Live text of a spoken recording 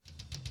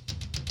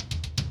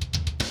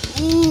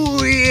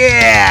Ooh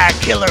yeah!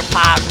 Killer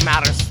Pod from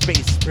Outer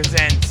Space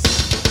presents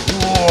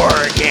War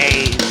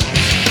Games.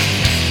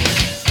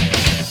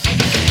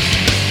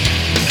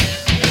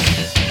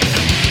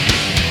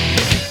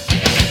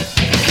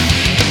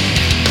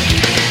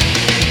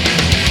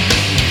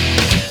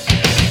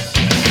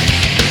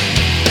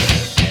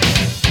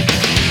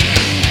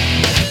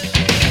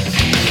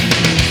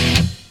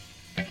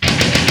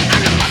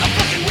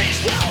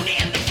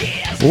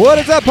 What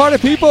is up, party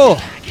people?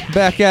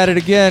 Back at it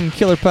again.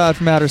 Killer Pod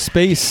from Outer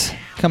Space,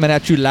 coming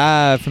at you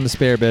live from the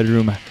spare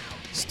bedroom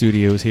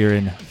studios here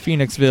in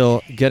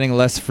Phoenixville, getting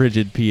less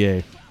frigid,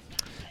 PA.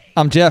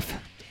 I'm Jeff.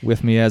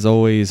 With me, as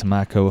always,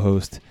 my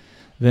co-host,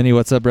 Vinny.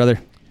 What's up, brother?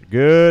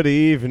 Good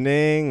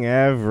evening,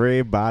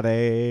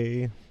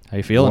 everybody. How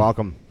you feeling?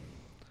 Welcome.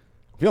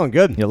 Feeling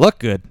good. You look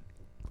good.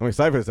 I'm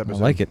excited for this I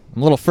episode. like it.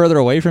 I'm a little further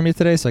away from you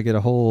today, so I get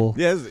a whole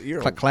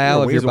You're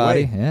cloud of your ways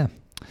body. away. Yeah,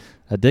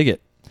 I dig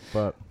it.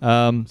 But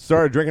Um,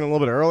 started drinking a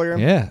little bit earlier.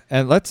 yeah,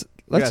 and let's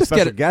We got a just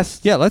special get it.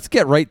 guest. Yeah, let's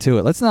get right to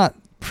it. Let's not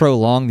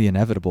prolong the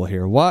inevitable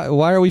here. Why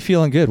are we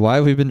feeling good? Why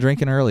have we been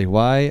drinking early?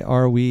 Why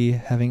are we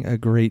having a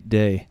great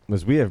day?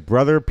 Because we have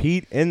Brother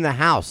Pete in the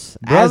house.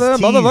 Brother, As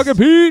teased. motherfucker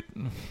Pete.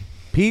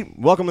 Pete,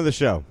 welcome to the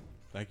show.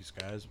 Thank you,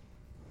 guys.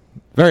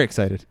 Very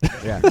excited.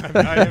 Yeah.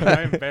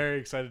 I am very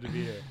excited to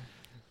be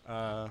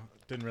here.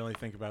 Didn't really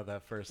think about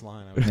that first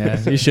line. I was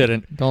Yeah, you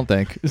shouldn't. Don't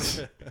think.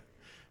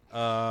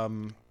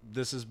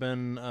 This has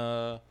been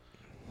a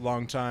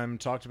long time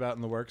talked about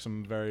in the works.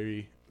 I'm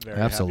very, very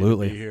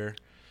Absolutely. happy to be here,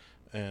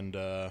 and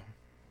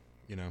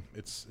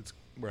it's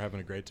we're having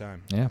a great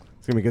time. Yeah,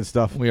 It's going to be good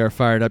stuff. we are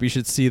fired up. You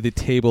should see the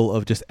table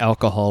of just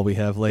alcohol we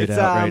have laid It's,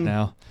 out right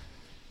now.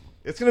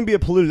 It's going to be a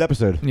polluted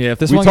episode. Yeah, if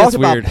this we one talked gets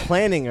about weird.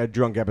 planning a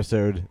drunk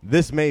episode.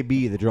 This may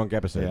be the drunk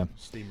episode. Yeah.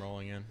 Steam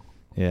rolling in.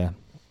 Yeah.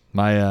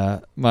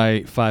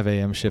 My 5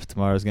 a.m. shift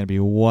tomorrow is going to be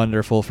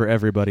wonderful for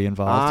everybody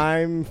involved.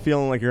 I'm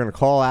feeling like you're going to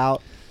call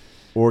out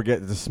or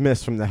get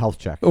dismissed from the health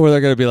check. Or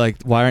they're going to be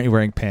like, why aren't you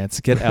wearing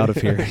pants? Get out of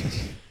here.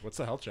 What's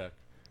the health check?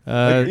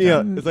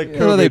 It's like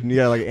or they,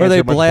 COVID. Like or they answer a bunch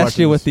of blast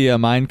you with questions. the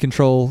mind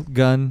control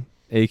gun,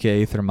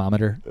 a.k.a.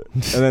 thermometer.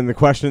 And then the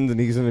questions, and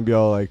he's going to be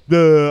all like,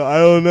 duh, I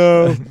don't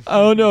know. I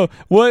don't know.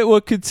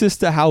 What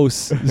consists a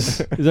house?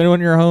 Is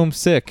anyone in your home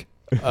sick?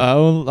 I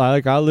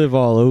live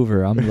all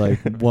over. I'm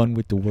like one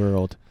with the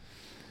world.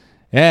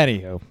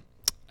 Anyhow,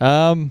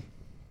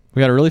 we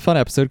got a really fun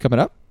episode coming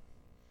up.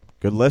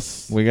 Good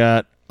list. We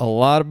got a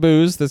lot of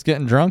booze that's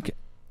getting drunk.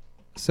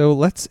 So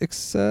let's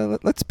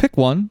pick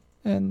one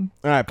and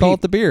All right, call Pete.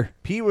 it the beer.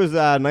 Pete was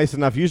nice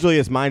enough. Usually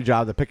it's my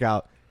job to pick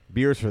out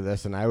beers for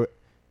this, and I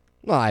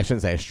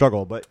shouldn't say I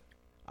struggle, but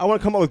I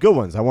want to come up with good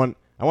ones. I want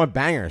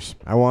bangers.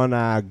 I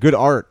want good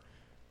art.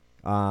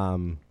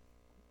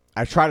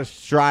 I try to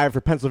strive for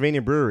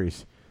Pennsylvania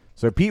breweries.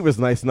 So Pete was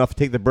nice enough to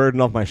take the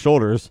burden off my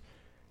shoulders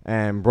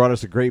and brought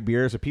us a great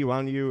beer. So Pete, why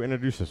don't you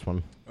introduce this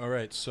one? All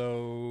right,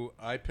 so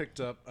I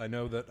picked up. I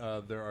know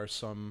that there are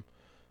some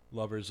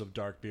lovers of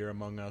dark beer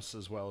among us,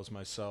 as well as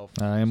myself.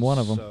 I am one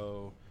of them.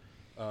 So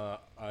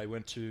I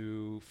went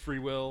to Free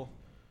Will.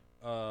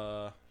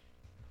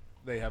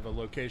 They have a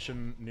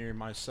location near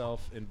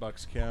myself in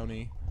Bucks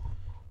County,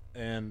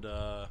 and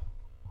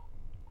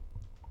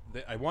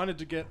I wanted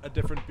to get a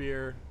different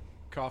beer,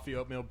 coffee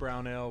oatmeal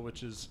brown ale,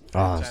 which is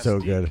fantastic. so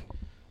good.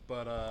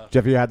 But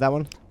Jeff, you had that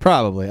one?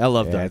 Probably. I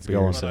love Yeah, dark it's beer.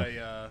 going. but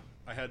So.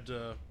 I had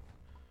to,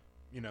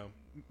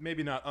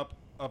 maybe not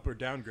up or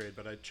downgrade,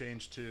 but I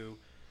changed to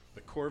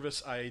the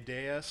Corvus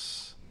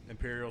Idaeus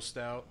Imperial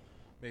Stout,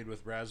 made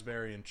with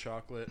raspberry and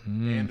chocolate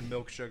and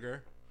milk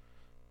sugar,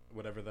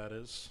 whatever that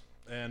is,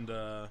 and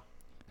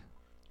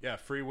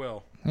Free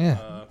Will.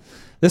 Yeah.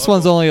 This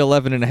one's local- only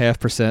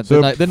 11.5%. So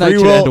the night Free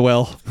should Will- end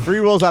well. Free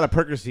Will's out of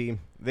Percy.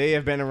 They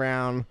have been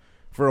around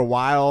for a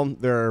while.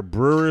 Their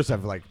brewers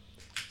have like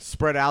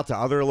spread out to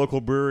other local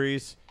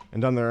breweries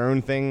and done their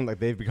own thing. Like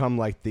they've become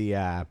like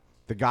the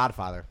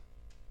Godfather.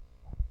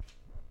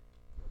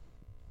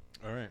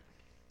 All right.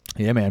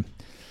 Yeah, man.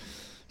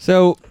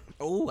 So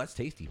Oh, that's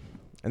tasty.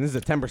 And this is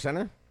a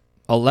 10%er?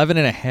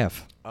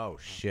 11.5. Oh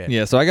shit.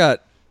 Yeah, so I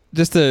got,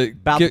 just to,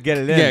 About to get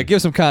it in. Yeah,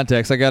 give some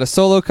context. I got a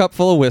solo cup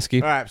full of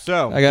whiskey. All right,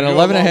 so I got an to go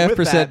along with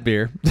 11.5% that,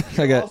 beer.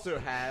 I we got also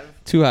have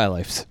 2 High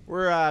Lifes.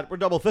 we're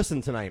double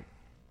fisting tonight.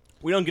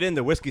 We don't get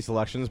into whiskey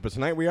selections, but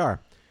tonight we are.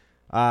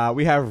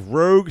 We have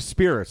Rogue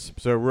Spirits.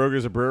 So Rogue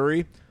is a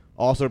brewery,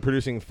 also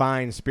producing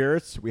fine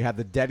spirits. We have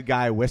the Dead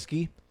Guy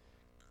Whiskey,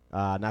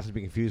 not to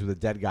be confused with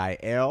the Dead Guy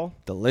Ale,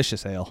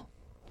 Delicious ale.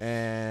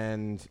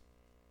 and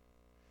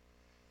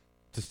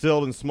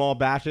distilled in small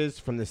batches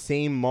from the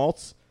same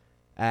malts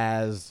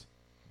as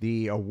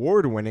the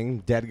award-winning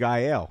Dead Guy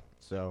Ale.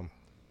 So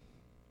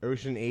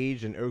ocean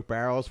aged in oak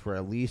barrels for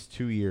at least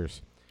 2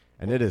 years,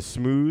 and it is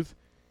smooth.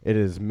 It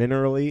is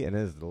minerally, and it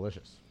is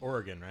delicious.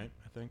 Oregon, right?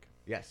 I think.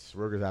 Yes,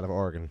 Roger's out of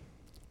Oregon.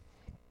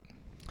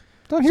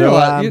 Don't hear So, a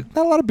lot.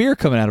 Not a lot of beer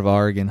coming out of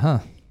Oregon, huh?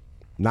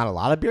 Not a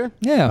lot of beer?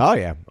 Yeah. Oh,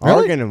 yeah. Really?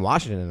 Oregon and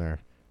Washington are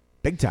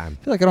big time.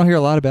 I feel like I don't hear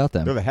a lot about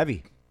them. They're the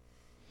heavy.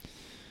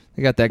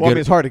 They got that Well, I good. mean,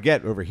 it's hard to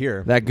get over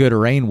here. That good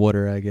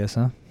rainwater, I guess,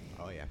 huh?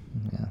 Oh, yeah.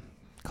 Yeah.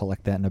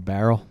 collect that in a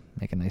barrel,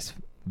 make a nice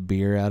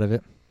beer out of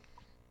it.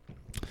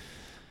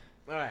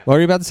 All right. What were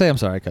you about to say? I'm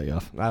sorry, I cut you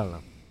off. I don't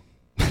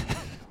know.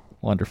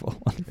 Wonderful.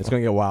 It's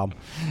gonna get wild.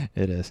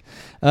 It is.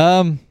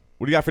 What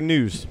do you got for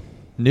news?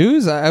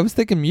 News? I was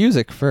thinking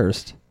music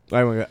first.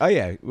 Oh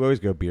yeah, we always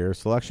go beer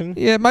selection.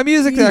 Yeah, my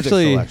music's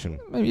actually selection.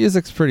 my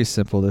music's pretty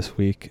simple this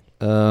week.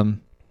 Was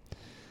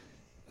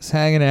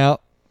hanging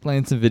out,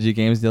 playing some video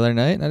games the other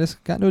night, and I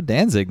just got into a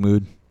Danzig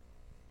mood.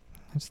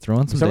 Just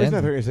throwing For some some reason, I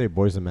Danzig. thought you were gonna say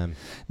Boys and Men.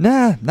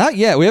 Nah, not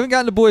yet. We haven't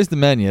gotten to Boys the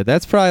Men yet.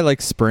 That's probably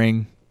like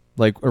spring,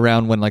 like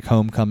around when like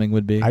Homecoming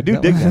would be. I do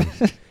That dig one-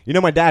 them. You know,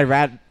 my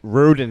dad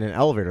rode in an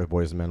elevator with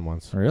Boys and Men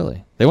once.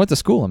 Really? They went to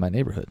school in my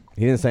neighborhood.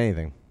 He didn't say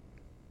anything.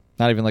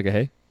 Not even like a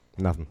hey.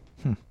 Nothing.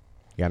 Hmm.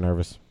 He got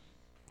nervous.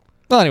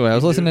 Well, anyway, I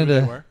was You knew listening who they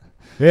to. were?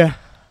 Yeah.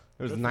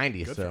 It was Good the for-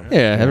 90s, good so. for him.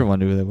 Yeah, everyone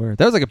knew who they were.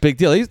 That was like a big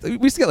deal. We used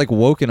to get like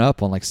woken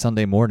up on like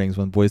Sunday mornings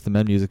when Boys the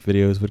Men music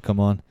videos would come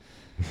on.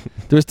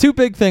 There was two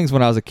big things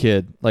when I was a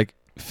kid. Like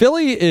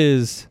Philly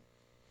is,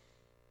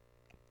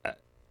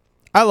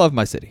 I love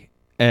my city,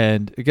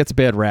 and it gets a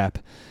bad rap.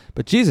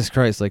 But Jesus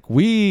Christ, like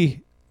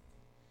we,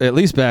 at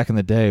least back in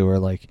the day, were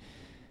like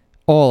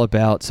all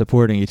about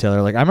supporting each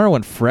other. Like I remember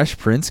when Fresh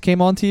Prince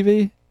came on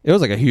TV, it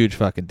was like a huge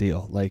fucking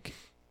deal. Like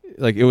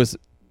it was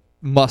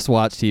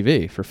must-watch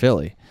TV for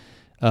Philly.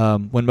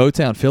 When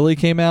Motown Philly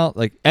came out,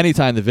 like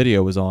anytime the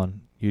video was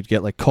on, you'd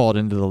get like called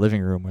into the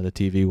living room where the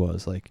TV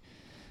was. Like,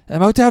 hey,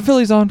 Motown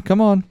Philly's on,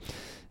 come on.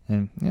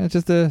 And yeah, it's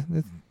just it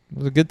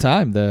was a good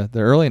time. The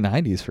early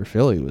 '90s for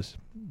Philly was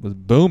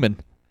booming.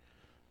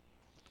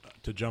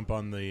 To jump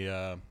on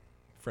the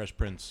Fresh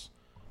Prince,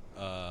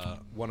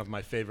 one of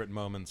my favorite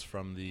moments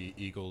from the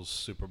Eagles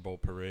Super Bowl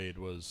parade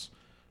was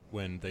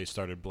when they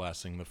started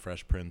blasting the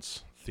Fresh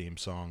Prince theme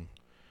song,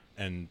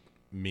 and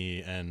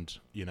me and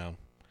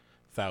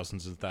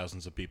thousands and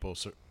thousands of people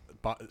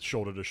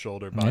shoulder to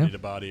shoulder, body to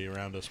body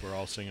around us were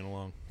all singing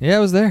along. Yeah, I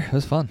was there. It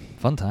was fun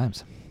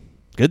times,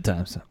 good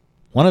times.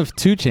 One of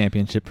two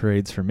championship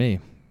parades for me.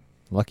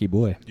 Lucky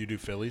boy. You do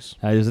Phillies?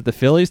 I was at the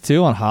Phillies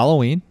too on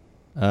Halloween.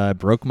 I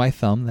broke my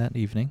thumb that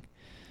evening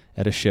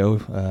at a show,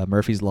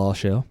 Murphy's Law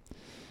show.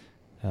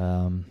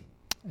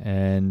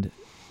 And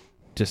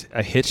just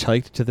I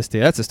hitchhiked to the state.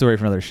 That's a story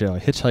for another show. I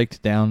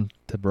hitchhiked down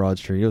to Broad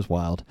Street. It was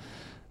wild.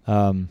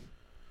 But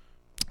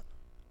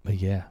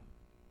yeah,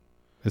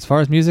 as far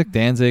as music,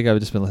 Danzig. I've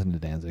just been listening to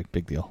Danzig.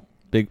 Big deal.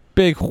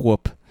 Big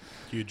whoop.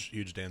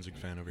 Huge Danzig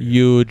fan over here.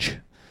 Huge.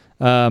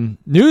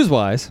 News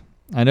wise,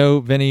 I know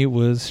Vinny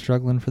was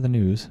struggling for the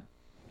news.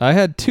 I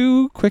had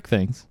two quick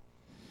things.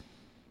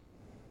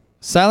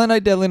 Silent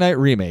Night, Deadly Night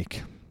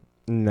remake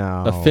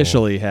No.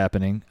 officially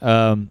happening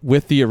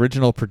with the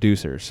original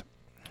producers.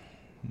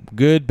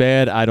 Good,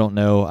 bad, I don't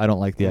know. I don't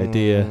like the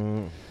idea,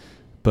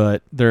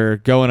 but they're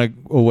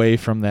going away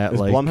from that. Is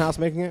Like Blumhouse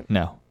making it?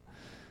 no,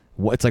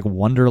 it's like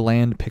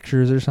Wonderland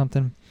Pictures or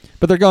something.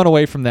 But they're going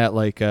away from that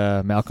like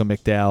Malcolm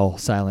McDowell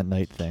Silent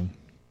Night thing,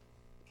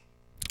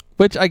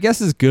 which I guess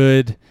is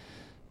good,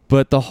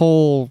 but the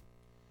whole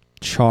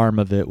charm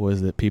of it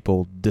was that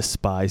people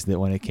despised it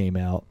when it came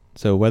out.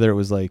 So whether it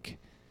was like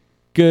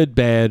good,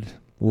 bad,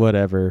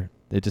 whatever,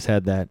 it just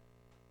had that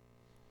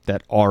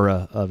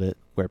aura of it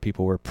where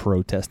people were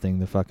protesting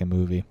the fucking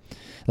movie.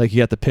 Like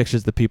you got the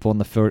pictures of the people in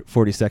the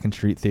 42nd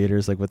Street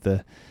theaters, like with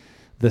the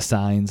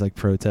signs like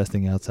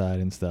protesting outside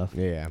and stuff.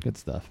 Yeah. Good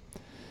stuff.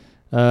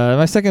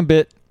 My second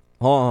bit.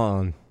 Hold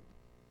on.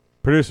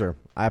 Producer,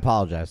 I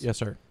apologize. Yes,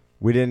 sir.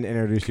 We didn't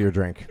introduce your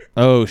drink.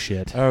 Oh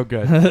shit. Oh,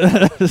 good.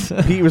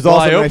 Pete was Well,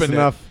 also I nice opened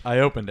enough I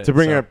opened it to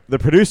bring so- up the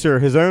producer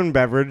his own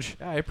beverage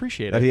Yeah, I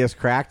appreciate that it. he has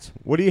cracked.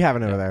 What are you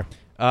having over there?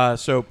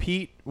 So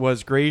Pete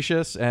was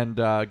gracious and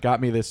got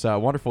me this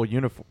wonderful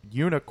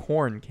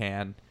unicorn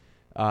can.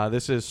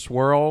 This is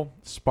Swirl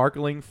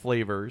Sparkling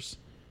Flavors,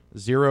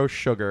 0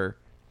 sugar,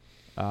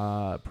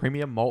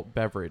 premium malt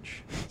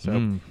beverage. So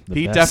The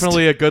Pete best.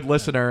 definitely a good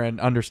listener and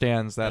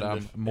understands that And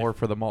I'm more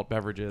for the malt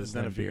beverages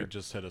Then than if you beer. could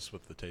just hit us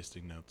with the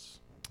tasting notes.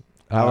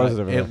 How is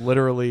it over there? It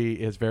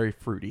literally is very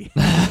fruity.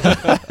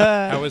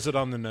 How is it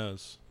on the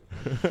nose?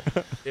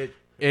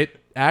 It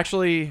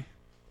actually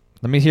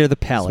Let me hear the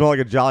palate. Smell like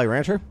a Jolly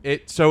Rancher?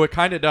 it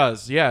kind of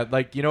does. Yeah,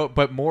 like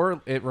but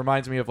more it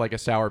reminds me of like a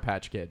Sour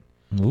Patch Kid.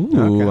 Ooh,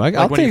 Okay. Like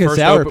I'll when take you a first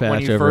Sour open, Patch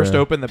when you over first a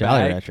open the Jolly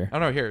bag. Rancher. Oh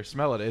no, here,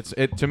 smell it.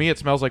 It to me it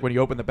smells like when you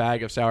open the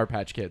bag of Sour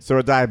Patch Kids. So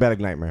a diabetic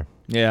nightmare.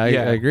 Yeah, I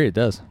agree. It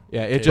does.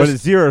 Yeah, it But just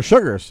it's 0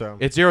 sugar, so.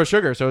 it's 0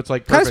 sugar, so it's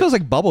like Kind of perfect. smells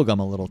like bubblegum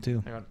a little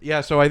too. Hang on.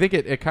 Yeah, so I think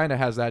it kind of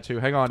has that too.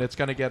 Hang on, it's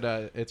gonna get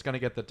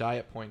the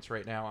diet points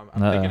right now.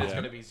 I'm thinking it's Uh-oh.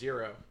 gonna be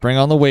 0. Bring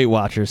on the Weight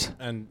Watchers.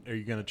 And are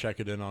you going to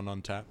check it in on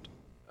Untapped?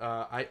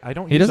 I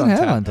don't. He use doesn't have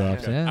Untappd.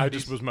 Untappd, Okay. yeah. I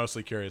just was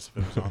mostly curious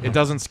if it was on. It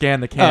doesn't scan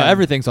the Oh, can.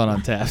 everything's on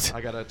Untapped. I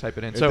gotta type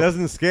it in. It So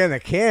doesn't scan the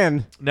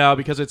can. no,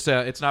 because it's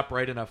not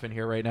bright enough in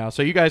here right now.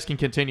 So you guys can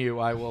continue.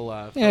 I will.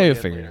 fill Yeah, it you'll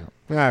in figure it later. out.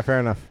 All right, fair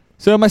enough.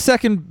 So my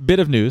second bit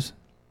of news.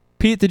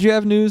 Pete, did you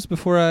have news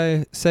before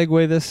I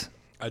segue this?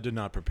 I did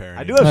not prepare. I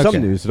any do have Okay.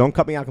 some news, so don't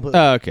cut me out completely.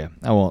 Oh, okay.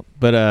 I won't.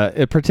 But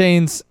it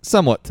pertains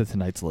somewhat to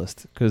tonight's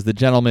list because the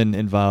gentleman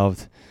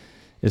involved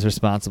is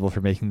responsible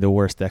for making the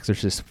worst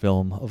Exorcist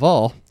film of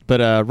all.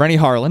 But Rennie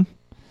Harlan,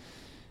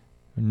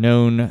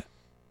 known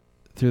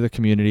through the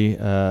community,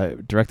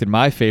 directed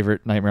my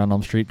favorite Nightmare on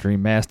Elm Street,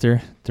 Dream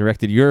Master,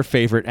 directed your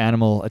favorite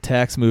Animal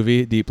Attacks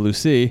movie, Deep Blue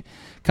Sea,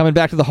 coming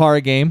back to the horror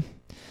game,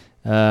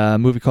 a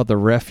movie called The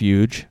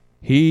Refuge.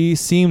 He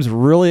seems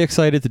really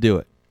excited to do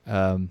it.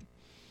 I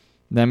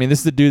mean, this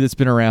is a dude that's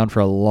been around for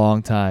a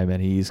long time,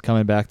 and he's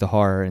coming back to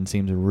horror and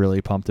seems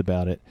really pumped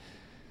about it.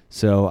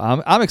 So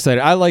I'm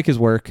excited. I like his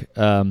work.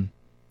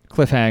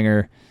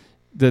 Cliffhanger,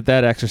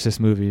 that Exorcist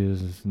movie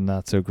is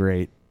not so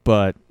great,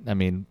 but I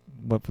mean,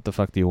 what the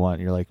fuck do you want?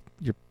 You're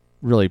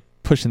really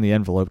pushing the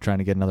envelope trying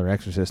to get another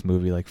Exorcist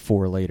movie like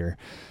 4 later.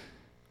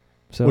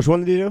 So Which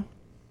one did you do?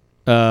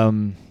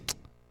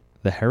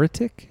 The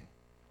Heretic?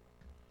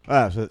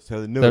 So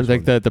the newest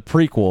one. The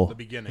prequel. The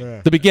beginning.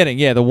 Yeah. The beginning,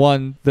 yeah, the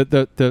one,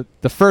 the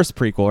first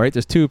prequel, right?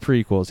 There's 2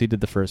 prequels. He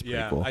did the first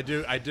Yeah,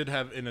 prequel. I did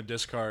have in a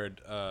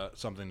discard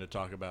something to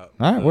talk about.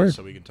 All right, word.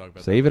 So we can talk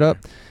about Save that it up.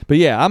 later. But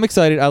yeah, I'm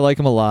excited. I like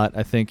him a lot.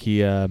 I think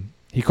he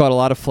caught a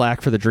lot of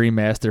flack for the Dream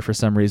Master for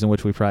some reason,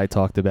 which we probably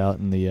talked about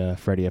in the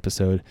Freddy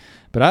episode.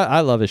 But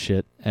I love his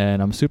shit,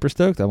 and I'm super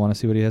stoked. I want to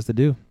see what he has to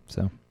do.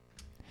 So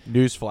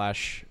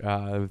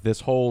Newsflash: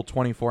 this whole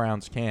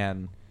 24-ounce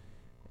can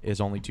is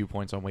only 2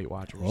 points on Weight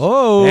Watchers.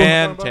 oh,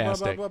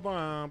 Fantastic.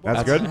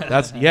 That's good?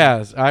 That's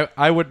yes.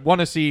 I would want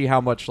to see how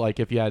much,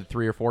 like, if you had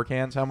 3 or 4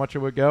 cans, how much it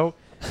would go.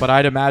 But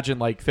I'd imagine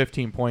like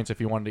 15 points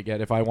if I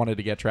wanted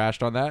to get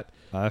trashed on that.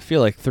 I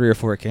feel like 3 or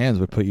 4 cans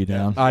would put you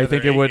down. I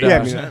think it would. Yeah, I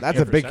uh, mean, that's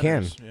a big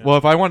can. Well,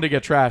 if I wanted to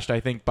get trashed, I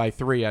think by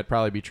 3 I'd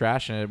probably be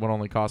trashed, and it would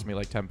only cost me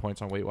like 10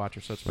 points on Weight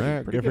Watchers. So it's pretty,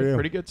 Yeah, pretty good for good. you.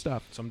 Pretty good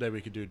stuff. Someday we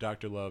could do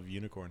Dr. Love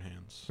unicorn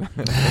hands.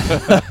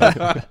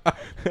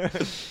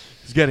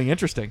 It's getting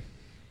interesting.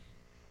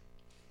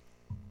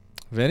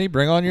 Vinny,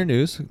 bring on your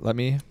news. Let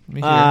me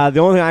hear. The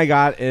only thing I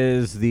got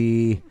is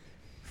the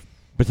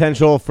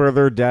potential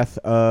further death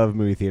of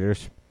movie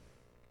theaters.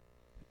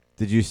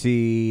 Did you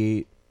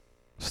see?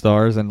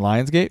 Stars and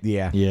Lionsgate?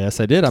 Yeah. Yes,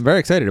 I did. I'm very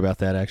excited about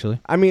that, actually.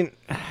 I mean,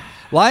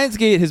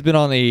 Lionsgate has been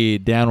on a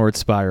downward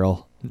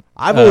spiral.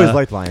 I've always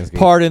liked Lionsgate.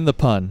 Pardon the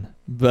pun,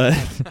 but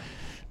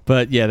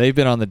but yeah, they've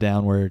been on the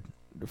downward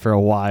for a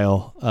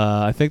while.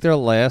 I think their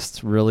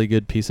last really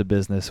good piece of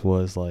business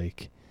was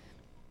like,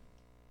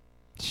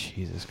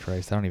 Jesus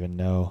Christ, I don't even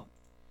know.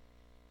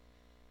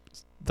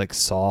 Like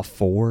Saw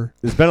 4.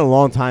 It's been a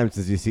long time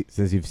since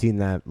you've seen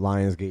that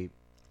Lionsgate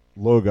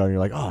logo, and you're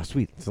like, oh,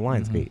 sweet, it's a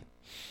Lionsgate.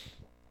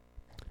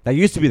 That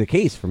used to be the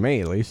case for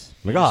me, at least.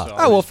 I'm like, Used oh, to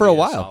well, always for a be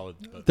while. solid,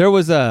 but There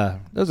was a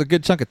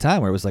good chunk of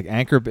time where it was like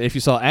if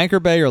you saw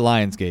Anchor Bay or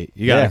Lionsgate,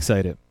 you got Yeah.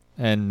 excited.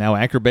 And now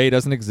Anchor Bay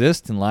doesn't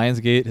exist, and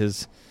Lionsgate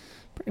has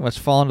pretty much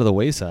fallen to the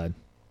wayside.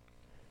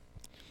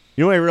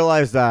 you know what I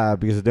realized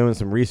because of doing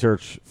some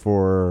research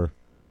for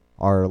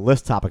our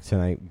list topic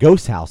tonight?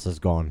 Ghost House is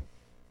gone.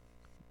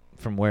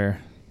 From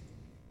where?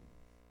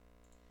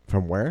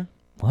 From where?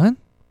 What?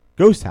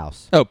 Ghost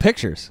House. Oh,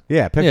 Pictures.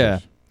 Yeah,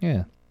 pictures.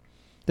 Yeah.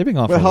 They've been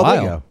gone Where for the a hell they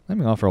while. go? They've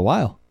been gone for a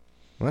while.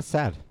 Well, that's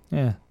sad.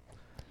 Yeah.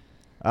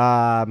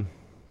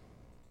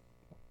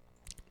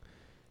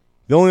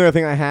 The only other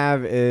thing I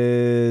have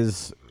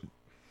is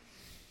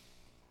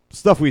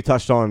stuff we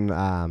touched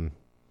on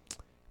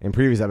in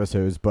previous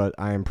episodes, but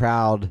I am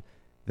proud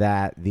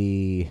that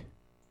the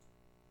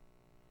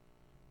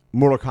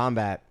Mortal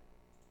Kombat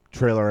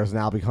trailer has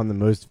now become the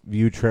most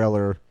viewed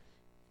trailer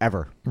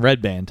ever.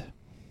 Red Band.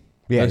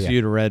 Yeah, Most yeah.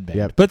 viewed Red Band.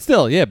 Yep. But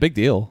still, yeah, big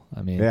deal.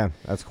 I mean, Yeah,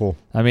 that's cool.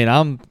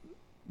 I'm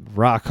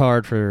rock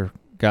hard for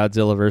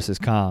Godzilla versus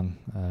Kong.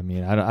 I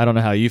mean, I don't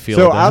know how you feel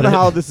So about I don't know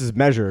it. how this is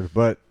measured,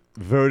 but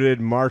voted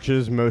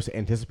March's most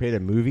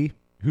anticipated movie.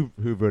 Who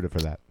voted for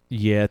that?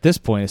 Yeah, at this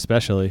point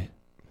especially.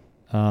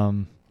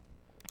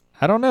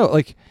 I don't know.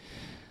 Like,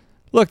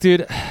 look,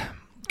 dude,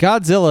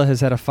 Godzilla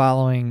has had a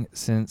following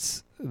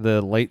since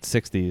the late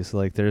 60s.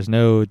 Like, there's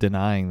no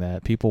denying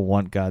that. People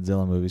want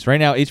Godzilla movies. Right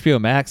now,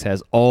 HBO Max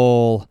has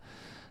all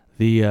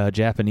the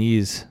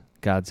Japanese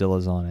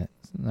Godzillas on it.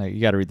 Like,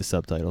 you got to read the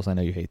subtitles. I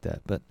know you hate that,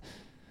 but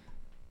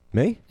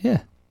Me?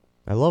 yeah.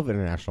 I love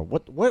international.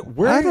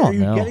 Where I are don't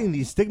you know. getting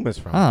these stigmas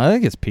from? I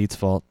think it's Pete's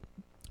fault.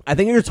 I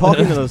think you're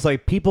talking to those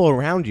like people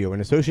around you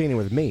and associating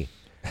with me.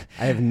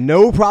 I have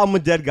no problem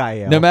with Dead Guy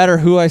Ale. No matter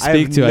who I I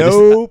speak have to,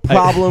 no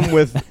problem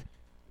with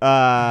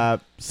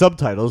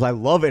subtitles. I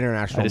love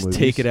international I just movies.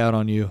 take it out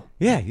on you.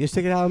 Yeah, you just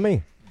take it out on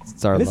me.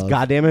 It's our And it's love.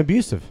 goddamn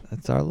abusive.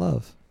 That's our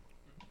love.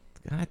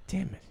 God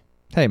damn it.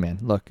 Hey, man,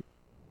 look.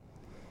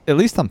 At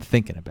least I'm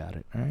thinking about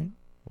it, all right?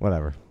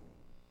 Whatever.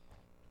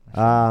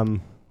 I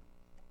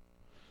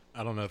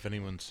don't know if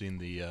anyone's seen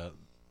the.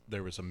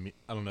 There was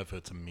I don't know if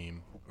it's a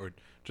meme or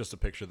just a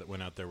picture that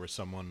went out there where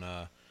someone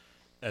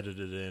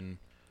edited in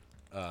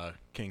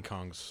King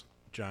Kong's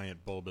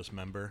giant bulbous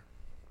member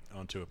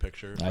onto a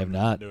picture. I have from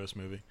not. The newest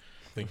movie.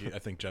 I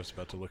think Jeff's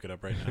about to look it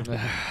up right now.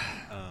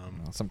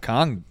 Some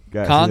Kong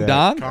Gotta Kong see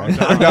that. Dong? Kong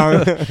Kong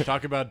Dong. Dong.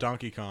 Talk about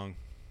Donkey Kong.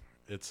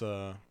 It's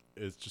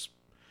just,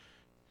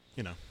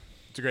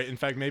 it's a great. In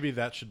fact, maybe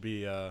that should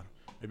be.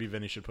 Maybe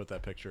Vinny should put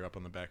that picture up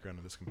on the background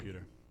of his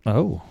computer.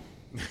 Oh.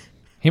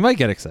 He might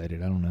get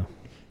excited. I don't know.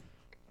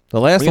 The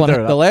last We can one,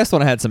 throw it the up. last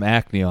one had some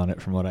acne on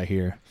it, from what I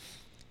hear.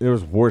 There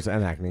was warts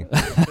and acne.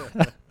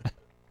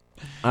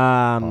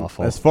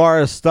 Awful. As far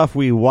as stuff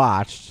we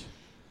watched,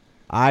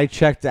 I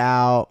checked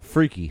out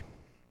Freaky.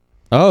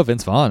 Oh,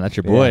 Vince Vaughn, that's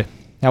your boy. Yeah.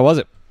 How was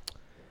it?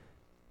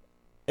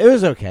 It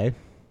was okay.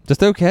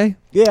 Just okay.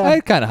 Yeah. I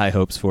had kind of high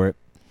hopes for it.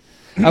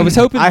 I was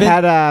hoping. I Vin-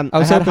 had I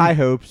was hoping- high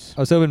hopes.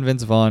 I was hoping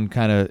Vince Vaughn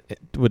kind of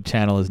would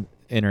channel his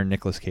inner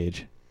Nicolas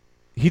Cage.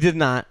 He did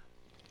not.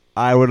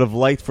 I would have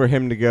liked for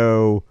him to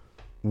go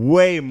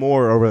way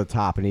more over the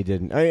top, and he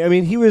didn't. I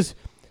mean, he was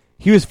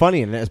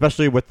funny in it,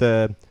 especially with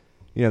the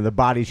the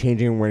body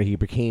changing when he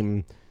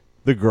became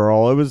the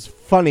girl. It was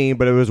funny,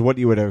 but it was what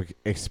you would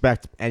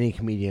expect any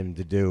comedian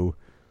to do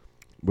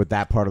with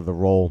that part of the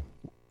role.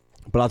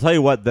 But I'll tell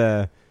you what,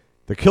 the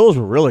kills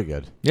were really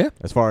good. Yeah.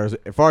 As far as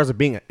it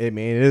being, I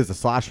mean, it is a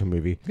slasher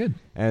movie. Good.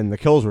 And the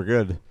kills were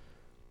good.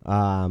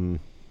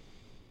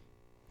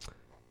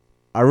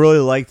 I really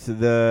liked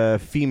the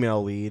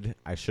female lead.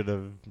 I should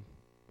have,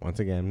 once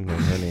again,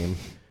 known her name.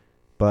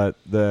 But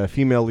the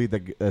female lead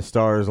that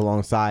stars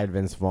alongside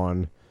Vince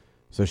Vaughn.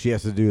 So she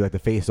has to do like the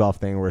face-off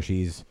thing where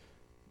she's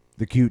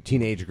the cute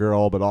teenage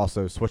girl, but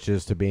also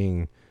switches to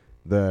being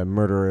the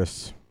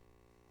murderous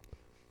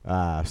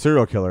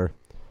serial killer.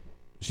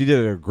 She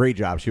did a great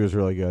job. She was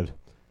really good.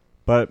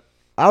 But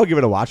I'll give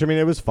it a watch. I mean,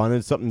 it was fun.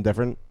 It's something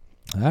different.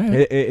 All right.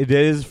 It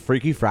is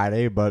Freaky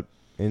Friday, but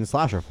in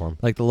slasher form.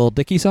 Like the Little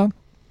Dicky song?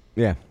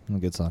 Yeah. A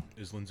good song.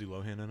 Is Lindsay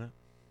Lohan in it?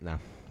 No.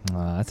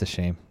 That's a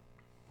shame.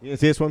 You didn't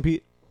see this one,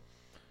 Pete?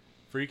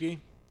 Freaky?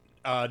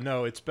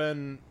 No, it's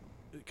been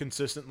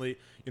consistently.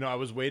 I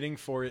was waiting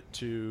for it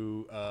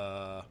to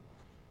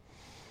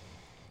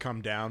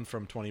come down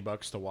from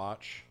 $20 to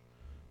watch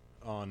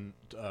on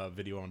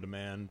video on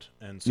demand,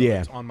 and so Yeah.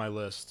 it's on my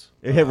list.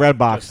 It hit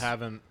Redbox.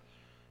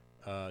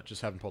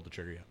 Just haven't pulled the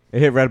trigger yet. It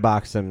hit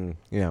Redbox, and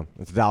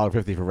it's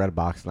 $1.50 for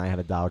Redbox, and I had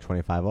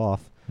 $1.25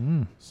 off.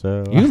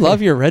 So You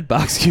love your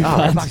Redbox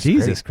coupons. Redbox is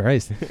Jesus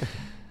Christ.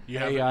 You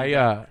Hey,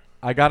 haven't-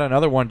 I got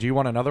another one. Do you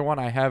want another one?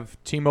 I have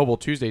T-Mobile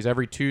Tuesdays.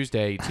 Every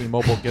Tuesday,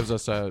 T-Mobile gives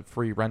us a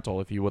free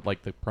rental if you would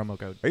like the promo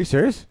code. Are you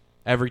serious?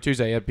 Every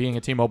Tuesday, being a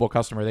T-Mobile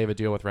customer, they have a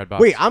deal with Redbox.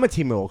 Wait, I'm a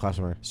T-Mobile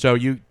customer. So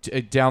you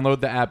download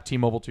the app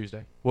T-Mobile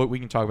Tuesday. Well, we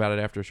can talk about it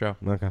after the show.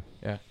 Okay.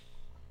 Yeah.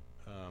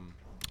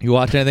 You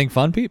watch anything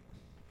fun, Pete?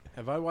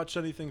 Have I watched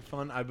anything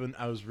fun? I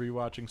was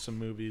rewatching some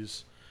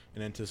movies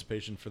in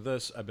anticipation for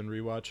this. I've been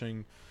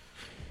rewatching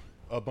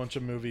a bunch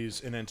of movies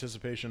in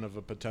anticipation of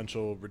a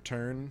potential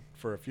return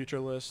for a future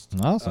list.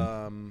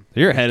 Awesome.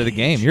 You're ahead of the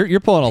game. You're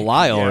pulling a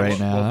Lyle Yeah, right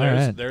now. All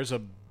there's, right. there's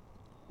a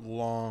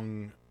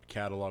long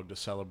catalog to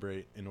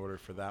celebrate in order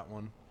for that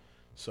one.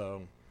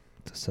 So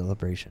It's a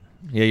celebration.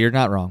 Yeah, you're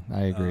not wrong.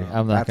 I agree.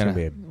 I'm not that's gonna.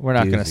 gonna be a We're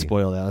not gonna doozy.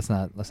 spoil that. Let's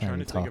not trying even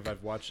to think talk. if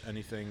I've watched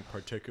anything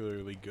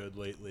particularly good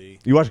lately.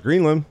 You watched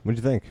Greenland. What'd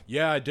you think?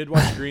 Yeah, I did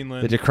watch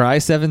Greenland. Did you cry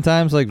 7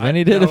 times like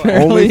Vinny did? no,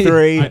 Apparently, Only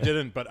 3. I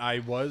didn't, but I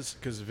was,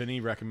 because Vinny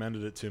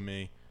recommended it to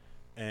me,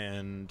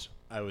 and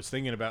I was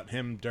thinking about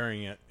him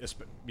during it,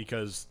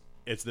 because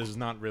this is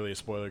not really a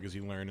spoiler, because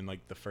you learn in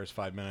like the first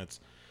 5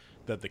 minutes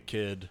that the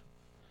kid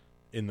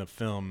in the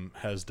film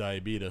has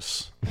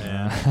diabetes,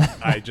 and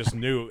I just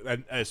knew,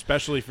 and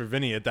especially for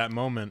Vinny at that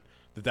moment,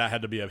 that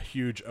had to be a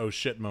huge oh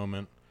shit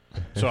moment.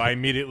 So I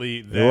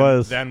immediately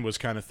then was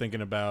kind of thinking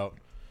about,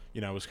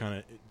 I was kind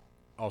of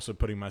also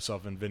putting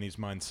myself in Vinny's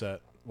mindset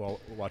while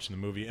watching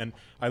the movie. And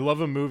I love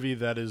a movie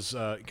that is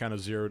kind of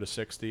 0 to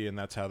 60, and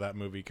that's how that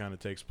movie kind of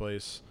takes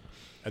place.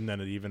 And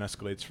then it even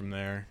escalates from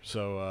there.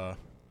 So,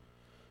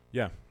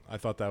 yeah, I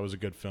thought that was a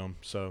good film.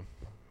 So,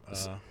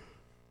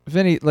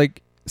 Vinny,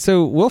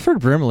 so Wilford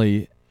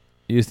Brimley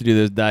used to do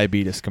those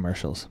diabetes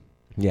commercials,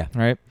 Yeah.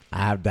 right? I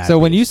have that. So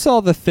when you saw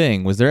The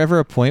Thing, was there ever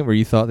a point where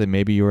you thought that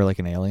maybe you were like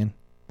an alien?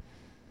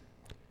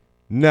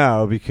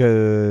 No,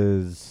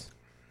 because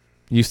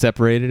You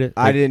separated it.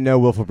 I didn't know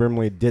Wilford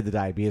Brimley did the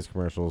diabetes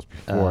commercials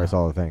before I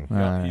saw the thing.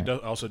 yeah, he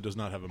Alright. also does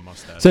not have a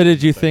mustache. So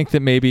did you think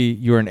that maybe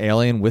you were an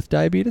alien with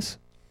diabetes,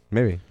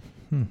 Maybe.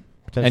 and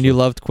Potentially. you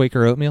loved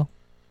Quaker oatmeal?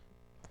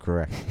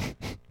 Correct.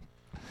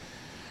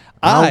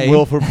 I I'm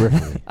Wilford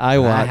Brimley. I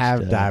and watched. I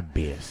have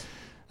diabetes.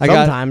 I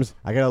got. Sometimes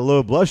I get a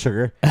low blood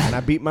sugar and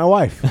I beat my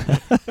wife.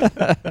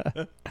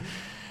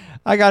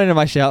 I got into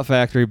my Shout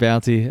Factory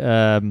bounty.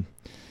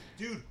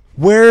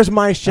 Where's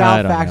my I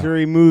Shout don't know.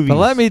 Factory movie? But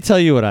let me tell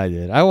you what I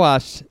did. I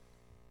watched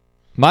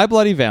My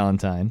Bloody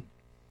Valentine,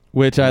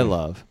 which I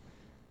love.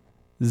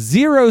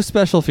 0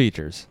 special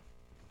features.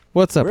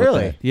 What's up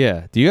Really? with that?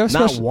 Yeah. Do you have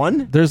Not special?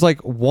 one? There's like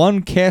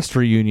one cast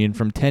reunion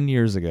from 10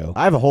 years ago.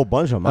 I have a whole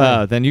bunch of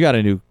mine. Then you got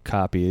a new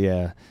copy,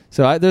 yeah.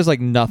 So there's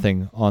like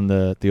nothing on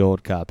the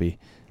old copy.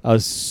 I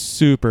was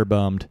super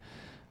bummed.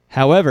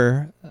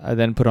 However, I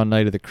then put on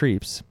Night of the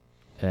Creeps,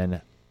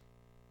 and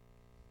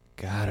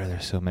God, are there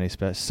so many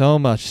so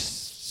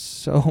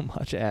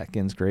much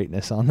Atkins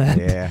greatness on that.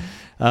 yeah.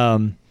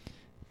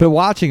 But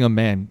watching them,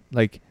 man,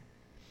 like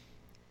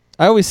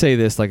I always say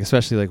this, like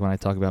especially like when I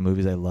talk about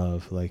movies I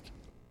love, like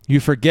you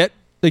forget,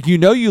 like you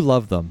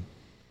love them,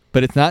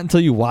 but it's not until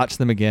you watch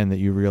them again that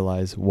you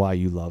realize why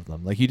you love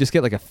them. Like you just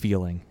get like a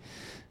feeling.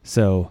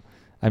 So,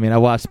 I mean, I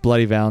watched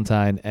Bloody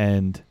Valentine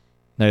and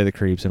Night of the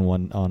Creeps in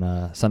one on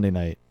a Sunday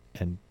night,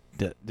 and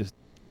just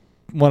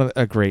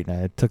a great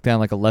night. I took down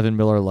like 11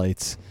 Miller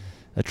Lights,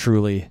 a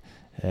Truly,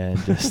 and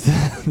just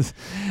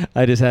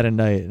I just had a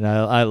night, and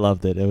I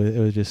loved it. It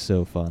was just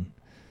so fun.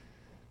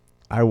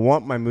 I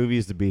want my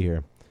movies to be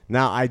here.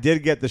 Now, I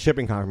did get the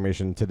shipping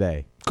confirmation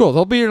today. Cool.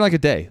 They'll be here in like a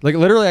day. Like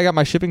literally, I got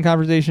my shipping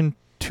confirmation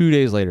 2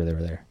 days later. They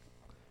were there.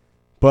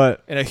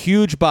 But In a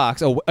huge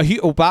box,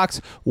 a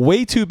box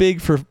way too big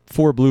for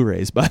 4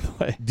 Blu-rays, by the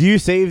way. do you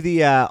save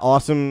the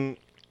awesome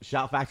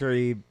Shout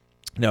Factory?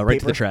 No, right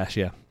to the Paper? trash,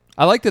 yeah.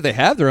 I like that they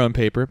have their own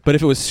paper, but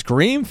if it was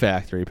Scream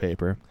Factory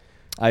paper,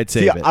 I'd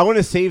save See, it. I want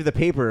to save the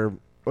paper,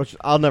 which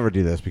I'll never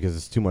do this because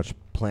it's too much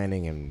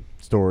planning and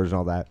storage and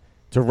all that,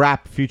 to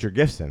wrap future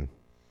gifts in.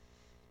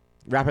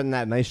 Wrap it in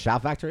that nice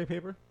Shout Factory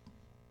paper.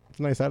 It's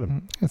a nice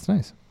item. That's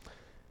nice.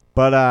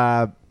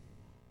 But,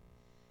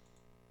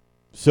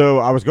 so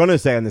I was going to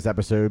say on this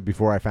episode,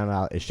 before I found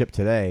out it shipped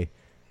today,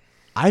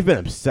 I've been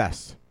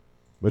obsessed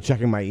with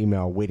checking my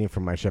email, waiting for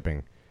my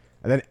shipping.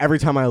 And then every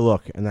time I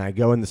look, and then I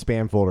go in the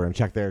spam folder and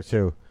check there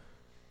too.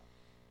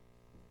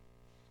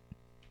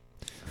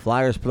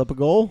 Flyers put up a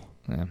goal.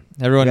 Yeah.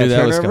 Everyone You knew got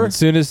that was turnover?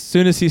 coming.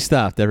 Soon as he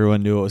stopped,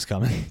 everyone knew it was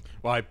coming.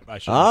 Well, I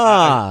should. That's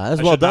I well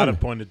should not done. have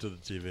pointed to the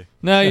TV.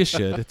 No, you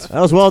should.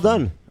 That was well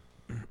done.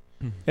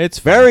 It's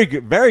Very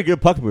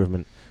good puck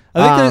movement.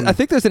 I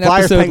think there's an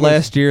Flyers, episode Penguins.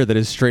 last year that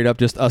is straight up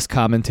just us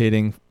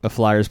commentating a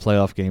Flyers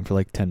playoff game for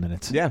like 10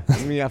 minutes. Yeah,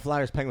 I mean,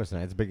 Flyers Penguins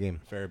tonight. It's a big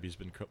game. Faraby's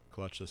been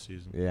clutch this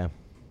season. Yeah.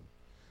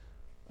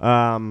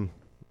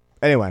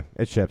 Anyway,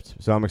 it shipped,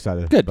 so I'm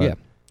excited. Good, But yeah.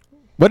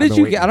 What I've did been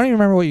you waiting. get? I don't even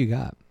remember what you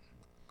got.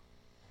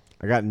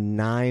 I got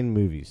 9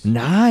 movies.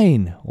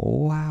 9.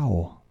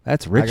 Wow.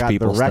 That's rich I got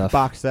people the Rec stuff.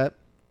 box set.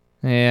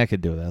 Yeah, I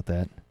could do without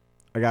that.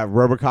 I got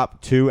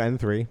RoboCop 2 and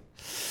 3.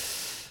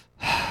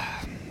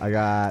 I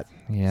got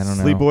Yeah, I don't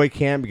know. Sleepaway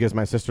Camp because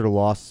my sister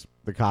lost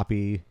the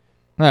copy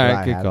All that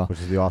right, I good had, call. which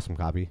is the awesome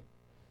copy,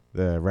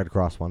 the Red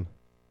Cross one.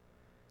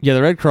 Yeah,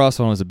 the Red Cross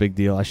one was a big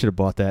deal. I should have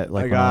bought that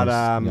like I when I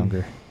got, was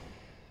younger.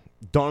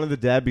 Dawn of the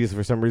Dead because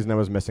for some reason I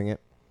was missing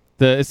it.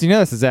 You know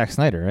that's the Zack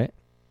Snyder, right?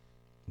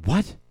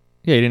 What?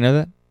 Yeah, you didn't know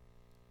that?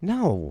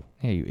 No.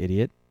 Yeah, you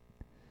idiot.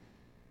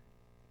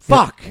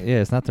 Fuck. Yeah,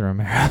 it's not the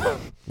Romero.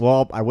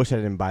 Well, I wish I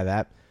didn't buy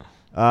that.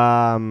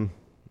 Son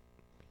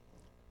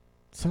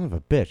of a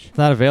bitch. It's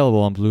not available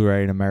on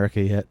Blu-ray in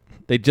America yet.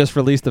 They just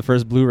released the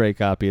first Blu-ray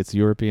copy. It's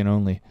European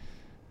only.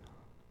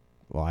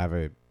 Well, I have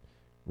a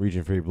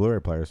region-free Blu-ray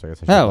player, so I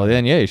guess I should. Oh, well,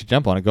 then, yeah, you should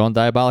jump on it. Go on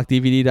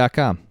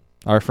DiabolicDVD.com.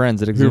 Our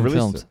friends at Who Exhumed released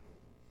Films. it?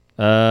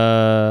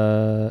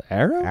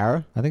 Arrow?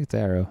 Arrow? I think it's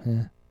Arrow,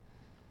 yeah.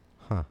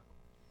 Huh.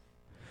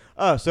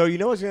 Oh, so you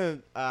know what I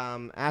was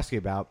going to ask you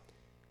about?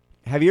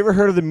 Have you ever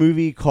heard of the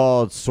movie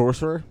called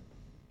Sorcerer?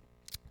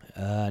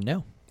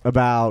 No.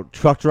 About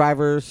truck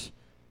drivers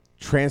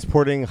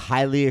transporting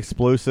highly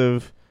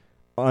explosive,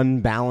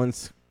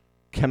 unbalanced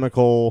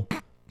chemical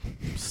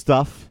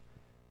stuff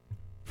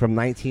from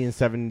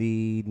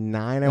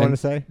 1979, I want to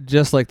say.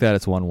 Just like that,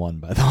 it's 1-1,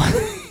 by the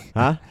way.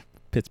 Huh?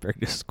 Pittsburgh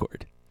just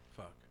scored.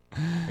 Fuck.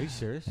 Are you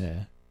serious?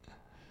 Yeah.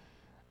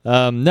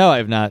 No, I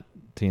have not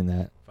seen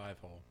that.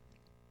 5-hole.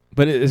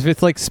 But if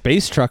it's like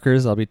Space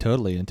Truckers, I'll be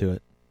totally into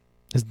it.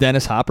 Is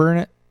Dennis Hopper in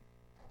it?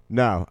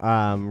 No.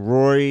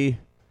 Roy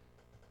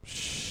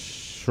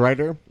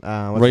Schreider.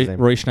 What's his name?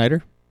 Roy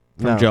Schneider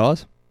from No.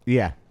 Jaws?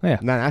 Yeah. Yeah.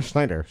 No, not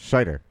Schneider.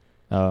 Schreider.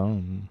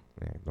 Oh,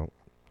 Yeah, don't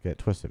get it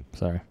twisted.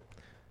 sorry.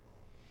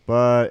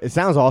 But it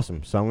sounds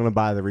awesome, so I'm gonna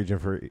buy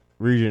the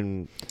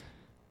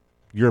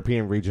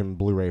European region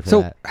Blu-ray for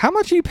So that. how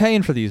much are you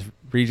paying for these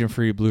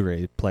region-free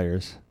Blu-ray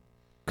players?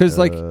 Because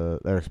like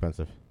They're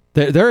expensive.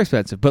 they're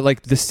expensive, but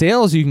like the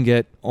sales you can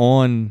get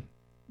on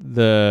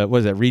the what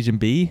is that Region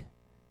B,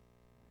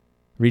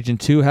 Region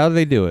 2? How do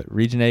they do it?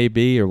 Region A,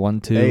 B, or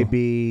 1, 2? A,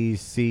 B,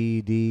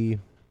 C, D.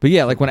 But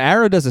yeah, like when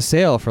Arrow does a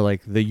sale for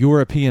like the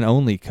European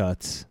only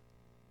cuts,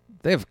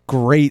 they have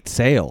great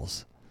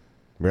sales.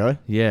 Really?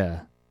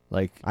 Yeah,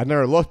 like I've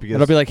never looked because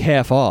it'll be like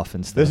half off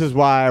and stuff. this is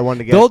why I wanted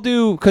to get. They'll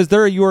do because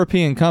they're a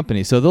European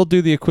company, so they'll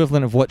do the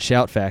equivalent of what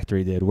Shout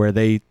Factory did, where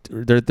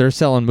they're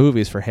selling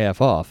movies for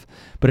half off.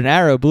 But an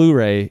Arrow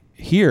Blu-ray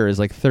here is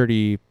like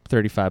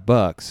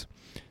 $35,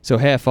 so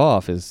half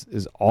off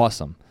is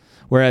awesome.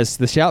 Whereas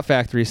the Shout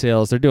Factory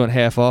sales, they're doing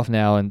half off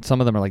now, and some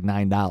of them are like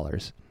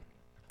 $9.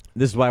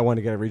 This is why I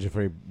wanted to get a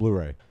region-free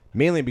Blu-ray,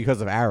 mainly because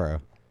of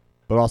Arrow,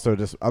 but also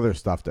just other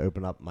stuff to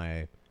open up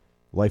my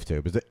life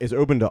to. It's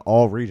open to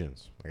all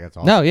regions. Like that's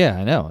awesome. No, yeah,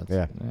 I know.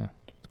 Yeah.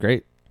 It's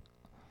great.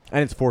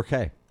 And it's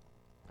 4K.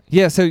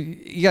 Yeah, so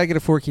you gotta get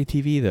a 4K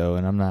TV though,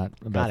 and I'm not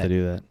about Got to it.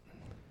 do that.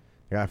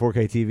 I got a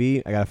 4K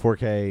TV. I got a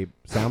 4K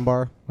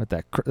soundbar.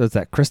 What's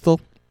that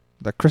crystal?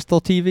 That crystal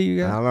TV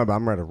you I got? don't know, but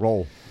I'm ready to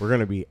roll. We're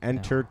gonna be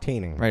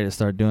entertaining. Ready to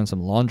start doing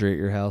some laundry at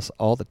your house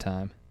all the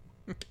time.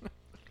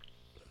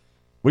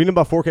 What do you know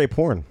about 4K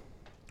porn?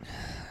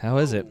 How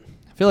is it?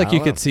 I feel like I you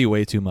don't could know. see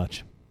way too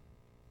much.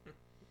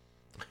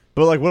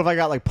 But like, what if I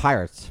got like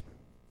pirates?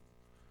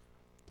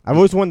 I've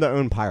always wanted to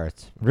own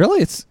pirates.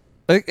 Really? It's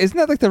like, isn't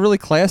that like the really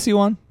classy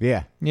one?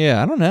 Yeah.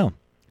 Yeah, I don't know.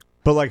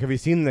 But like, have you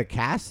seen the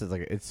cast? It's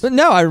like it's. But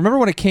no, I remember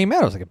when it came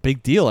out, it was like a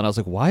big deal, and I was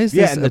like, "Why is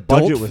Yeah, this and the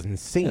adult?" budget was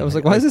insane. I was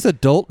like, "Why is this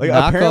adult Like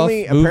knockoff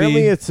apparently movie?"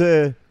 it's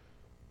a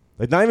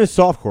like not even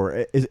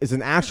softcore. It's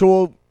an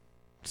actual,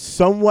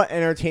 somewhat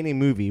entertaining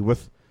movie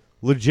with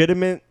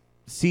legitimate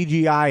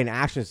CGI and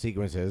action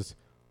sequences.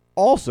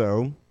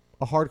 Also,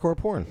 a hardcore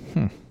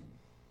porn.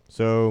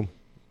 So,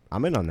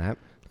 I'm in on that.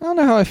 I don't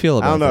know how I feel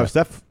about. I don't know that. if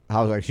Steph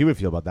how like she would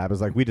feel about that. But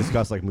it's like we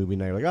discussed like movie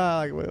night.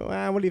 Like,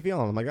 what do you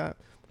feel? I'm like,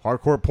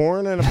 hardcore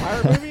porn and a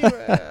pirate movie.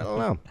 I don't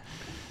know.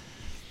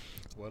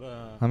 What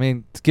I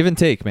mean, it's give and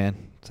take, man.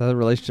 That's how the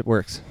relationship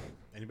works.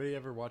 anybody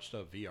ever watched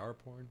a VR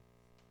porn?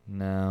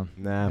 No.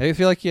 Nah. I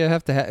feel like you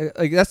have to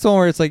like that's the one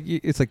where it's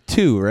like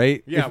two,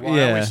 right? Yeah, If- well,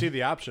 I always see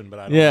the option, but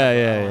I don't Yeah, have,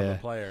 yeah, I don't have yeah. a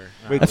player.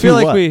 Wait, I two feel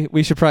like what?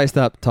 we should probably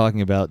stop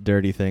talking about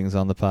dirty things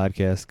on the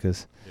podcast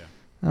because Yeah.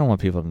 I don't want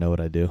people to know what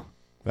I do.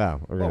 Oh,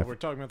 we're Well, gonna we're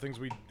talking about things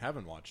we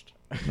haven't watched.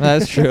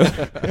 That's true.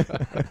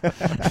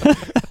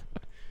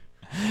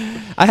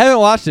 I haven't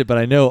watched it, but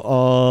I know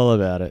all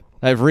about it.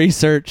 I've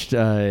researched.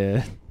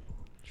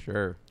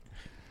 Sure.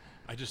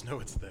 I just know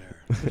it's there.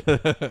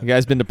 You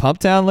guys been to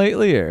Pumptown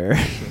lately, or?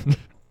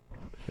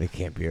 They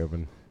can't be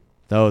open.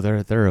 Oh,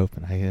 they're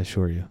open. I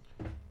assure you.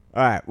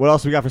 All right. What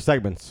else we got for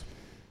segments?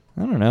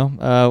 I don't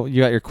know.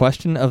 You got your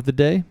question of the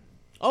day?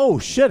 Oh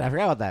shit! I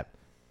forgot about that.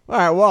 All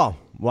right. Well,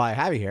 while I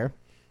have you here,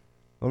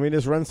 let me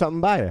just run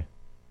something by you.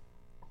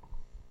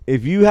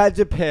 If you had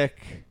to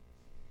pick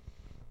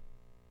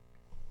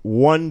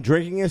one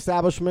drinking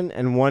establishment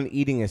and one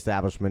eating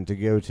establishment to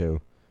go to,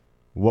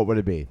 what would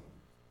it be?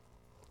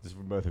 This is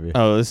for both of you.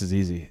 Oh, this is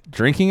easy.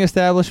 Drinking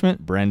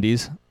establishment,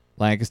 Brendy's,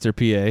 Lancaster,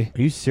 PA.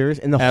 Are you serious?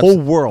 In the whole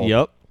world?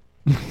 Yep.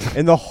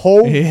 In the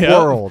whole Yep.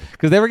 world.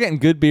 Because they were getting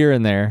good beer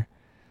in there.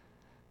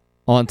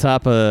 On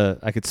top of,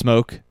 I could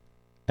smoke,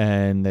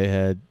 and they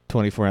had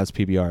 24-ounce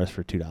PBRs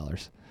for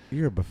 $2.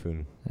 You're a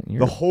buffoon. You're-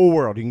 The whole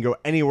world. You can go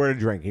anywhere to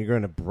drink. You're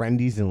going to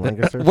Brendy's in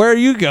Lancaster. Where are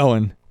you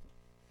going?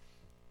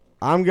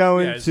 I'm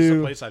going Yeah, is this a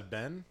to place I've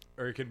been,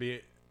 or it could be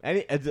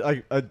any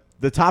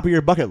the top of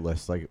your bucket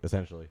list, like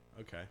essentially.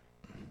 okay?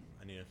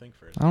 I need to think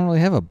first. I don't really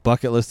have a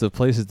bucket list of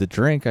places to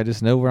drink. I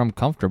just know where I'm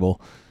comfortable.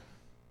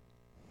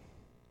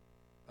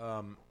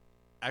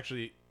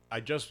 Actually, I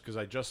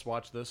just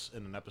watched this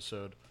in an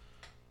episode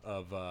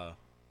of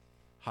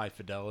High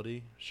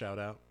Fidelity. Shout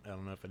out! I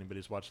don't know if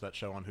anybody's watched that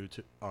show on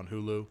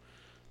Hulu,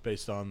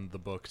 based on the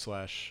book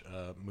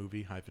 /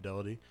 movie High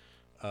Fidelity.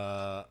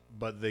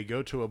 But they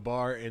go to a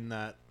bar in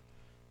that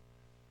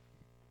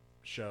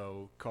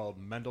show called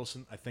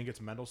Mendelssohn. I think it's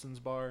Mendelssohn's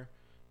Bar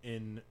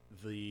in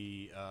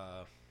the.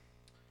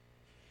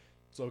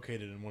 It's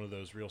located in one of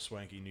those real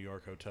swanky New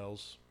York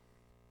hotels,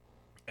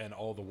 and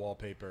all the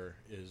wallpaper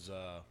is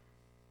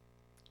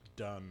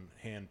done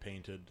hand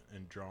painted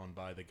and drawn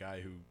by the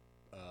guy who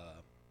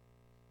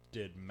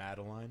did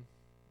Madeline,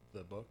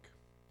 the book,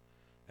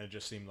 and it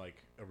just seemed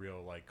like a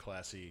real like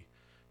classy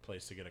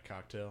place to get a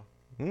cocktail.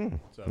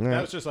 So Yeah.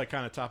 that was just like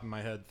kind of top of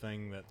my head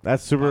thing that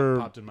That's super.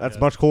 popped in my That's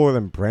head. much cooler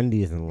than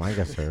Brendy's in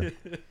Lancaster.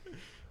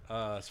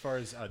 As far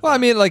as Well, I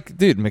mean, like,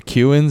 dude,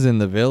 McEwen's in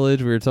the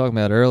Village we were talking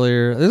about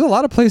earlier. There's a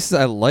lot of places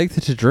I like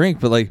to drink,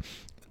 but like,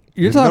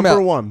 you're talking number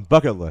about one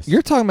bucket list.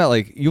 You're talking about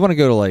like you want to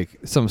go to like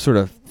some sort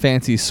of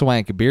fancy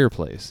swank beer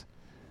place,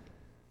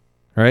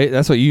 right?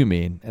 That's what you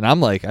mean, and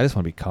I'm like, I just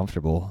want to be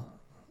comfortable.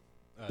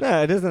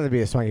 No, it doesn't have to be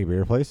a swanky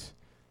beer place.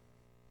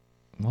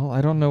 Well,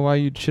 I don't know why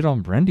you'd shit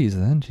on Brendy's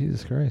then.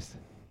 Jesus Christ.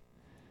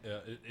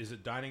 is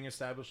it dining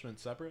establishment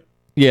separate?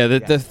 Yeah,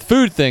 the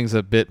food thing's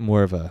a bit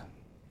more of a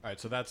All right,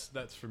 so that's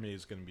for me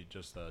is going to be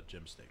just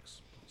Jim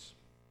Steaks.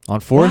 on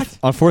Fourth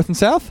and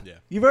South. Yeah.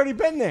 You've already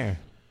been there.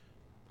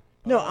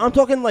 No, I'm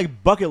talking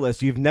like bucket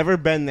list. You've never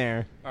been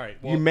there. All right.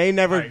 You may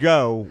never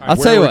go. I'll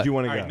Where tell you would what. you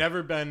want All to right, go?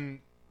 never been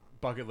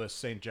bucket list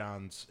St.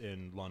 John's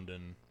in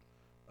London,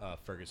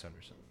 Fergus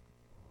Henderson.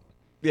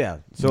 Yeah.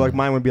 So like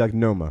mine would be like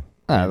Noma.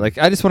 Like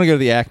I just want to go to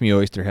the Acme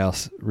Oyster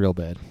House real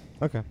bad.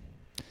 Okay.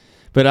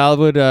 But I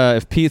would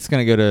if Pete's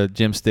gonna go to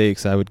Jim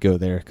Steaks, I would go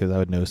there because I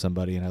would know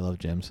somebody, and I love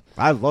Jim's.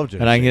 I love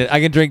Jim. And I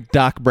can drink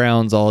Doc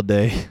Browns all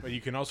day. But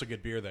you can also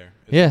get beer there.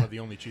 It's Yeah. one of the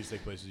only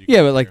cheesesteak places you can Yeah,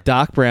 get but like beer.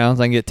 Doc Browns,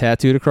 I can get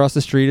tattooed across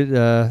the street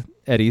at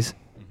Eddie's.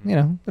 You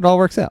know, it all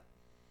works out.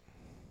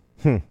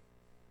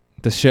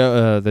 The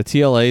show, the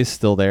TLA is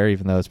still there,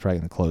 even though it's probably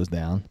gonna close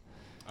down.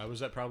 I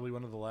was at probably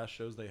one of the last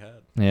shows they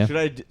had. Yeah, Should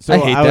I? I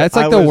hate that. It's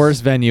like the was-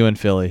 worst venue in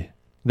Philly.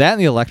 That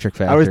and the Electric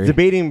Factory. I was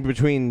debating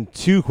between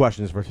two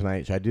questions for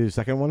tonight. Should I do the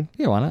second one?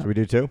 Yeah, why not? Should we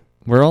do two?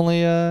 We're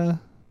only we're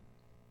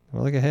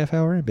like a half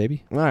hour in,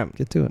 baby. All right.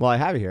 Get to it. Well, I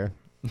have you here.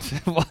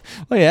 What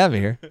do you have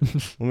here?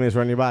 Let me just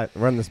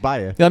run this by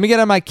you. Let me get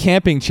on my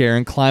camping chair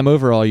and climb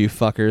over all you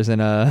fuckers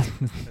and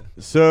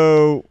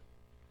So,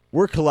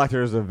 we're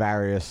collectors of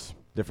various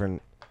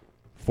different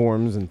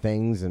forms and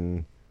things,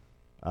 and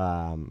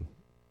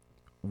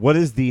what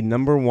is the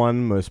number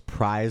one most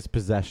prized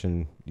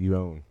possession you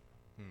own?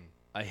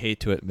 I hate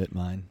to admit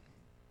mine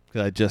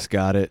because I just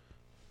got it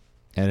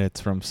and it's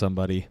from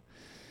somebody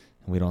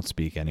we don't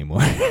speak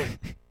anymore.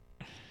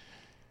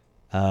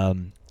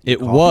 It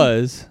Coffee?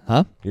 was,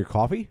 huh? Your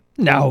coffee?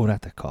 No,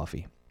 not the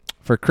coffee.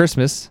 For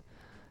Christmas,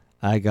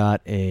 I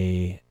got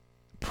a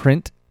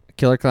print,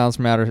 Killer Clowns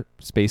from Outer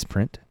Space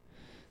print,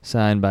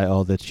 signed by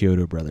all the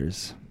Chiodo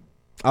brothers.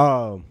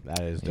 Oh,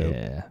 that is dope.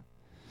 Yeah.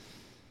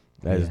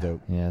 That is Yeah.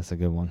 dope. Yeah, that's a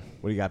good one.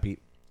 What do you got, Pete?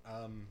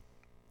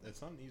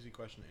 It's not an easy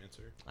question to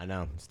answer. I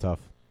know. It's tough.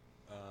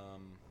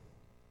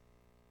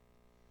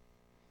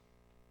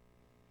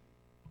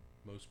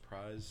 Most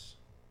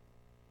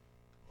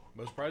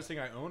prized thing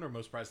I own or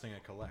most prized thing I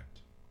collect?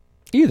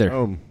 Either.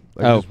 Oh,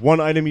 Oh. just one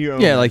item you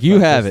own. Yeah, like you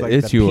That's have just it. like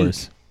It's the peak.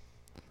 yours.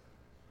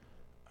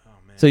 Oh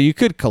man. So you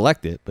could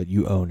collect it, but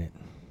you own it.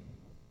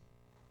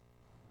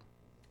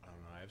 I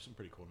don't know. I have some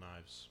pretty cool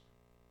knives.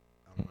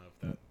 I don't know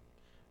if that.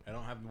 I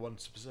don't have one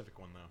specific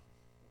one though.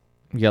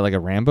 You got like a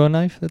Rambo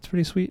knife? That's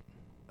pretty sweet.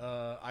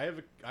 I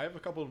have a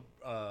couple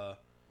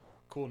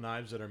cool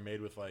knives that are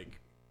made with like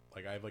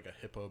I have like a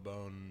hippo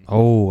bone.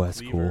 Oh,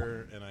 that's cool.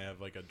 cleaver, and I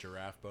have like a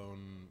giraffe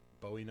bone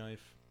Bowie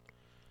knife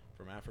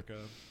from Africa.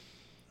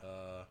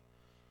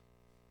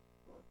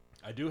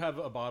 I do have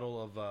a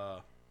bottle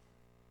of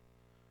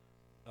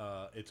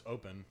it's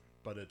open,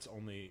 but it's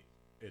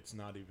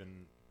not even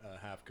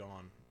half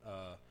gone,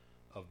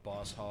 of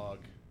Boss Hog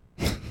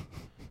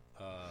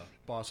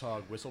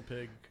Whistle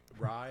Pig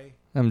rye,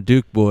 I'm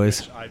Duke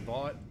boys. which I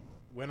bought.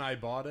 When I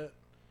bought it,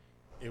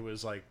 it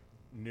was like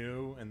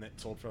new and it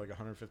sold for like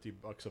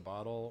 $150 a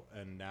bottle,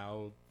 and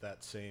now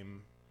that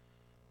same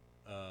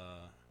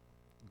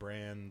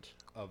brand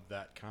of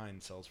that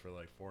kind sells for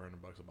like $400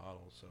 a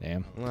bottle. So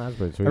Damn. Well, that's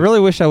pretty sweet. I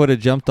really wish I would have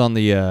jumped on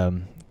the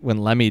when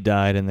Lemmy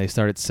died and they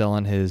started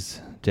selling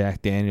his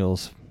Jack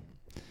Daniels.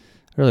 I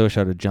really wish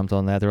I would have jumped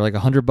on that. They were like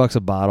 $100 a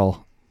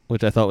bottle,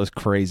 which I thought was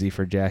crazy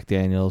for Jack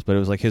Daniels, but it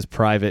was like his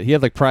private. He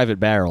had like private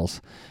barrels,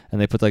 and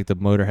they put like the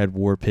Motorhead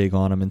War Pig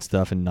on them and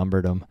stuff and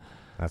numbered them.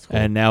 That's cool.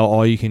 And now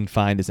all you can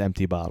find is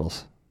empty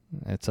bottles.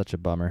 It's such a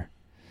bummer.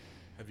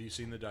 have you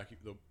seen the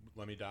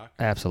Lemmy doc?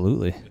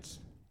 Absolutely. It's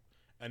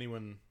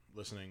anyone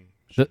listening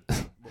The,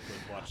 should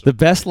watch the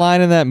best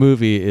line in that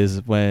movie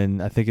is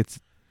when I think it's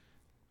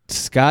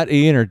Scott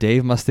Ian or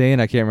Dave Mustaine.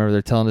 I can't remember.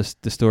 They're telling us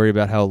the story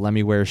about how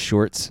Lemmy wears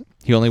shorts.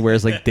 He only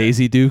wears like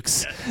Daisy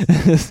Dukes.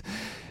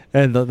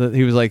 And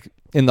he was like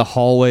in the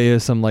hallway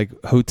of some like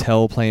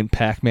hotel playing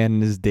Pac-Man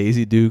in his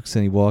Daisy Dukes,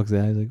 and he walks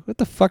out. He's like, "What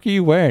the fuck are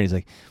you wearing?" He's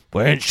like,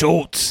 "Wearing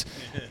shorts."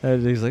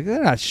 And he's like,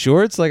 "They're not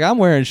shorts." Like, "I'm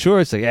wearing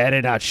shorts." Like, "Yeah,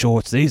 they're not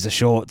shorts. These are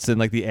shorts." And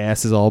like the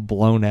ass is all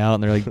blown out,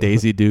 and they're like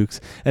Daisy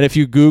Dukes. And if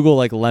you Google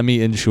like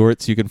Lemmy in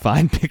shorts, you can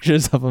find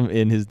pictures of him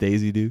in his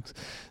Daisy Dukes.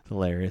 It's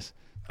hilarious.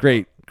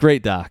 Great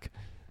doc.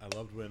 I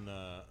loved when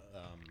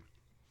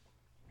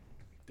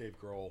Dave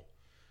Grohl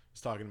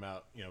was talking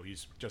about,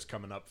 he's just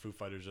coming up. Foo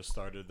Fighters just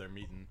started. They're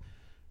meeting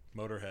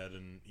Motorhead,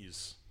 and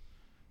he's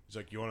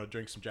like, "You want to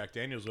drink some Jack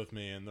Daniels with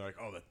me?" And they're like,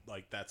 "Oh,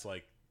 that's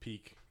like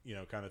peak,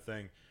 kind of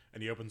thing."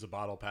 And he opens a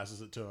bottle,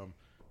 passes it to him,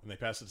 and they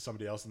pass it to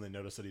somebody else, and they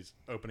notice that he's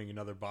opening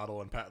another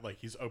bottle, and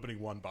he's opening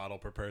one bottle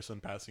per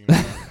person, passing him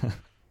around.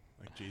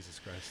 Like, Jesus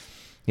Christ.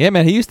 Yeah,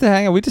 man. He used to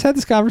hang out. We just had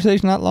this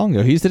conversation not long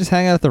ago. He used to just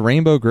hang out at the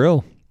Rainbow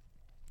Grill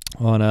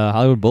on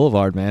Hollywood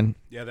Boulevard, man.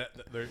 Yeah,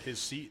 his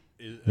seat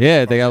is. Yeah,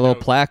 as they far got a as I little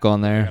know, plaque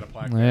on they there. got a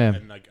plaque Yeah.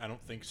 there, and I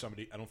don't think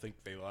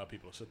they allow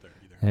people to sit there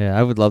either. Yeah,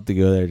 I would love to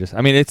go there.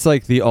 It's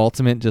like the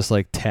ultimate, just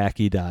like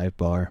tacky dive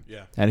bar.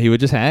 Yeah. And he would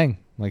just hang.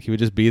 Like, he would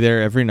just be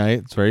there every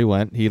night. That's where he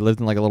went. He lived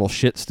in like a little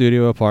shit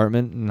studio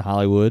apartment in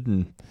Hollywood,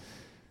 and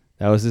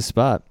that was his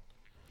spot.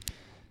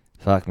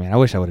 Fuck, man. I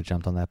wish I would have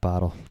jumped on that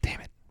bottle.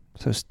 Damn it.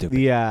 So stupid.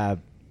 The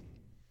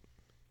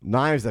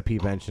knives that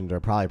Pete mentioned are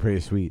probably pretty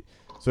sweet.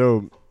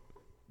 So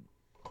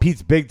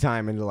Pete's big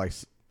time into like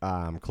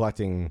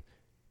collecting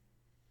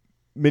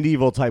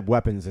medieval type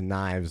weapons and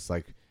knives.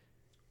 Like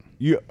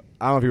I don't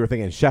know if you were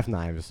thinking chef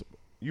knives.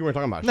 You weren't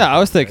talking about. No, chef I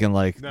was knives, right? thinking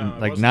like No, I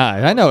like wasn't.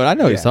 knives. I know what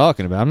he's Yeah.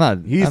 talking about. I'm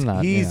not.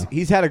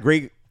 He's had a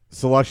great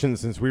selection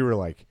since we were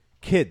like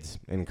kids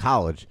in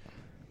college.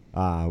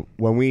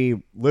 When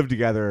we lived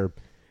together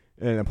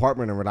in an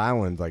apartment in Rhode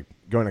Island, like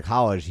going to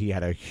college, he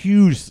had a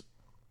huge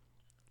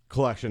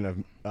collection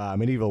of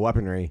medieval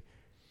weaponry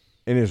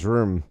in his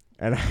room.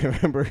 And I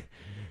remember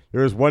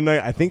there was one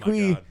night I think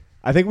we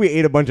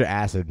ate a bunch of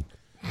acid,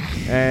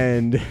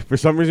 and for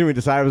some reason we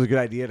decided it was a good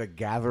idea to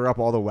gather up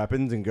all the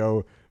weapons and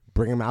go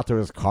bring them out to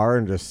his car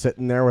and just sit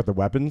in there with the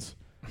weapons.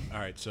 All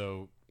right,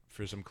 so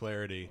for some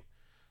clarity,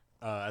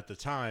 at the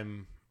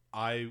time,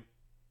 I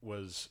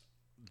was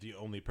the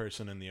only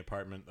person in the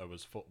apartment that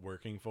was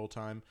working full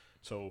time.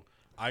 So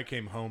I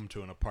came home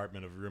to an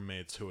apartment of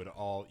roommates who had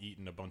all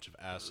eaten a bunch of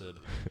acid,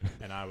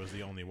 and I was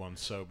the only one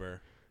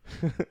sober.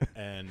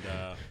 And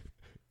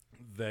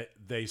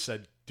they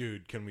said,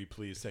 "Dude, can we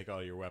please take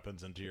all your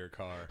weapons into your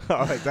car?"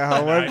 Oh, is that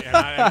how it went? And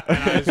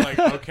I was like,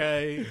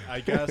 "Okay, I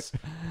guess."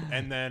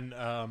 And then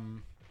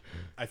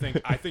I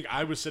think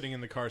I was sitting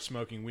in the car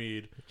smoking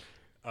weed,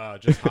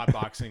 just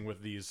hotboxing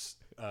with these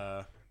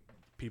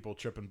people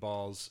tripping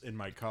balls in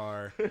my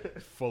car,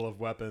 full of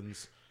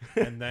weapons,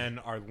 and then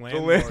our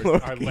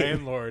landlord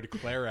landlord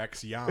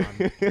Clarex Yan,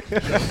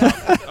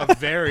 a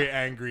very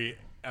angry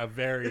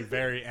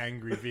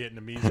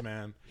Vietnamese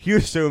man. He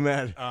was so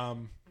mad.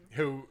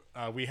 Who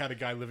we had a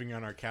guy living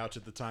on our couch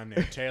at the time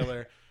named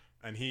Taylor,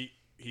 and he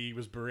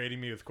was berating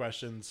me with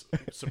questions,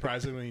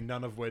 surprisingly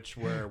none of which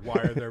were,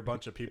 why are there a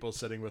bunch of people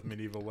sitting with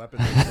medieval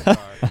weapons in the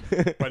car?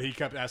 But he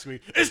kept asking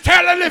me, is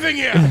Taylor living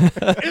here?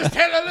 Is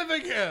Taylor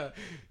living here?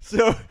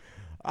 So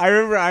I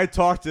remember I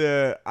talked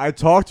to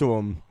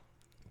him.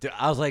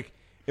 I was like,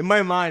 in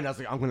my mind, I was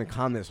like, I'm going to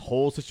calm this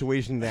whole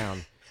situation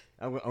down.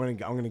 I'm going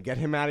to get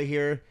him out of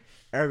here.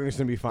 Everything's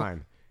going to be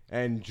fine.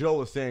 And Jill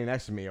was standing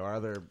next to me,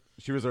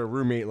 she was our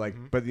roommate,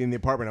 but in the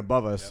apartment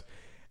above us. Yep.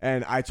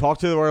 And I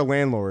talked to our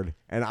landlord,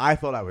 and I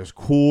thought I was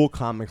cool,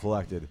 calm, and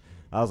collected.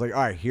 I was like,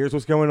 all right, here's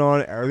what's going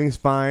on. Everything's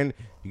fine.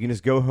 You can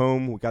just go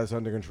home. We got this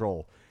under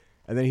control.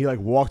 And then he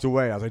walked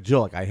away. I was like,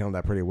 Jill, I handled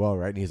that pretty well,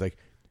 right? And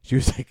she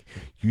was like,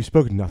 you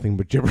spoke nothing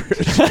but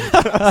gibberish.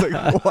 I was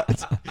like,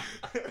 what?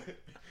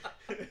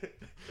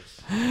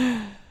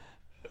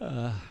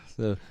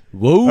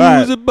 Woes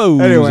right. a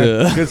bows.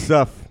 Anyway, good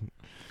stuff.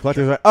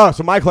 Collector's. Oh,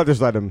 so my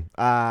collector's item.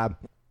 I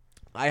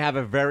have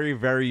a very,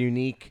 very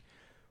unique,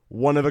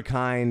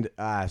 one-of-a-kind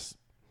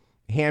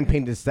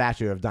hand-painted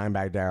statue of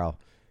Dimebag Darrell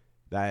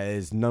that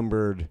is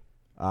numbered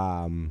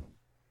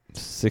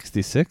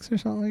 66 or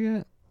something like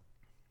that.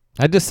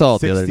 I just saw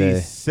it the other day.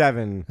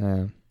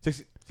 67.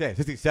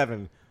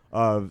 67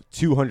 of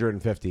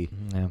 250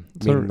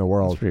 in the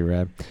world. That's pretty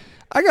rad.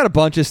 I got a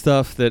bunch of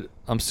stuff that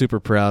I'm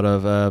super proud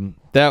of.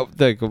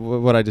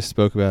 What I just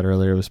spoke about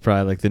earlier was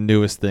probably the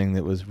newest thing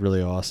that was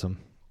really awesome.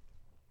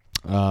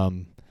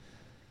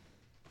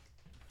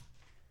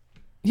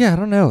 Yeah, I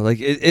don't know.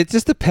 It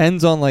just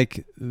depends on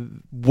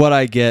what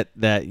I get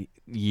that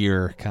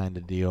year kind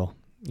of deal.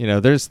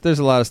 There's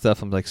a lot of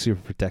stuff I'm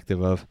super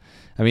protective of.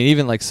 I mean,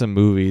 even some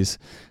movies,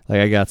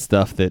 I got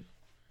stuff that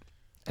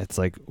it's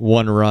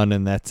one run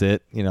and that's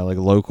it.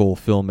 Local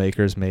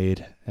filmmakers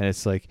made, and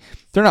it's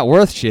they're not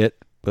worth shit.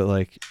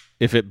 But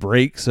if it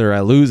breaks or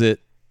I lose it,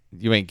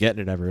 you ain't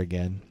getting it ever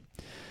again.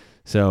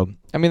 So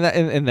I mean, that,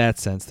 in that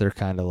sense, they're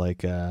kind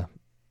of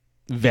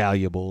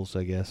valuables,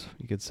 I guess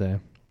you could say.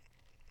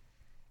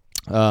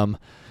 I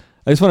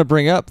just want to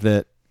bring up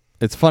that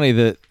it's funny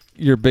that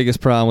your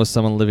biggest problem was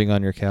someone living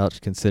on your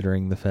couch,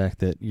 considering the fact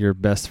that your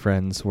best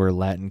friends were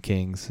Latin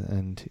kings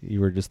and you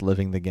were just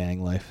living the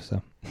gang life.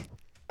 So,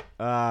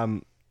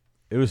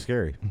 it was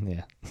scary.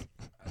 Yeah.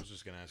 I was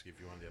just gonna ask you if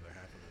you wanted the other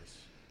half of this.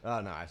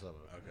 Oh no, I still have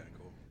it. Okay,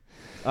 cool.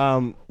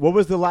 What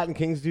was the Latin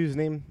king's dude's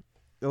name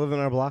that lived on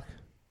our block?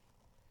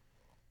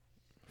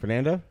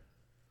 Fernando?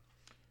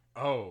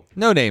 Oh.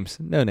 No names.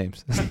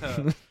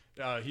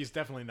 He's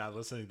definitely not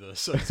listening to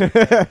this.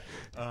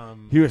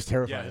 He was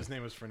terrifying. Yeah, his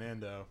name was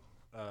Fernando.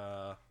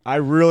 I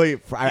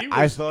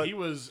thought he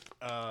was.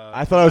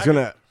 I thought I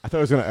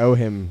was gonna owe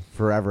him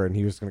forever, and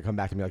he was gonna come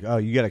back to me oh,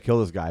 you gotta kill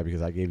this guy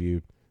because I gave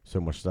you so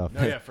much stuff.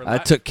 No, yeah, I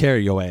took care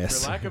of your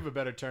ass. For lack of a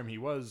better term, he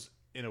was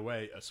in a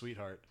way a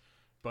sweetheart,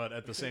 but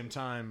at the same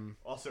time,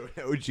 also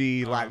an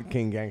OG Latin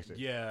King gangster.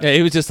 Yeah,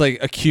 he was just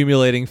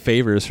accumulating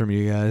favors from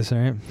you guys,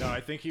 right? No, I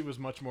think he was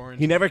much more.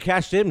 He never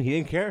cashed in. He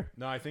didn't care.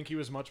 No, I think he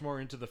was much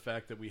more into the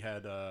fact that we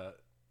had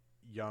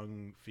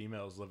young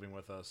females living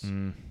with us,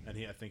 and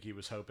I think he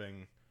was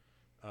hoping.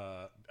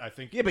 Yeah,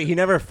 but he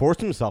never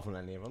forced himself on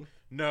any of them.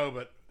 No,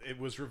 but it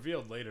was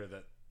revealed later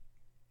that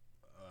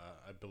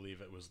I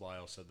believe it was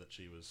Lyle said that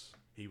he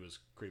was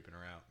creeping her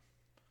out.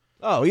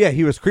 Oh yeah,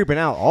 he was creeping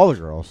out all the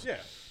girls. Yeah,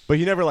 but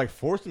he never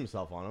forced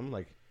himself on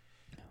them.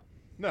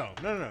 No,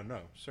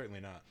 certainly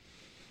not.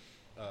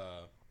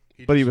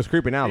 He was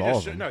creeping out all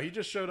of them. No, he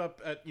just showed up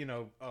at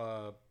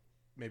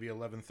maybe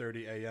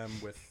 11:30 a.m.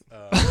 with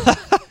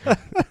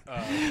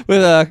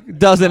with a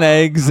dozen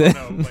eggs.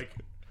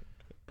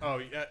 Oh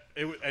yeah,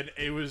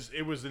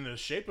 it was in the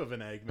shape of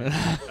an egg, maybe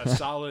a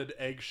solid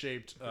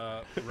egg-shaped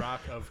rock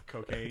of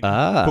cocaine.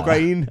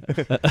 Cocaine.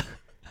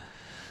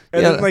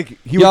 And yeah, then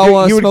he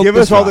would give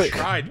us all the. I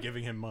tried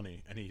giving him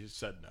money, and he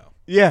said no.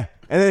 Yeah,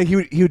 and then he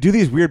would do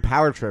these weird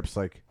power trips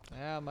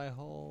Yeah, my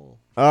whole.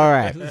 All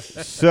right,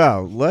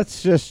 so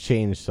let's just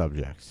change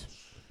subjects.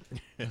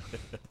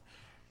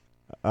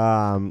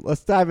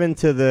 Let's dive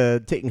into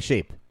the taking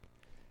shape.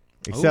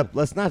 Except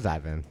let's not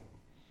dive in.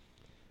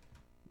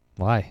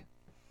 Why?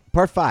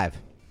 Part 5.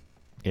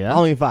 Yeah.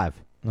 Only 5.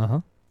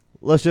 Uh-huh.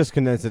 Let's just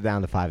condense it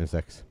down to 5 and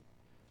 6.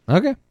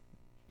 Okay.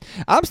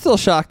 I'm still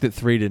shocked that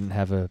 3 didn't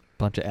have a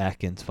bunch of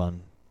Atkins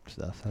fun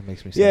stuff. That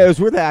makes me sad. Yeah, it was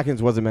weird that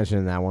Atkins wasn't mentioned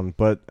in that one,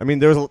 but I mean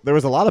there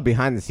was a lot of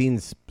behind the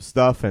scenes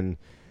stuff, and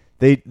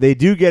they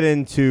do get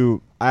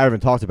into, I haven't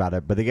talked about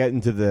it, but they get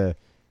into the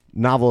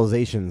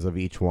novelizations of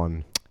each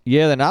one.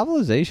 Yeah, the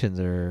novelizations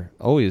are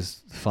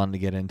always fun to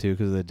get into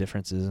because of the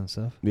differences and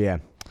stuff. Yeah.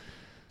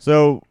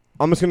 So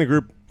I'm just gonna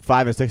group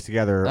 5 and 6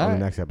 together on right. the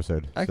next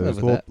episode. I so can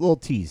live with that. Little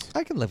tease.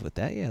 I can live with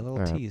that. Yeah, a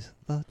little tease.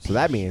 So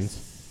that means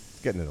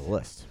it's getting to the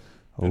list.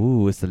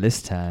 Ooh, it's the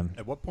list time.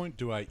 At what point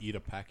do I eat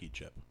a Packy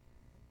chip?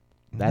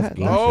 That's That-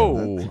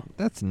 bullshit. Oh.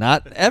 That's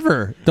not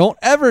ever. Don't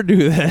ever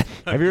do that.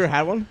 Have you ever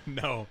had one?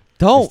 No,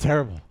 Don't. It's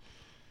terrible.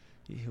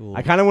 Ew.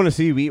 I kind of want to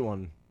see you eat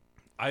one.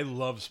 I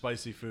love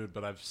spicy food,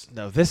 but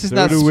No, this is So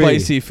not do we.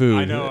 spicy food.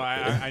 I know,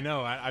 I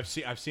know. I've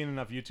seen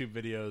enough YouTube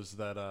videos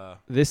that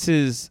This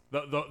is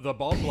the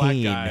bald black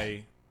Pain.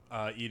 guy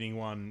eating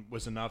one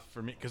was enough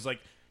for me because like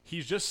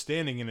he's just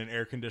standing in an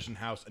air conditioned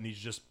house and he's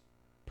just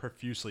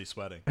profusely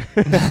sweating,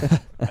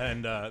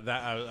 and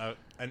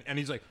and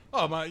he's like,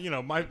 oh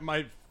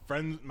my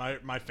friends,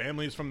 my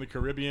family's from the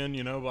Caribbean,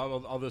 blah,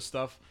 blah, all this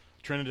stuff,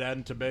 Trinidad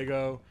and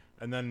Tobago,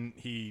 and then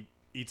he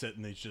eats it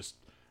and he's just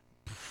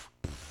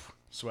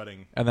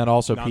sweating. And then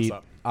also, Pete,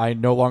 Nonstop. I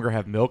no longer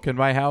have milk in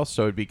my house,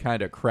 so it'd be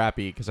kind of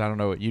crappy because I don't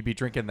know. You'd be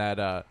drinking that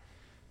I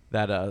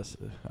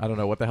don't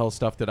know what the hell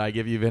stuff did I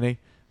give you, Vinny?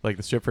 Like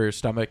the strip for your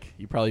stomach.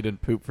 You probably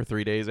didn't poop for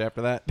 3 days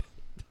after that.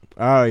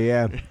 Oh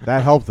yeah,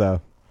 that helped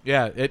though.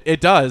 Yeah,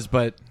 it does,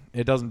 but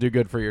it doesn't do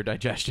good for your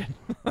digestion.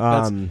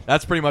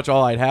 That's pretty much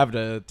all I'd have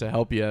to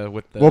help you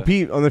with the. Well,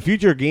 Pete, on the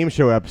future game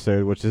show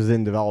episode, which is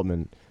in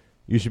development,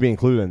 you should be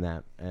included in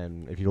that.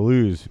 And if you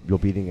lose, you'll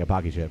be eating a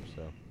Pocky chip.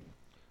 So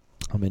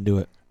I'm into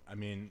it. I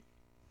mean,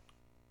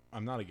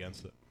 I'm not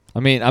against it. I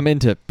mean, I'm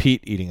into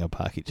Pete eating a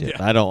Pocky chip.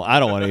 Yeah. I don't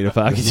want to eat a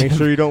Pocky just chip. make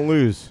sure you don't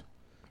lose.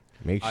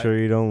 Make sure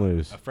you don't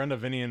lose. A friend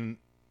of Vinny and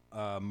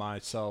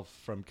myself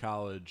from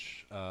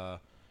college,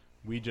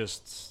 we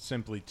just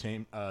simply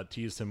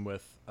teased him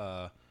with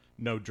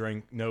no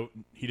drink.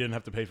 He didn't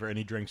have to pay for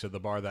any drinks at the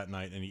bar that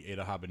night, and he ate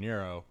a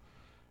habanero.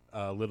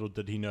 Little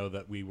did he know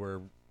that we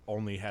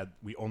only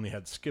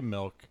had skim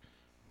milk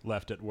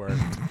left at work,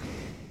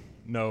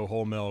 no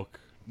whole milk,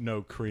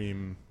 no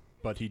cream.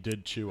 But he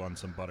did chew on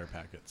some butter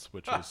packets,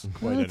 which was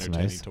quite That's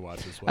entertaining nice. to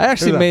watch as I well.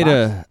 actually Look at made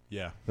that a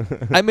Yeah.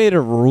 I made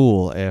a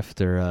rule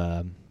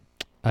after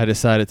I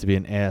decided to be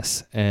an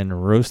ass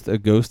and roast a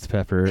ghost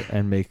pepper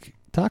and make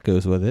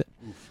tacos with it.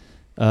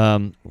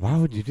 Why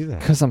would you do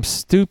that? Because I'm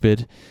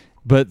stupid.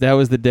 But that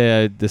was the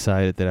day I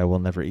decided that I will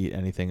never eat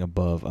anything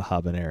above a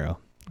habanero.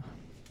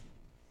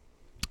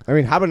 I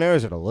mean,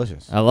 habaneros are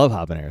delicious. I love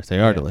habaneros. They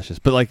are Yeah. delicious.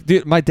 But like,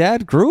 dude, my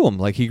dad grew them.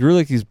 Like, he grew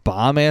like these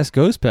bomb ass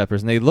ghost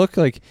peppers, and they look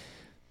like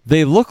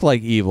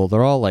evil.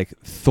 They're all like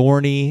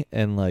thorny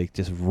and like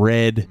just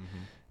red.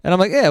 And I'm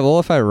like, yeah, well,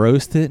 if I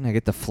roast it and I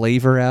get the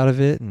flavor out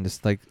of it and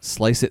just like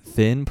slice it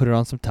thin, put it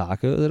on some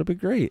tacos, it'll be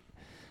great.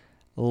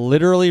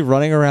 Literally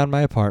running around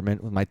my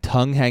apartment with my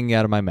tongue hanging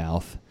out of my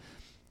mouth.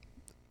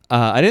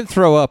 I didn't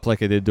throw up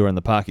like I did during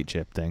the Pocky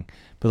chip thing,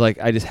 but like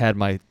I just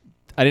had I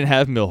didn't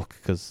have milk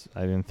because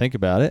I didn't think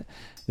about it.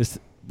 This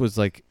was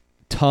like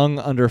tongue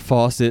under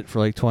faucet for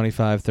like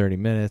 25, 30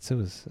 minutes. It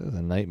was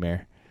a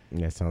nightmare.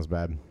 Yeah, sounds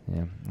bad.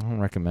 Yeah, I don't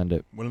recommend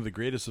it. One of the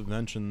greatest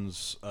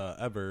inventions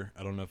ever.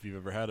 I don't know if you've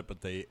ever had it, but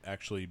they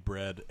actually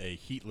bred a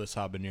heatless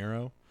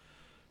habanero,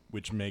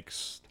 which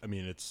makes,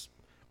 it's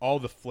all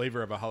the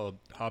flavor of a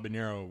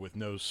habanero with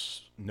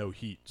no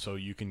heat, so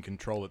you can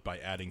control it by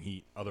adding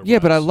heat. Otherwise, Yeah,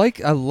 but I like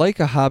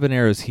a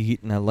habanero's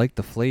heat, and I like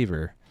the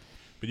flavor.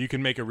 But you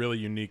can make a really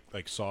unique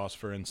like sauce,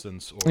 for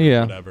instance, or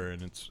Yeah. whatever,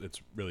 and it's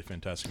really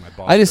fantastic. My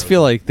boss. I just grows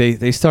feel it. like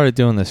they started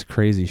doing this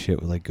crazy shit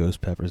with like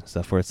ghost peppers and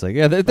stuff, where it's like,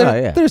 yeah,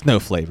 yeah. there's no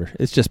flavor.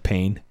 It's just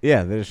pain.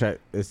 Yeah, it's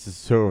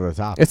just so over the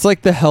top. It's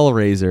like the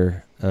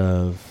Hellraiser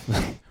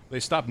of they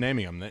stopped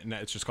naming them.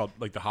 It's just called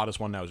like the hottest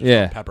one now is just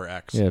Yeah. called Pepper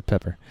X. yeah,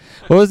 pepper.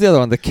 What was the other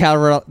one? The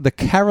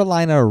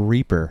Carolina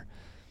Reaper.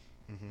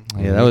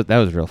 Mm-hmm. Yeah, that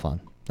was real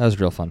fun. That was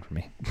real fun for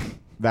me.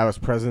 That was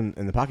present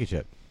in the Pocky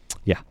chip.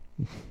 Yeah,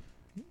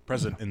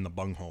 Present in the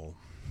bunghole.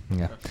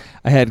 yeah.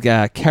 I had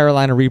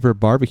Carolina Reaper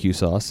barbecue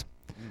sauce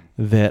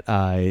that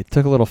I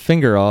took a little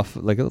finger off,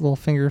 like a little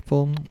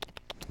fingerful.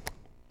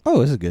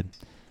 Oh, this is good.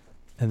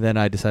 And then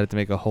I decided to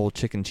make a whole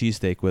chicken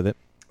cheesesteak with it.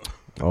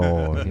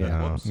 Oh, Yeah,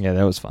 yeah. yeah,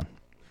 that was fun.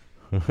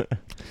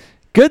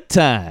 Good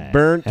time.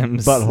 Burnt And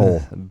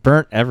butthole.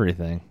 Burnt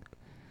everything.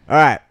 All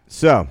right,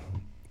 so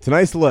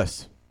tonight's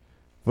list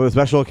for the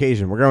special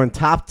occasion, we're going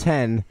top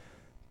 10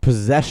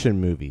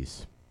 possession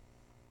movies.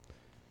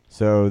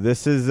 So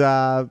this is,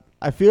 I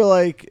feel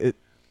like this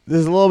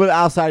is a little bit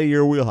outside of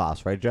your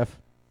wheelhouse, right, Jeff?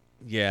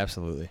 Yeah,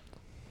 absolutely.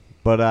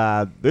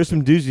 But there's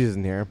some doozies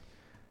in here.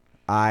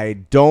 I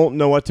don't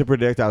know what to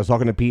predict. I was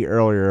talking to Pete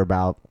earlier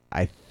about,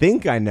 I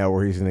think I know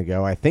where he's going to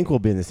go. I think we'll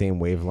be in the same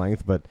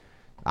wavelength, but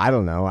I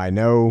don't know. I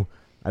know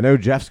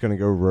Jeff's going to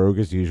go rogue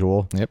as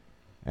usual. Yep.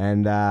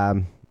 And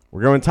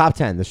we're going top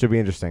 10. This should be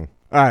interesting.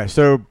 All right,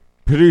 so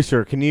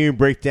producer, can you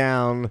break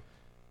down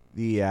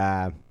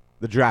the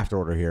draft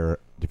order here,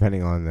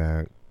 depending on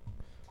the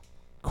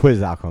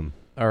quiz outcome?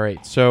 All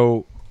right,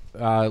 so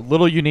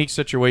little unique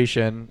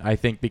situation, I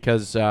think,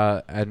 because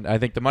and I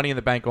think the Money in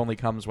the Bank only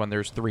comes when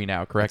there's 3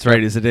 now, correct? That's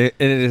right. It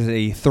is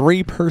a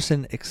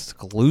 3-person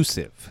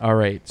exclusive. All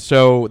right,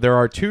 so there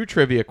are 2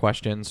 trivia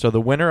questions. So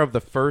the winner of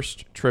the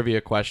first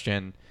trivia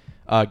question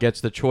gets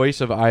the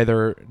choice of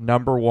either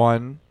number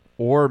 1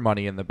 or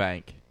Money in the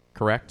Bank,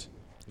 correct?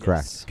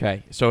 Correct.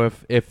 Okay, so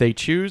if they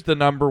choose the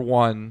number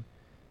 1,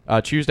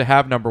 choose to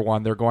have number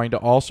 1, they're going to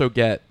also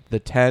get the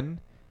 10,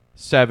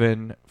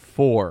 7,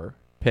 4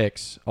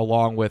 picks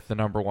along with the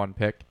number 1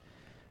 pick.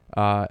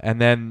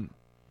 And then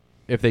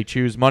if they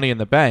choose Money in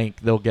the Bank,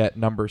 they'll get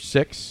number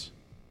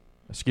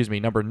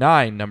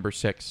 9, number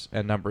 6,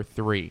 and number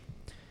 3.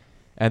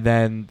 And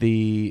then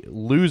the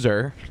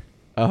loser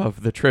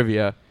of the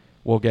trivia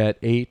will get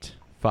 8,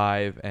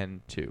 5,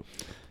 and 2.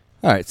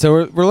 All right,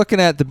 so we're looking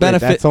at the Wait,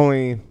 benefit. that's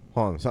only.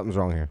 Hold on, something's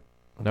wrong here.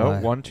 No, Why?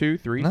 1, 2,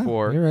 3, No,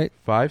 4, you're right.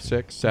 5,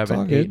 6, all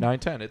 7, 8, good. 9,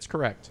 10. It's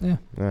correct. Yeah.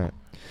 All right.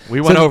 We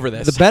went So over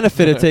this. The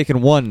benefit of taking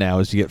 1 now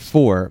is you get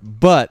 4,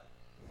 but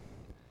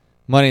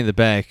Money in the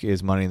Bank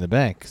is Money in the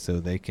Bank,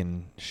 so they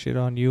can shit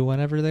on you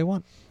whenever they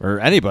want, or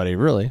anybody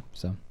really.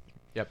 So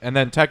Yep. And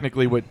then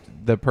technically, what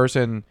the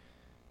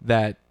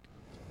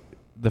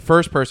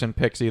first person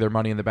picks either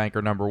Money in the Bank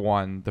or number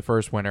 1, the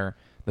first winner.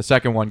 The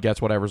second one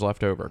gets whatever's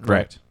left over.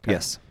 Correct. Okay.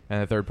 Yes.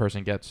 And the third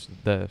person gets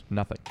the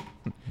nothing.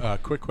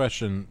 Quick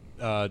question.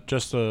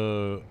 Just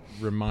to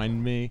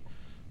remind me,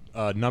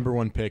 number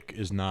 1 pick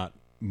is not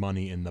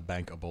Money in the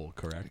Bankable,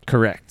 correct?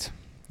 Correct.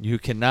 You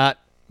cannot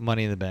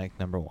Money in the Bank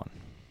number 1.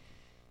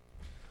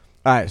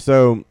 All right,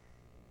 so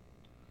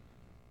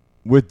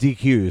with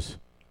DQs,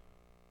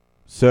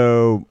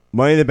 so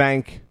Money in the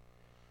Bank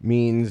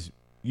means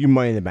you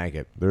Money in the Bank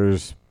it.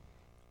 There's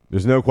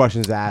no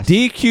questions asked.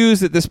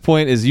 DQs at this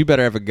point is you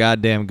better have a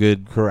goddamn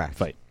good Correct.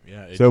 fight.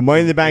 Yeah. So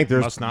Money in the Bank, it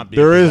must not be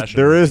there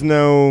possession. is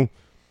no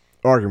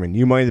argument.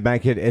 You Money in the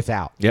Bank it, it's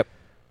out. Yep.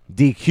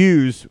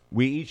 DQs,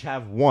 we each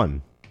have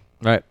 1.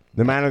 Right.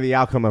 No matter the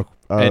outcome of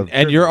And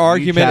your we each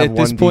argument have at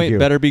this 1 point DQ.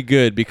 better be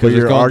good because But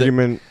your it's going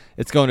argument.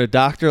 it's going to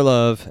Dr.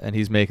 Love and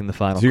he's making the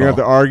final So you're call. going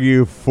to have to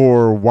argue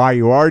for why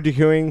you are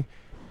DQing,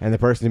 and the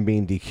person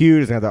being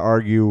DQ'd is going to have to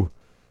argue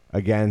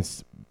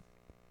against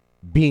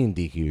being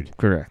DQ'd.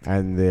 Correct.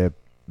 And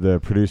the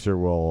producer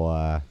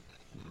will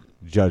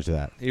judge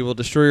that. He will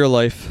destroy your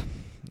life,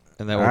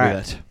 and that will All be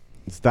right. that.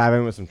 Let's dive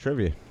in with some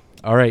trivia.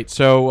 All right.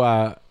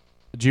 So,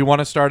 do you want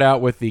to start out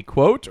with the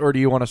quote, or do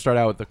you want to start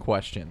out with the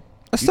question?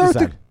 Let's You start with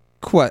decide. the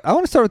I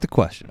want to start with the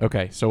question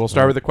Okay. So we'll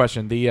start with the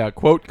question. The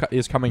quote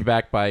is coming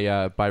back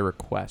by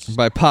request.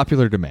 by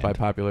popular demand. By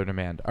popular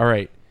demand. All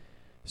right.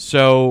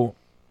 So,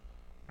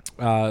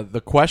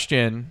 the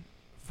question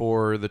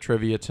for the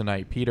trivia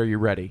tonight, Pete, are you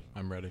ready?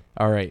 I'm ready.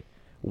 All right.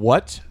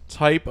 What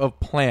type of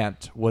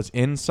plant was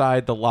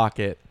inside the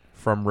locket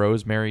from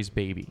Rosemary's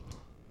Baby?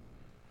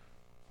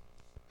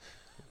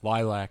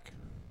 Lilac.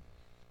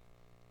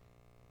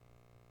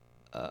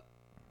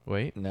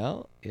 Wait.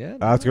 No, yeah.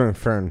 Let's go in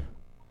Fern.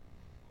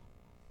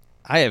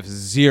 I have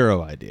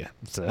zero idea.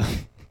 So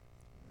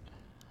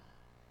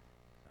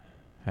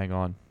Hang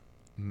on.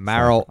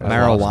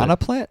 marijuana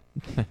plant,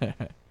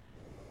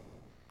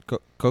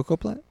 cocoa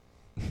plant.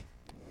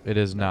 It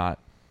is not.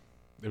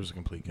 It was a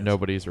complete guess.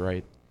 Nobody's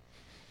right.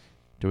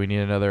 Do we need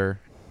another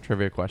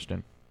trivia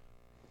question?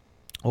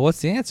 Well,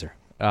 what's the answer?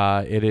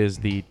 It is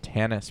the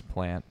Tannis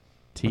plant.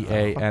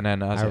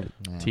 T-A-N-N-I-S.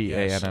 Yes,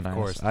 T-A-N-N-I-S. of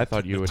course. I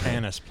thought you the would.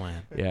 Tannis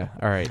plant. Yeah.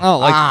 All right.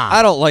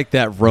 I don't like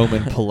that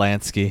Roman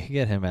Polanski.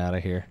 Get him out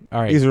of here.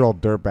 All right. These are all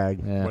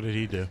dirtbag. Yeah. What did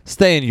he do?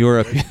 Stay in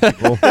Europe.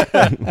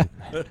 That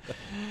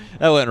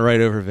went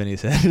right over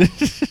Vinny's head.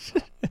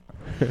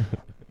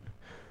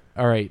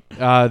 All right.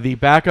 The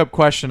backup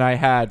question I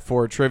had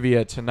for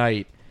trivia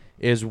tonight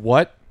is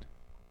what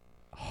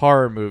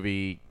horror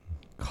movie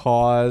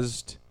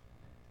caused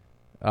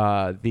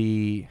I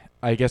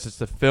guess it's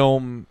the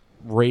film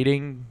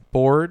rating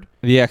board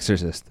The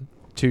Exorcist.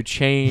 to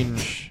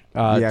change The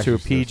to a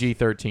Exorcist.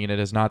 PG-13. It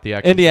is not the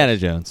Exorcist. Indiana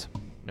Jones.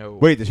 No.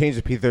 Wait, to change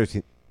the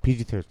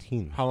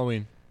PG-13.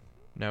 Halloween.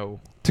 No.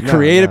 To No,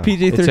 create no. a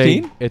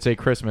PG-13? It's a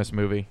Christmas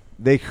movie.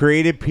 They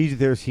created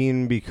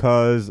PG-13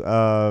 because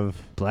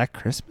of Black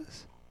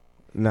Christmas?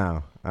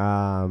 no,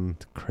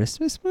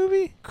 Christmas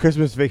movie?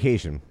 Christmas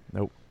Vacation.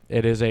 Nope.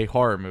 It is a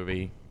horror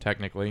movie,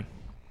 technically.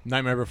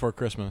 Nightmare Before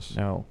Christmas.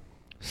 No.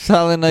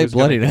 Silent Night, Who's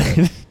Bloody gonna-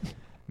 Night.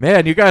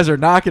 Man, you guys are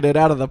knocking it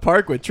out of the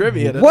park with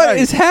trivia tonight. What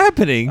is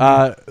happening?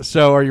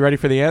 So are you ready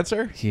for the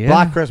answer? yeah.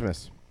 Black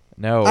Christmas.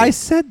 No. I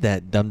said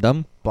that,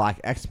 dum-dum.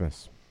 Black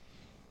Xmas.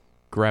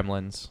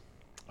 Gremlins.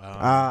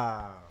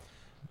 It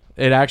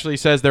It actually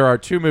says there are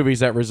 2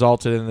 movies that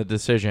resulted in the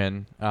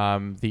decision.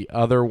 The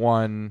other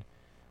one,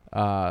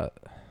 I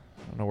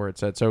don't know where it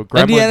said. So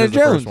Gremlins Indiana is the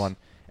first Jones. one.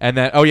 And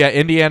then, oh yeah,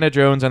 Indiana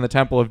Jones and the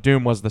Temple of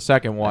Doom was the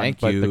second one. Thank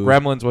but you. the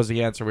Gremlins was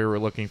the answer we were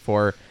looking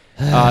for.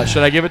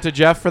 Should I give it to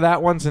Jeff for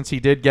that one since he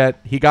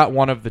got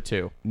one of the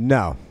 2?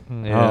 no.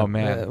 Oh,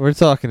 man. We're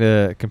talking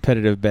to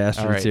competitive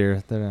bastards All right.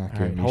 here. They're not All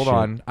giving right, me hold shit.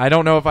 on. I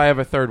don't know if I have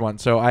a third one,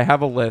 so I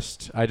have a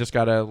list. I just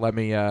gotta let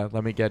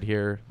me get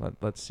here.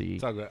 Let's see.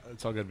 It's all good.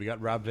 It's all good. We got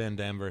Rob Van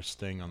Dam versus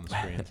Sting on the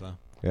screen. So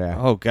Yeah.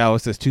 Oh, God,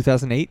 what's this,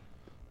 2008?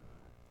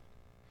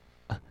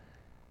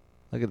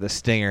 Look at the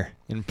Stinger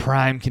in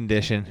prime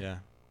condition. yeah.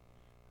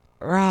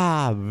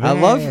 Rob. I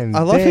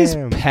love his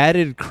Dam.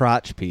 padded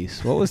crotch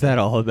piece. What was that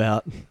all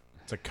about?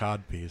 It's a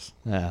cod piece.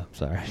 Oh,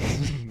 sorry.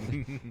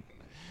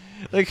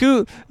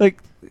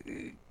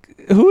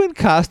 who in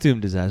costume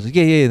designs? Like,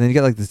 yeah. And then you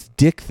got like this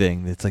dick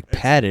thing that's like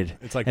padded.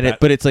 It's like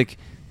but it's like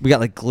we got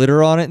like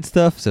glitter on it and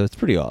stuff, so it's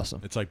pretty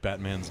awesome. It's like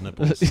Batman's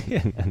nipples.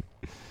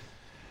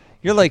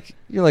 You're like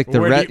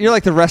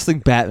the wrestling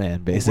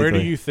Batman, basically. Where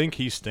do you think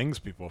he stings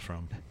people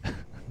from?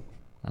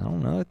 I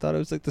don't know. I thought it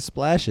was like the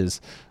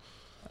splashes.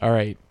 All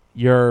right.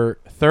 Your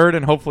third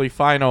and hopefully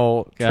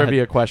final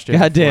trivia question.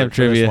 Goddamn for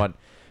trivia. This one.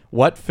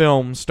 What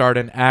film starred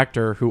an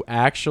actor who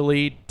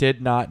actually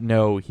did not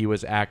know he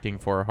was acting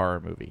for a horror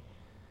movie?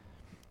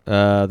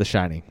 The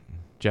Shining.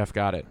 Jeff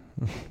got it.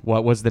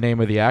 What was the name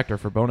of the actor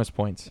for bonus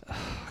points?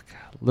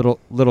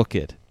 Little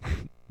kid.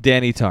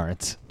 Danny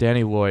Torrance.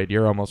 Danny Lloyd.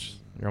 You're almost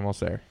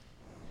there.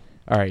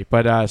 All right,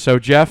 but so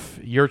Jeff,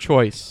 your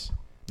choice.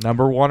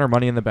 Number 1 or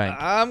Money in the Bank?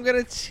 I'm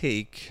gonna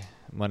take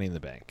Money in the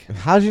Bank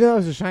How'd you know it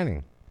was The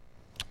Shining?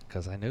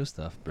 because I know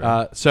stuff,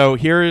 bro. So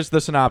here is the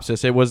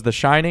synopsis. It was The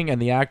Shining,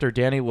 and the actor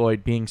Danny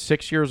Lloyd, being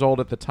 6 years old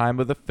at the time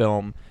of the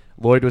film,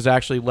 Lloyd was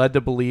actually led to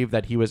believe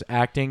that he was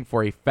acting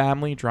for a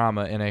family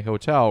drama in a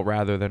hotel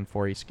rather than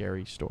for a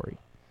scary story.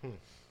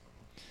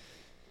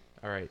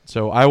 All right,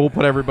 so I will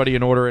put everybody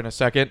in order in a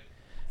second.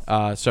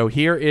 So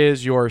here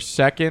is your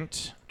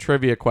second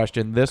trivia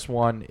question. This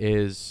one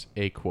is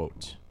a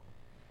quote.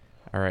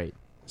 All right,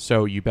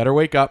 so you better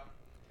wake up.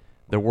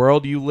 The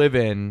world you live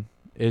in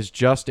is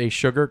just a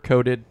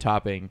sugar-coated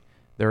topping.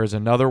 There is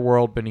another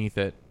world beneath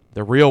it,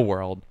 the real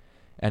world.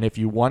 And if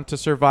you want to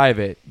survive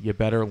it, you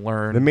better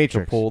learn The to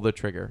Matrix. pull the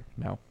trigger.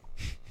 No.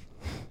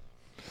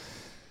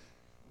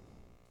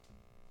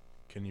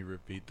 Can you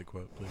repeat the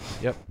quote, please?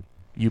 Yep.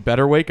 You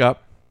better wake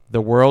up.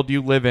 The world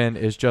you live in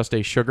is just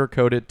a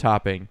sugar-coated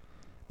topping.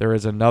 There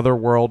is another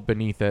world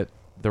beneath it,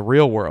 the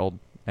real world.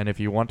 And if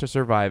you want to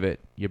survive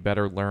it, you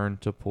better learn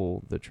to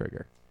pull the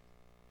trigger.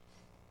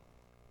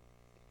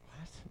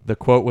 What? The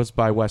quote was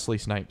by Wesley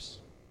Snipes.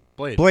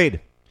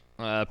 Blade.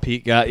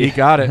 Pete got you. He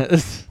got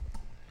it.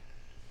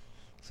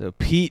 So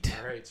Pete,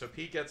 All right, so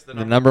Pete gets the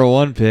number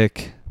 1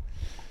 pick.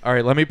 All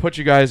right, let me put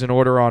you guys in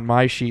order on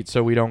my sheet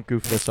so we don't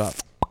goof this up.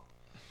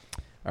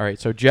 All right,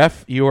 so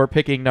Jeff, you are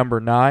picking number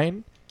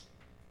 9,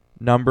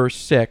 number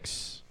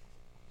 6,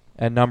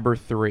 and number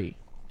 3.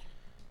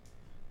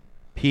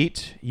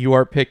 Pete, you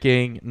are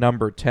picking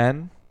number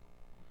 10.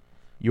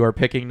 You are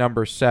picking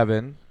number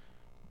 7.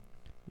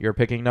 You're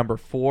picking number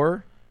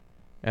 4.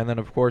 And then,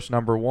 of course,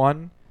 number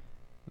 1.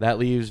 That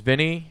leaves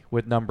Vinny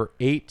with number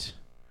 8,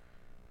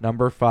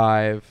 number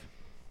 5,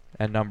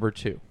 and number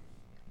 2.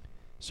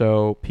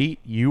 So, Pete,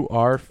 you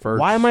are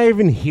first. Why am I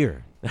even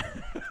here? All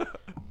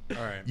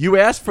right. You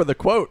asked for the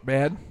quote,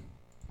 man.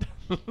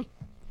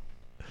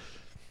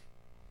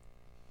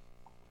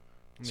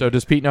 So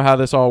does Pete know how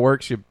this all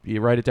works? You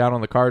write it down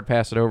on the card,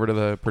 pass it over to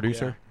the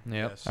producer?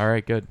 Yep. Yes. All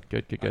right, good. I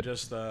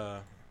just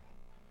I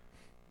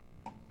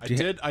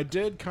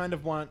did kind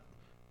of want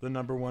the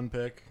number 1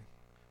 pick,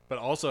 but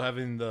also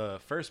having the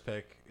first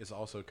pick is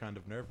also kind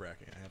of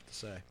nerve-wracking, I have to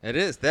say. It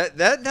is.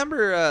 That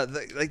number,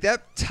 like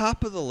that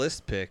top of the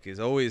list pick is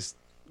always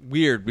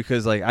weird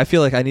because like I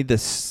feel like I need to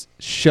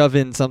shove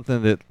in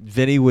something that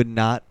Vinny would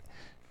not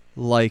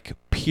like,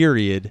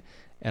 period,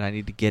 and I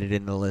need to get it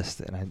in the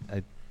list.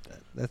 And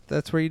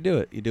that's where you do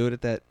it. You do it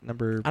at that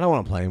number. I don't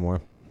want to play anymore.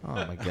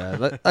 Oh my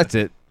God, that's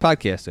it.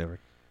 Podcast over.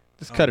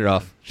 Just cut it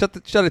off. Shut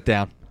it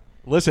down.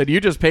 Listen, you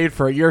just paid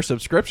for your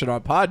subscription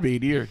on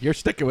Podbean. You're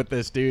sticking with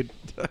this, dude.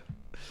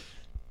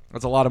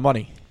 That's a lot of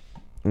money.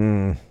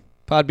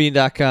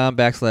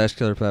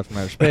 Podbean.com/KillerPod from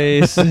Outer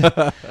Space.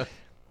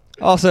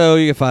 Also,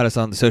 you can find us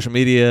on the social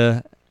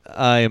media.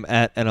 I am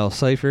at NL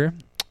Cypher.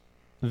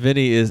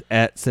 Vinny is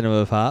at Cinema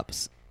of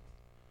Hops.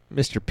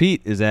 Mr.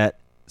 Pete is at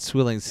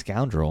Swilling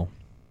Scoundrel.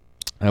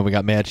 And we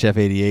got Mad Chef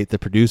 88, the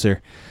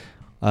producer.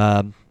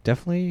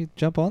 Definitely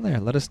jump on there.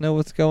 Let us know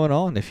what's going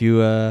on. If you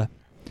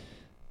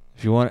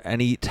want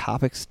any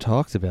topics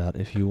talked about,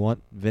 if you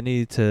want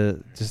Vinny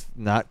to just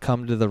not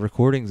come to the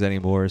recordings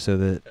anymore so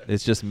that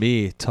it's just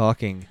me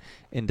talking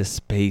into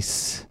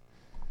space.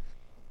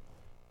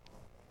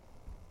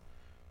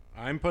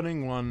 I'm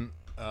putting one,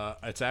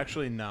 it's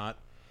actually not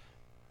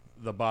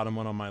the bottom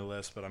one on my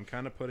list, but I'm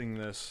kind of putting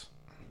this.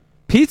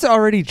 Pete's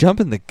already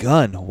jumping the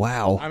gun.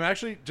 Wow. I'm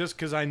actually, just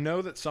because I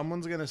know that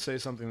someone's going to say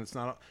something that's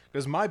not,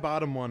 because my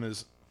bottom one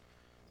is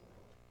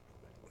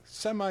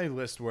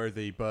semi-list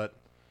worthy, but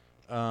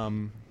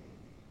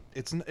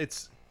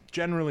it's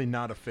generally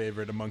not a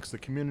favorite amongst the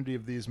community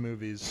of these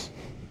movies,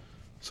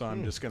 so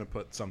I'm just going to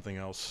put something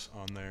else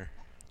on there.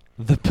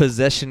 The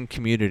possession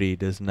community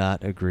does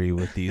not agree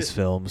with these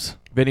films.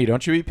 Vinny,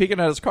 don't you be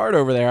peeking at his card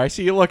over there. I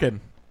see you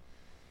looking.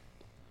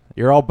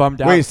 You're all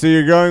bummed out. Wait, so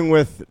you're going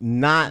with I'm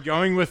not...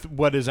 going with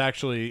what is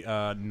actually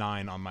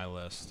 9 on my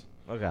list.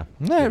 Okay.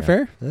 No,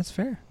 fair. That's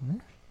fair.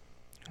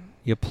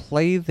 You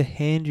play the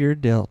hand you're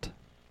dealt.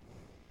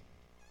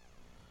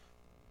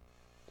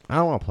 I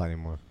don't want to play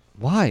anymore.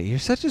 Why? You're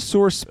such a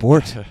sore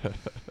sport.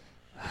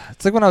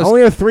 It's like when I I was...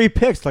 only have 3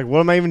 picks. Like,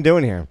 what am I even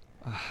doing here?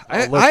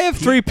 I have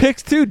 3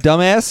 picks too,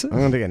 dumbass. I'm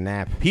going to take a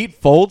nap. Pete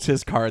folds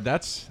his card.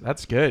 That's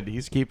good.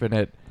 He's keeping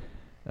it.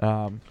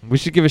 We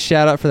should give a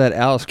shout out for that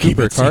Alice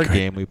Cooper card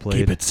game we played.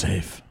 Keep it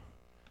safe.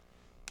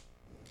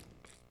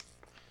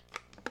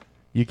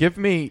 You give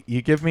me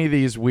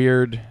these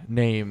weird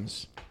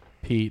names,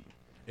 Pete.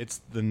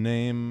 It's the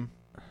name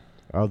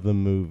Of the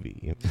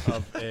movie.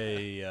 of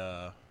a.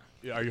 Are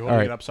you holding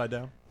right. it upside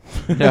down?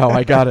 No,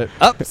 I got it.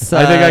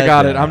 Upside I think I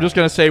got it. down. I'm just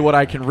gonna say what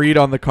I can read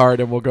on the card,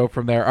 and we'll go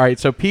from there. All right.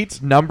 So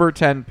Pete's number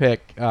 10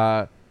 pick,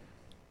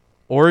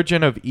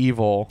 Origin of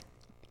Evil.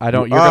 I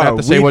don't. You're gonna have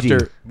to say what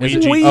Ouija. your is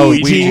it- Ouija. Oh,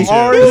 Ouija. Ouija.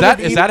 Origin Is that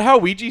of is that how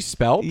Ouija's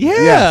spelled?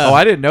 Yeah. Oh,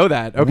 I didn't know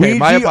that. Okay,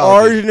 my Ouija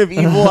apologies. Origin of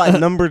Evil at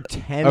number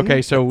 10.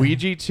 Okay, so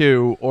Ouija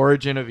 2,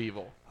 Origin of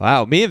Evil.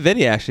 Wow, me and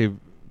Vinny actually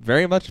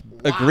very much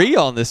agree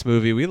on this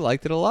movie. We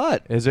liked it a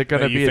lot. Is it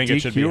gonna You be a think it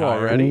should be DQ higher?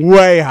 already?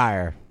 Way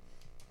higher.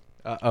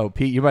 Oh,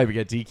 Pete, you might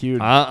get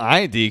DQ'd. I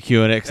ain't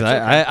DQing it because It's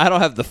okay. I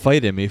don't have the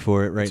fight in me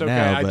for it right It's okay.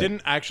 now. I but-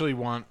 didn't actually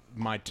want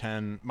my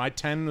 10. My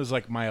 10 was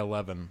like my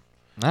 11,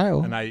 All right,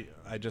 well, and I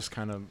just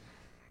kind of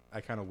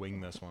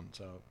wing this one.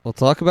 So we'll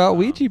talk about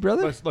Ouija,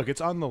 brother. Look, it's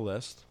on the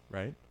list,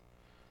 right?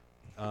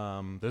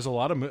 There's a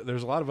lot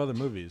of other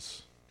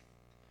movies.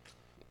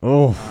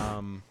 Oh.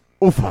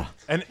 Oofa.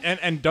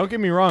 And don't get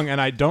me wrong,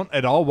 and I don't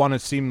at all want to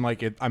seem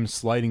like I'm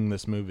slighting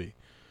this movie.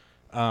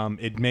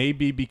 It may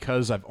be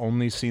because I've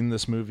only seen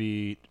this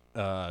movie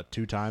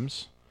 2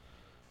 times,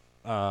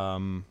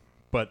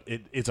 but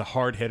it's a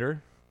hard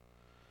hitter,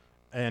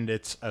 and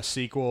it's a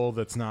sequel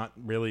that's not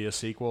really a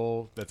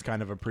sequel. That's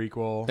kind of a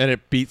prequel. And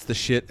it beats the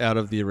shit out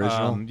of the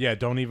original. Yeah,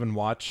 don't even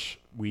watch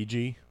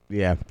Ouija.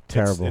 Yeah,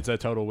 terrible. It's a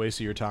total waste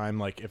of your time.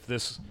 Like if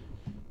this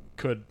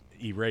could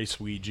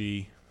erase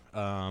Ouija,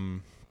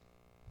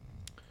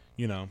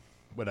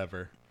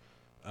 whatever.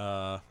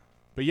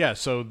 But yeah,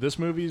 so this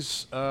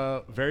movie's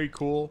very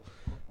cool.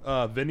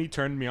 Vinny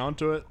turned me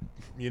onto it.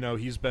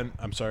 He's been.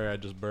 I'm sorry, I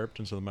just burped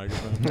into the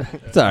microphone.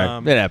 It's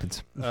all right. It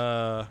happens.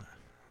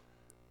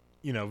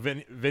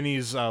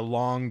 Vinny's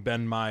long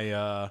been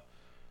my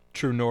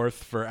true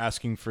north for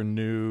asking for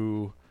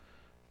new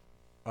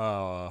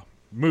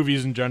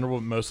movies in general,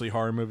 but mostly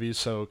horror movies.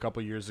 So a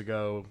couple years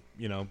ago,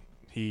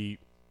 he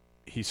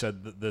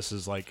said that this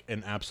is like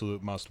an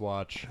absolute must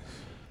watch.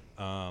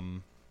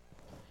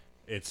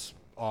 It's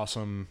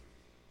awesome.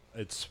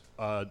 It's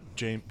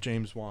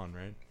James Wan,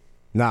 right?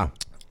 Nah.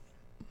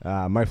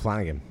 Mike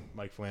Flanagan.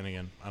 Mike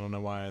Flanagan. I don't know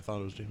why I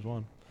thought it was James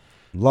Wan.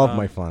 Love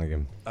Mike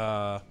Flanagan.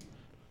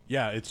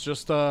 Yeah, it's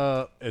just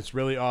it's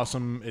really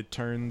awesome. It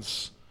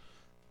turns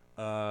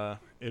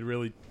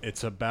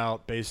it's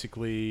about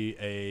basically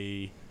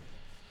a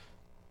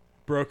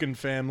broken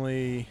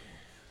family,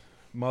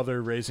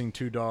 mother raising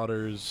 2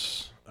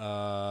 daughters.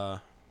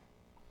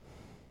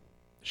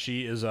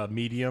 She is a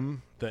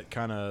medium that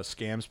kind of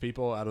scams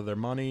people out of their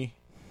money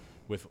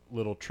with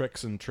little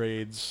tricks and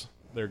trades.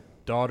 Their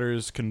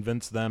daughters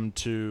convince them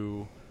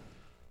to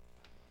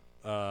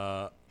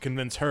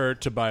convince her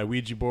to buy a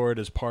Ouija board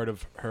as part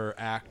of her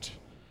act.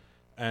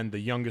 And the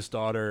youngest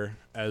daughter,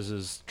 as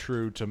is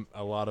true to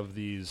a lot of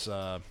these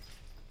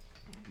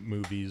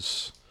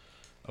movies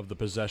of the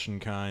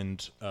possession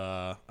kind,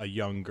 a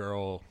young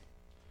girl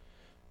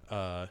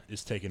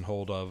is taken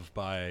hold of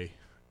by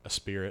a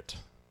spirit.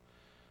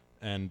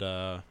 And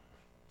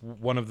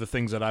one of the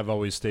things that I've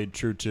always stayed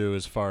true to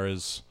as far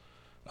as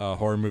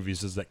horror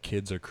movies is that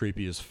kids are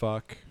creepy as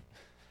fuck.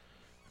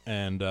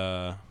 And,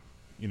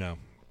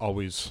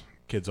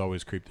 kids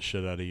always creep the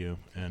shit out of you.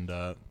 And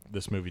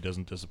this movie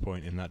doesn't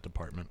disappoint in that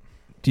department.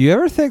 Do you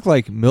ever think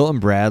like Milton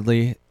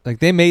Bradley, like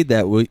they made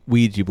that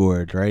Ouija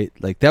board, right?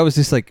 Like that was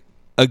just like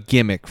a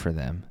gimmick for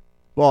them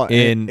Well,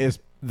 in it's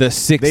the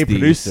 60s. they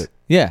produced it.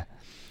 Yeah.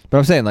 But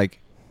I'm saying like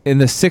in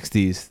the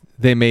 60s,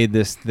 they made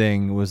this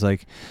thing was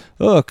like,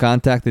 oh,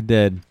 contact the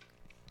dead.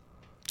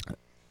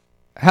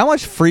 How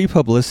much free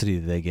publicity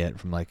did they get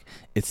from like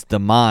it's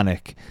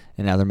demonic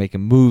and now they're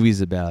making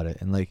movies about it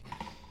and like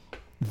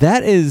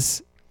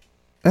that's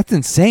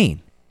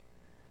insane.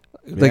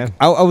 Like Yeah.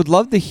 I would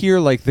love to hear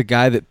like the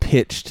guy that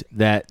pitched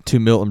that to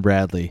Milton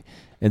Bradley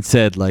and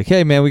said like,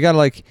 hey man, we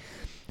gotta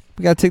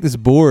take this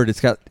board.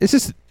 It's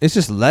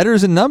just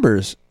letters and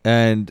numbers,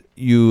 and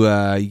you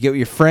get with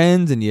your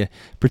friends and you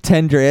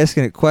pretend you're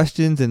asking it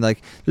questions, and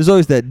like there's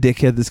always that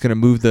dickhead that's gonna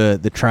move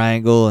the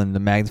triangle and the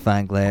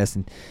magnifying glass,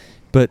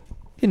 but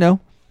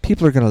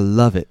people are gonna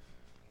love it.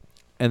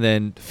 And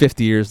then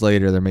 50 years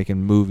later, they're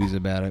making movies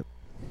about it.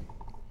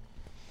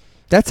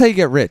 That's how you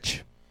get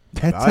rich.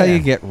 That's how you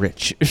get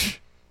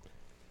rich.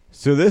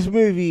 So this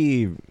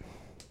movie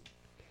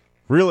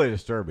really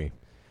disturbed me.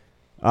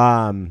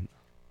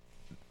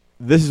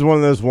 This is one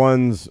of those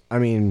ones, I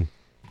mean,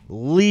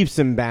 leaps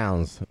and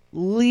bounds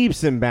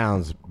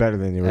better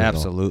than the original.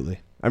 Absolutely.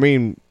 I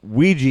mean,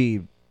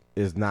 Ouija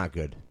is not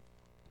good.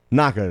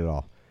 Not good at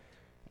all.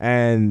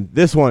 And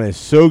this one is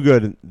so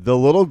good. The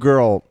little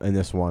girl in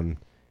this one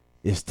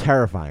is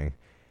terrifying.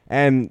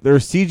 And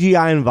there's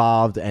CGI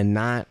involved and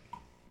not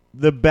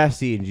the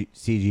best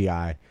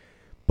CGI.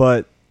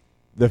 But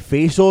the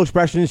facial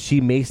expressions she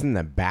makes in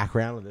the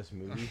background of this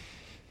movie,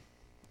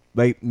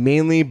 like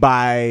mainly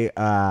by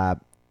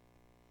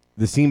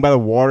the scene by the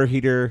water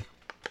heater,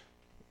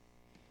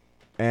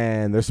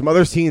 and there's some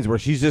other scenes where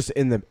she's just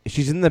in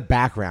the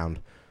background,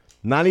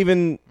 not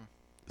even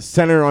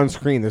center on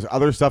screen. There's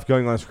other stuff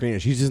going on screen,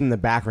 and she's just in the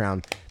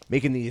background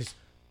making these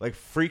like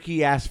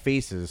freaky ass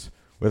faces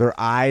with her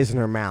eyes and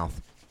her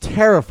mouth.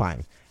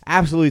 Terrifying,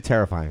 absolutely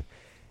terrifying.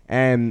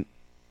 And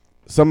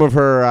some of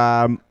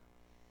her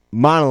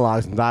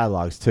monologues and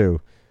dialogues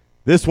too.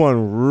 This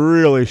one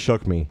really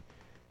shook me,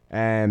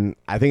 and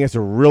I think it's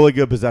a really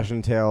good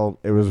possession tale.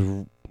 It was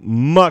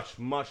much,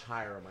 much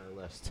higher on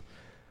my list.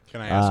 Can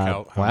I ask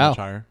how wow. much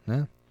higher?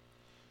 Yeah.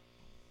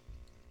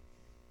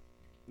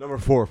 Number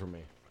 4 for me.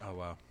 Oh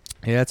wow.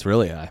 Yeah, it's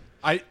really high.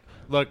 I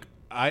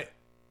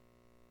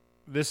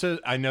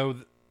know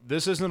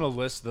this isn't a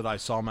list that I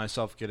saw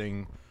myself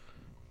getting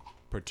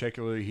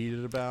particularly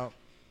heated about,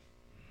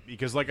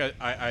 because like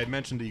I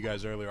mentioned to you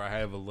guys earlier, I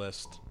have a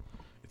list.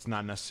 It's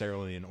not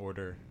necessarily in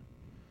order,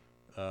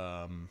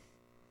 and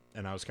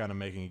I was kind of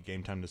making a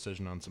game time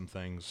decision on some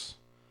things.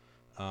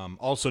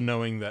 Also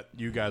knowing that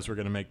you guys were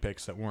going to make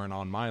picks that weren't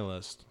on my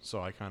list,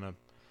 so I kind of,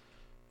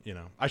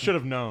 I should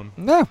have known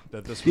No.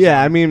 that this was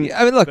Yeah, I mean,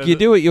 Look, you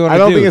do what you want to I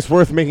do. don't think it's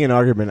worth making an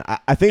argument.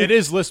 I think it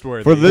is list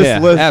worthy. for this yeah,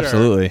 list,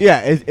 absolutely. yeah,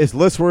 it's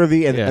list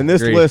worthy, and, Yeah, and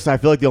this agreed. list, I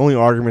feel like the only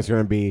argument is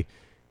going to be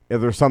if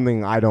there's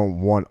something I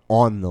don't want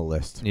on the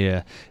list.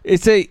 Yeah,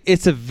 it's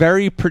a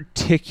very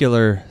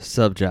particular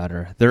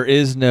subgenre. There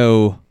is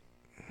no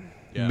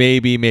Yeah.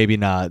 maybe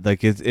not.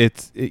 Like you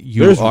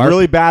There's are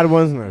really bad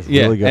ones and there's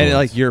yeah, really good and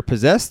ones. like you're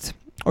possessed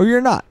or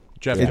you're not.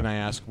 Jeff, Yeah. can I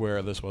ask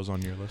where this was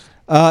on your list?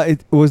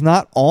 It was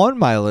not on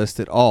my list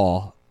at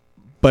all,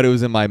 but it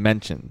was in my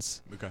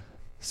mentions. Okay.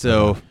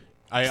 So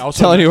I also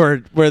telling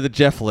you where the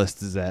Jeff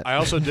list is at. I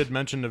also did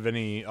mention to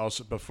Vinny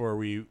also before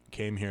we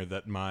came here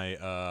that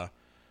my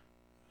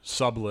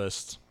sub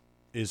list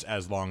is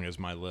as long as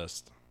my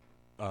list.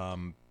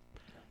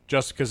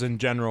 Just because in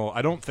general,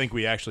 I don't think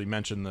we actually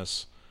mentioned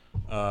this,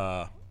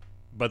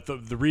 but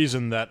the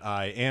reason that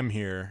I am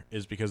here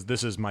is because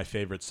this is my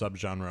favorite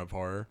subgenre of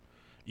horror.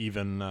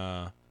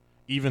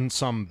 Even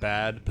some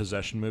bad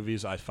possession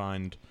movies I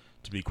find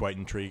to be quite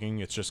intriguing.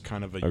 It's just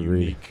kind of a Agreed.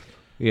 unique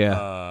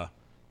yeah.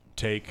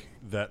 take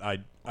that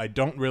I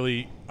don't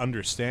really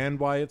understand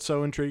why it's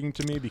so intriguing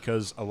to me,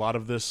 because a lot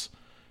of this,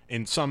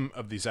 in some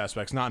of these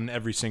aspects, not in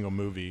every single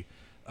movie,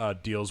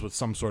 deals with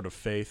some sort of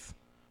faith.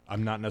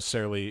 I'm not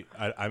necessarily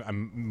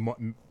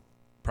I'm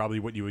probably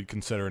what you would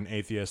consider an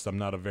atheist. I'm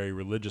not a very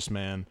religious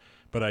man,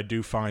 but I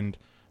do find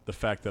the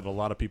fact that a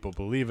lot of people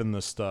believe in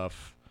this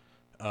stuff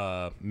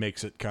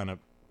makes it kind of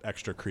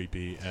extra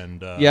creepy.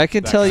 And Yeah, I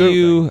could that tell kind of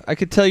you. thing. I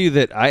could tell you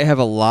that I have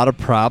a lot of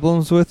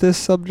problems with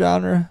this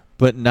subgenre,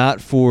 but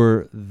not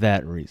for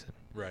that reason.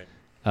 Right.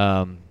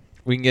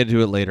 We can get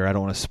into it later. I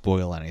don't want to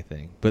spoil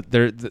anything, but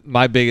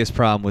my biggest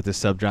problem with this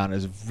subgenre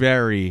is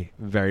very,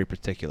 very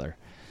particular.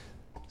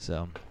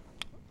 So,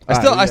 I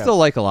yeah. still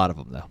like a lot of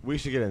them though. we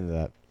should get into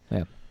that.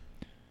 Yeah.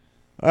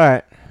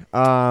 All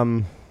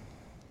right.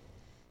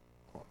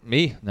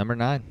 Me, number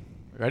 9.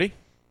 Ready?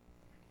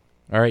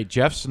 All right,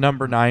 Jeff's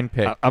number 9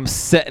 pick. I'm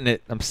setting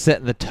it. I'm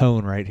setting the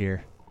tone right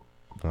here.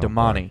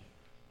 Demoni.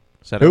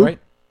 Is that Who? it right?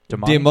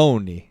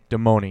 Demoni.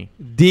 Demoni.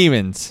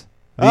 Demons.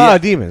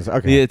 Demons.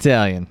 Okay. The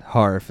Italian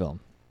horror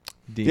film.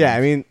 Demons. Yeah, I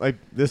mean, like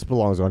this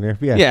belongs on here.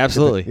 Yeah, Yeah,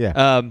 absolutely.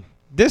 Yeah.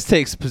 This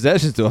takes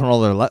possessions to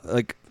another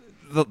like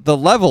the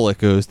level it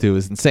goes to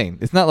is insane.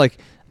 It's not like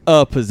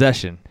a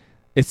possession.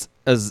 It's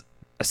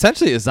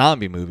essentially a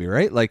zombie movie,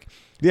 right? Like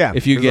yeah.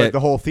 if you 'cause, get like, the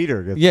whole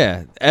theater gets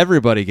yeah,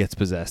 everybody gets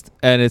possessed,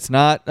 and it's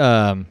not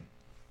a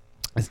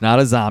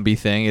zombie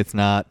thing. It's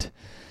not.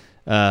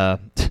 To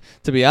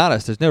be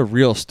honest, there's no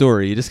real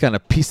story. You just kind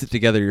of piece it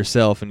together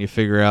yourself, and you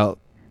figure out,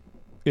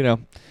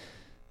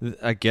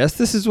 I guess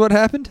this is what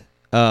happened.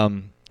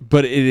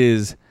 But it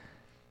is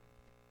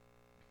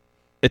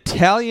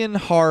Italian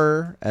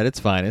horror at its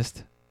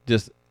finest.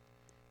 Just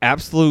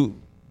absolute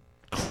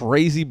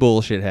crazy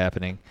bullshit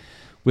happening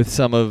with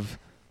some of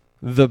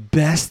the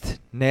best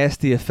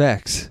nasty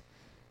effects.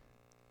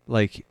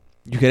 Like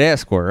you could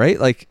ask for, right?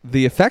 Like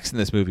the effects in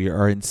this movie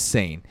are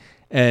insane.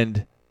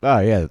 And Oh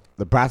yeah,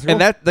 the practical.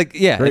 and that like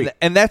yeah, Great.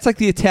 and that's like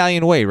the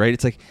Italian way, right?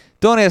 It's like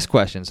don't ask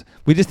questions.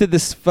 We just did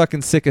this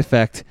fucking sick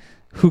effect.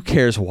 Who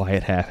cares why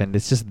it happened?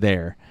 It's just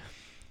there.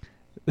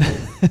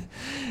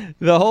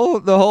 The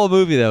whole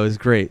movie though is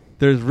great.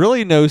 There's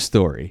really no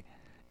story.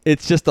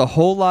 It's just a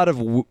whole lot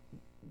of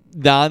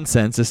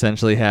nonsense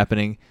essentially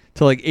happening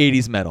to like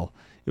 80s metal.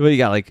 What you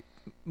got like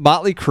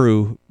Motley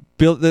Crue.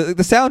 The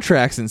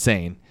soundtrack's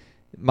insane.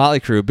 Motley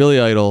Crue, Billy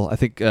Idol. I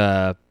think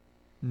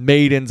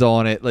Maiden's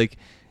on it. Like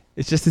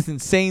it's just this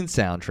insane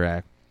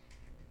soundtrack.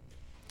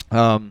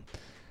 And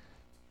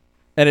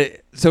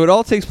it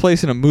all takes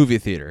place in a movie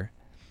theater.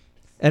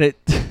 And it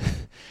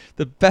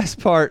the best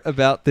part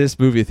about this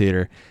movie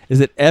theater is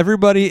that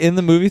everybody in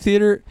the movie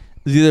theater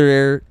is either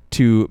there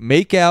to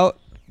make out,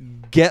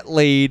 get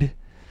laid,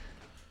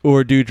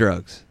 or do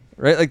drugs.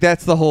 Right? Like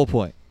that's the whole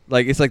point.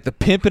 Like it's like the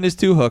pimp and his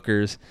two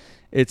hookers.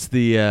 It's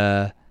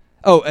the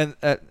I'm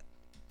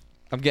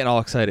getting all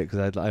excited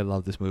because I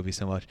love this movie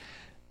so much.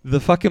 The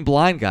fucking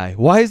blind guy.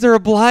 Why is there a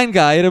blind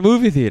guy at a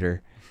movie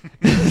theater?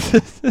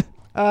 Just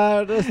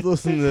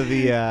listen to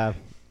the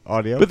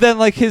audio. But then,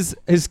 like, his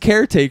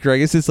caretaker, I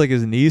guess it's like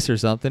his niece or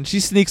something, she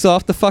sneaks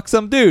off to fuck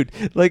some dude.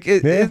 Like,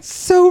 it's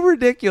so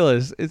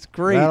ridiculous. It's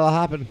great. That'll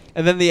happen.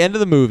 And then the end of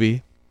the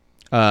movie,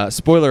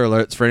 spoiler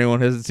alerts for anyone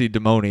who hasn't seen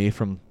Demoni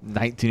from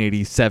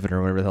 1987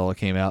 or whatever the hell it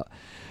came out.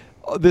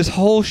 This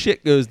whole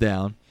shit goes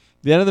down.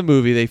 The end of the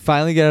movie, they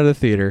finally get out of the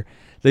theater.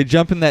 They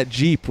jump in that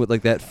Jeep with,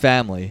 like, that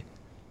family.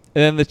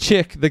 And then the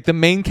chick, like, the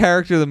main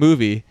character of the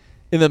movie,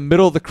 in the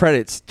middle of the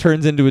credits,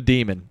 turns into a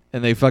demon.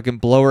 And they fucking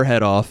blow her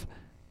head off.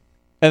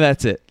 And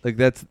that's it. Like,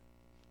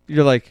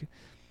 you're like,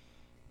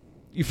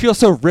 you feel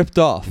so ripped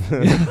off.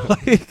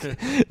 like,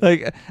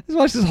 I just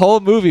watched this whole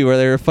movie where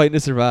they were fighting to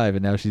survive,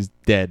 and now she's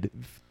dead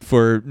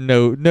for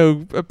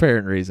no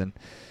apparent reason.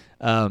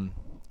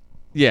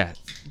 Yeah,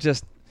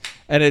 just,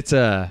 and it's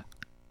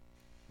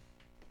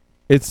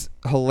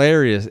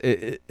hilarious.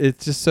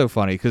 It's just so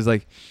funny because,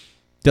 like,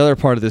 the other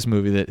part of this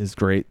movie that is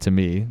great to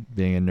me,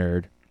 being a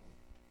nerd,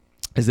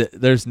 is that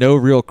there's no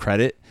real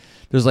credit.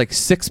 There's like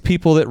 6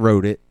 people that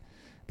wrote it.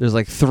 There's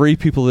like 3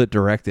 people that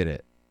directed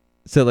it.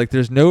 So, like,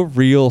 there's no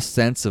real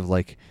sense of,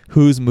 like,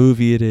 whose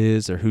movie it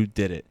is or who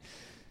did it.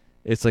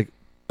 It's like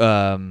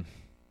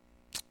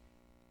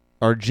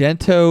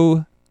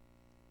Argento,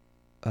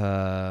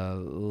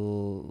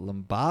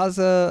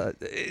 Lambaza.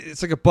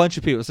 It's like a bunch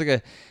of people. It's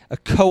like a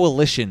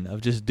coalition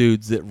of just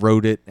dudes that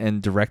wrote it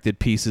and directed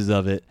pieces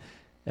of it.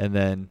 And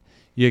then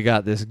you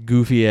got this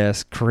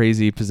goofy-ass,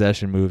 crazy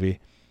possession movie.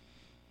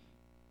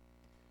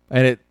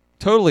 And it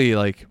totally,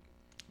 like,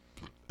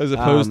 as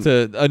opposed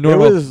to a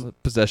normal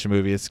possession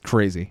movie, it's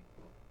crazy.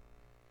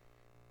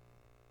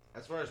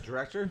 As far as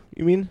director,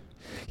 you mean?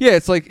 Yeah,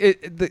 it's like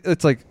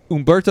it's like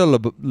Umberto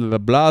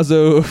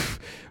Lablazzo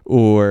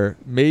or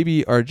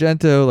maybe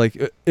Argento.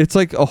 Like, it's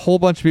like a whole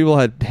bunch of people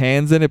had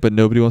hands in it, but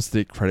nobody wants to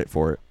take credit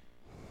for it.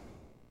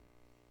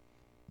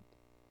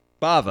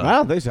 Bava. I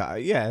don't think so.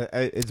 Yeah,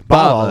 it's Bava.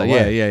 all the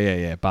way.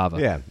 Yeah. Bava.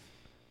 Yeah,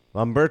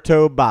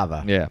 Umberto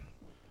Bava. Yeah.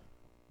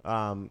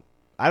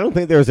 I don't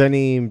think there's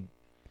any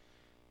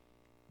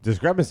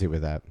discrepancy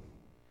with that.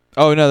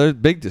 Oh no, there's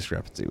big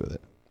discrepancy with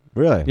it.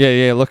 Really?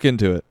 Yeah. Look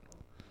into it.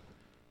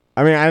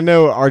 I mean, I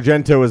know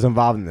Argento was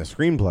involved in the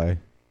screenplay,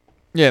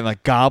 Yeah, and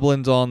like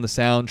Goblin's on the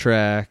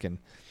soundtrack, and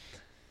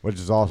which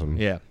is awesome.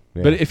 yeah.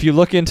 But if you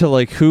look into,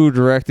 like, who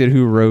directed,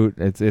 who wrote,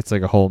 it's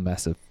like a whole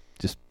mess of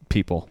just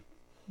people.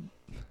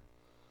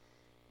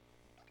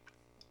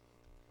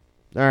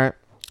 All right.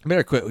 I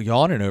better quit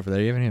yawning over there.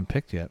 You haven't even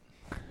picked yet.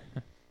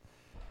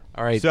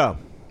 All right. So,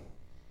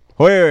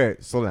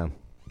 wait, slow down.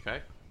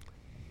 Okay.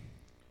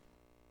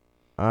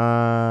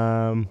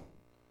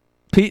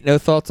 Pete, no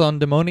thoughts on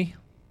Demoni?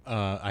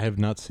 I have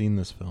not seen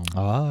this film,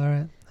 Oh, all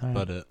right.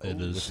 but it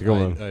is. that's a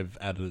good one. I've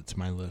added it to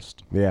my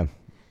list. Yeah.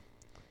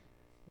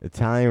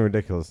 Italian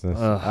ridiculousness.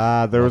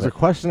 Ugh, there was love a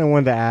question I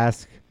wanted to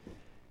ask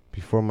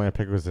before my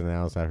pick was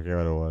announced. I forget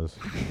what it was.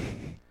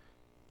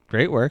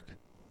 Great work.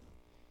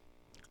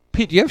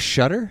 Pete, do you have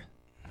Shudder?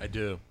 I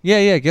do.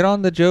 Yeah. Get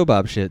on the Joe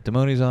Bob shit.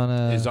 Demoni's on.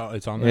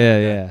 It's on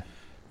there.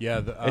 Yeah.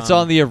 Yeah. It's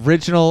on the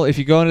original. If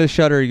you go into the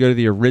Shudder, you go to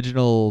the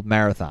original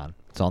marathon.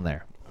 It's on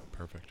there.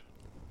 Perfect.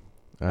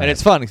 All And right.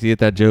 it's fun because you get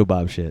that Joe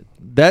Bob shit.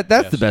 That's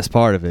Yes. the best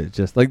part of it.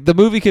 Just like the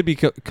movie could be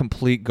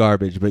complete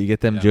garbage, but you get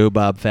them Yeah. Joe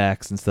Bob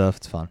facts and stuff.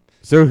 It's fun.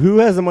 So who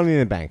has the Money in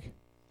the Bank?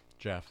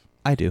 Jeff.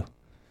 I do.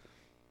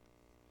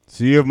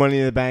 So you have Money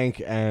in the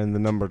Bank and the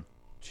number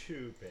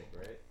 2 pick,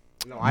 right?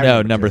 No, I have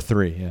No, number 2.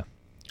 3. Yeah.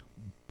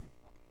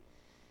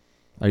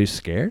 Are you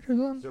scared or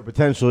something? So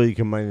potentially you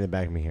can Money in the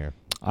Bank me here.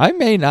 I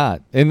may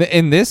not.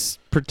 In this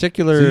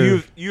particular.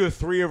 So you have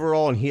 3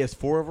 overall and he has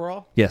 4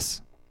 overall?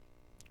 Yes.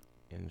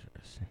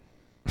 Interesting.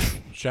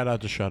 Shout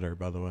out to Shudder,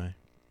 by the way.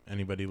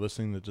 Anybody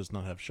listening that does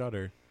not have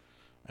Shudder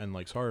and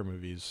likes horror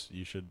movies,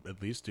 you should at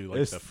least do like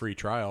It's- the free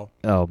trial.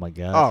 Oh my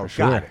god. Oh, for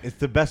sure. God. It's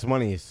the best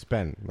money you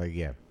spend. Like,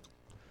 yeah.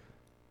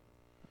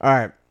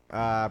 All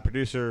right.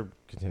 Producer,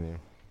 continue.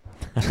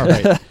 All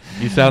right.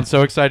 You sound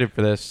so excited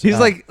for this. He's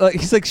like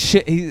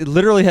shit. He's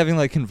literally having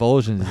like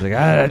convulsions. He's like,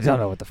 I don't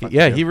know what the fuck.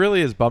 Yeah, to do." he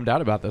really is bummed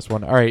out about this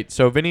one. All right,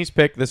 so Vinny's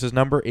pick. This is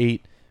number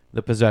 8,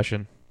 The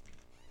Possession.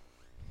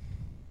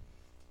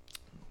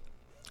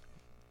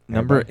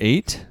 Number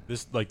 8.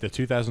 This like the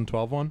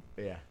 2012 one.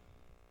 Yeah.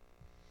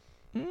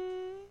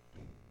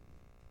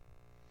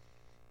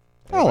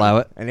 I'll allow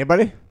it.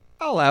 Anybody?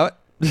 I'll allow it.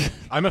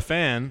 I'm a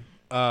fan.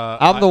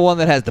 I'm the one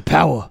that has the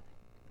power.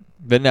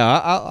 But no,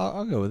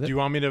 I'll go with it. Do you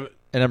want me to?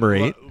 At number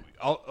 8.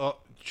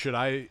 Should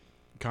I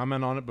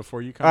comment on it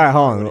before you All comment? right,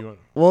 hold What do on. you want?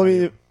 Well, How do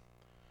you-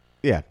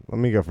 yeah, let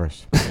me go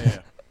first. yeah.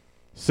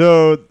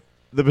 So,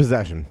 The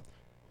Possession.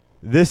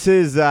 This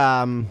is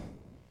a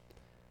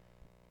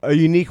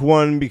unique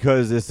one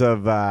because it's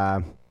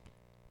of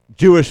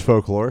Jewish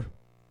folklore.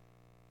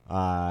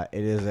 It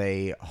is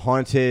a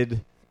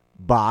haunted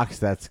box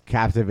that's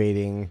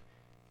captivating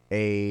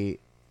a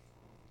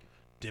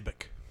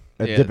Dybbuk.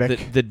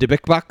 Dybbuk. The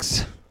Dybbuk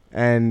box.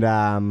 And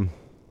I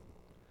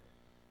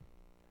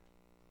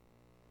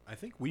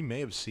think we may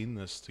have seen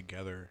this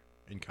together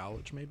in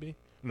college, maybe.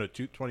 No,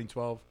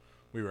 2012.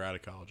 We were out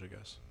of college, I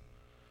guess.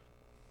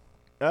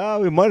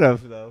 we might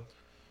have, though.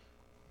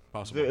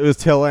 Possible. It was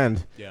tail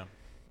end. Yeah.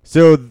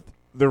 So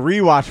the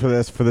rewatch for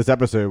this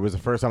episode was the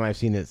first time I've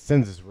seen it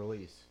since its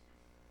release.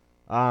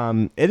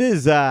 It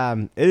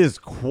is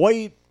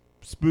quite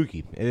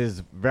spooky. It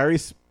is very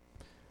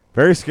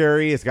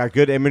scary. It's got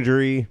good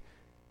imagery.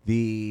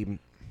 The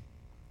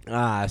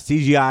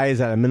CGI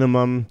is at a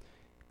minimum.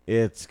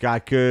 It's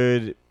got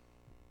good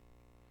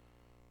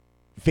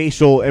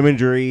facial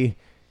imagery.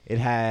 It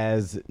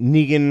has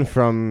Negan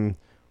from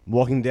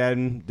Walking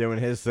Dead doing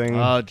his thing.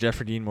 Oh,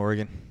 Jeffrey Dean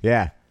Morgan.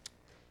 Yeah.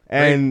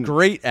 And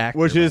great actor.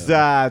 which by is the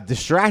way.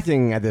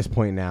 distracting at this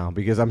point now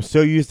because I'm so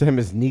used to him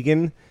as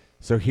Negan.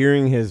 So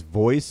hearing his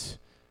voice,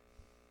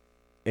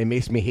 it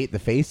makes me hate the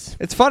face.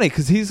 It's funny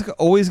because he's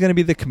always going to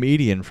be the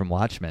comedian from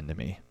Watchmen to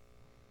me.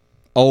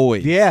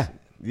 Always.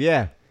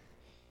 Yeah.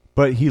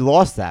 But he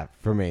lost that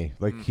for me.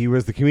 Like he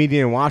was the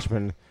comedian in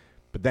Watchmen,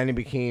 but then he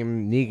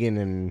became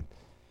Negan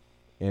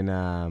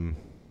in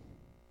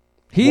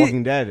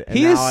Walking Dead. And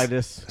he now is I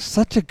just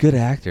such a good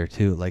actor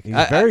too. Like He's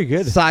very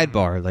good.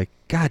 Sidebar, like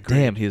god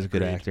damn, he's a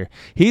good Agreed. actor.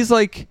 He's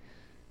like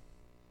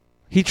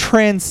he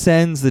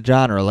transcends the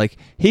genre. Like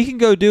he can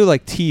go do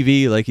like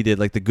TV, like he did,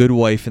 like The Good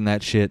Wife and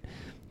that shit,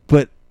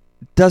 but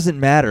doesn't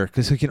matter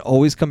because he can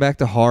always come back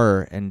to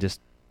horror and just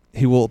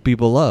he will be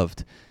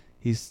beloved.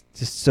 He's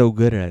just so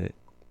good at it.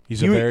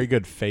 He's You- a very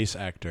good face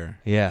actor.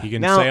 Yeah. He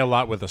can Now- say a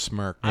lot with a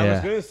smirk. I was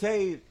Yeah. gonna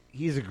say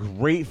he's a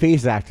great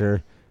face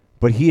actor,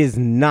 but he is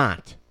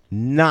not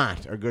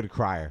a good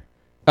crier.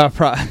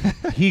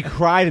 He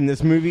cried in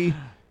this movie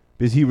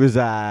because he was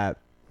I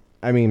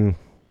mean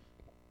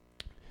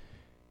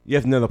you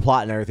have to know the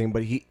plot and everything,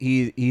 but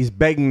he's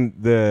begging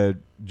the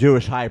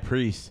Jewish high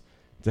priest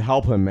to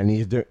help him and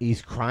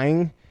he's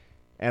crying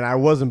and I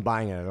wasn't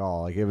buying it at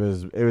all. Like it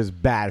was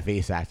bad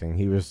face acting.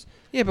 He was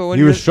Yeah, but when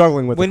he you're, was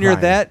struggling with when the you're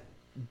crying. that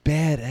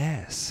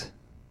badass.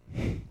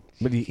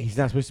 But he's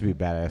not supposed to be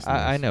badass. in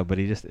I this. know, but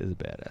he just is a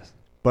badass.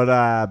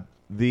 But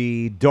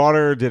the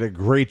daughter did a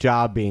great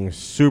job being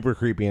super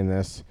creepy in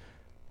this.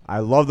 I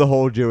love the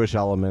whole Jewish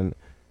element.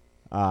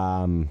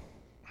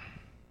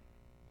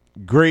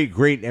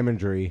 Great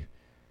imagery.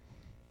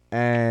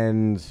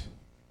 And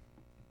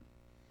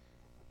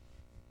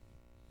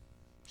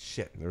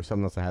shit, there was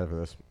something else I had for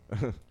this.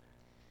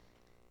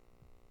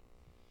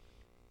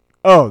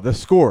 Oh, the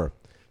score.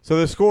 So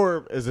the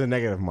score is a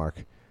negative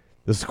mark.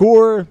 The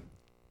score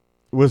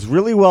was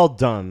really well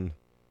done.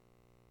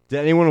 Did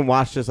anyone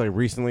watch this like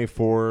recently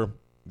for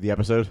the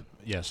episode?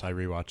 Yes, I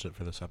rewatched it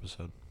for this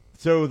episode.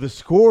 So the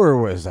score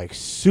was like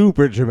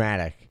super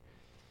dramatic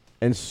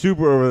and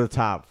super over the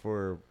top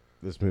for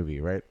this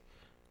movie, right?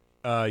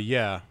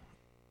 Yeah.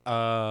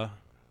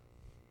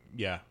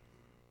 Yeah.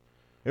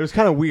 It was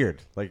kind of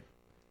weird. Like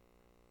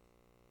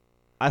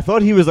I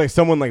thought he was like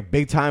someone like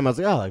big time. I was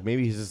like, oh, like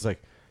maybe he's just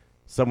like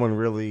someone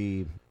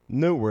really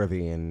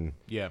noteworthy and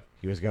Yeah.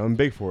 he was going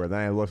big for it. Then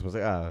I looked and was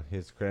like, oh,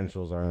 his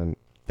credentials aren't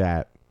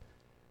that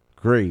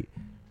great.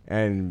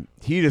 And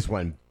he just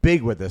went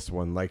big with this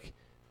one. Like,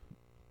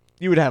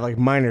 you would have like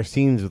minor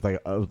scenes with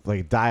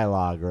like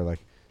dialogue or like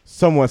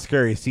somewhat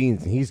scary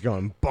scenes, and he's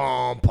going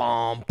boom,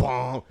 boom,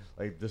 boom,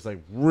 like just like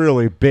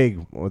really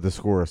big with the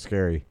score.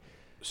 Scary.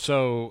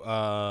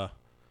 So,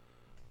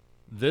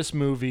 this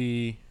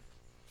movie,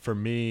 for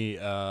me,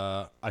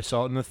 I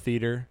saw it in the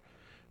theater,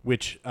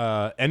 which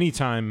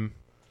anytime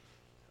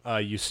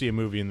you see a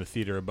movie in the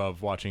theater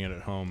above watching it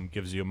at home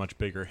gives you a much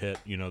bigger hit.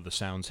 You know, the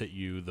sounds hit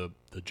you, the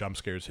jump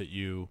scares hit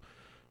you.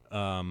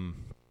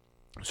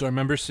 So I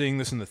remember seeing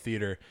this in the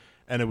theater,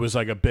 and it was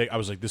like I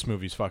was like, this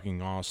movie's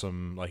fucking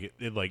awesome. Like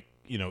it like,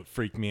 you know,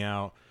 freaked me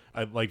out.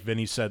 Like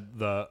Vinny said,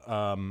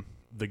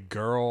 the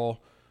girl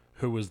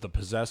who was the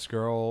possessed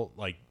girl,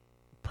 like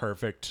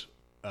perfect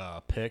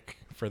pick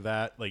for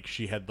that. Like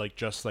she had like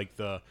just like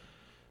I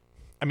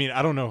mean,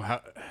 I don't know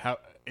how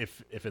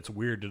if it's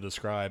weird to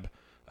describe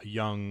a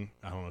young,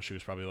 I don't know, she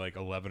was probably like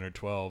 11 or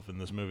 12 in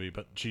this movie,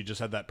 but she just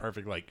had that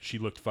perfect, like, she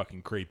looked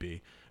fucking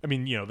creepy. I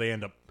mean, you know, they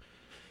end up,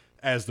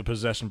 as the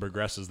possession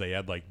progresses, they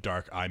add like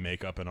dark eye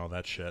makeup and all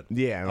that shit.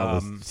 Yeah, and all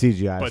this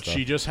CGI But stuff.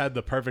 she just had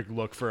the perfect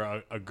look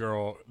for a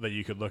girl that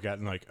you could look at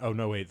and like, oh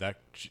no, wait, that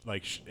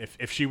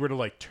if she were to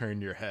like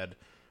turn your head,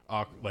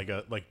 do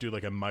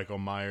like a Michael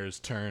Myers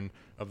turn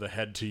of the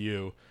head to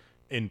you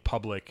in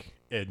public,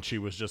 and she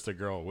was just a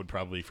girl, it would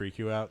probably freak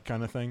you out,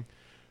 kind of thing.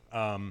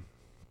 For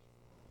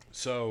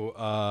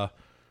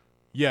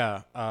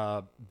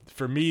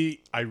me,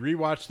 I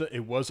rewatched it.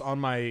 It was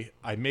on I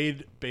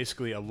made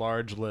basically a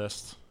large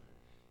list.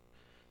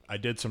 I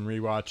did some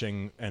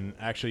rewatching, and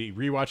actually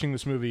rewatching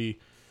this movie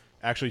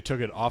actually took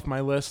it off my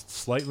list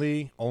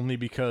slightly, only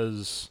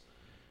because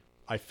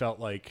I felt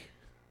like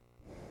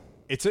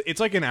it's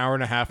like an hour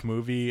and a half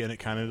movie, and it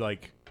kind of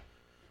like,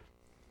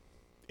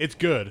 it's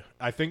good.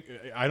 I think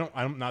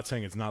I'm not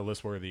saying it's not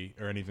list worthy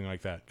or anything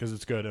like that, because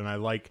it's good, and I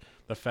like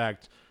the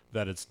fact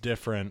that it's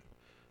different.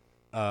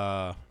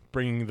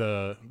 Bringing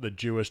the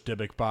Jewish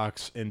Dybbuk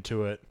box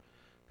into it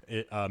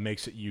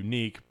makes it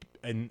unique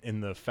in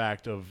the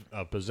fact of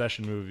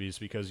possession movies,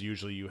 because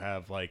usually you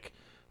have like,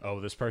 oh,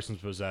 this person's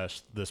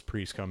possessed, this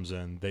priest comes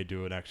in, they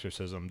do an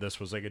exorcism.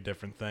 This was like a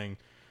different thing.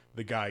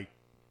 the guy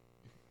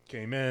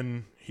came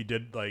in. He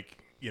did like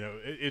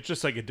it's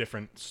just like a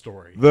different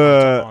story.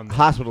 The on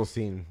hospital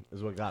scene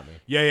is what got me.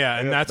 yeah,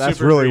 and that's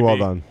super really creepy. well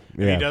done.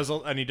 And Yeah,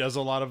 he does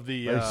a lot of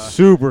the like,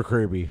 super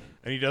creepy.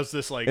 and he does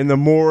this like In the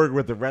morgue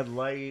with the red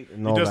light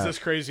and all he does that. this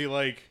crazy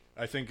like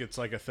I think it's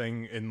like a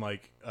thing in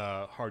like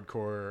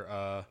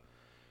hardcore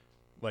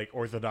like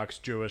Orthodox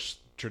Jewish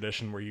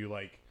tradition where you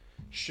like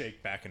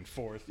shake back and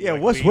forth. Yeah,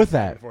 like, what's lean with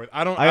back that? and forth.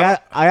 I don't.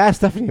 I asked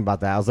Stephanie about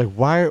that. I was like,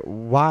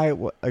 why,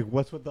 like,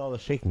 what's with all the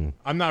shaking?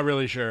 I'm not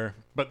really sure,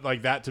 but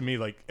like that to me,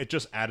 like it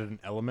just added an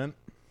element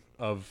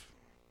of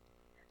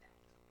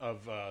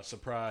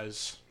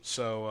surprise.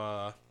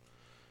 So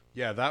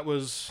yeah, that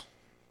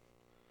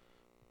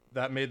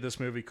made this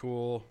movie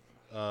cool.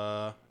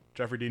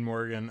 Jeffrey Dean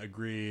Morgan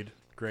agreed.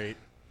 Great.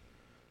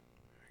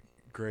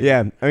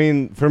 Yeah, I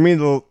mean, for me, it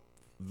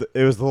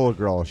was the little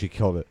girl. She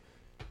killed it.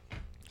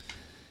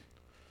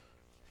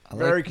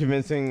 Very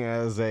convincing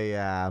as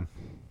a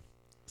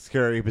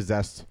scary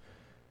possessed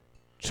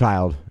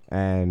child.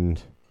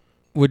 And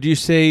Would you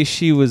say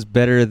she was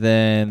better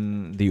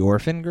than the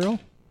orphan girl?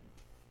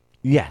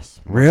 yes,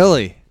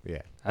 Really?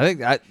 yeah, I think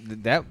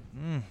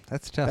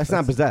that's tough. that's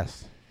not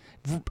possessed.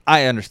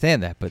 I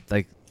understand that, but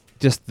like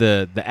just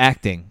the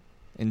acting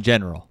in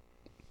general.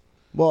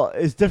 Well,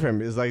 it's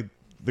different. It's like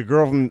the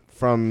girl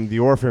from the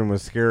orphan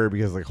was scary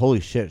because, like, holy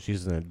shit,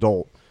 she's an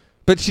adult.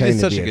 But she did Pretending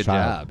to such be a a good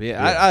child. job.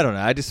 Yeah, Yeah. I don't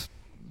know. I just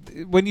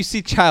when you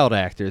see child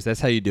actors, that's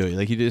how you do it.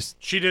 Like you just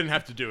She didn't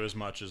have to do as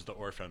much as the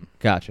orphan.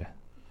 gotcha.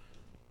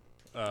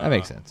 That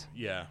makes sense.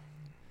 Yeah.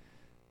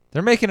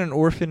 They're making an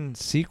orphan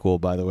sequel,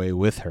 by the way,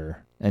 with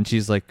her, and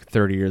she's like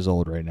 30 years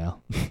old right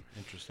now.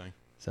 Interesting.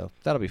 So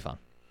that'll be fun.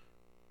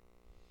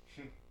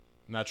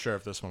 Not sure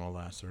if this one will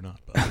last or not,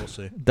 but we'll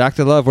see.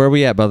 Dr. Love, where are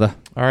we at, brother?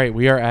 All right,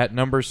 we are at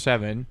number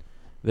 7.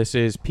 This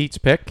is Pete's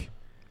pick,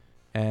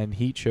 and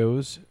he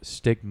chose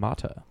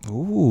Stigmata.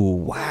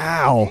 Ooh,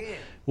 wow.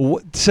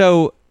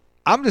 So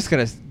I'm just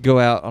going to go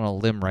out on a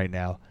limb right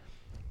now.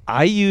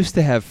 I used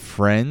to have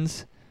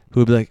friends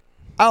who would be like,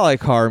 I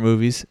like horror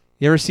movies.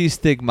 You ever see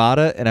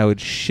Stigmata? And I would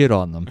shit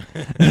on them.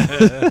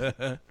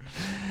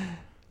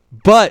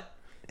 But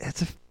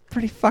it's a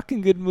pretty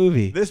fucking good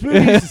movie. This movie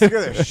used to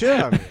scare the shit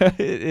out of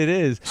me. It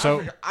is.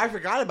 So I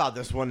forgot about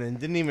this one and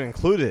didn't even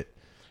include it.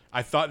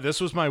 I thought this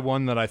was my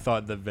one that I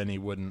thought that Vinny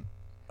wouldn't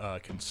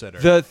consider.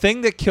 The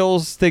thing that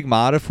kills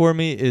Stigmata for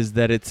me is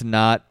that it's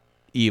not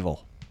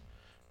evil.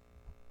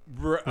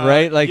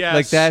 Right? Like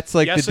that's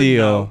like yes the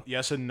deal. And no.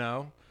 Yes and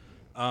no.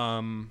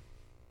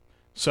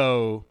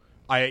 So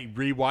I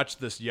rewatched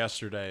this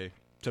yesterday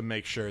to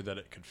make sure that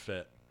it could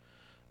fit,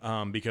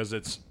 because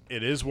it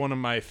is one of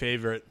my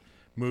favorite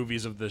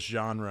movies of this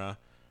genre.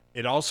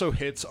 It also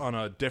hits on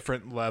a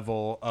different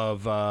level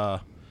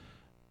of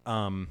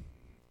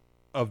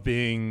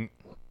being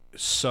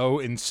so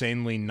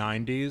insanely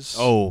 90s.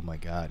 Oh my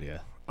god, yeah.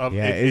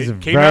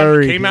 It came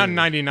out in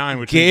 99,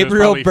 which means it was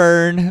Gabriel probably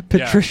Byrne,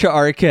 Patricia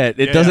Arquette.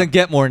 It Yeah, doesn't yeah.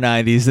 get more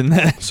 90s than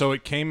that. So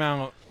it came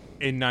out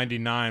in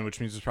 99, which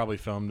means it's probably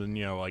filmed in,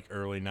 like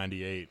early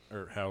 98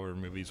 or however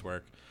movies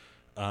work.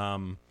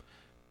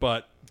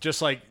 But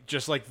just like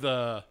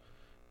the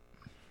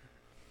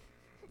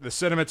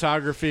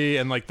cinematography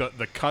and like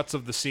the cuts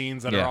of the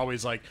scenes that Yeah. are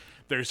always like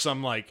there's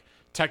some like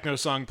techno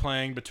song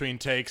playing between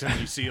takes and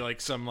you see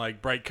like some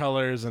like bright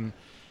colors and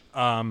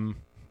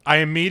I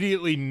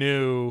immediately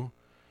knew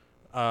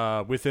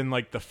within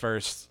like the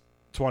first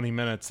 20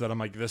 minutes that I'm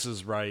like, this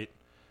is right.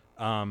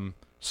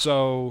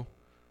 So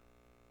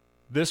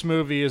this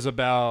movie is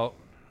about,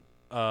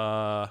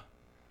 for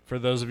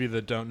those of you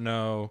that don't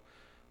know,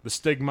 the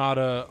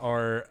stigmata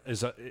are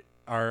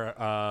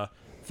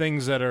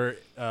things that are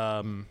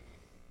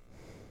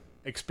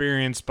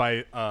experienced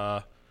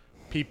by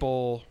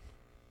people.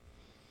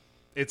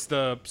 It's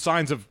the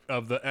signs of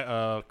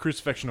the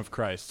crucifixion of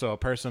Christ. So a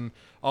person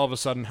all of a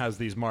sudden has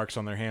these marks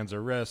on their hands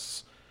or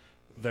wrists.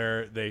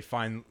 They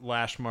find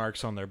lash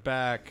marks on their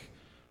back,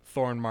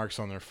 thorn marks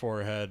on their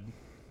forehead,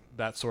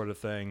 that sort of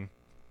thing.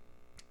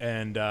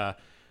 And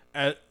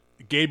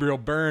Gabriel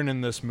Byrne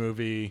in this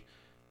movie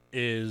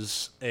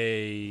is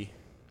a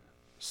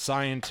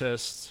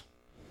scientist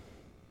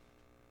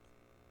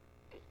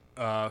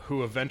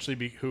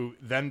who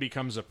then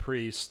becomes a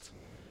priest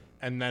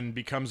and then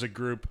becomes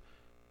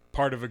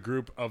part of a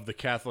group of the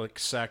Catholic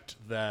sect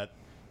that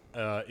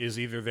is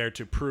either there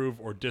to prove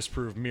or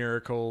disprove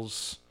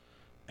miracles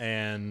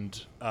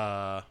and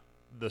the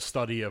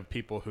study of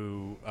people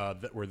who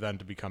that were then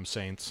to become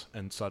saints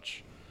and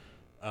such.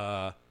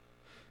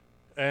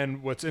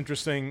 And what's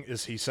interesting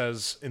is he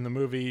says in the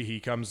movie he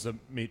comes to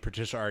meet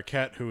Patricia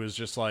Arquette, who is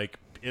just like,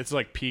 it's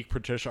like peak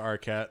Patricia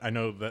Arquette. I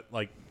know that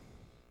like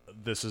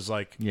this is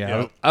like, Yeah, you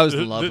know, I was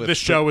in love with this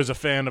show is a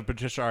fan of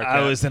Patricia Arquette.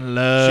 I was in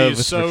love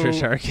She's with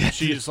Patricia Arquette.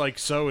 She's like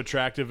so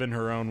attractive in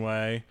her own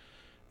way.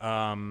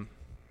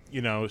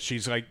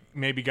 She's like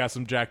maybe got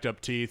some jacked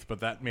up teeth, but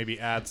that maybe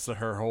adds to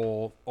her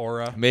whole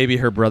aura. Maybe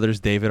her brother's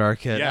David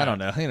Arquette. Yeah. I don't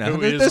know.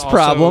 Who is There's also,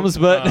 problems,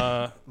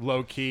 but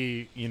low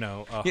key, yeah,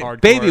 hardcore.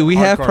 baby, we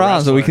have hardcore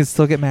problems, but we wrestler. can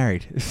still get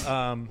married.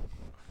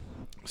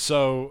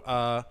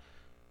 So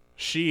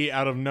she,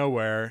 out of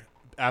nowhere,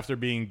 after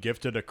being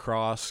gifted a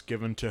cross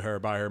given to her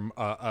by her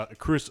what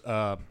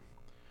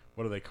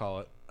do they call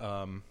it?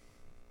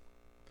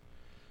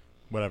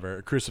 Whatever,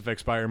 a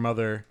crucifix by her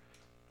mother,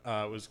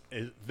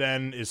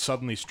 is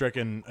suddenly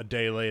stricken a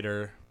day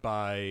later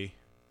by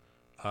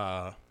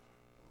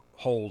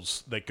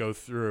holes that go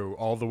through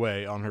all the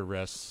way on her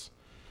wrists.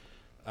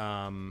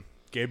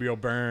 Gabriel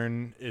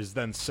Byrne is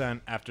then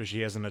sent after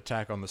she has an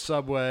attack on the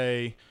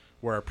subway,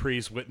 where a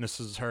priest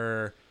witnesses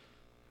her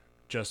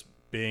just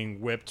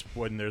being whipped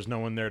when there's no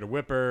one there to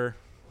whip her,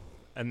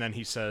 and then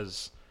he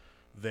says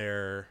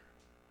there's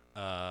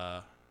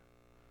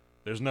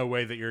no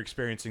way that you're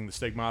experiencing the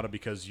stigmata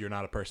because you're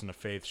not a person of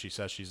faith. She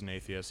says she's an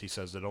atheist. He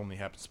says it only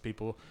happens to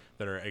people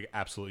that are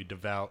absolutely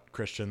devout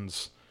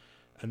Christians,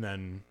 and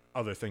then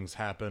other things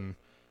happen.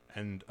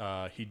 And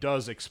he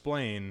does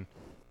explain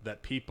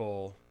that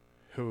people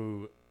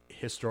who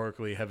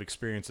historically have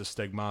experienced the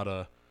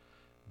stigmata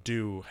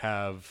do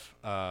have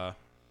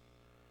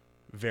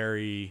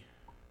very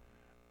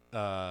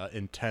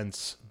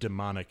intense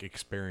demonic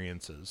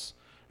experiences.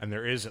 And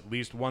there is at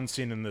least one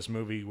scene in this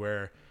movie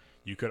where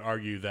you could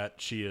argue that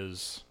she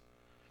is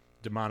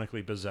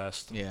demonically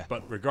possessed. Yeah.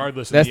 But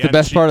regardless, That's the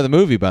best part of the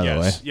movie, by the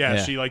way.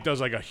 Yeah, she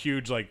does a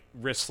huge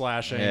wrist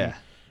slashing. Yeah.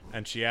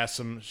 And she asks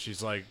him,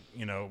 she's like,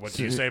 what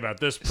do you say about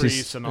this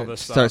priest and all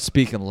this stuff? Starts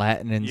speaking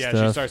Latin and stuff.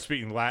 Yeah, she starts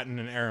speaking Latin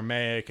and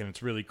Aramaic, and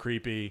it's really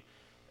creepy.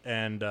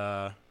 And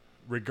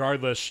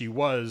regardless, she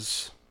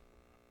was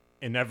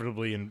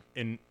inevitably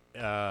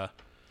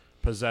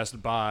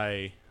possessed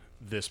by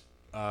this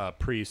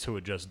priest who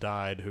had just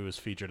died, who was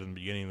featured in the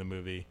beginning of the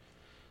movie.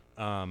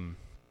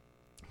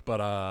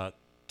 But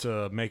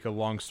to make a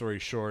long story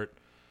short,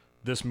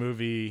 this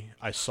movie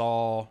I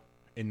saw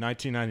in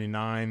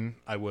 1999.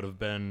 I would have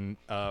been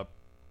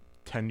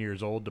 10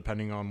 years old,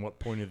 depending on what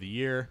point of the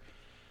year.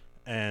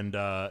 And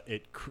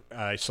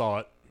I saw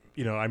it.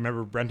 I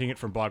remember renting it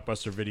from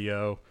Blockbuster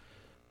Video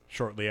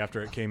shortly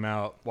after it came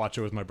out. Watch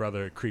it with my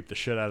brother. It creeped the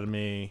shit out of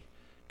me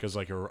because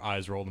her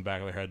eyes roll in the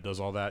back of her head, does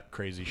all that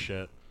crazy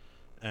shit.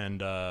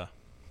 And yeah,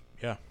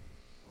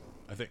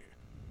 I think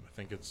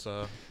it's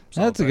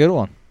that's a good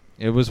one.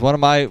 It was one of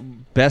my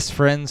best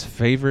friend's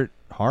favorite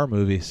horror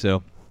movies,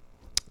 so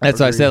that's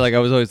why I said, I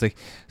was always like,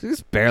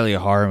 it's barely a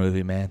horror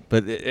movie, man,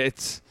 but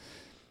it's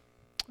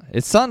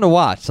something to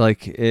watch.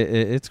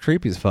 It's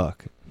creepy as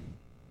fuck.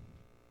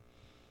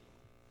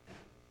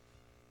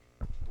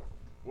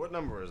 What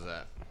number is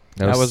that?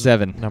 That was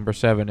 7. Number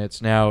 7.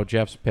 It's now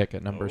Jeff's pick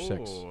at number 6.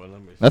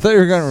 I thought you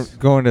were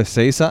going to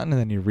say something, and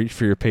then you reached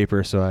for your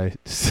paper, so I...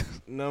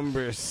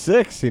 Number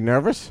 6. You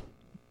nervous?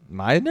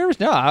 Am I nervous?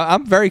 No,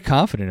 I'm very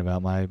confident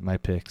about my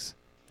picks.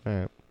 All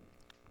right.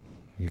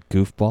 You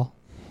goofball.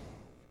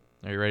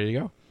 Are you ready to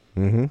go?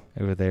 Mm-hmm.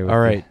 Over there with All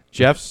right.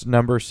 Jeff's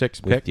number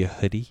 6 with pick. your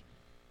hoodie.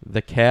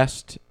 The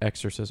Cast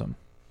Exorcism.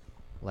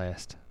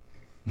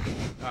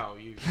 Oh,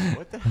 you...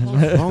 What the hell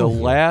is wrong The with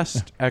you?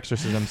 Last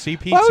Exorcism. See,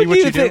 Pete, see what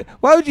you do?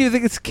 Why would you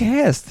think it's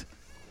cast?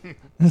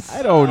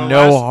 I don't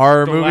know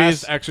horror The movies.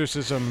 Last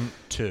Exorcism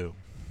 2.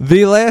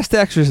 The Last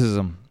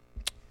Exorcism.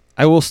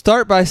 I will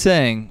start by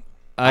saying...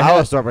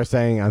 I'll start by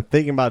saying I'm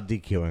thinking about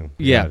DQing.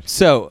 Yeah, Yes.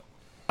 so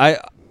I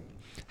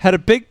had a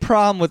big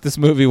problem with this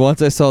movie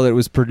once I saw that it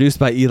was produced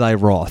by Eli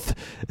Roth.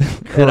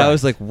 And I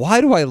was like, why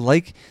do I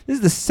like... This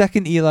is the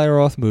second Eli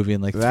Roth movie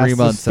in 3 That's the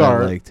months that I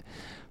start. liked.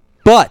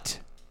 But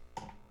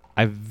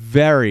I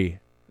very,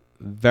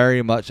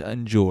 very much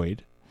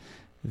enjoyed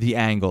the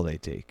angle they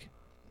take.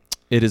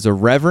 It is a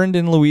reverend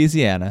in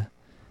Louisiana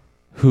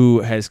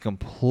who has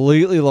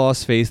completely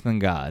lost faith in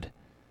God,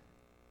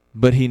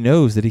 but he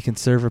knows that he can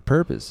serve a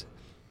purpose.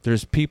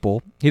 There's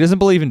people, he doesn't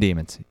believe in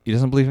demons. He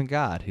doesn't believe in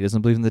God. He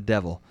doesn't believe in the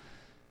devil.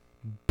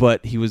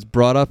 But he was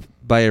brought up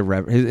by a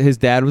reverend. His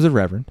dad was a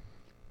reverend.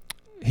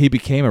 He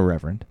became a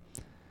reverend.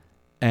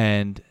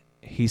 And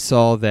he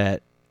saw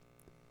that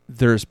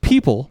there's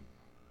people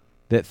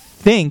that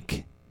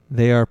think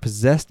they are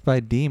possessed by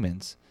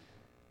demons.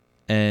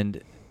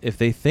 And if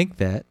they think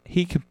that,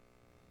 he could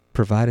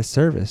provide a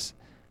service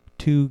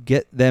to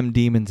get them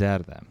demons out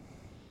of them.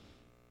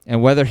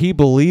 And whether he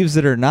believes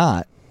it or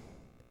not,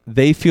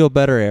 they feel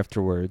better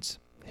afterwards.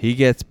 He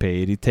gets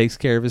paid. He takes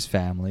care of his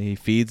family. He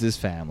feeds his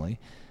family.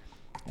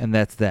 And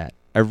that's that.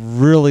 I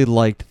really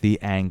liked the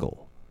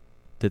angle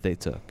that they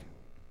took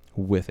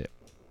with it.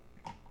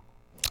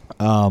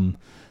 The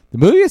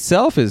movie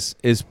itself is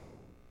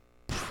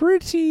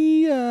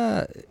pretty...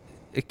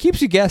 it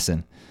keeps you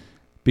guessing.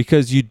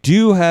 Because you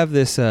do have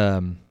this...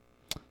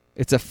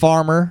 it's a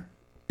farmer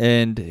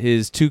and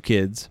his 2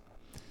 kids.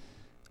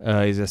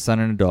 He's a son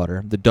and a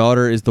daughter. The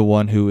daughter is the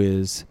one who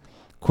is...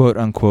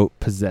 quote-unquote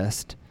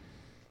possessed.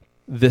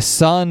 The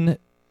son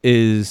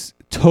is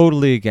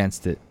totally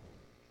against it.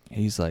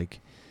 He's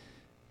like,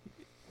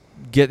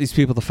 get these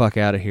people the fuck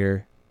out of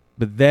here.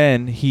 But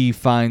then he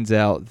finds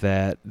out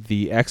that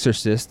the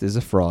exorcist is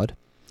a fraud.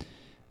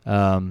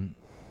 I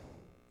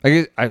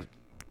guess I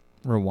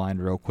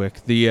rewind real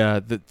quick.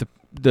 The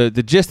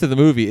gist of the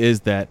movie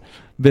is that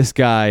this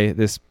guy,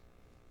 this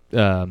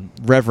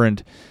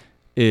reverend,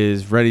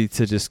 is ready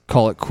to just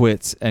call it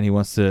quits, and he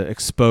wants to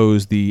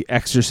expose the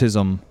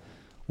exorcism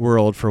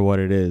world for what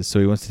it is. So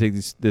he wants to take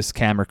this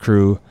camera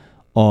crew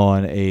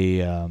on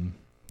a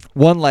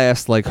one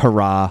last like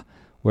hurrah,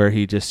 where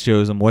he just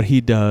shows them what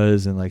he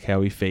does and like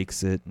how he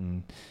fakes it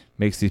and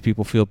makes these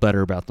people feel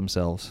better about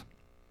themselves.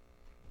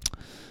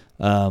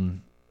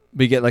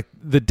 We get like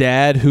the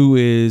dad who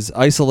is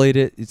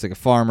isolated. He's like a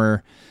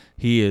farmer.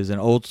 He is an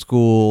old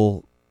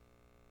school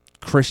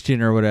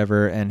Christian or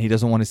whatever, and he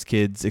doesn't want his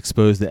kids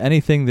exposed to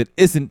anything that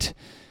isn't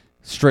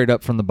straight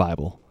up from the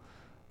Bible.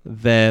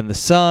 Then the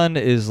son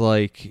is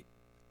like,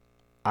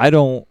 I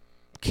don't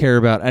care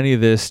about any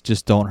of this,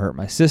 just don't hurt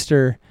my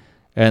sister.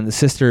 And the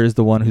sister is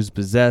the one who's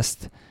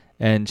possessed,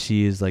 and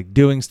she is like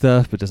doing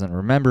stuff but doesn't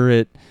remember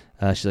it.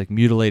 She's like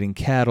mutilating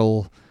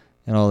cattle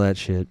and all that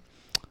shit.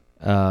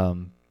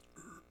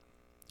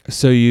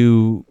 So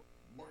you...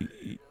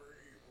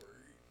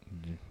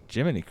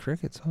 Jiminy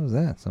Crickets, what was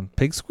that? Some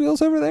pig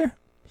squeals over there?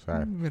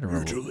 Sorry.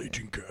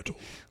 Mutilating cattle.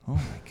 Oh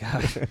my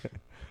god.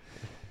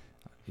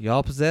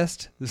 Y'all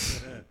possessed?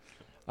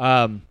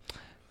 The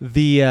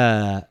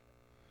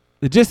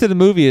gist of the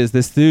movie is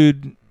this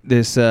dude,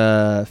 this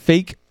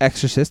fake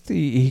exorcist,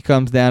 he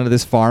comes down to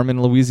this farm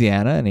in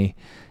Louisiana and he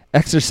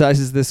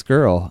exorcises this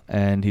girl,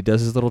 and he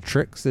does his little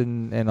tricks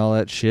and all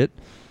that shit,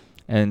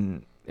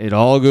 and it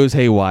all goes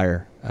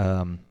haywire.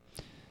 And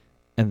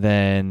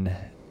then...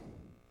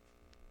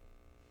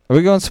 Are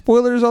we going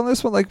spoilers on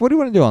this one? Like, what do you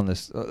want to do on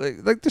this?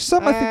 Like there's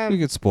some I think we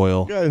could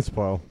spoil. Go ahead and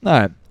spoil. All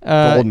right.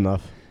 Old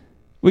enough.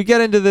 We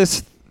get into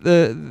this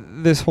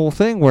whole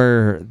thing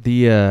where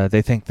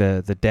they think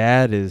the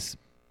dad is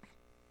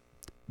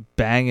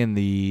banging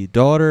the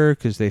daughter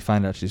because they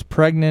find out she's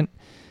pregnant,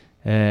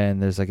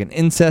 and there's like an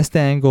incest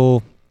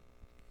angle,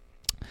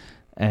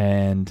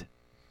 and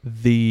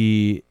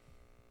the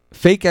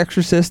fake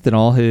exorcist and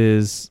all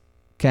his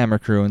camera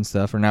crew and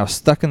stuff are now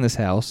stuck in this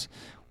house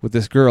with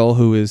this girl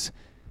who is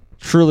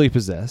truly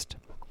possessed,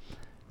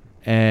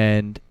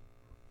 and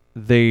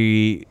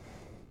they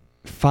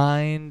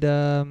find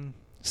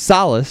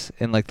solace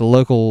in like the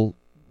local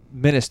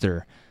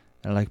minister,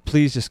 and like,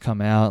 please just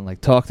come out and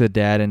like talk to the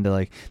dad into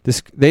like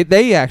this.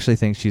 They actually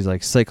think she's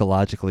like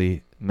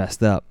psychologically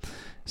messed up,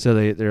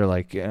 so they're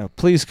like,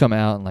 please come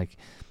out and like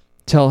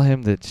tell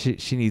him that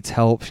she needs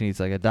help, she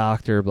needs like a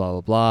doctor, blah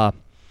blah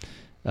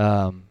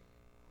blah.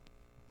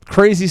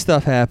 Crazy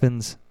stuff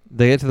happens.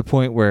 They get to the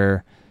point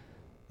where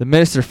the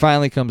minister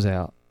finally comes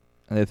out,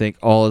 and they think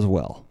all is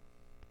well.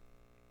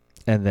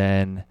 And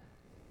then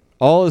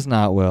all is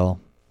not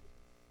well.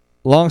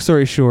 Long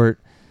story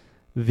short,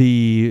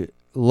 the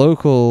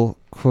local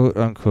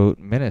quote-unquote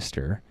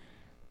minister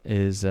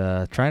is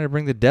trying to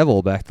bring the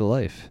devil back to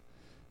life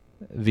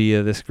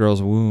via this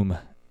girl's womb,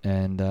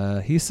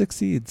 and he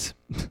succeeds.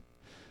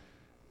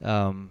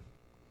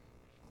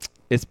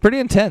 It's pretty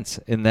intense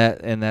in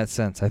that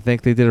sense. I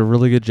think they did a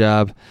really good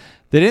job.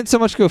 They didn't so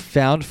much go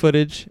found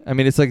footage. I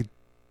mean, it's like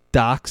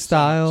doc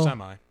style.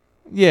 Semi.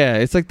 Yeah,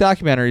 it's like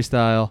documentary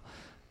style,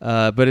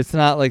 but it's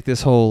not like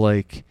this whole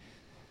like,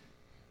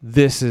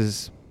 this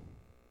is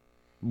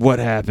what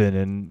happened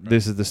and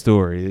this is the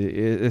story.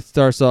 It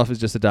starts off as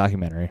just a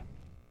documentary.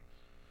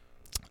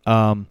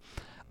 I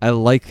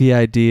like the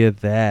idea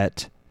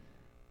that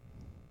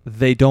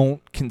they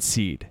don't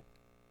concede.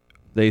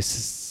 They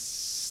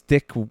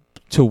stick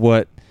to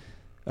what...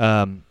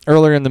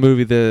 earlier in the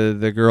movie,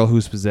 the girl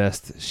who's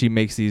possessed, she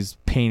makes these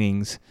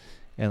paintings,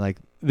 and like,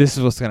 this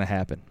is what's going to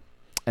happen,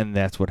 and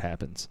that's what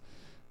happens.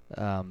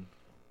 And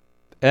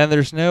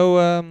there's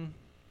no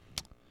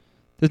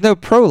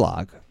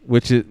prologue,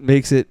 which it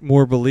makes it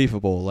more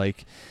believable.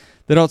 Like,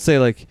 they don't say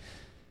like,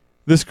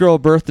 this girl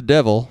birthed the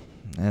devil,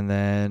 and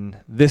then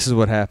this is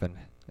what happened.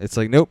 It's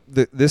like, nope,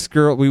 this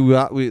girl, we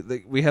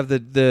have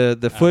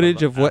the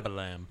footage of what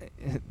Abalam.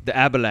 the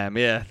Abalam,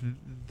 yeah,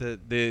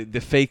 the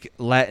fake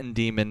Latin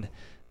demon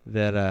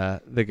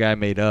that the guy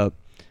made up.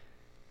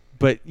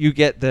 But you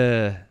get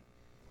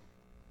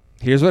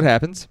here's what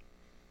happens.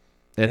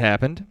 It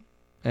happened,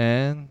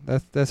 and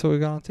that's what we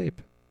got on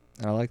tape.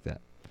 And I like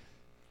that.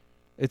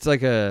 It's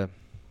like a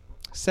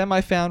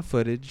semi-found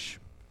footage,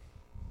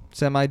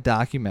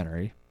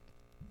 semi-documentary,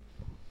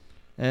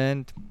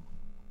 and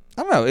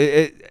I don't know.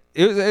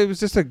 It was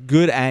just a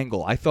good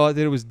angle. I thought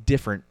that it was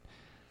different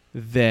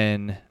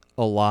than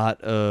a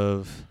lot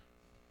of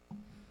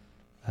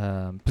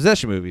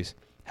possession movies.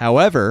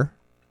 However,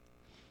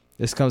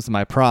 this comes to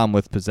my problem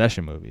with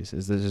possession movies,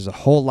 is that there's a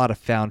whole lot of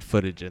found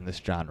footage in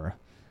this genre.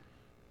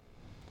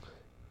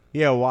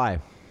 Yeah, why?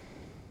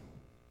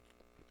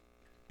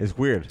 It's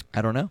weird.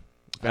 I don't know.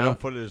 Found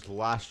footage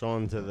latched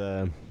on to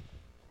the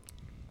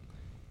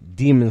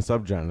demon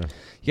subgenre.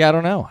 Yeah, I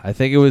don't know. I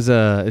think it was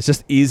it's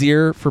just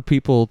easier for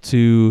people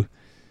to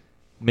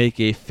make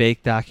a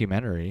fake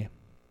documentary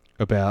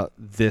about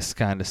this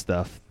kind of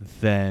stuff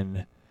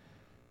than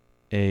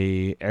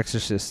a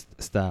Exorcist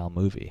style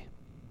movie.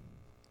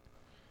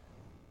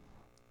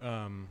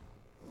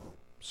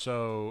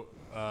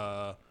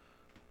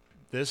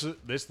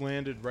 This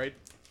landed right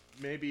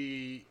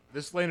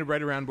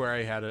around where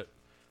I had it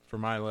for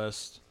my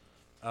list.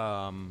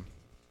 Rewatched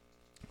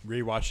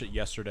it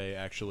yesterday,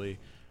 actually.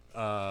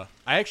 I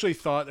actually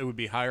thought it would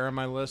be higher on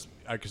my list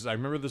because I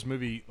remember this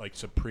movie like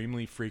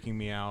supremely freaking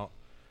me out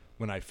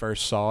when I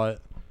first saw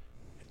it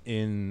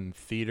in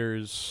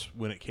theaters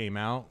when it came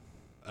out.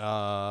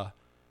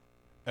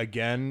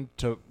 Again,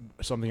 to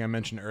something I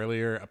mentioned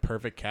earlier, a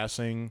perfect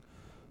casting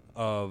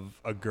of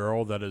a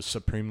girl that is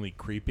supremely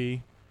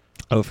creepy.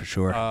 Oh, for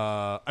sure.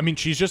 I mean,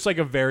 she's just like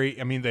they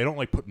don't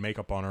like put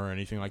makeup on her or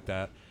anything like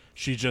that.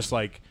 She's just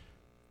like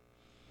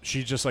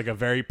a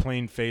very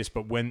plain face,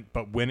 but when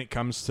it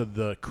comes to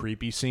the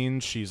creepy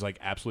scenes, she's like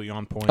absolutely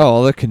on point. Oh,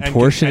 all the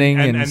contortioning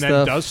and then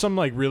stuff. does some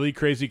like really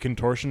crazy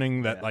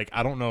contortioning that like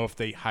I don't know if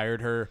they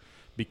hired her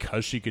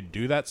because she could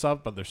do that stuff,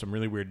 but there's some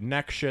really weird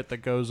neck shit that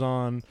goes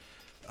on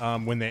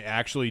when they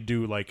actually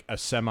do like a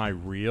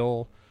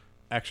semi-real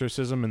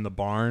exorcism in the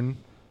barn.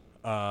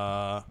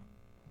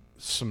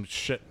 Some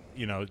shit,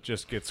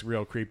 just gets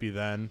real creepy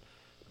then.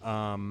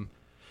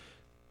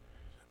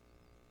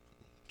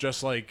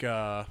 Just like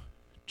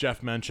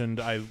Jeff mentioned,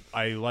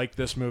 I like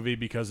this movie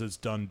because it's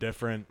done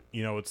different.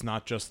 It's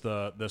not just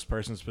this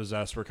person's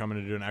possessed, we're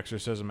coming to do an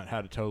exorcism. It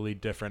had a totally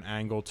different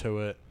angle to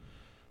it.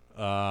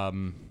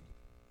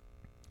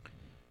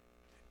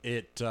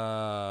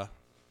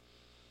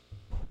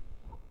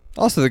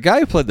 Also, the guy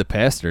who played the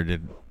pastor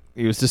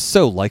he was just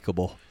so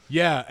likable.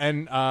 Yeah,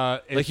 and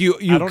Like you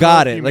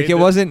got it. Like it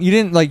wasn't. You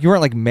didn't like. You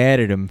weren't like mad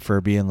at him for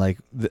being like,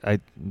 I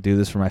do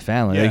this for my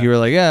family. Yeah. Like you were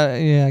like,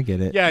 yeah, I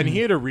get it. Yeah, and he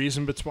had a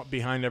reason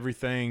behind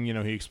everything.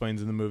 He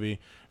explains in the movie.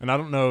 And I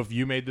don't know if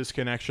you made this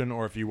connection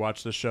or if you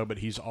watched the show, but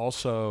he's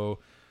also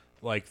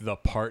like the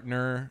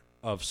partner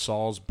of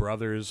Saul's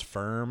brother's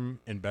firm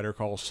in Better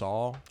Call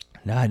Saul.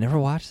 No, I never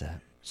watched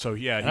that. So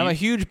yeah, I'm a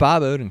huge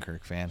Bob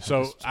Odenkirk fan.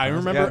 So I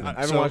remember. Yeah,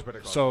 I haven't watched Better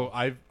Call Saul.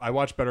 So I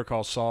watched Better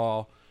Call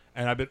Saul.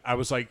 And I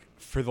was like,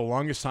 for the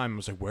longest time, I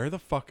was like, where the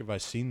fuck have I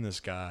seen this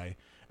guy?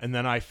 And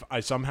then I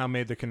somehow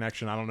made the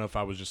connection. I don't know if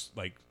I was just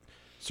like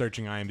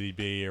searching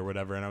IMDb or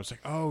whatever. And I was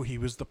like, oh, he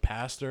was the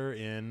pastor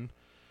in,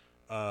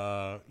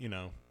 Last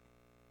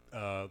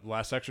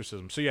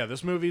Exorcism. So yeah,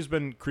 this movie's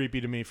been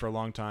creepy to me for a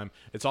long time.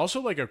 It's also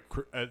like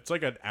it's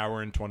like an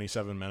hour and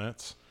 27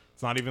 minutes.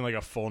 It's not even like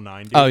a full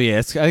 90. Oh yeah,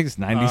 I think it's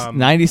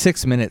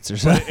 96 minutes or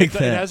something. It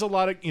has a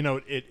lot of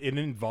it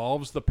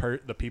involves the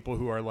people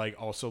who are like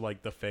also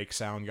like the fake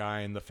sound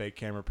guy and the fake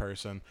camera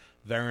person.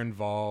 They're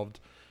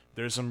involved.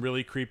 There's some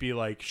really creepy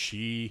like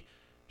she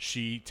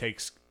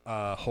takes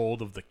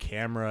hold of the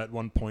camera at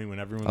one point when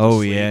everyone's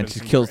asleep and she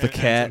kills the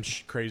cat.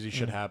 And crazy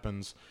shit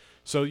happens.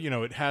 So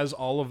it has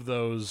all of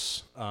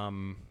those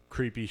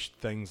creepy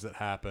things that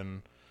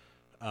happen.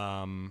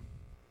 I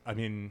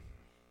mean,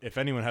 if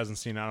anyone hasn't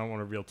seen it, I don't want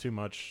to reveal too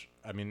much.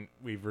 I mean,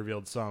 we've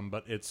revealed some,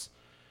 but it's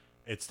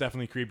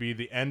definitely creepy.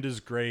 The end is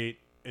great.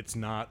 It's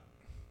not.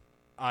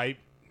 I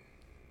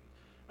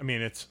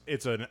mean, it's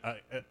a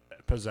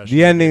possession.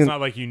 The ending. It's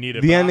not like you need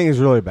it. The ending is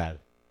really bad.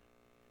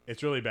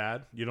 It's really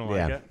bad. You don't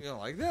Yeah. like it. You don't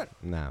like that?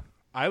 No.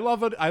 I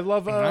love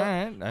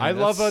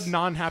a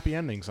non-happy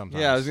ending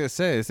sometimes. Yeah, I was gonna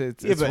say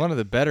it's but- one of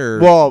the better.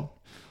 Well,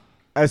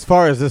 as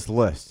far as this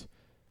list,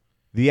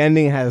 the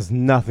ending has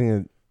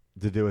nothing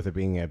to do with it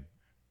being a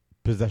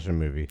possession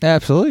movie.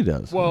 Absolutely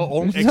does. Well,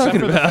 What are you except talking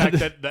for the about? fact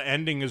that the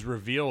ending is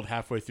revealed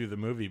halfway through the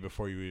movie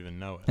before you even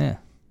know it, Yeah,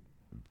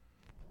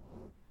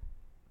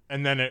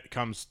 and then it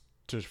comes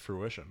to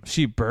fruition.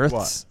 she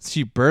births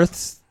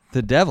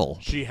the devil,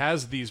 She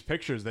has these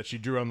pictures that she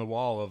drew on the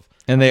wall of,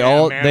 and they a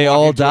all man they walking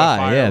all to a die.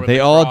 fire Yeah, with they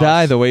a all cross,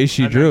 die the way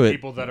she and drew then it.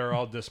 people that are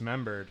all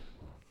dismembered,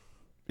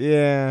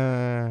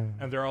 Yeah.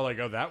 and they're all like,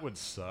 "Oh, that would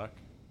suck."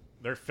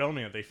 They're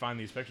filming it. They find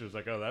these pictures,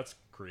 like, "Oh, that's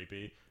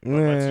creepy." But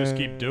let's just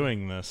keep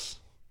doing this.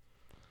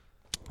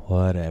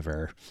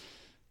 Whatever.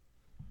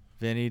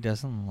 Vinny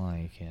doesn't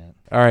like it.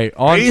 All right,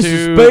 on Ace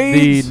to of the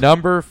Spades.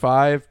 number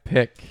 5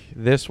 pick.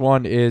 This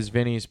one is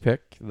Vinny's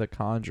pick, The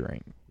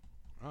Conjuring.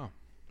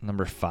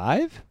 Number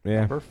 5. Yeah.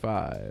 Number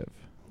 5.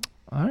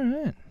 All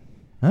right.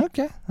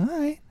 Okay. All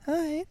right.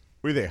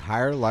 Were they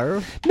higher,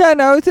 lower?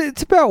 No.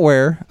 It's about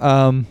where.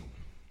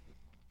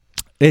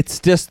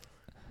 It's just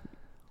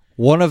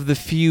one of the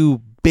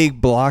few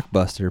big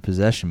blockbuster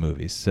possession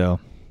movies. So,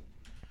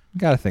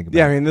 gotta think about.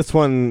 Yeah, I it. mean this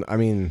one.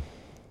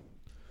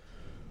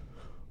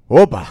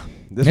 Opa!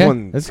 This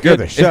one That's scared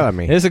good. the shit out of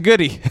me. It's a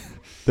goodie.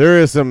 There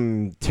is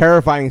some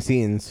terrifying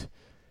scenes.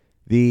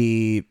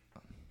 The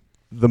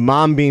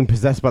mom being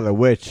possessed by the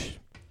witch.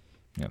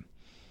 Yeah.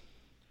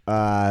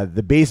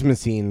 The basement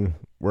scene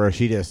where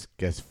she just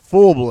gets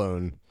full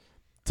blown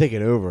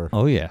taken over.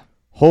 Oh yeah.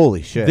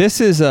 Holy shit!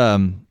 This is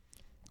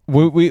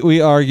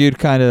we argued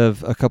kind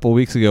of a couple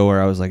weeks ago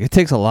where I was like, it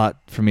takes a lot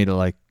for me to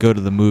like go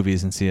to the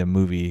movies and see a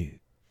movie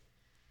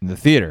in the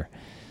theater.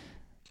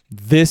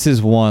 This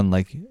is one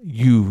like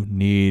you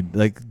need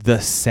like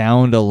the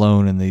sound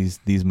alone in these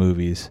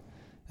movies,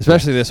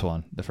 especially this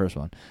one, the first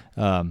one,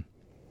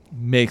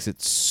 makes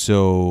it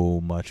so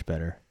much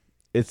better.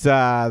 It's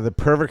the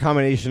perfect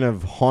combination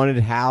of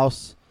haunted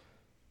house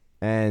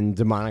and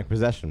demonic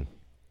possession.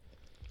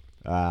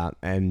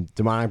 And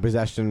demonic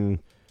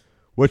possession,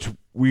 which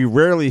we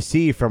rarely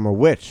see from a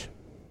witch.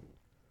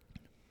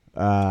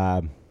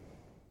 There's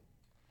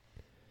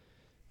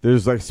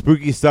like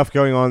spooky stuff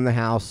going on in the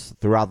house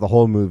throughout the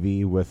whole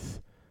movie with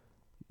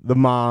the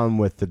mom,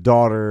 with the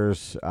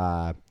daughters,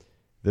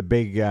 the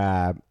big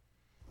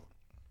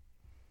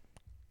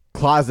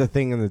closet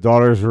thing in the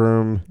daughter's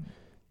room,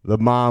 the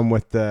mom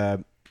with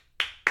the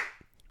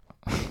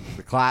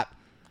clap,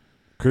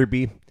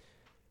 creepy.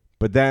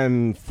 But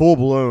then full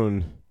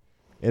blown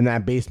in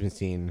that basement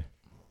scene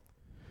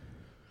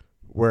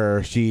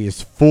where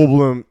she's full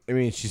blown. I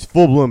mean, she's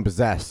full blown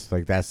possessed.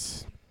 Like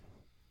that's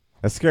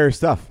scary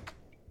stuff.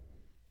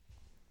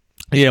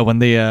 Yeah, when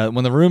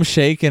the room's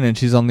shaking and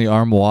she's on the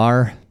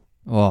armoire.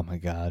 Oh my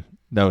god,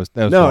 that was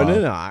wild.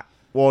 No.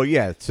 Well,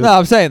 yeah. So, No,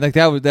 I'm saying like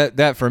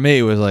that for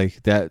me was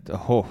like that.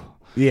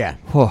 yeah.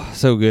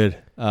 So good.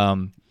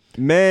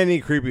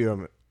 Many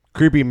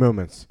creepy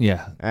moments.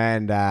 Yeah.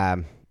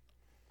 And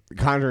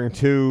Conjuring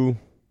 2,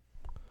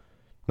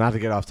 not to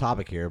get off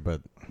topic here,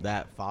 but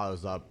that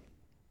follows up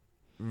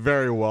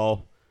very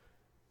well.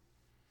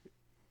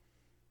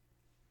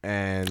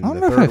 And I don't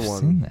the know third if I've one,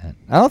 seen that.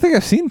 I don't think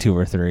I've seen 2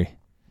 or 3.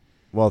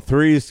 well,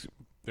 3's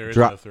There is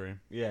Drop- no 3.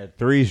 yeah,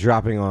 3's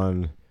dropping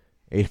on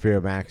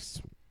HBO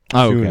Max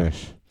Oh, okay.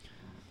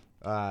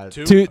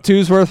 soonish.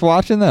 2's worth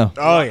watching though.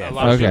 Oh yeah, A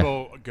lot Okay. of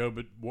people go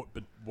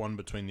one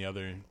between the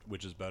other,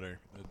 which is better.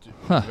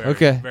 Huh, Very-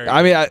 okay. very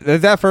I mean,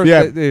 that first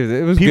Yeah.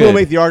 it was people good.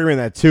 make the argument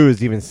that 2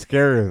 is even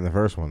scarier than the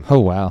first one. Oh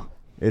wow.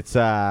 It's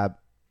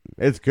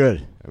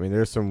good. I mean,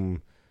 there's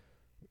some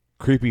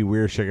creepy,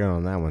 weird shit going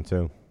on that one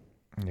too.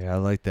 Yeah, I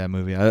like that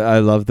movie. I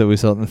love that we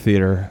saw it in the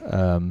theater.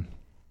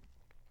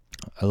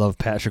 I love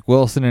Patrick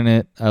Wilson in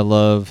it. I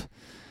love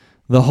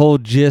the whole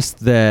gist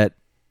that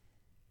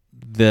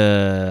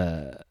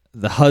the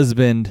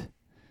husband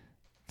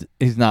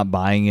he's not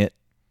buying it.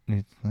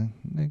 He's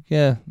like,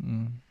 yeah.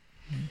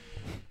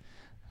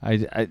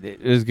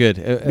 It was good.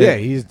 Yeah,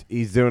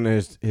 he's doing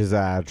his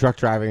truck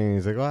driving, and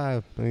he's like,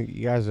 "Well,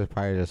 you guys are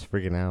probably just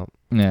freaking out."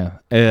 Yeah.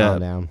 Calm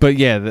down. But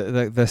yeah,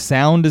 the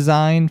sound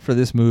design for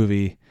this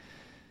movie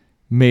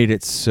made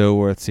it so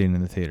worth seeing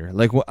in the theater.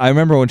 Like I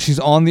remember when she's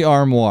on the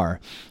armoire,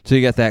 so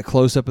you got that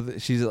close up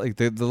of she's like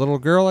the little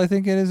girl, I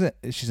think it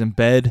is. She's in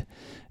bed,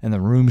 and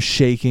the room's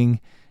shaking,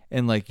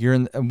 and like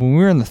when we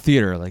were in the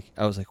theater, like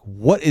I was like,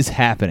 what is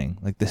happening?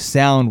 Like the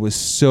sound was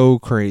so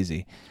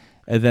crazy,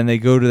 and then they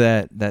go to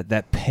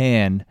that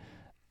pan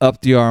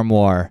up the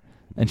armoire,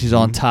 and she's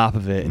on top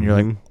of it, and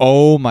you're like,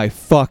 oh my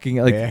fucking,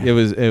 like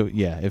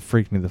Yeah. it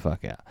freaked me the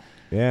fuck out.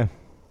 Yeah,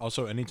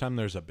 Also, anytime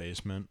there's a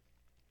basement,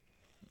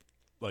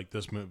 like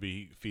this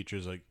movie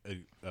features like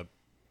a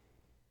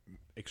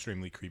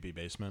extremely creepy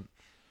basement.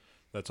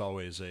 That's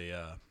always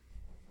a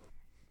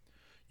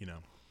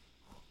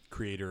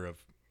creator of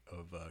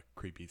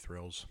creepy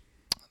thrills.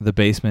 The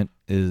basement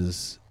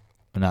is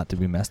not to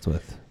be messed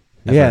with.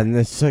 yeah, Ever. and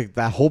it's like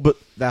that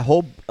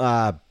whole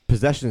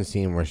possession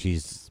scene where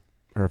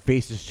her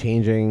face is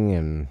changing,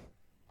 and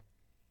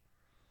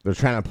they're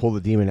trying to pull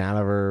the demon out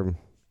of her.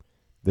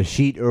 The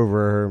sheet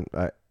over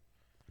her,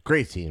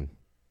 great scene.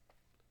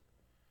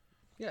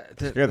 Yeah,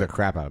 Scared the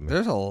crap out of me.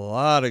 there's a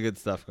lot of good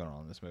stuff going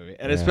on in this movie,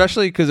 and Yeah.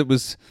 especially because it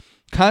was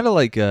kind of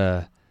like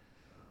it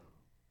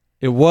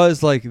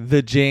was like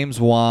the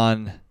James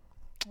Wan,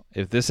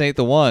 if this ain't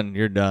the one,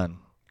 you're done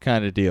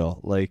kind of deal.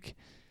 Like,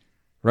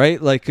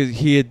 right? Like, 'cause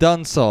he had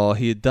done Saw,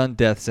 he had done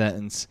Death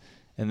Sentence,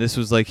 and this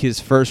was like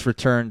his first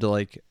return to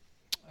like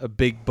a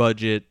big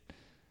budget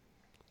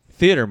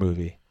theater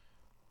movie.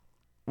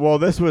 Well,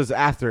 this was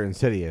after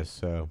Insidious,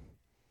 so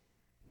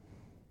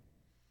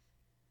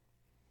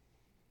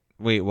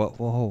Wait, what?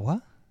 Whoa,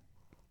 what?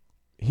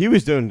 he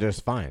was doing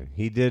just fine.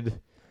 He did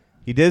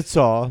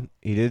Saw,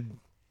 he did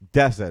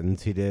Death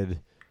Sentence, he did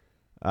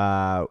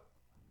what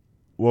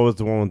was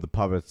the one with the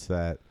puppets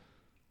that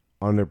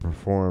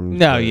underperformed?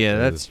 No, yeah,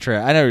 that's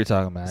trash. I know what you're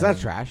talking about. It's not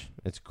trash.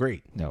 It's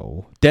great.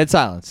 No. Dead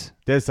Silence.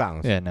 Dead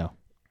Silence. Yeah, no.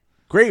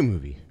 Great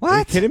movie. Are you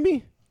What? kidding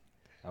me?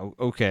 Oh,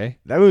 okay.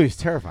 That movie's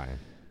terrifying.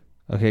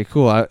 Okay,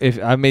 cool.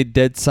 If I made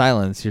Dead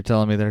Silence, you're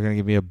telling me they're going to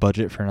give me a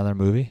budget for another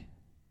movie?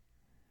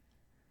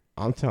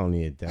 I'm telling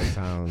you, Dead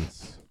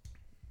Silence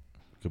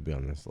could be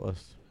on this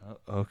list.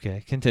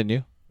 Okay,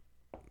 continue.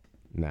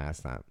 Nah,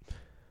 it's not.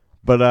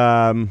 But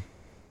I'm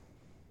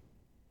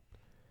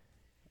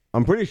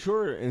pretty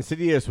sure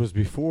Insidious was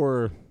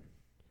before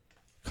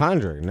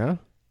Conjuring, no? Am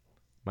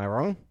I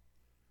wrong?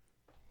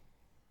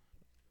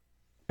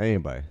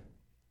 Anybody?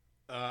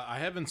 I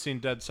haven't seen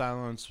Dead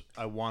Silence.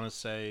 I want to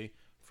say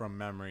from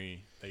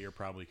memory that you're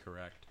probably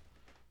correct.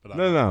 But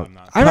No. I'm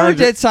not. I remember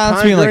Dead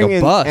Silence being like a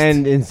Conjuring bust.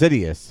 and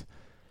Insidious.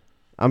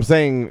 I'm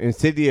saying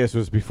Insidious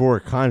was before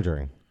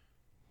Conjuring.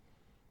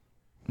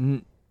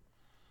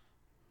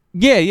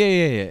 Yeah.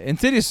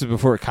 Insidious was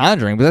before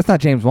Conjuring, but that's not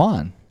James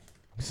Wan.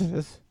 Yes, it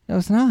is. No,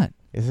 it's not.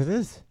 Yes, it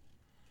is.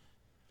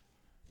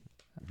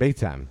 Big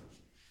time.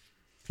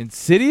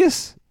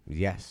 Insidious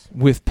Yes.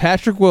 with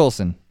Patrick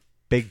Wilson.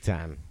 Big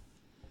time.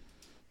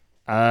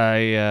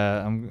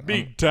 I'm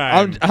Big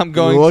time. I'm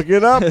going Look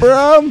it up,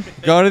 bro.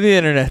 going to the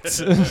internet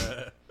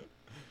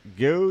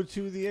Go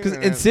to the because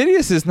internet.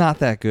 Insidious is not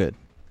that good.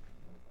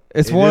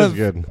 It's It one is of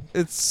good.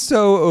 It's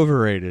so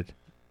overrated.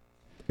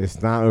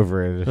 It's not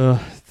overrated. When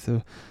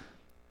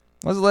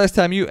was the last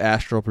time you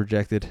astral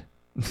projected?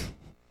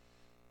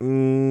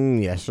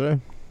 Yesterday.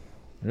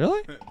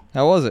 Really?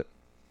 How was it?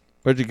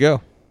 Where'd you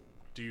go?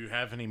 Do you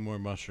have any more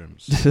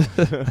mushrooms?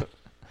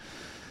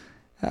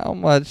 How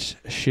much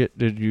shit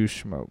did you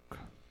smoke?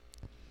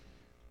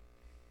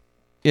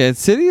 Yeah,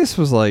 Insidious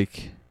was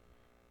like...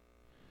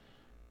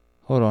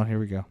 Hold on, here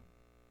we go.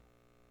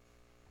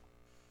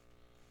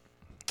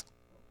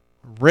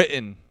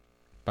 Written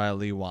by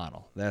Lee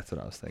Wannell. That's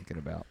what I was thinking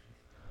about.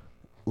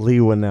 Lee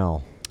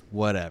Wannell.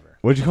 Whatever.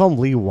 What'd you call him?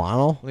 Lee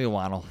Wannell? Lee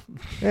Wannell.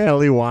 Yeah,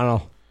 Lee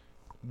Wannell.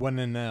 When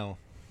and now.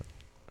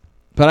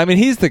 But I mean,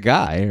 he's the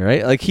guy,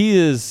 right? Like he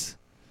is...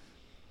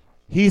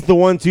 He's the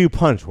 1-2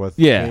 punch with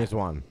Yeah. James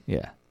Wan.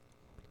 Yeah.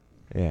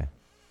 Yeah.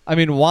 I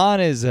mean, Wan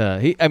is...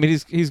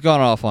 he's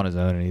gone off on his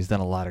own and he's done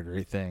a lot of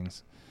great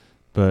things.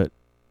 But...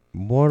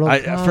 Mortal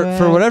Kombat.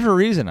 For whatever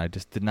reason, I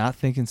just did not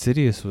think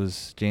Insidious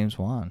was James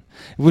Wan,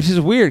 which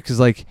is weird because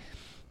like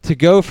to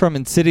go from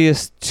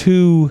Insidious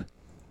to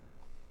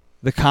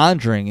The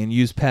Conjuring and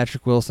use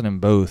Patrick Wilson in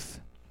both.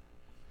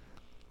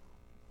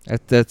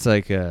 That's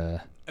like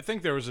I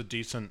think there was a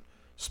decent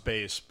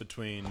space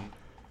between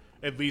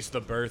at least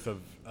the birth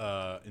of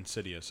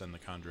Insidious and The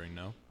Conjuring.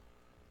 No.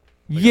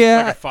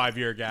 yeah, Like a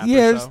 5-year gap.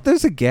 yeah. Or so.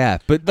 There's a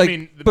gap, but like,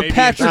 mean, but maybe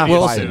Patrick Insidious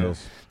Wilson too.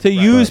 to Right.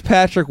 use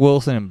Patrick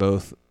Wilson in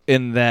both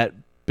in that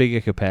big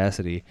a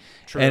capacity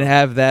True. and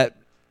have that.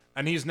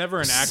 And he's never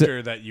an Si-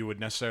 actor that you would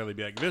necessarily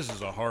be like, this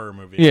is a horror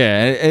movie.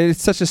 Yeah,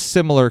 it's such a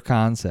similar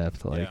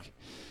concept. Like, Yeah.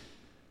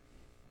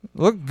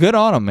 look good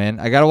on him, man.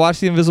 I gotta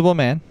watch The Invisible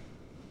Man.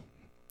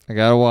 I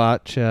gotta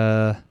watch.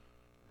 Who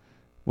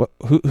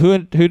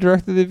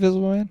directed The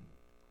Invisible Man?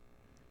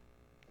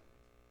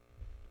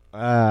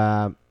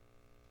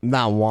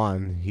 Not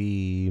one.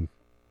 He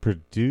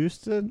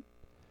produced it.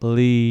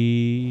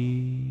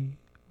 Lee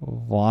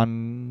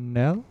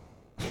Wannell.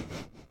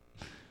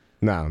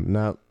 No,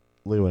 not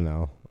Lee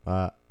Wannell.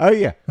 Oh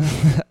yeah,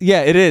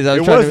 Yeah, it is. I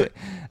was it trying was. to.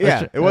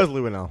 Yeah, it was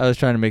Lee Wannell. I was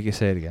trying to make you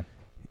say it again.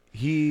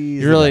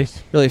 He's You the really,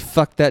 best. really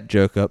fucked that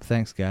joke up.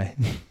 Thanks, guy.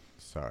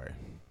 Sorry.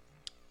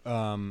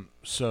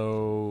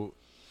 So,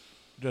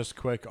 just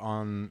quick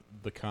on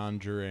The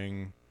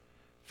Conjuring.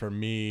 For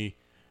me,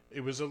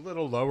 it was a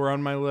little lower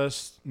on my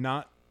list.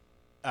 Not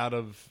out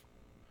of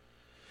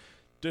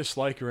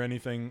dislike or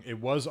anything. It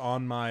was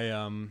on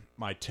my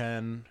my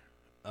 10.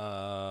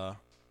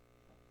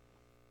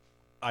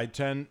 I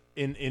tend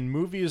in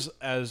movies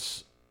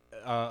as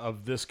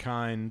of this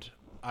kind,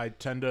 I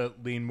tend to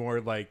lean more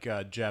like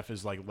Jeff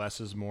is like less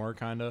is more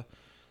kind of.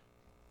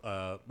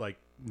 Like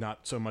not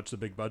so much the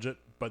big budget,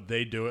 but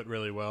they do it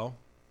really well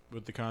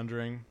with The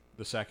Conjuring.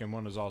 The second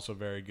one is also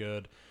very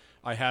good.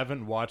 I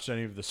haven't watched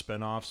any of the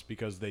spin-offs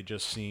because they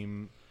just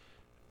seem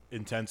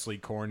intensely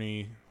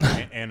corny.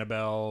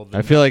 Annabelle.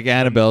 I feel like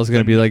Annabelle's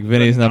gonna be like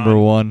Vinny's number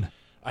one.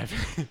 I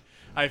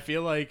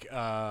feel like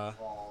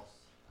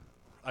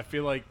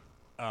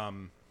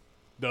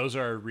those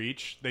are a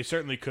reach. They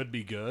certainly could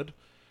be good.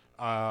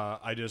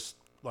 I just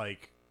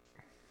like,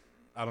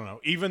 I don't know.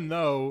 Even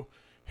though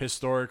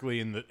historically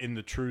in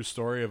the true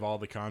story of all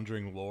the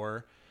Conjuring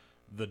lore,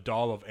 the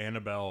doll of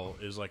Annabelle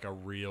is like a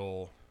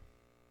real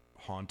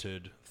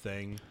haunted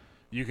thing.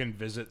 You can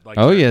visit like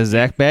Oh yeah,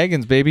 Zach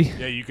Baggins, baby.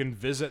 yeah, you can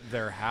visit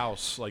their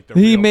house like the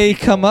He real may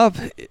people. come up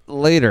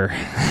later.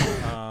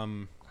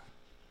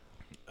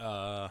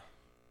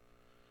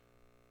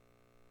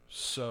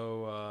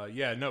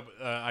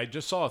 I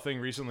just saw a thing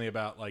recently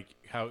about like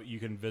how you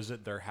can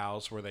visit their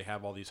house where they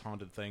have all these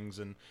haunted things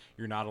and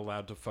you're not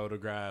allowed to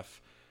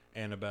photograph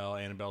Annabelle.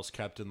 Annabelle's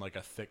kept in like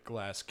a thick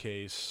glass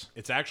case.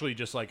 It's actually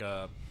just like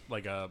a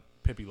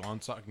Pippi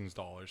Longstockings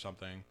doll or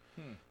something.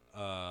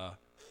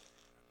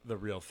 The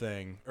real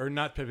thing, or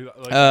not Pippi.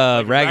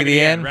 Like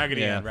Raggedy Ann?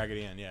 Raggedy Yeah. Ann.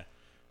 Raggedy Ann.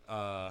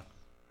 Yeah.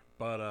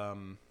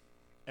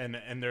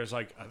 And there's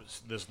like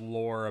this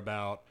lore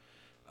about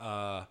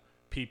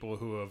people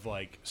who have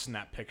like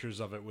snapped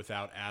pictures of it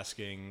without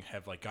asking,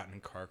 have like gotten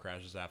in car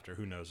crashes after.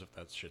 Who knows if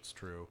that shit's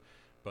true?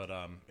 But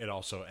it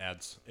also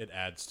adds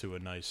to a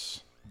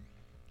nice.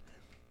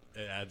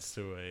 It adds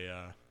to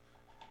a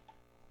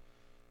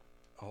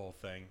whole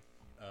thing.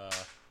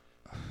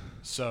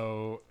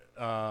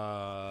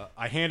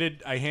 I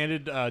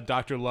handed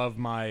Dr. Love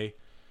my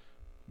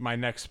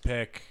next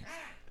pick.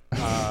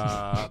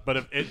 But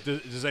if it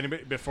does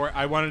anybody before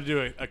I want to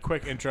do a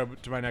quick intro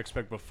to my next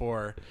pick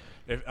before,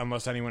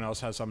 unless anyone else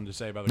has something to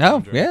say about the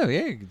No, Conjuring.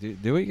 yeah.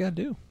 Do what you gotta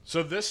do.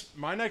 So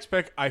my next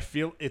pick, I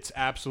feel it's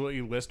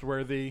absolutely list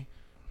worthy,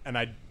 and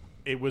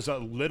it was a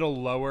little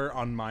lower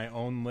on my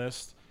own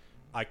list.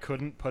 I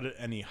couldn't put it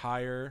any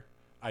higher.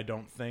 I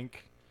don't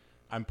think.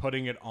 I'm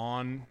putting it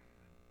on,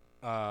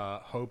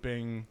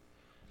 hoping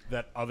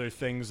that other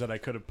things that I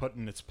could have put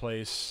in its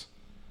place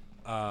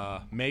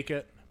make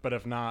it. But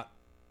if not,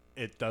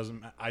 it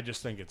doesn't. I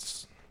just think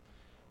it's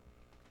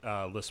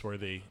list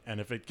worthy. And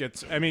if it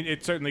gets, I mean,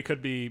 it certainly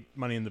could be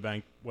Money in the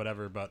Bank,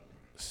 whatever. But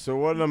So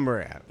what number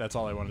at? that's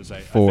all I wanted to say.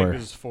 I 4. think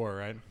this is 4,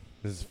 right?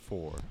 This is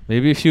 4.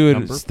 Maybe if you would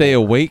Number stay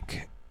 4.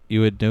 awake,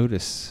 you would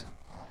notice.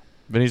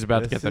 Vinny's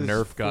about to This get the is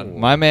Nerf gun. 4.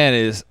 My man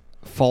is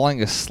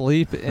falling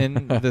asleep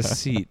in the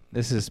seat.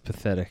 This is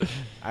pathetic.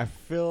 I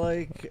feel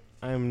like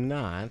I'm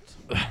not.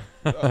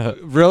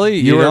 Really?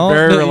 You were don't?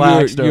 very No,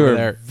 relaxed you over were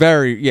there.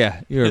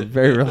 You were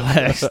very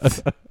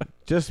relaxed.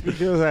 Just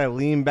because I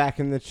lean back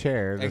in the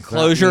chair. And does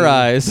close not your mean-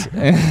 eyes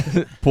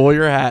and Pull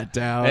your hat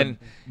down.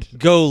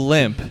 go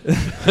limp.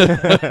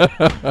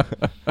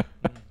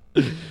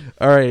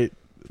 All right.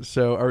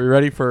 So are we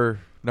ready for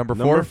number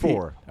 4? Number Pete?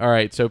 4. All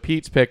right. So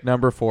Pete's pick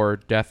number 4,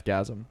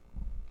 Deathgasm.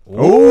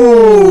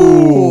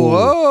 Ooh,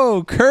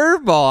 whoa,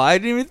 curveball. I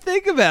didn't even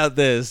think about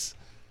this.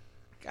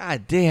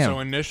 God damn. So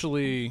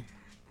initially,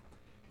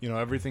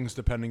 everything's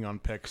depending on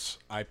picks.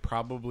 I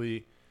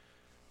probably,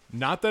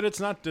 not that it's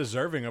not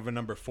deserving of a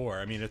number 4.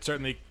 I mean, it's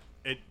certainly,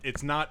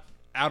 it's not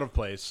out of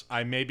place.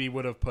 I maybe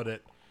would have put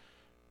it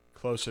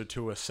closer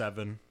to a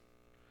 7.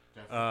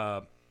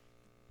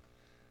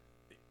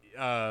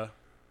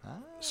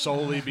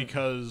 Solely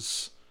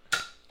because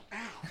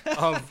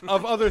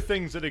of other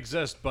things that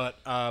exist, but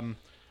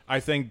I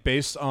think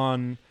based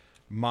on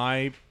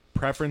my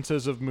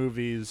preferences of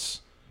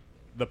movies,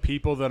 the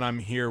people that I'm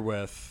here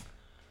with,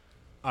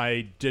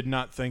 I did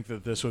not think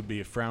that this would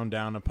be frowned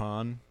down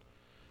upon.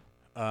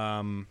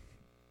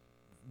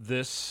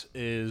 This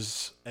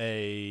is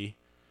a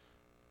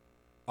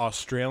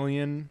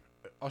Australian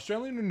or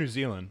New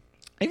Zealand?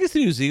 I think it's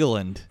New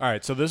Zealand. All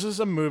right, so this is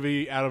a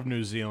movie out of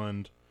New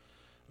Zealand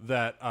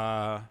that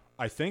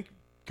I think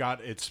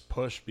got its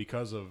push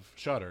because of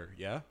Shudder.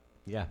 Yeah.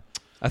 Yeah.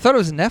 I thought it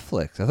was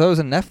Netflix. I thought it was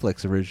a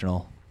Netflix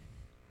original.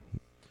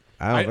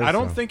 I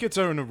don't think it's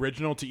an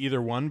original to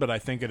either one, but I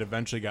think it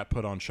eventually got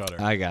put on Shudder.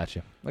 I got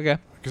you. Okay.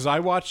 Because I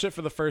watched it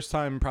for the first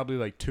time probably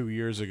like 2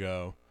 years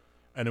ago,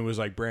 and it was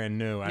like brand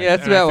new. Yeah,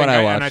 that's about when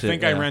I watched And I it,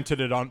 think I yeah.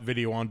 rented it on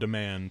video on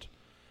demand.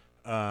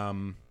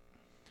 But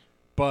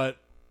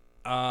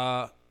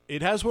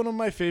it has one of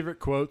my favorite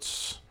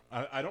quotes.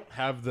 I don't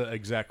have the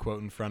exact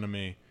quote in front of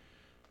me,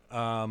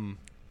 but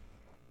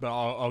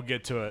I'll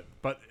get to it.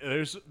 But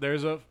it's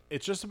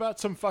just about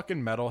some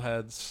fucking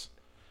metalheads.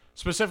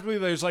 Specifically,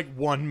 there's like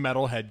one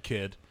metalhead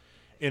kid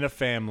in a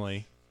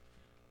family.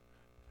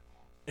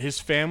 His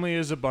family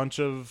is a bunch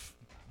of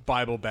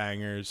Bible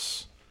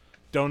bangers.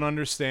 Don't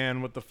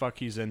understand what the fuck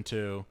he's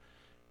into.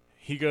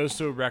 He goes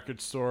to a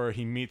record store.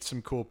 He meets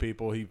some cool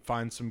people. He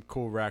finds some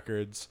cool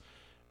records.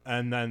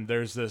 And then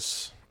there's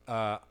this...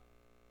 I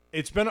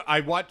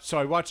watched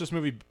this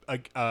movie,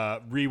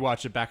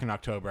 rewatched it back in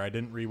October. I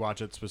didn't rewatch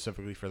it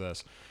specifically for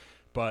this.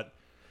 But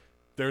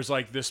there's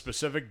like this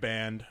specific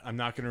band. I'm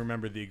not going to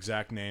remember the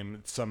exact name.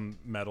 It's some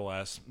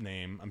metal-ass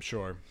name, I'm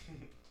sure.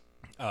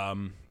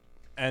 And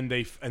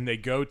they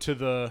go to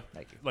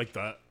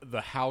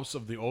the house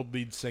of the old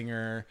lead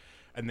singer,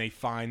 and they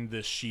find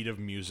this sheet of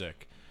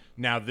music.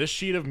 Now, this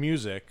sheet of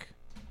music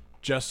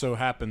just so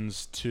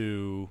happens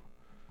to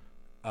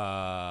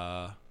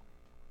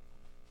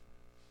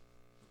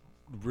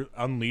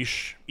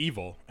unleash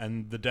evil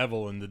and the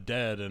devil and the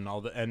dead and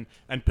all and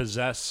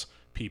possess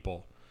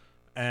people.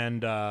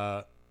 And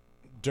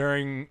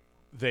during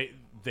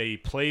they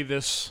play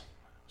this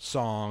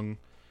song,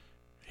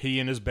 he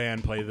and his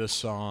band play this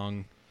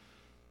song.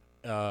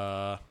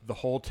 The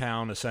whole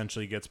town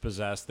essentially gets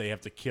possessed. They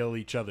have to kill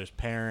each other's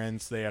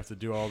parents. They have to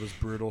do all this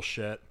brutal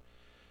shit.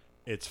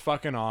 It's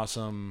fucking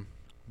awesome.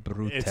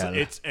 Brutal.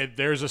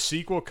 There's a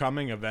sequel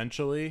coming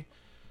eventually.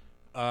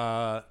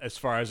 As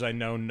far as I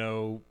know,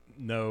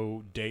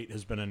 no date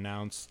has been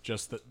announced.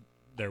 Just that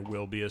there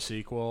will be a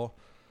sequel.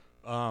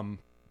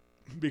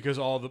 Because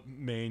all the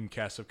main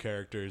cast of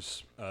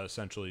characters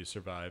essentially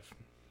survive.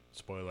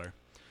 Spoiler.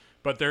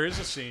 But there is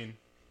a scene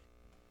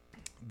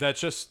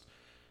that's just...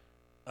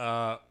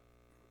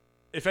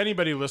 if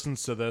anybody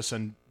listens to this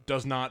and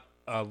does not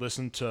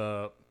listen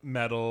to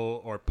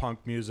metal or punk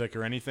music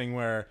or anything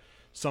where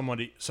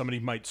somebody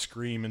might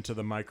scream into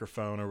the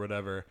microphone or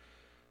whatever,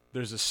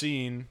 there's a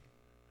scene.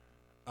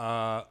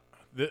 The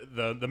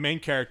main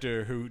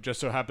character, who just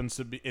so happens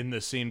to be in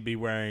this scene be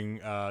wearing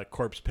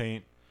corpse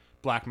paint,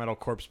 black metal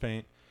corpse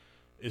paint,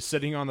 is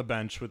sitting on the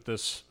bench with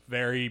this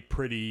very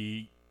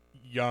pretty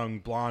young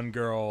blonde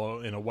girl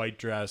in a white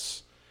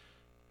dress,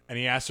 and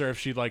he asks her if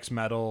she likes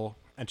metal,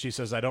 and she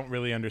says, "I don't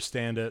really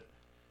understand it."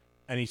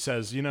 And he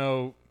says,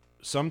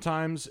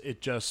 sometimes it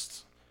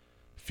just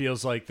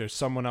feels like there's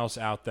someone else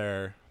out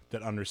there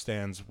that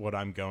understands what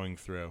I'm going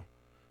through.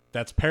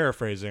 That's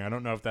paraphrasing. I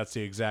don't know if that's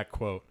the exact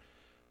quote,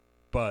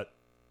 but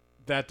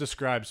that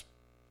describes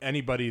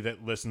anybody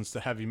that listens to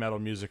heavy metal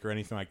music or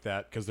anything like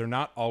that, because they're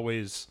not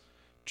always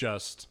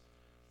just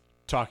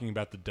talking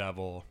about the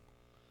devil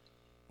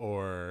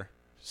or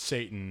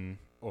Satan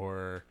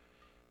or,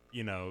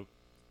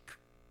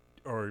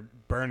 or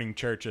burning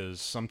churches.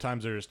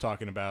 Sometimes they're just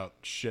talking about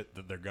shit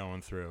that they're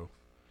going through.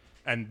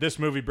 And this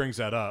movie brings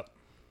that up.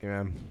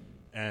 Yeah.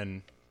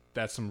 And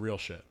that's some real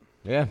shit.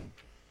 Yeah.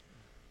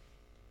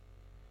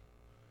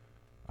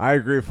 I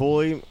agree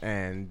fully,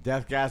 and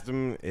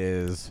Deathgasm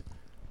is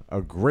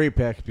a great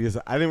pick because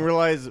I didn't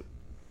realize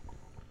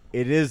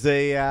it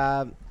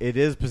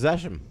is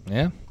possession.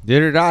 Yeah.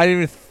 Did or not? I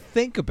didn't even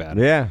think about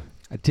it. Yeah.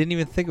 I didn't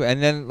even think about it.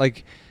 And then,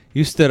 like,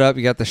 you stood up,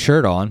 you got the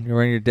shirt on. You're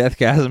wearing your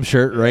Deathgasm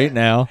shirt right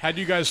now. Had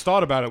you guys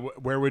thought about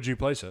it, where would you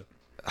place it?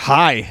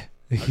 High.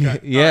 Okay.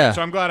 Yeah. All right,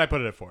 so I'm glad I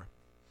put it at 4.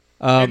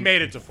 It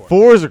made it to 4.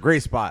 4 is a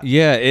great spot.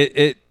 Yeah,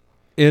 it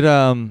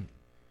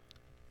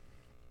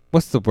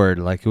what's the word?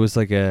 Like, it was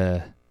like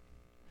a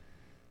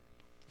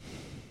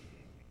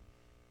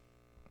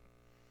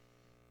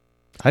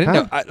I didn't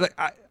know.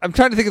 I'm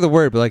trying to think of the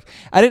word, but like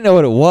I didn't know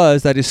what it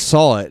was. I just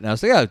saw it and I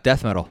was like, "Oh,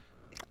 death metal.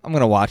 I'm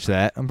gonna watch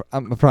that. I'm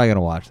probably gonna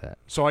watch that."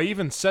 So I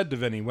even said to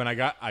Vinny when I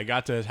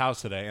got to his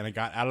house today and I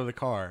got out of the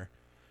car,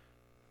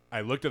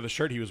 I looked at the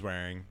shirt he was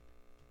wearing,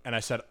 and I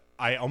said,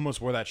 I almost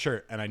wore that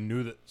shirt, and I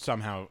knew that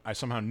somehow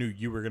knew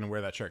you were gonna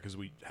wear that shirt because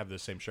we have the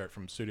same shirt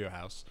from Studio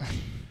House.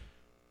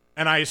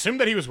 And I assumed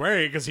that he was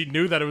wearing it because he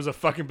knew that it was a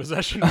fucking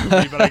possession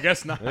movie, but I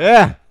guess not.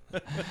 Yeah.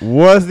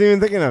 Wasn't even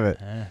thinking of it.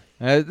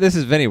 This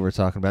is Vinny we're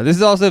talking about. This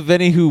is also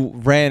Vinny who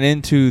ran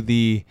into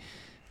the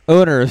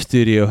owner of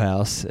Studio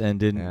House and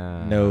didn't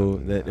know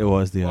that it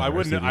was the owner. Well,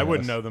 of Studio I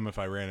wouldn't House. know them if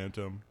I ran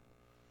into them.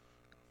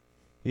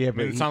 Yeah, I but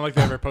mean, it's not like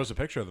they ever post a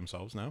picture of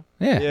themselves, no?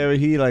 Yeah, but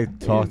he like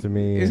talked to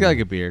me. he's got like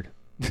a beard.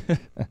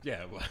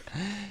 Yeah. Well,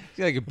 He's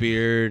got like a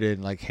beard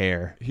and like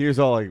hair. He was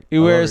all like, He "I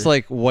love wears your-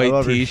 like I white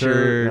love your shirt."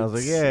 t-shirts. And I was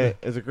like, yeah,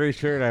 it's a great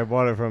shirt. I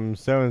bought it from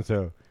so and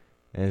so.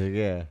 And he's like,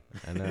 yeah,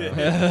 I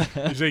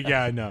know. he's like,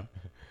 yeah, I know.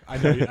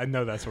 I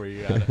know that's where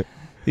you got it.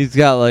 He's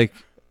got like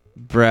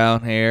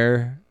brown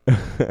hair.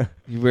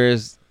 He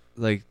wears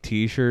like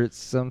t-shirts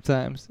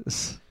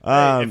sometimes.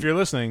 Hey, if you're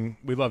listening,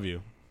 we love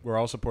you. We're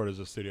all supporters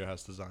of Studio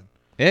House Design.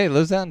 Yeah, he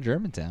lives out in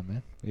Germantown,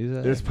 man. He's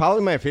a it's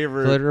probably my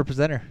favorite. Florida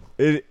representer.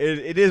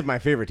 It is my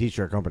favorite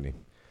t-shirt company.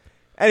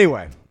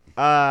 Anyway,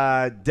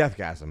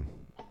 Deathgasm.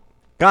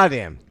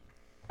 Goddamn.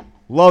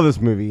 Love this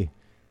movie.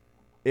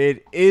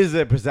 It is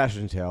a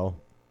possession tale.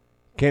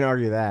 Can't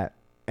argue that.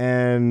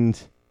 And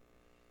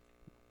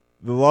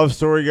the love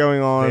story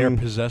going on. They are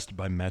possessed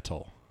by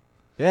metal.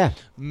 Yeah.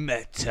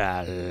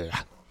 Metal.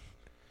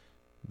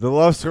 The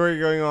love story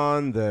going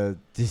on. The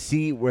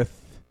deceit with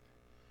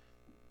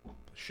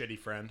Shitty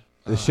friend.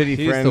 the shitty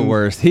He's friend. the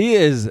worst. He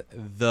is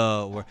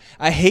the worst.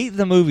 I hate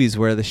the movies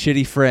where the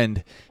shitty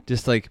friend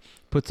just like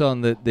puts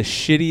on the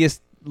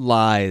shittiest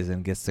lies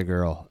and gets the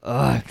girl.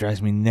 Ugh, it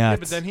drives me nuts. Yeah,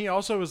 but then he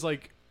also was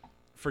like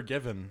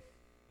forgiven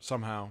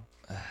somehow,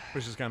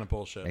 which is kind of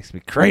bullshit. Makes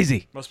me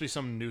crazy. Must be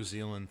some New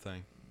Zealand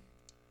thing.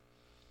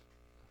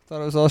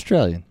 Thought it was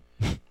Australian.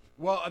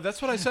 Well,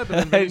 that's what I said, but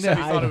then Vinny said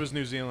he I thought know. it was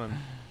New Zealand.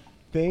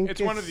 Think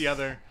It's one or the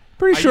other.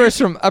 Pretty I sure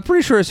used- I'm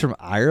pretty sure it's from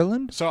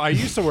Ireland. So I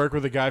used to work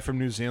with a guy from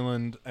New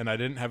Zealand, and I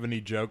didn't have any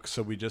jokes,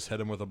 so we just hit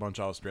him with a bunch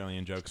of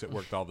Australian jokes. It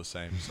worked all the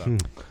same. So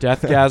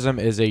Deathgasm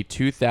is a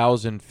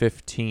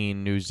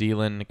 2015 New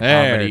Zealand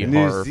There comedy it is. New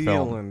horror film.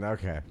 Zealand.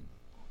 Okay.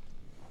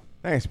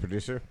 Thanks,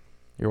 producer.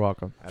 You're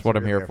welcome. That's That's what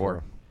I'm you're here there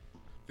for.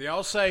 they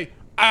all say,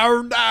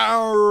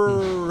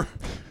 "Oh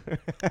no,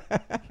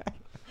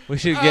 We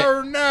should get.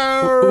 oh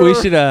no." We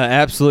should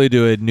absolutely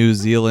do a New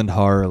Zealand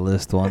horror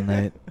list one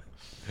night.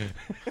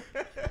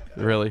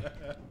 Really?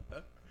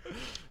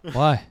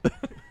 Why?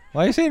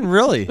 Why are you saying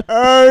really?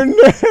 Oh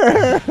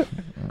no.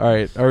 All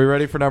right. Are we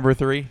ready for number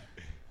 3?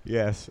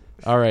 Yes.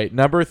 All right.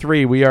 Number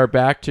 3, we are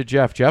back to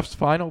Jeff. Jeff's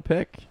final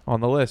pick on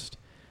the list.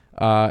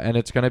 And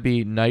it's going to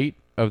be Night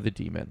of the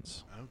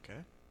Demons. Okay.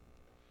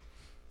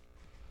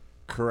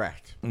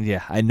 Correct.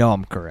 Yeah, I know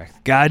I'm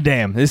correct. God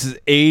damn, this is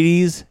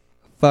 80s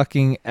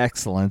fucking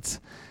excellence.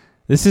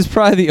 This is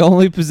probably the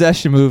only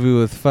possession movie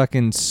with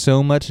fucking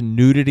so much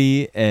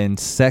nudity and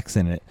sex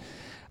in it.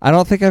 I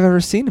don't think I've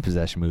ever seen a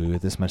possession movie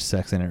with this much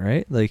sex in it,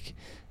 right? Like,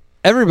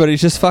 everybody's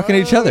just fucking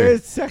each other.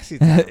 It's sexy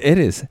time. It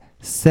is.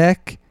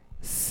 Sexy.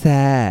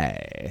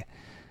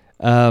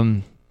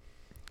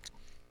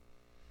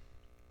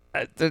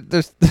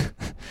 There's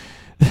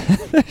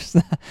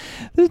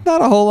there's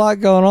not a whole lot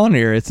going on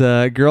here. It's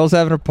girls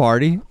having a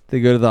party. They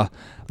go to the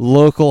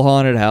local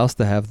haunted house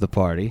to have the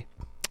party.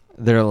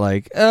 They're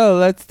like, oh,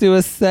 let's do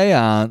a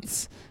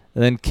seance.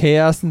 And then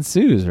chaos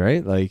ensues,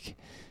 right? Like,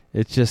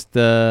 it's just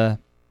a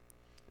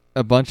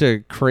bunch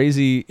of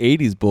crazy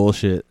 80s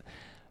bullshit.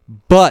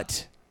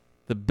 But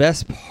the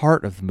best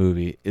part of the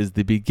movie is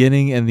the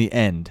beginning and the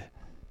end.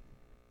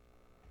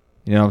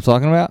 You know what I'm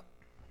talking about?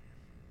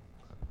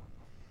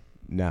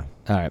 No.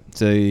 All right.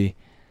 So you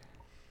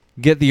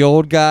get the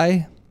old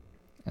guy,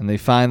 and they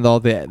find all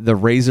the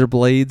razor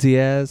blades he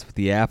has with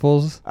the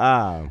apples.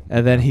 Ah.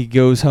 And then he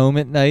goes home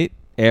at night.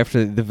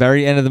 After the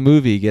very end of the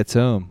movie, he gets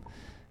home.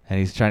 And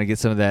he's trying to get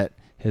some of that.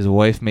 His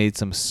wife made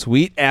some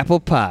sweet apple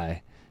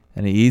pie.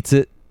 And he eats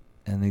it.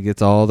 And he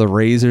gets all the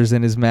razors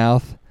in his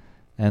mouth.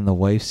 And the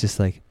wife's just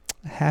like,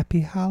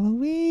 Happy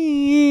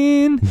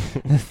Halloween.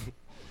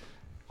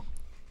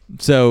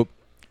 So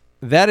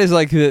that is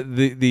like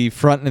the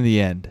front and the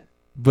end.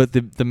 But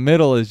the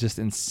middle is just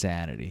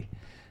insanity.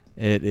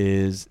 It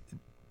is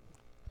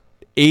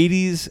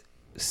 80s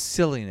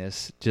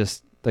silliness.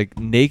 Just like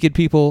naked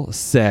people,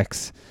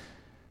 sex,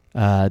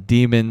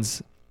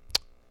 demons,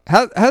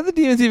 How the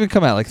demons even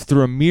come out? Like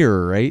through a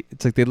mirror, right?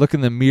 It's like they look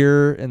in the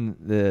mirror and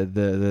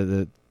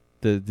the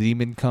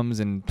demon comes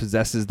and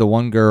possesses the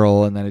one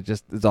girl, and then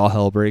it's all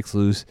hell breaks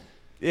loose.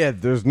 Yeah,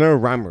 there's no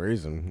rhyme or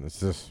reason. It's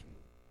just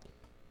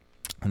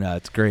No,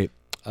 it's great.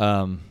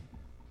 What's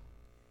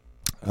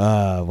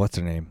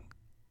her name?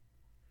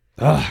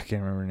 I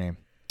can't remember her name.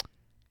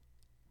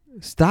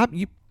 Stop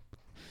you!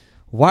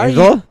 Why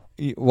Angela?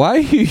 Why are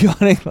you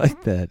yawning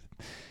like that?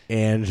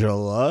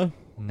 Angela.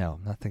 No,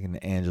 I'm not thinking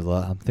of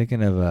Angela. I'm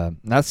thinking of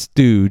not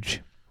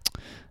Stooge,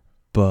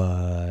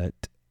 but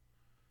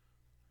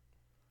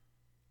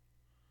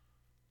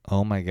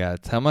oh my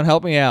God! Someone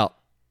help me out!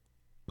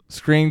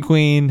 Scream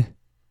Queen,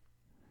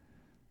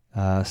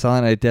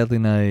 Silent Night, Deadly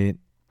Night.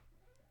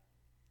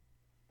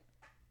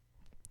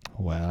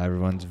 Wow,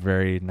 everyone's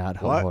very not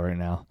helpful What? right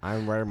now.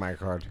 I'm writing my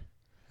card.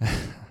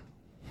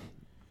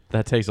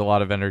 That takes a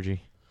lot of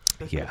energy.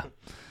 Yeah.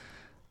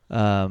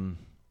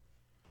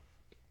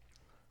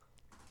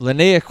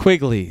 Linnea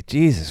Quigley.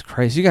 Jesus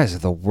Christ, you guys are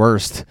the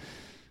worst.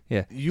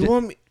 Yeah. You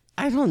want me?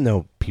 I don't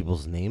know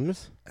people's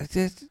names.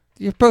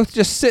 You're both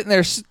just sitting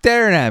there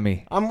staring at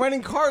me. I'm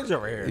writing cards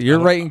over here. You're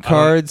writing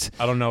cards.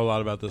 I don't know a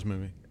lot about this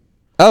movie.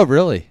 Oh,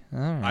 really? All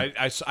right.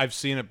 I've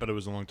seen it, but it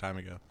was a long time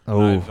ago.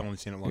 Oh. I've only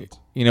seen it once.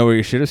 You know where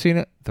you should have seen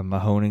it? The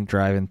Mahoning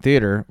Drive-In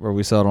Theater, where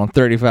we saw it on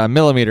 35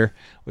 millimeter,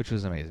 which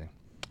was amazing.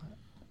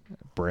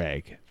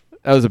 Brag.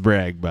 That was a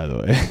brag, by the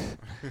way.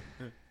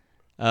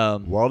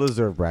 Well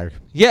deserved, brag.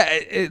 Yeah,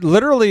 it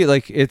literally,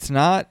 like, it's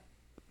not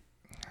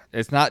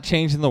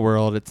changing the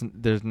world.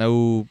 There's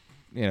no,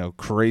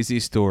 crazy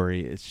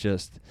story. It's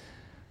just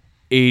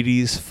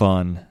 80s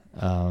fun.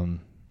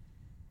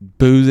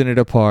 Boozing at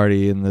a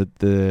party, and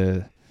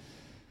the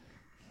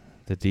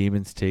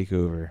demons take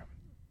over,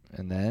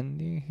 and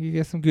then you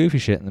get some goofy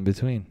shit in the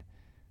between.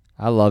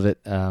 I love it.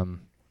 I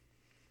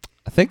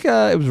think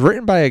it was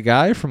written by a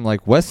guy from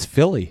like West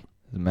Philly,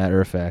 as a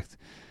matter of fact.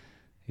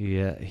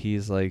 Yeah,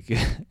 he's like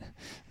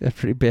a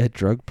pretty bad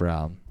drug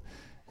problem,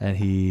 and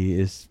he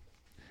is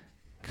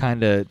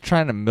kind of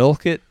trying to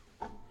milk it,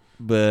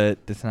 but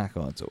it's not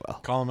going so well.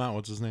 Call him out.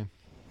 What's his name?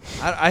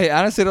 I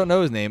honestly don't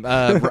know his name.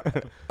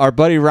 Our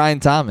buddy Ryan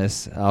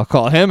Thomas, I'll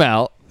call him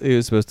out. He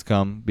was supposed to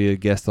come be a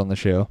guest on the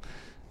show.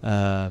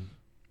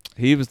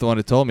 He was the one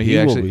who told me. He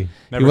will actually be.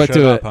 Never went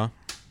showed to up,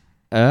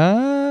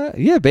 huh?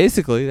 yeah,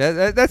 basically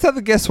that's how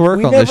the guests work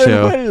We on the never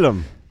show. invited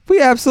him.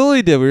 We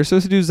absolutely did. We were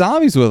supposed to do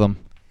zombies with him.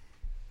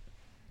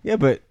 Yeah,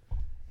 but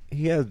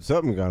he had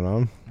something going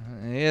on.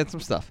 He had some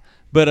stuff,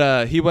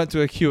 but he went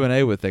to a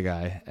Q&A with the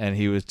guy, and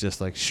he was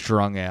just like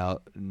strung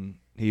out, and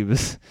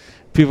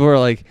people were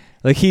like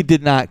he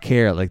did not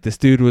care. Like this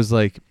dude was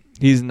like,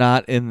 he's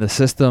not in the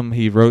system.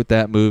 He wrote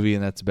that movie,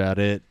 and that's about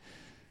it.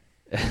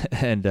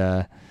 And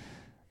there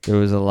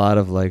was a lot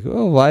of like,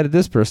 oh, why did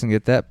this person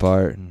get that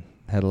part? And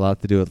had a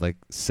lot to do with like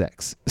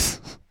sex,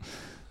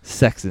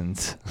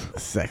 Sexons.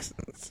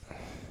 Sextons.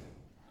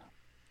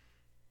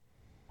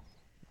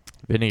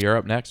 Vinny, you're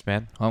up next,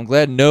 man. I'm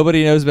glad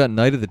nobody knows about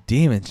Night of the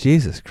Demons.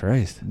 Jesus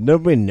Christ.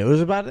 Nobody knows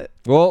about it?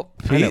 Well,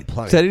 I know Pete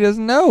plenty. said he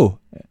doesn't know.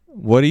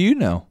 What do you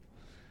know?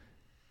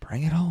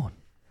 Bring it on.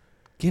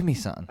 Give me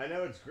something. I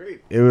know it's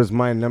great. It was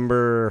my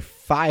number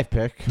 5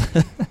 pick.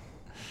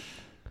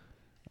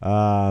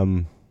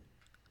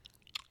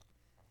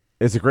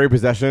 It's a great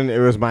possession. It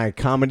was my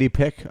comedy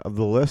pick of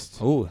the list.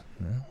 Oh,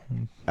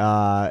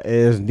 It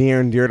is near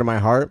and dear to my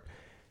heart.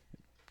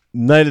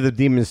 Night of the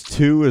Demons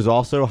 2 is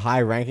also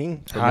high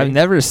ranking. for I've me.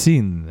 never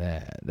seen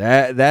that.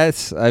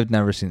 I've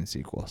never seen the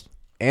sequels.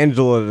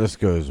 Angela just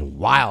goes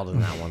wild in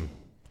that one.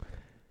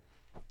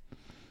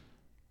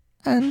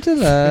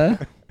 Angela.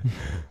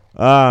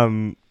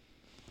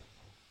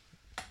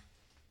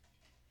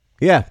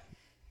 Yeah.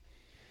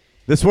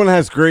 This one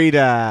has great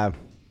Christ.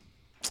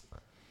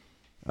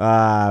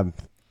 What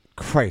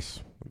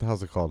the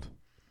hell's it called?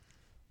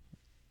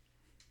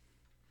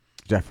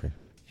 Jeffrey.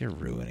 You're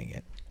ruining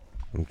it.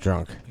 I'm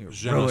drunk.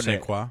 Je ne sais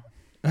quoi.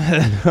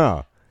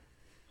 No.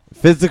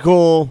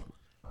 Physical,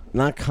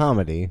 not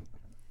comedy.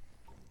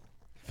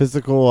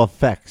 Physical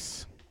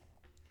effects.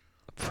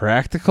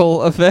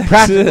 Practical effects.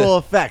 Practical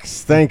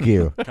effects. Thank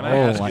you. Can I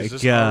Oh ask, my is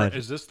this God.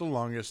 Is this the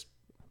longest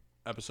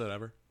episode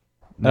ever?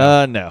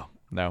 No.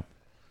 No.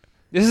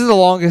 This is the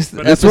longest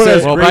But This episode.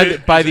 one has Well,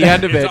 by the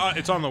end of it,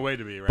 It's on the way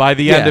to be, right? by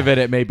the Yeah. end of it,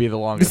 it may be the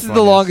longest. This is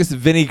the longest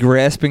Vinny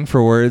grasping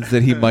for words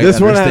that he might This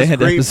one has understand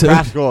great episode.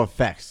 practical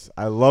effects.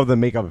 I love the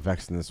makeup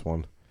effects in this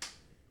one.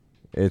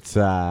 It's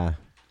well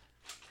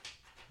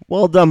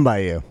done by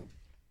you.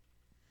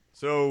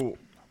 So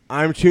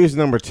I'm choosing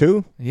number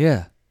 2.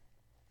 Yeah.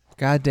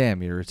 God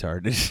damn, you're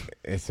retarded.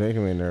 It's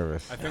making me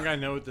nervous. I think I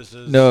know what this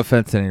is. No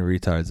offense to any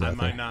retards I out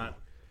might there. not.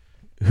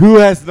 Who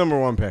has the number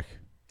 1 pick?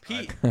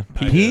 Pete.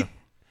 Pete?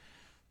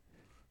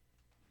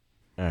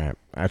 All right,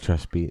 I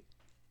trust Pete.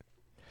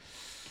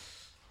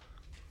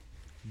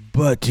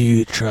 But do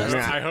you trust?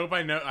 I hope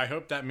I know. I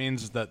hope that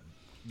means that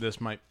this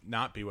might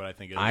not be what I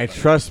think it is. I but-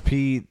 trust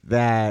Pete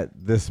that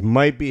this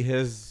might be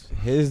his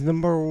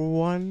number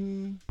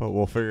 1, but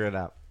we'll figure it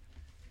out.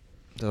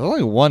 There's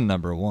only one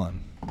number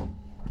 1.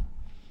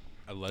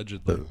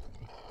 Allegedly.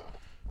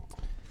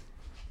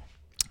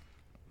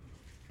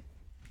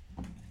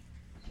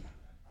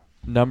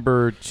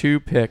 Number 2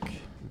 pick,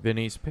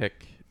 Vinny's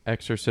pick,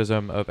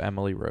 Exorcism of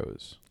Emily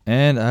Rose.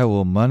 And I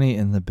will money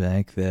in the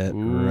bank that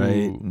Ooh.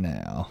 right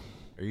now.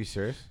 Are you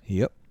serious?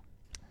 Yep.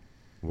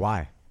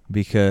 Why?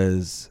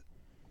 Because,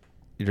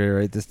 you ready to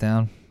write this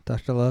down,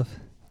 Dr. Love?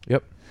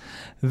 Yep.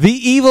 The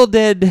Evil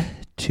Dead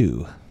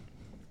 2.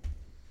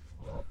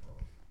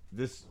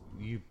 This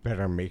you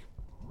better make.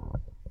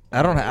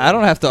 I don't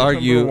have to Number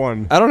argue.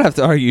 one. I don't have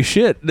to argue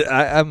shit.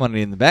 I'm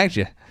money in the bank,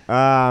 you.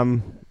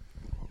 I'm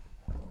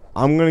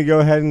gonna go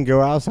ahead and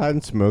go outside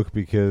and smoke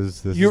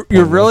because this. You're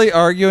really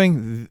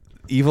arguing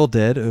Evil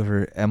Dead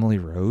over Emily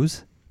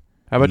Rose?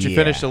 How about you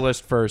finish the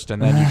list first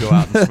and then you go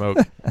out and smoke?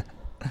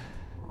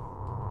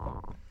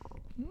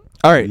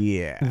 All right.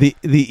 Yeah. The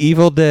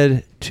Evil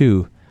Dead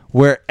 2,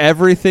 where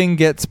everything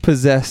gets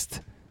possessed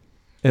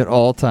at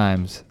all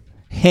times.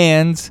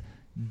 Hands,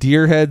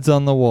 deer heads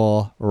on the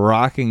wall,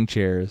 rocking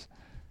chairs.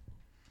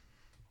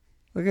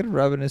 Look at him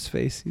rubbing his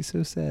face. He's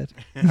so sad.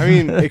 I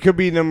mean, it could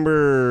be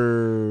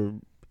number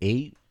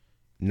 8,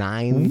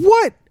 9.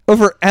 What?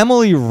 Over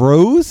Emily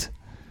Rose?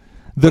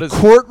 The What is-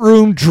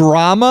 courtroom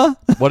drama?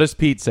 What does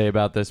Pete say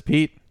about this?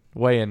 Pete,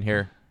 weigh in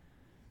here.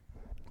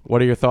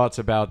 What are your thoughts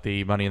about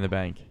the Money in the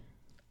Bank?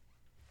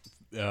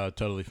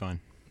 Totally fine.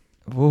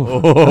 Ooh.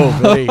 Oh,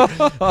 Vinny.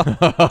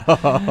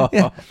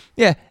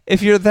 Yeah,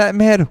 if you're that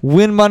mad,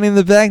 win Money in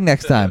the Bank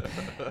next time.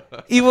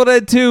 Evil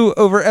Dead 2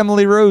 over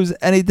Emily Rose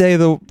any day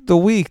of the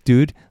week,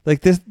 dude.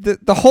 Like this,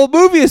 the whole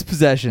movie is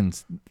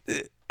possessions.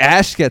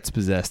 Ash gets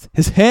possessed.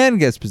 His hand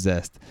gets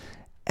possessed.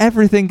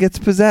 Everything gets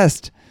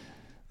possessed.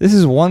 This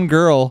is one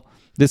girl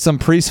that some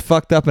priest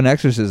fucked up an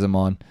exorcism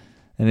on,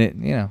 and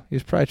he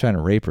was probably trying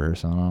to rape her or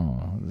something. I don't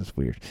know. That's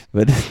weird,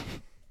 but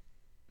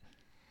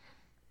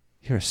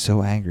you're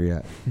so angry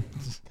at.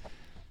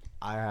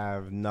 I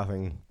have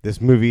nothing.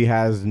 This movie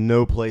has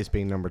no place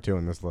being number 2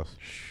 on this list.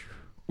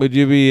 Would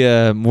you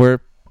be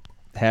more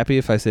happy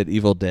if I said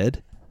Evil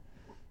Dead?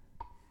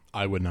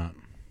 I would not.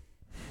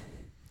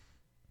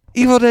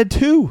 Evil Dead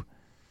 2.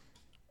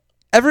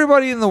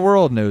 Everybody in the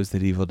world knows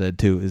that Evil Dead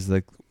 2 is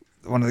like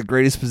one of the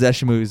greatest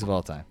possession movies of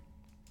all time.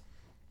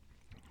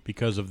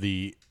 Because of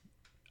the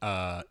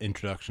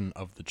introduction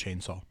of the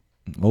chainsaw.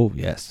 Oh,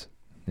 yes.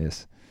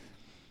 Yes.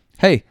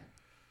 Hey,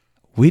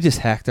 we just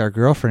hacked our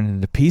girlfriend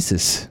into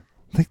pieces.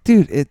 Like,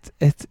 dude, it's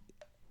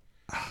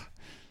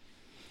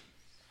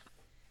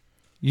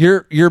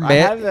Your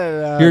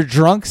mad, your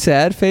drunk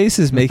sad face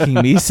is making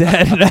me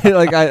sad.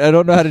 And I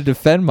don't know how to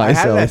defend I had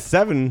myself. it at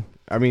 7.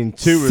 I mean,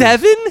 2 is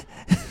 7?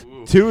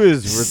 2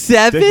 is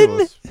Seven?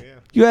 ridiculous. Yeah.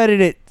 You had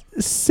it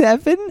at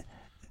 7?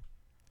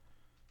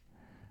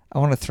 I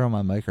want to throw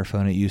my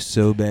microphone at you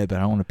so bad, but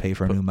I don't want to pay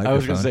for a new microphone. I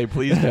was going to say,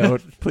 please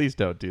don't. Please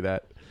don't do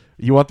that.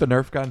 You want the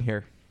Nerf gun?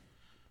 Here.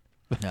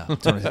 No,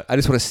 I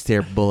just want to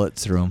stare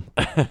bullets through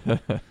him.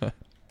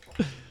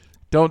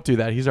 Don't do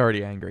that. He's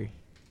already angry.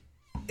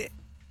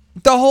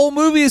 The whole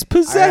movie is I have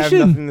possession.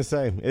 nothing to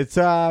say. It's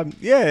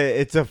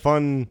it's a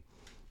fun.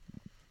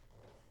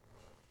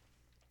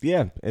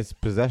 Yeah, it's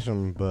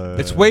possession, but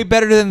It's way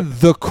better than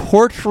the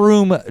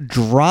courtroom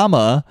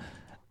drama.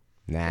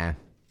 Nah.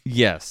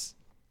 Yes.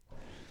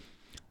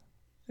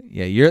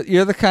 Yeah,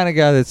 you're the kind of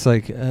guy that's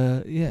like,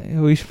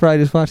 we should probably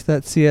just watch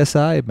that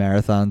CSI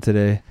marathon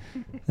today.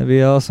 That'd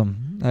be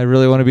awesome. I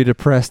really want to be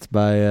depressed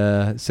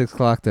by 6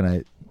 o'clock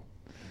tonight.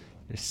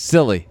 You're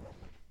silly.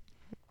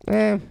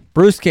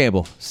 Bruce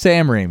Campbell,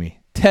 Sam Raimi,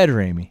 Ted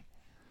Raimi.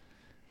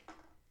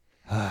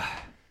 I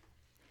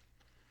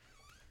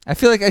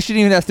feel like I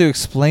shouldn't even have to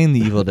explain The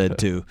Evil Dead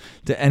 2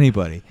 to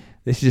anybody.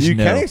 They should just You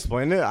know. can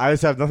explain it. I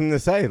just have nothing to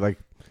say. Like,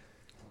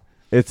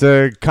 it's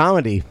a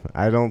comedy.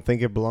 I don't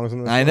think it belongs on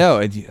this I list. know.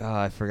 And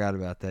I forgot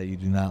about that. You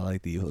do not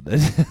like The Evil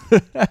Dead.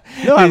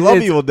 No, I love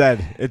It's- Evil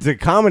Dead. It's a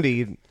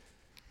comedy.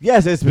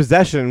 Yes, it's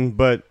possession,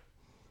 but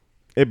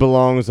it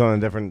belongs on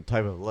a different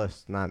type of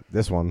list, not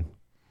this one.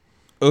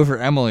 Over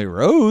Emily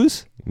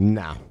Rose.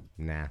 Nah.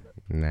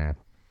 Vinny,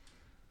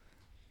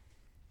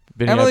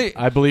 Emily-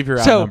 I believe you're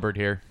so- outnumbered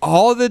here.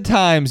 All the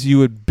times you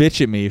would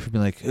bitch at me for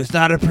being like, it's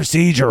not a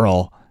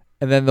procedural.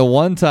 And then the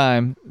one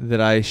time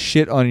that I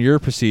shit on your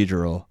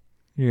procedural,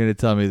 you're going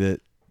to tell me that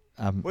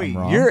I'm Wait,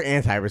 wrong. you're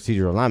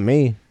anti-procedural, not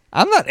me.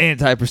 I'm not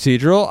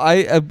anti-procedural.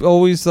 I'm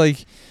always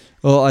like,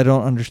 well, I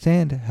don't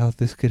understand how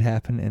this could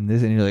happen in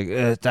this. And you're like,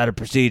 it's not a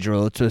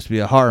procedural. It's supposed to be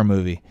a horror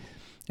movie.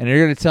 And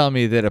you're going to tell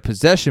me that a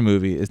possession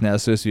movie is now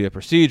supposed to be a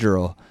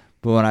procedural.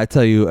 But when I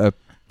tell you a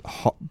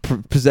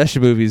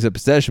possession movie is a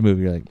possession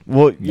movie, you're like,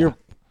 Well, you're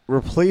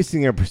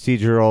replacing a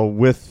procedural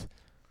with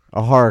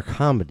a horror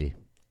comedy.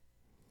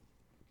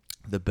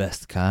 the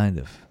best kind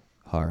of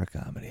horror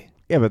comedy.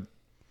 Yeah, but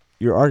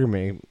your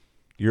argument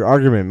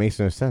makes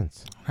no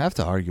sense. I have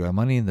to argue. I'm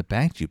money in the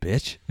bank, you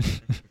bitch.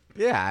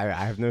 Yeah,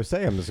 I have no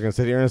say. I'm just gonna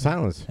sit here in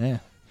silence. Yeah.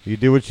 You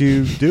do what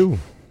you do.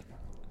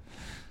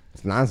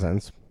 It's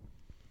nonsense.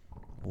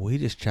 We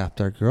just chopped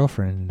our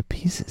girlfriend into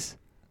pieces.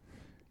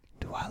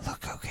 Do I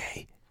look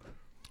okay?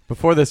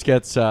 Before this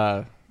gets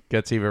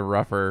gets even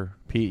rougher.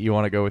 Pete, you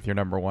want to go with your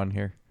number one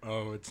here?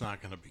 Oh, it's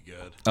not gonna be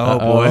good. Oh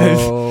boy.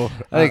 Uh-oh.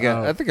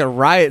 I think a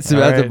riot's All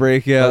about to right.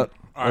 break out.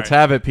 All Let's right.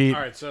 have it, Pete.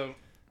 All right, so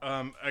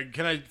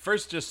can I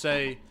first just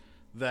say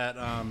that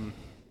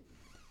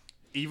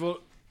Evil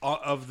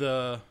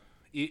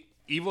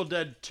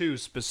Dead 2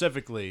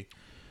 specifically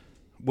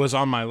was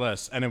on my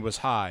list and it was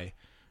high.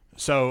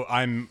 So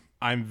I'm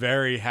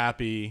very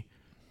happy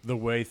the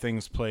way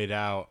things played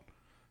out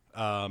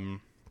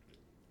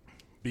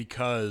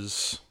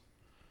because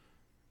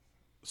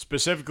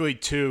specifically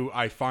 2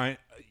 I find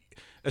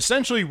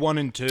essentially 1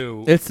 and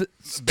 2 It's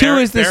 2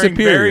 is the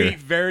superior. very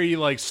very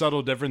like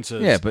subtle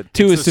differences. Yeah, but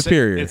 2 is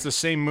superior. It's the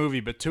same movie,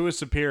 but 2 is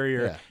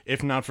superior Yeah.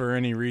 if not for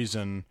any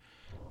reason.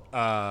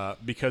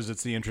 Because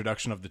it's the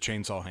introduction of the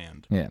chainsaw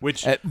hand, Yeah.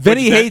 which Vinny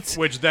which then- hates-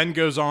 which then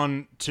goes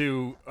on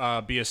to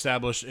be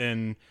established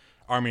in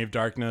Army of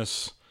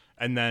Darkness,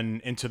 and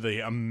then into the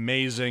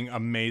amazing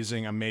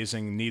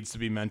needs to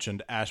be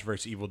mentioned Ash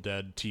vs Evil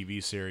Dead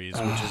TV series,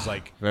 which is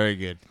like Very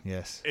good.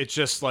 Yes. it's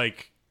just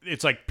like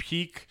it's like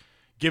peak,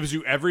 gives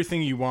you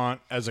everything you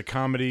want as a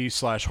comedy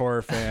 /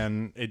 horror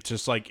fan. It's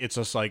just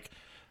like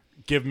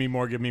give me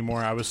more.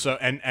 I was so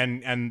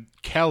and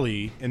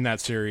Kelly in that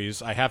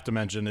series, I have to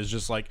mention, is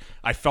just like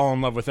I fell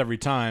in love with every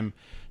time.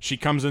 She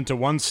comes into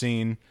one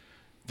scene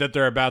that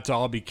they're about to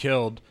all be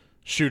killed,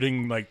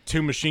 shooting like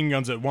 2 machine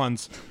guns at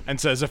once, and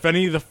says, if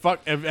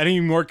any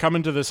more come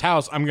into this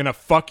house, I'm gonna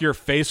fuck your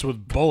face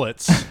with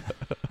bullets.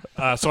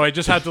 So I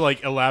just had to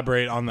like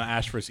elaborate on the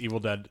Ash vs Evil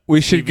Dead.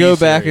 We should TV go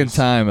back in series.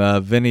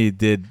 time. Vinny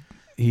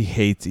he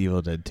hates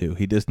Evil Dead 2.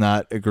 He does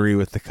not agree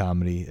with the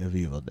comedy of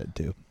Evil Dead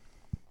 2.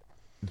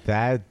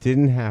 That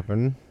didn't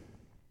happen.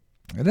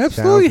 It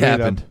absolutely Sounds made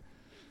happened. up.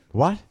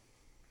 What?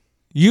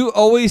 You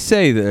always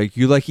say that like,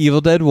 you like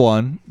Evil Dead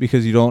 1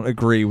 because you don't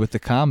agree with the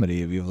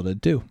comedy of Evil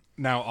Dead 2.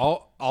 Now,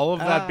 all of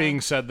that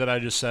being said that I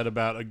just said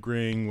about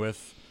agreeing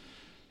with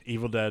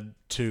Evil Dead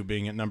 2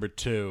 being at number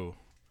 2,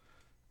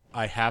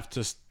 I have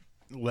to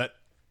let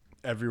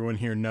everyone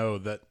here know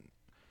that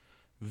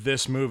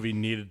this movie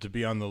needed to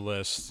be on the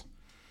list.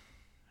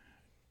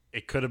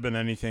 It could have been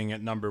anything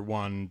at number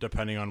 1,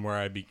 depending on where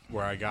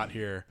I got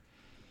here,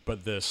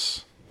 but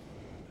this.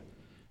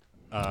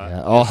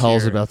 All is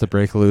hell's here about to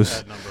break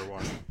loose. at number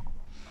 1.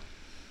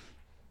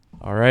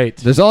 All right.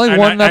 There's only And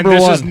one number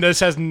this one. This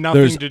has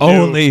nothing There's to do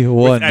only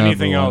one with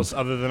anything number one. else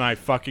other than I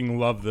fucking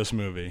love this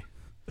movie.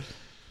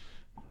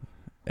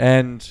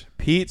 And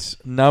Pete's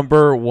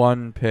number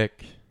one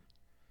pick,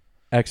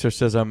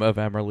 Exorcism of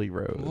Emily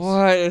Rose.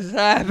 What is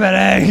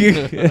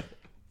happening?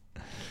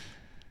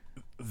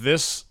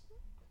 This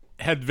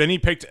had Vinny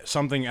picked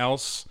something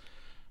else,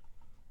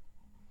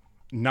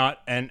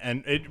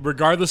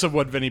 regardless of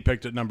what Vinny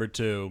picked at number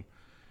 2,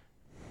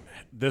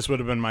 this would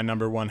have been my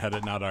number 1 had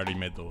it not already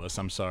made the list.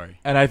 I'm sorry.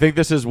 And I think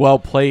this is well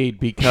played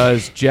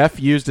because Jeff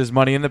used his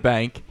money in the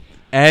bank,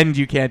 and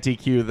you can't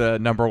DQ the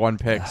number 1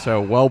 pick.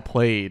 So well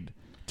played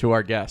to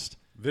our guest.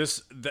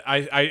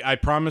 I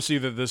promise you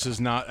that this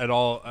is not at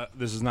all.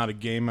 This is not a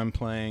game I'm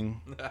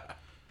playing.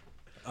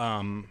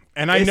 And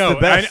I It's know, the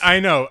best. I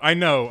know Jeff,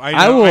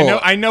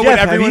 what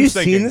have you everyone's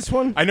seen thinking. this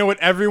one? I know what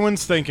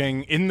everyone's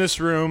thinking in this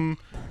room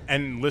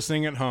and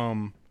listening at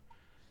home.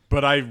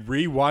 But I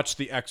rewatched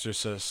The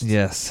Exorcist.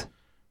 Yes.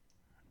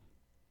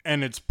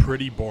 And it's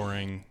pretty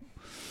boring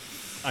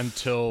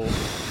until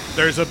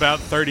there's about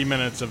 30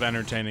 minutes of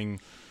entertaining.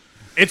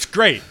 It's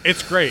great.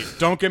 It's great.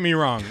 Don't get me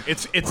wrong.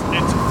 It's a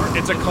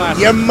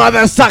classic. Your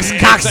mother sucks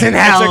cocks in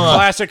hell. It's a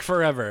classic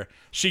forever.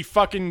 She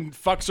fucking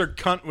fucks her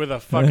cunt with a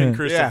fucking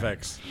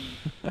crucifix.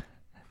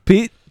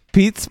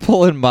 Pete's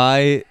pulling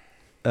my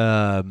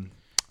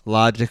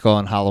logic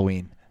on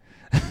Halloween.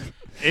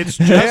 It's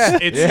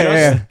just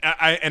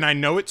I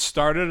know it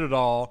started it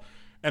all,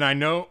 and I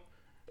know,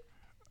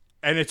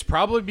 and it's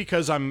probably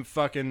because I'm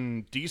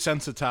fucking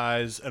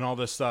desensitized and all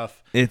this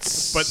stuff.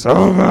 It's But-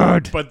 so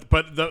good.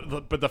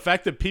 But the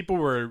fact that people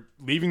were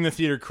leaving the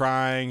theater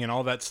crying and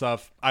all that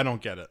stuff, I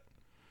don't get it.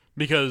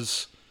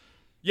 Because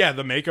yeah,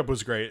 the makeup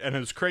was great and it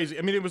was crazy.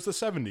 I mean, it was the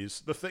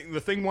 70s. The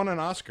thing won an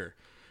Oscar.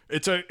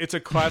 It's a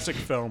classic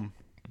film.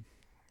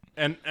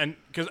 And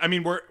because I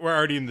mean we're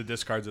already in the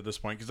discards at this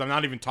point because I'm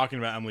not even talking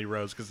about Emily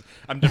Rose because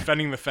I'm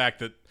defending the fact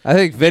that I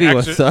think Vinny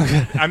was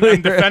talking. I'm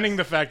defending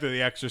the fact that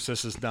The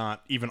Exorcist is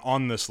not even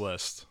on this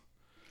list,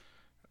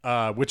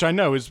 which I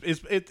know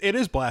it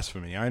is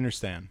blasphemy. I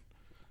understand.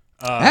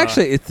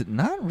 Actually, it's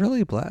not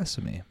really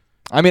blasphemy.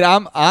 I mean,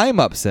 I'm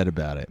upset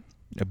about it,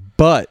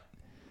 but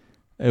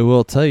I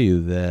will tell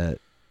you that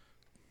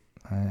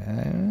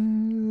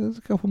there's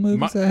a couple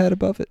movies I had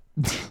above it.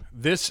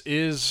 This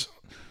is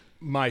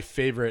my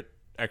favorite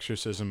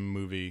exorcism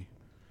movie,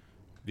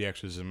 The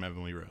Exorcism of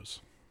Emily Rose.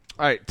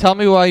 All right, tell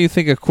me why you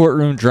think a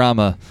courtroom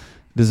drama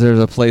deserves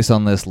a place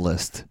on this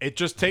list. It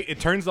just it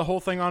turns the whole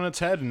thing on its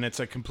head, and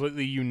it's a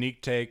completely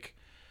unique take,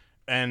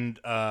 and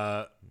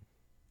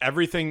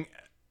everything,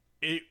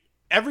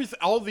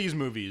 all these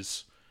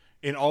movies,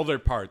 in all their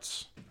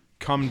parts,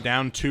 come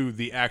down to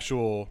the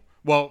actual.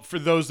 Well, for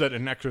those that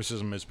an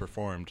exorcism is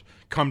performed,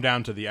 come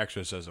down to the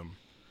exorcism,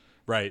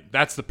 Right.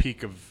 That's the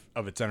peak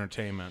of its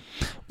entertainment.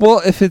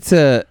 Well, if it's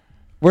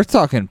we're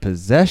talking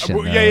possession.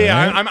 Well, though,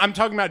 yeah. right? I'm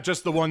talking about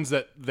just the ones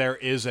that there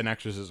is an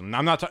exorcism.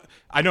 I'm not.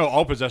 I know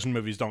all possession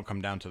movies don't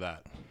come down to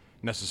that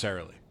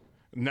necessarily.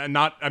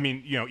 Not. I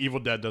mean, Evil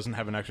Dead doesn't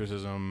have an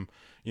exorcism.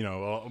 A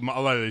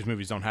lot of these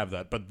movies don't have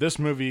that. But this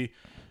movie,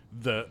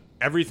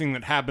 everything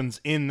that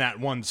happens in that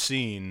one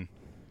scene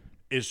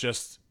is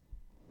just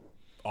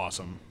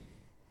awesome.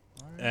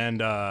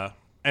 And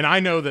I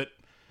know that.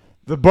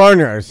 The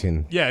barnyard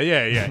scene. Yeah.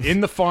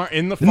 In the farm.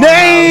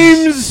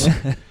 Names.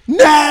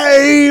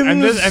 Names.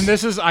 And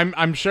this is.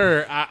 I'm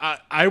sure.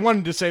 I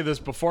wanted to say this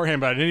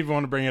beforehand, but I didn't even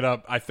want to bring it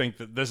up. I think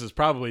that this is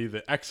probably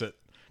the exit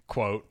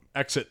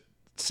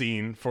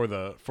scene for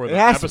the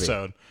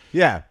episode.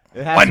 Yeah.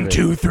 It has 1,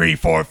 2, 3,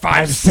 4,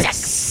 5,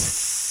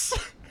 6.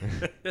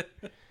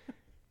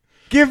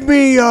 Give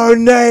me your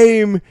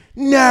name.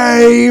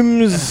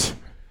 Names.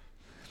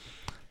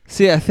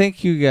 See, I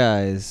think you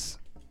guys.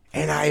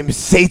 And I am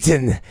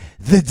Satan,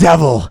 the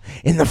devil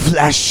in the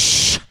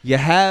flesh. You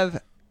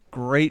have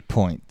great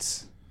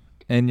points,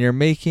 and you're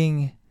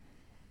making.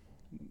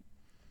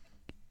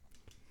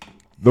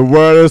 The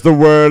word is the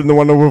word, and the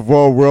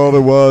wonderful world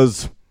it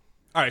was.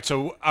 All right.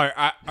 So,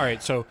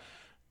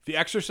 The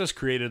Exorcist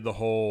created the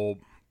whole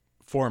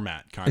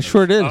format. Kind It of.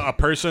 sure did. A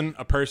person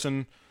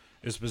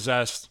is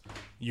possessed.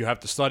 You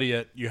have to study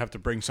it. You have to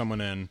bring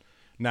someone in.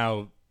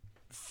 Now,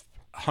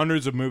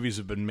 hundreds of movies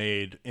have been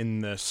made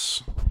in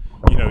this.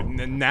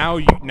 Now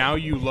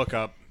you look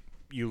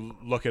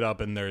it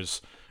up, and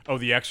there's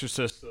The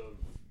Exorcist of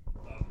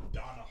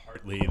Donna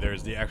Hartley.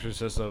 There's The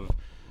Exorcist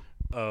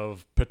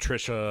of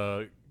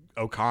Patricia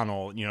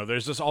O'Connell.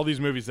 There's just all these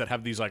movies that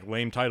have these like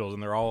lame titles,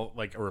 and they're all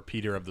like a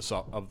repeater of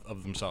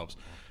of themselves.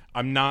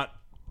 I'm not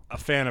a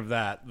fan of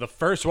that. The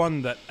first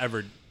one that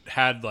ever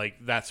had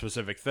like that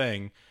specific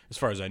thing, as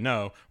far as I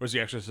know, was The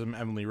Exorcism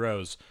of Emily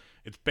Rose.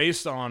 It's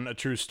based on a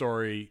true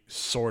story,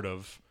 sort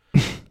of.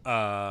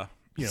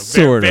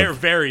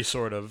 Very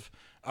sort of.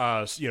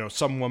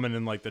 Some woman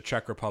in like the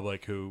Czech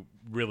Republic who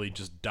really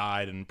just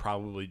died and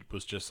probably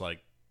was just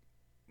like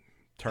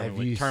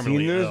terminally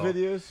seen those ill.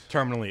 videos?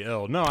 Terminally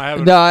ill. No, I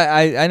haven't. No,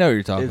 I know what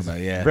you're talking It's about.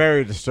 Yeah.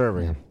 very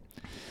disturbing.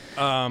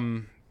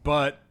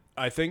 But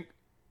I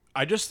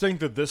just think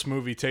that this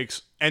movie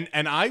takes and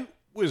I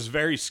was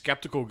very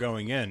skeptical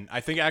going in.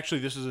 I think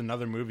actually this is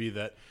another movie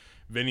that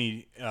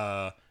Vinny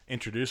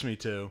introduced me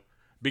to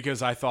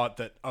because I thought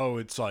that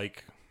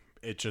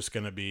it's just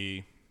gonna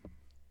be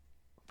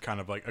kind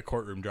of like a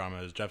courtroom drama,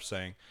 as Jeff's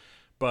saying.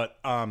 But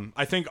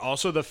I think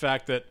also the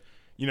fact that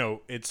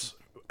it's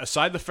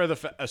aside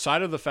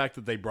of the fact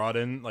that they brought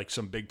in like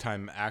some big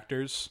time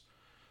actors,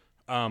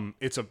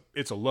 it's a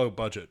low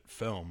budget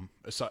film.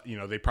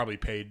 They probably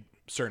paid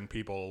certain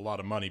people a lot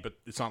of money, but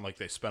it's not like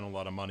they spent a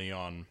lot of money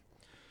on.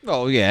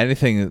 Oh yeah,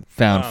 anything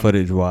found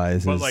footage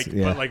wise. But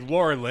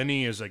Laura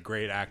Linney is a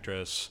great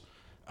actress.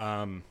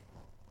 I'm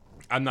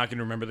not going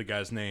to remember the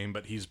guy's name,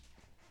 but he's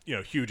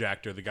huge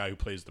actor, the guy who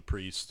plays the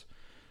priest.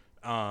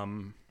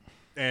 And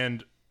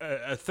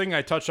a thing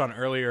I touched on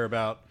earlier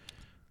about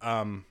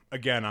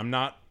again, I'm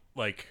not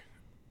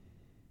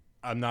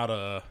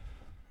a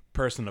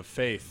person of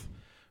faith,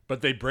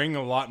 but they bring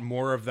a lot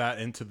more of that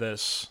into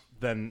this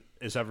than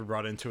is ever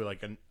brought into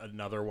like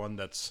another one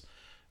that's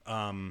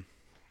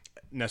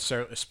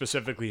necessarily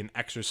specifically an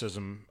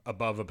exorcism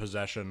above a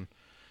possession,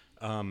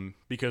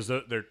 because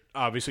they're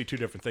obviously two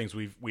different things.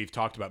 We've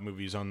talked about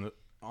movies on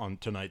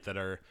tonight that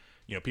are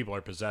people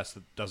are possessed.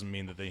 That doesn't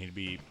mean that they need to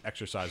be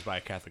exorcised by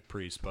a Catholic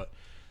priest, but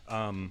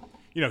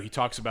he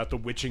talks about the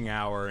witching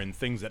hour and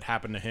things that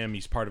happen to him.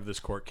 He's part of this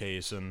court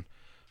case and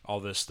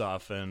all this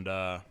stuff, and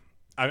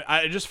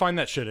I just find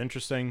that shit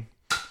interesting.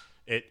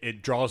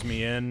 It draws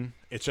me in.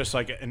 It's just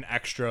like an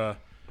extra.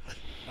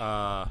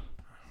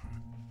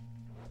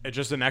 It's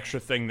just an extra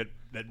thing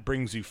that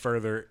brings you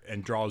further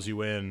and draws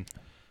you in.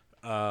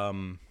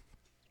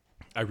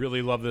 I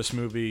really love this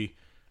movie.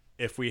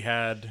 If we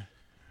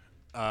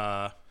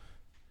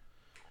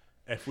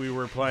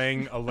were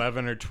playing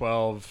 11 or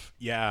 12,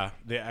 yeah,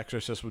 The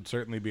Exorcist would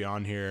certainly be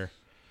on here.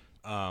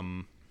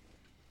 I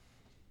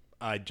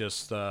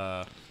just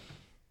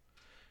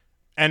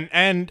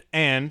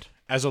and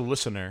as a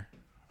listener,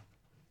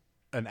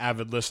 an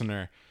avid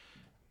listener,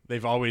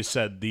 they've always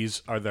said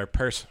these are our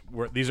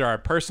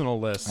personal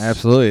lists.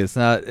 Absolutely, it's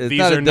not. It's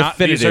not a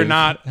definitive. These are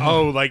not.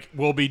 Like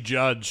we'll be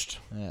judged.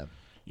 Yeah.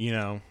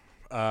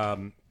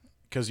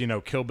 Because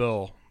Kill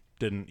Bill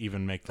didn't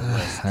even make the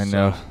list. I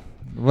know.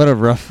 What a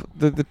rough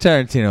the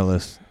Tarantino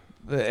list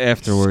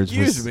afterwards.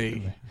 Excuse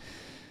me.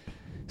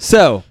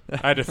 So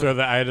I had to throw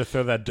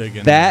that dig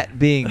in. That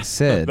being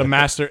said, the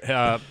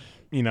master,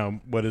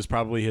 what is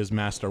probably his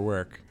master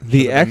work.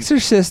 The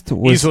Exorcist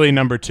was easily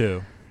number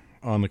 2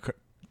 on the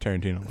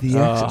Tarantino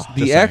list.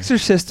 The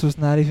Exorcist was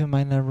not even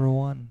my number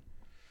 1.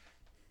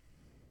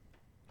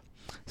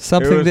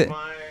 Something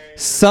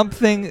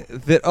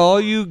that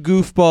all you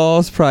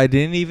goofballs probably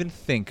didn't even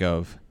think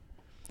of.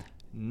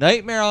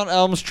 Nightmare on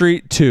Elm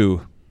Street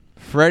 2,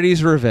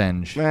 Freddy's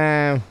Revenge.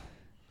 Nah.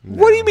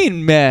 What do you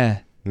mean, meh?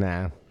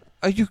 Nah.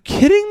 Are you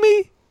kidding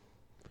me?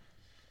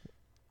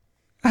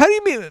 How do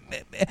you mean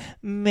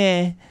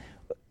meh?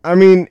 I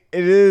mean,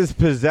 it is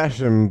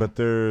Possession, but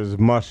there's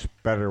much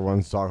better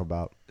ones to talk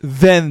about.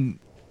 Than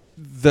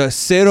the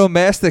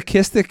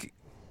sadomasochistic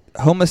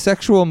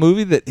homosexual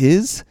movie that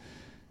is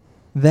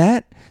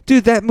that?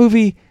 Dude, that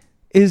movie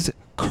is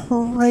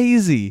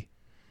crazy.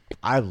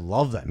 I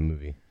love that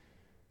movie.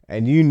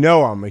 And you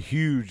know I'm a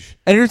huge...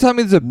 And you're telling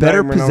me there's a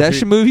better Nightmare on Elm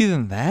Possession Street. movie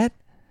than that?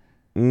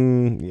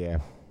 yeah.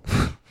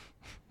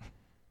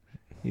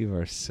 You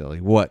are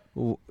silly. What?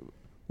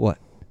 What?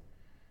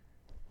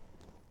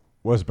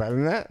 What's better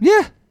than that?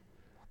 Yeah.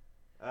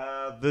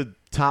 The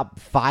top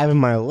 5 on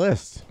my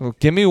list. Well,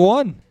 give me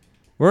one.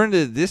 We're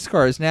into the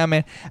discards now,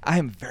 man. I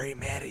am very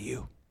mad at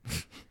you.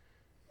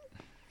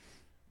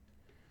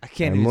 I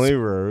can't Emily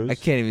even Rose. I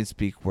can't even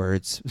speak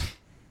words.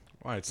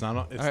 Why? It's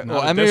not. It's All right, not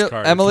well, a Emily,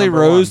 discard. Emily it's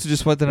number Rose one.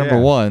 just went to number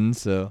Yeah. 1,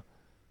 so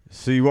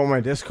So you want my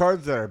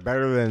discards that are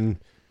better than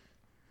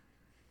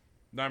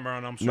Nightmare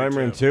on Elm Street.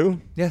 Nightmare on 2.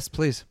 2? yes,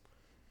 please.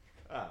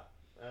 Where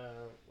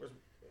the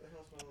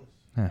hell's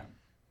my list?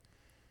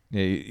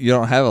 Yeah, you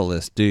don't have a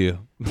list, do you?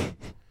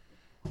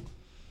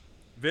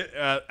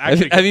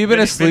 Actually, have you been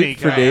Vinny, asleep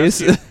can for I ask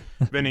days? you-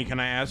 Vinny, can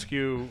I ask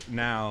you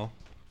now?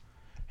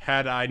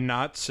 Had I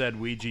not said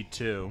Ouija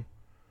 2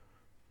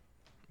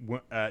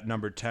 at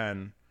number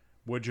 10,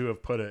 would you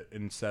have put it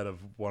instead of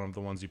one of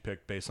the ones you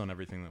picked based on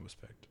everything that was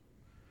picked?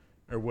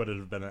 Or would it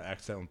have been an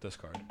accidental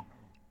discard?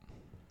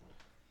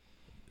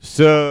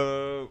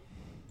 So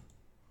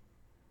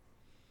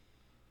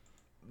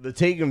the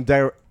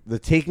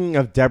taking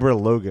of Deborah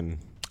Logan.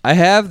 I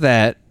have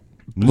that.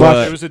 Much-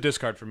 But- It was a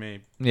discard for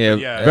me. Yeah,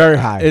 Yeah. Very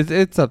high.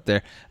 It's up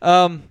there.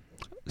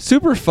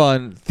 Super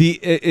fun.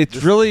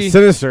 It's really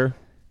Sinister.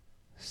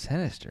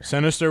 sinister.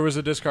 Sinister was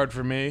a discard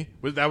for me.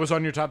 That was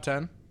on your top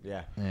 10?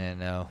 Yeah. Yeah,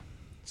 no.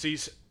 See,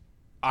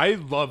 I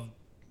love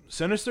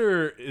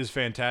Sinister is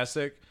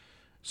fantastic.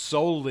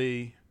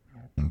 Solely,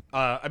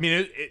 I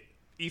mean,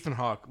 Ethan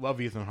Hawke, love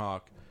Ethan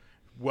Hawke,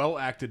 well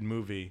acted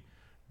movie,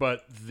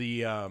 but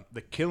the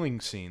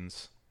killing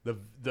scenes, the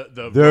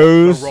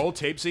roll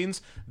tape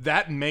scenes,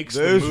 that makes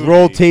Those the movie.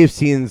 roll tape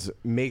scenes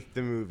make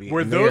the movie.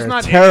 Were and they those are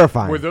not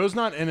terrifying? Were those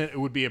not in it? It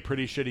would be a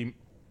pretty shitty,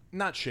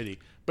 not shitty,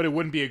 but it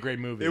wouldn't be a great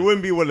movie. It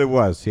wouldn't be what it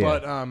was. Yeah.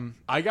 But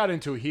I got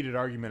into a heated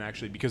argument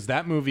actually because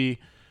that movie,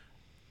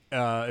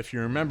 if you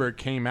remember, it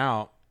came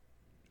out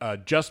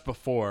just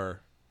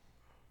before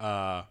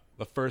the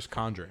first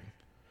Conjuring,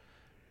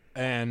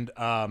 and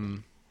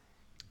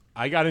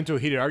I got into a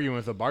heated argument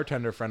with a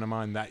bartender friend of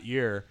mine that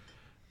year.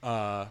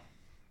 That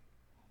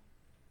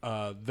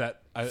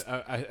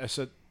I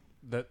said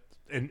that,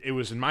 and it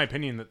was in my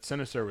opinion that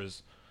Sinister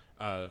was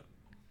scarier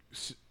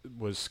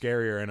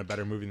and a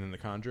better movie than The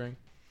Conjuring,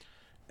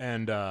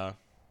 and I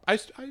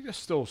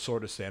just still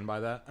sort of stand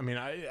by that. I mean,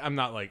 I'm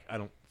not like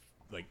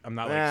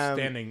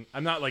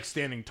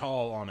standing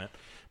tall on it,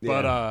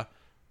 but Yeah.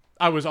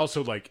 I was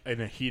also like in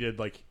a heated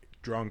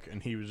drunk,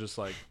 and he was just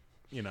like,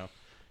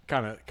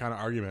 kind of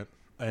argument,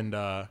 and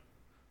I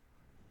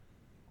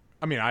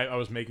mean, I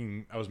was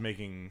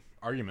making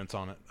arguments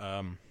on it,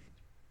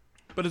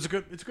 but it's a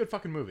good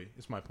fucking movie.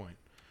 Is my point.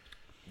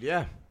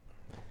 yeah.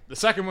 The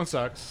second one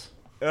sucks,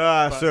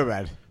 So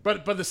bad.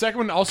 but the second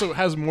one also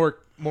has more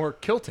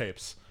kill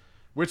tapes,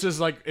 which is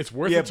like it's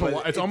worth Yeah, it to but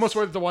watch. It's almost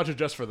worth it to watch it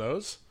just for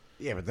those.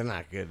 Yeah, but they're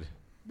not good.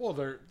 Well,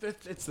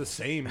 it's the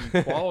same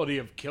quality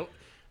of kill.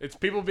 It's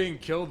people being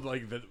killed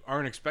that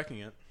aren't expecting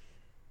it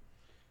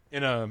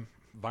in a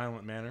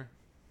violent manner.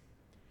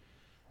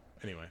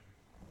 Anyway,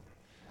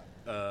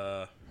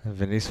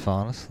 Vinny's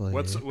falling asleep.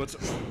 what's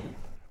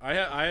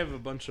I have a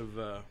bunch of.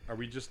 Are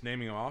we just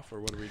naming them off, or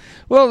what are we?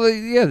 Well,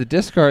 the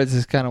discards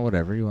is kind of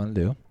whatever you want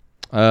to do.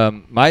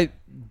 My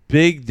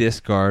big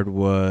discard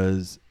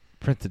was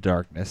Print to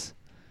Darkness.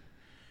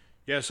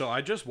 Yeah, so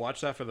I just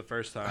watched that for the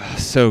first time.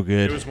 So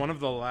good. It was one of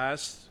the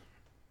last,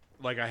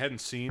 I hadn't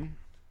seen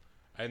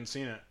it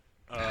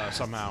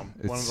somehow.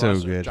 It's One of the so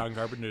last good. John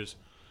Carpenter's,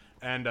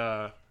 and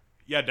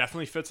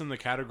definitely fits in the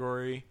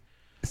category.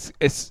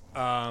 It's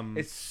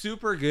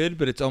super good,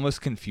 but it's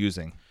almost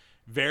confusing.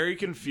 Very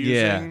confusing.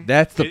 Yeah,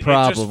 that's the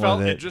problem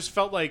with it. It just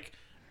felt like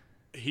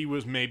he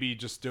was maybe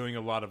just doing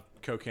a lot of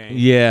cocaine.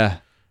 Yeah.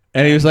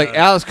 And he was like, uh,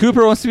 Alice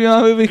Cooper wants to be on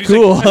a movie? He's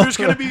Cool. like, there's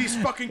gonna be these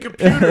fucking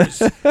computers.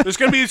 There's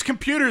gonna be these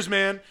computers,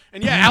 man.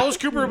 And yeah, Alice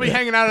Cooper will be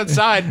hanging out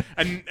outside,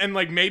 and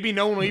maybe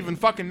no one will even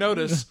fucking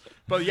notice.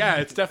 But yeah,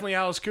 it's definitely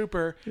Alice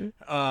Cooper.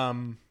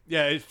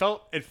 Yeah, it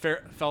felt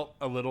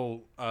a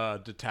little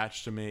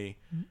detached to me.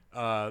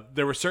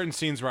 There were certain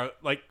scenes where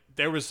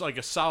there was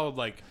a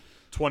solid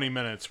 20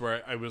 minutes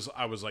where I was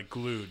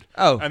glued.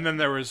 Oh. And then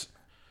there was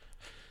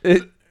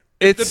It's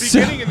the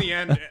beginning and the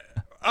end.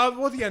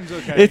 The end's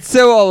okay. It's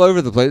so all over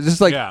the place.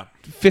 Just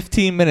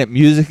 15-minute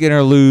music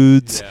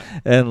interludes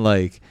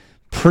and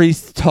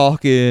priests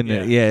talking.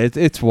 Yeah.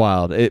 It's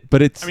wild.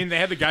 But it's. I mean, they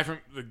had the guy from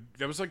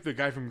that was the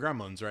guy from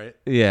Gremlins, right?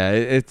 Yeah,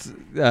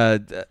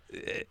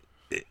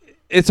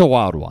 it's a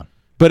wild one.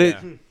 But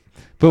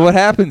but what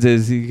happens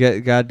is you get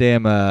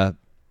goddamn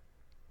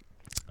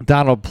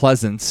Donald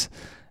Pleasance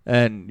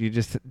and you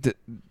just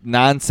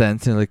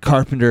nonsense and like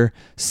Carpenter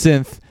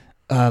synth.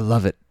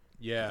 Love it.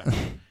 Yeah.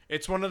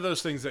 It's one of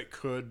those things that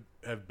could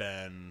have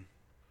been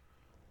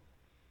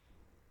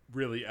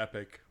really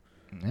epic.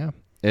 Yeah,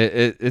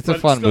 it's But a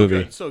fun still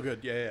movie. Good, still good.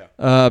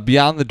 Yeah.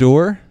 Beyond the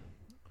Door.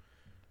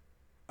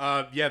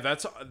 Yeah,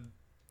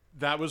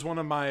 that was one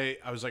of my.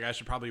 I was like, I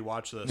should probably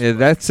watch this. Yeah, but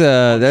that's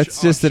on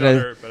just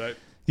Shudder, but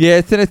yeah,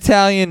 it's an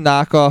Italian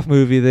knockoff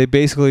movie. They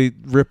basically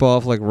rip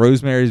off like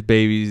Rosemary's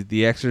Babies,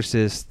 The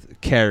Exorcist,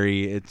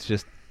 Carrie. It's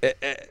just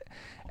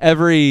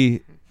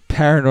every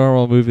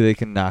paranormal movie they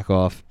can knock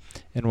off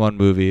in one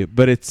movie,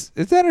 but it's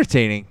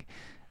entertaining.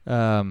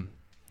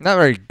 Not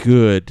very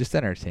good, just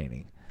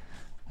entertaining.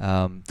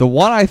 The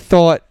one I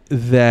thought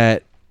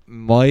that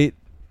might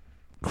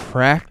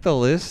crack the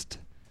list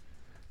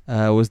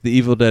was the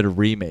Evil Dead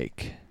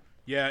remake.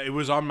 yeah, it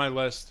was on my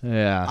list.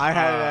 Yeah, I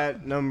had it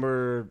at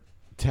number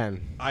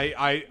 10.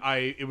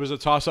 It was a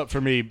toss up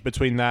for me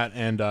between that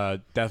and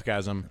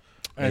Deathgasm,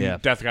 and Yeah.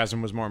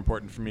 Deathgasm was more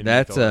important for me. To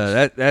make the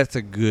list. that's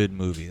a good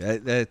movie.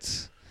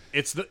 That's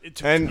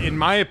And in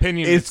my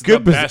opinion, It's it's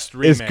good. the best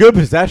remake. It's good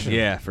possession.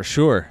 yeah, for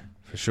sure.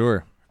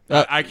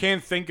 I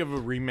can't think of a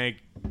remake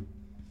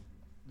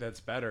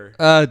that's better.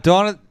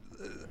 Dawn of,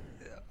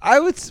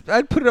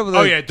 I'd put it up with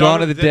Oh like yeah,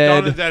 Dawn of the Dead. Dawn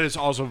of the Dead is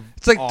also.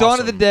 It's like Dawn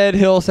of the awesome. Dead,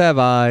 Hills Have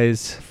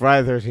Eyes,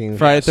 Friday the 13th.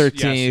 Friday the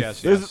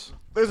Yes, 13th. Yes,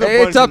 There's a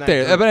bunch It's up in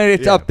there. that I mean,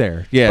 it's yeah. up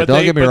there. Yeah, but don't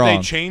they, get me but wrong.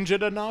 they change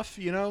it enough,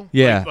 you know.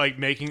 Yeah. like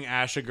making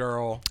Ash a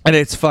girl, And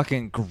it's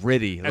fucking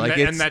gritty. and, Like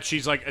and that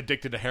she's like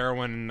addicted to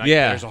heroin. And like,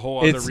 Yeah, there's a whole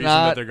other it's reason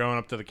not- that they're going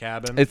up to the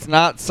cabin. it's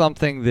not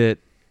something that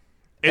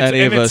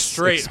any and of it's us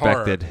straight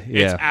expected. horror.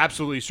 Yeah. It's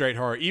absolutely straight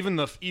horror. Even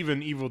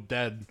Evil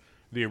Dead,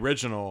 the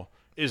original,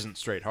 isn't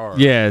straight horror.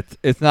 Yeah,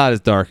 it's not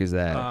as dark as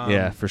that. Um,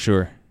 yeah, for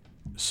sure.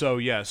 So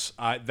yes,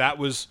 that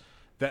was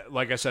that.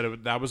 Like I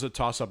said, that was a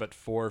toss up at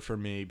 4 for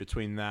me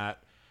between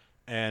that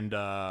and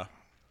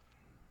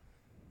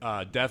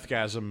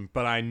Deathgasm.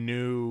 But I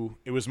knew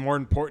it was more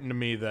important to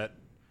me that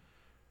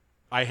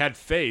I had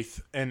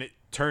faith, and it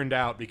turned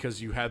out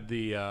because you had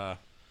the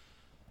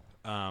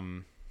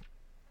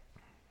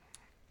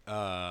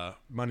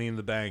Money in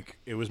the Bank.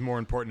 It was more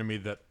important to me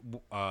that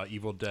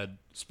Evil Dead,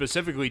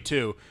 specifically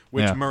 2,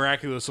 which Yeah.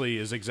 miraculously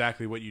is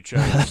exactly what you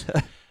chose,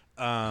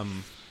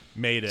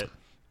 made it.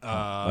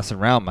 Mess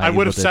around, my I would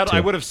Evil have Dead settled. I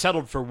 2. would have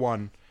settled for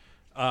 1,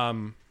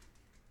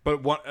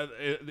 but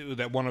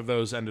that one of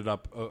those ended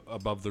up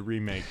above the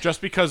remake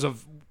just because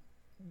of.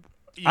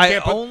 You I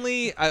can't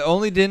put-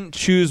 only didn't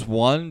choose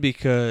 1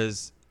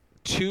 because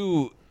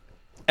 2,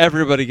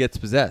 everybody gets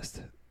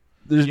possessed.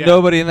 There's Yeah.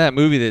 nobody in that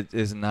movie that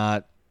is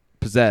not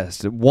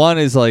possessed. 1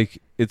 is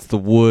like it's the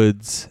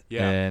woods,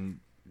 Yeah. and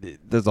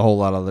there's a whole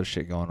lot of other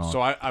shit going on. So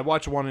I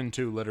watched 1 and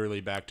 2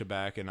 literally back to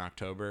back in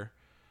October,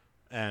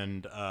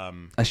 and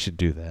I should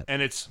do that.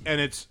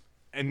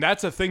 and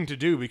that's a thing to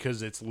do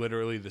because it's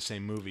literally the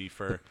same movie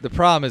for. The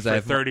problem is for I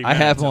have 30 I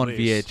have minutes at on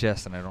least.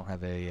 VHS and I don't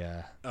have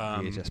a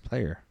VHS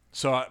player.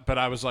 So, but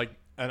I was like,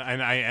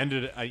 and I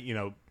ended,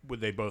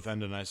 they both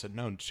ended, and I said,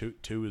 no,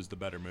 two is the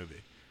better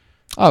movie.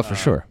 Oh, for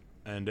sure.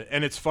 And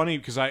it's funny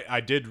because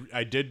I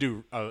did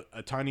do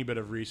a tiny bit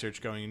of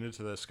research going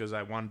into this because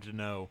I wanted to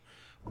know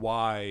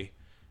why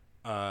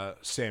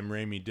Sam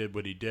Raimi did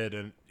what he did,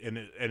 and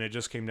it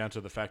just came down to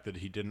the fact that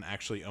he didn't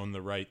actually own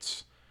the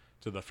rights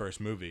to the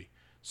first movie,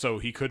 so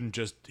he couldn't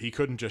just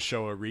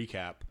show a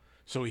recap,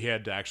 so he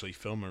had to actually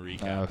film a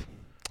recap.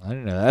 I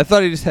didn't know that. I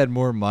thought he just had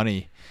more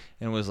money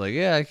and was like,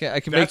 yeah, I can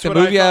make That's the what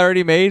I movie I thought.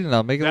 already made and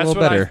I'll make it a little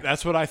better.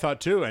 That's what I thought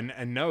too,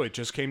 and no, it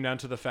just came down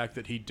to the fact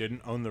that he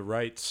didn't own the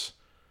rights,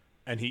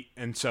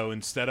 and so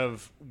instead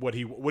of what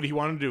he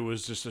wanted to do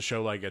was just to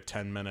show like a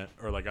 10-minute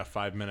or like a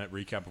 5-minute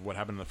recap of what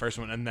happened in the first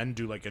one, and then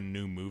do like a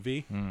new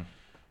movie,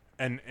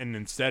 and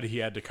instead he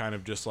had to kind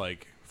of just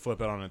like flip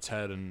it on its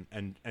head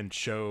and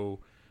show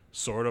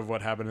sort of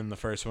what happened in the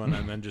first one,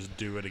 and then just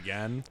do it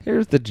again.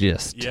 Here's the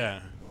gist.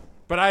 Yeah.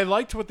 But I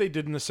liked what they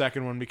did in the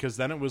second one because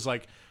then it was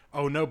like,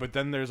 oh no, but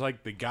then there's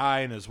like the guy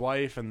and his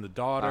wife and the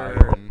daughter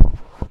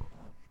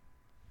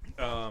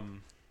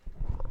and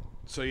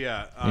so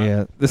yeah.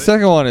 Yeah, the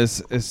second one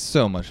is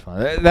so much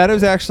fun. That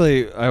is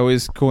actually, I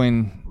always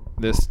coin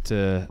this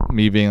to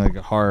me being like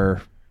a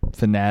horror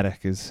fanatic,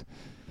 is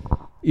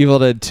Evil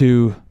Dead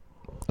 2.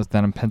 I was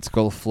down in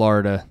Pensacola,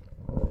 Florida,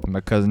 and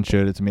my cousin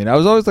showed it to me, and I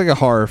was always like a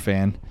horror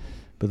fan,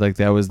 but like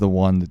that was the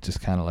one that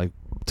just kind of like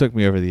took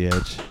me over the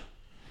edge.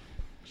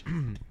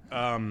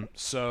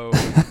 So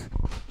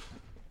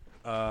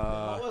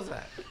What was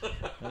that?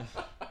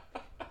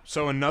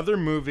 so another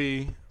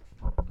movie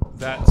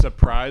that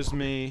surprised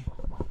me.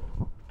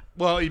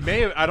 Well, it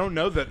may have, I don't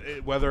know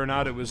whether or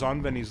not it was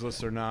on Vinny's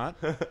list or not.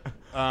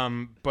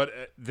 But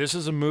this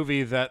is a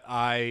movie that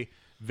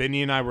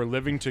Vinny and I were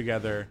living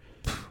together,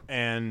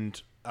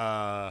 and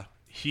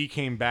he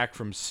came back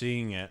from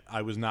seeing it.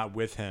 I was not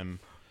with him,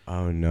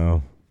 Oh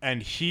no.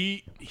 and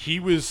he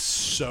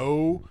was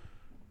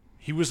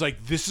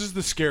like, this is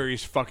the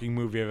scariest fucking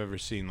movie I've ever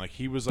seen. Like,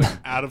 he was like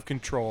out of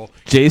control.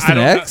 Jason I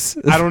don't X?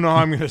 I don't know how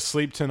I'm gonna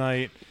sleep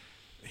tonight.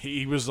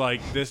 He was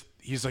like this.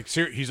 he's like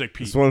Pete.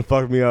 This one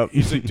fucked me up.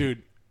 He's like,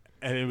 dude,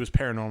 and it was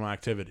Paranormal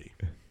Activity.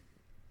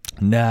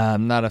 Nah,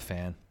 I'm not a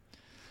fan.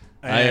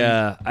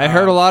 And, I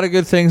heard a lot of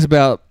good things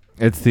about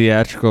its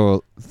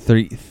theatrical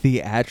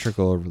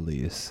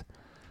release,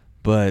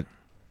 but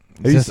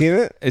Have you seen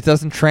it? It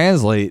doesn't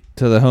translate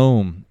to the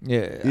home.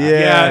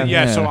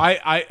 Yeah. So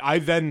I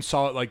then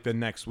saw it like the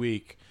next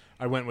week.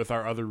 I went with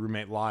our other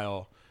roommate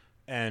Lyle,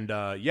 and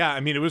I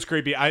mean it was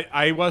creepy.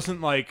 I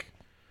wasn't like,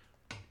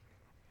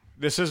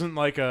 this isn't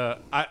like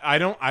I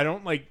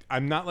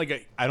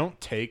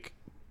don't take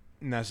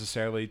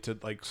necessarily to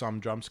like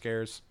some jump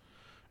scares.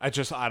 I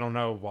don't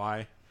know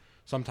why.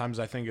 Sometimes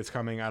I think it's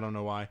coming. I don't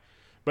know why.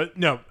 But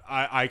no,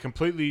 I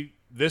completely,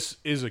 this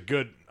is a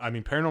good, I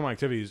mean, Paranormal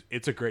Activity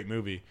it's a great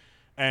movie.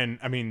 And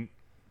I mean,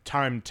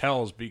 time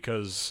tells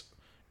because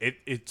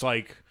it's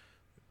like,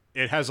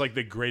 it has like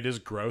the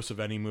greatest gross of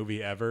any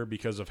movie ever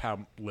because of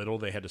how little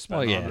they had to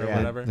spend on it or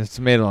whatever. It's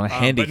made on a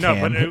handy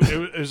cam. But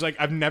it was like,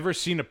 I've never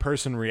seen a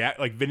person react.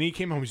 Like Vinny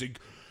came home, he's like,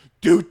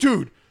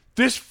 dude,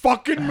 this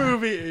fucking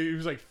movie. He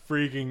was like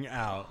freaking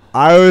out.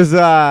 I was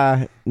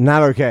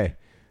not okay.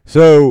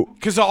 So,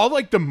 because all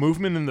like the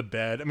movement in the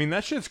bed, I mean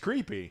that shit's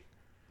creepy.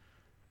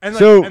 And like,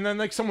 so, and then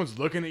like someone's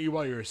looking at you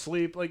while you're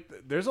asleep. Like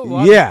there's a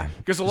lot. Yeah.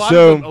 Because a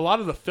lot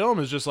of the film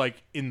is just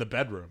like in the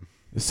bedroom.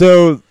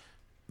 So,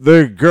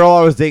 the girl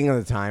I was dating at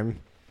the time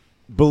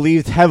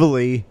believed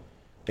heavily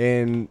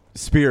in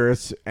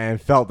spirits and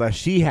felt that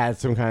she had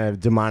some kind of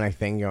demonic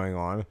thing going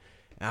on.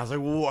 And I was like,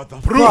 well, what the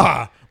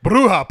fuck?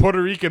 Bruja,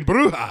 Puerto Rican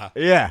bruja.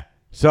 Yeah.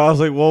 So I was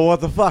like, well, what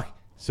the fuck?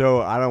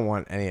 So I don't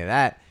want any of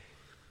that.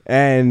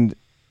 And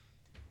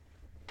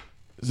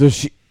so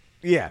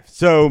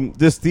so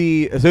just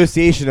the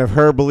association of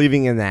her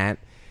believing in that,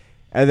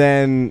 and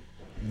then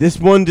this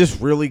one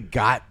just really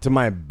got to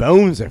my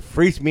bones. It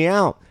freaked me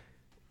out.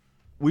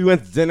 We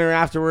went to dinner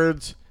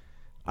afterwards.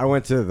 I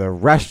went to the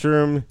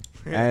restroom,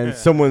 and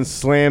someone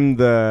slammed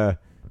the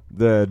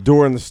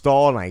door in the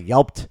stall, and I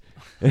yelped.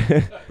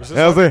 And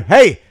I was like,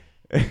 hey.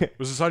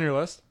 Was this on your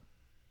list?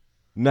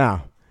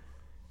 No.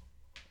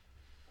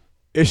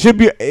 It should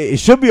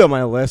be on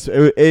my list.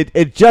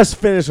 It just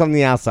finished on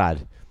the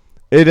outside.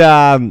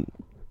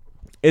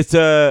 It's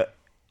a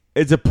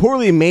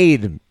poorly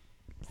made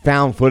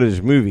found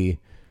footage movie,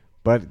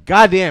 but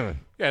goddamn.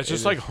 Yeah, it's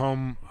just like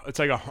home. It's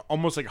like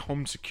almost like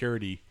home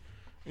security.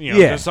 You know,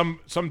 there's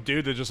some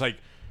dude that just like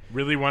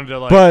really wanted to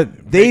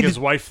like make his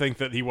wife think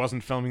that he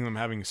wasn't filming them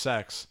having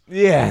sex.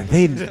 Yeah,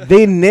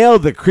 they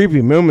nailed the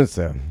creepy moments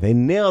though. They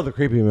nailed the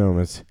creepy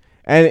moments.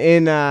 And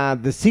in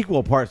the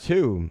sequel, part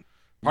 2.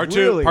 Part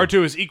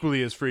two is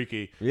equally as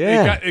freaky.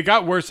 Yeah, it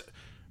got worse.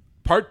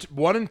 Part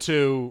 1 and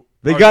 2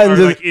 are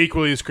like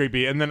equally as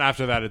creepy, and then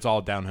after that, it's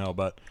all downhill.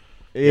 But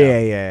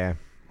yeah.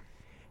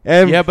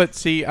 But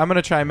see, I'm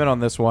gonna chime in on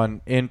this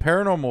one. In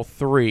Paranormal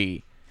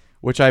 3,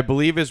 which I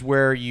believe is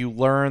where you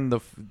learn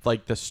the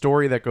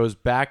story that goes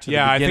back to the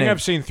beginning. I think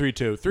I've seen 3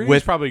 too. 3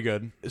 is probably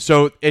good.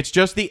 So it's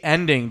just the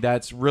ending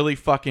that's really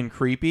fucking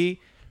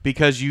creepy.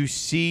 Because you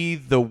see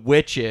the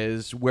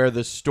witches where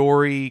the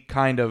story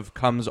kind of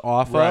comes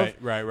off right,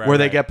 where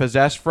they get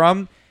possessed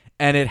from,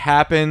 and it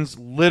happens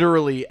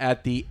literally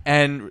at the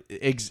end.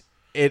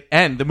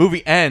 The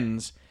movie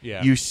ends.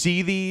 Yeah. You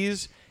see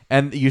these,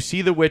 and you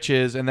see the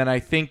witches, and then I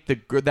think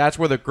that's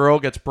where the girl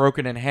gets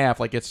broken in half,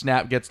 like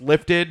gets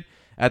lifted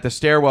at the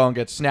stairwell and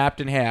gets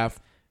snapped in half.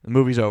 The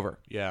movie's over.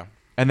 Yeah,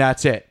 and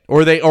that's it.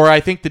 Or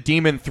I think the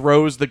demon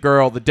throws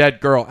the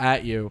dead girl,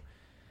 at you.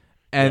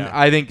 And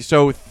I think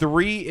so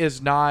 3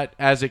 is not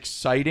as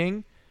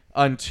exciting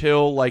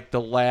until like the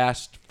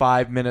last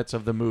 5 minutes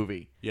of the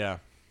movie. Yeah.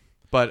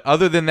 But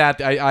other than that,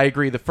 I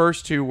agree. The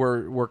first 2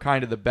 were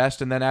kind of the best.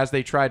 And then as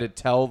they try to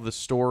tell the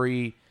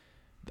story,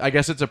 I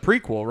guess it's a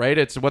prequel, right?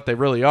 It's what they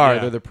really are.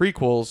 Yeah. They're the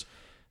prequels.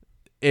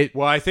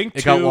 I think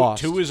it got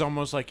lost. 2 is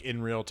almost like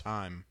in real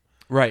time.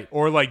 Right.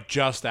 Or like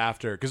just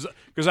after.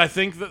 Because I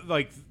think that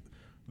like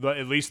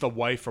at least the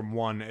wife from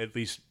 1 at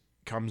least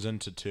comes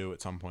into 2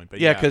 at some point.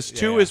 But yeah, because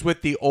 2 is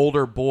with the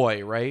older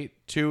boy, right?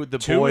 2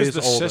 boy is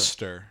the older.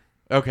 sister.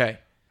 Okay.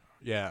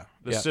 Yeah,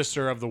 the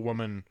sister of the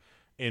woman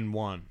in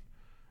 1,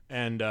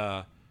 and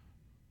the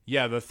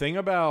thing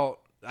about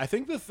the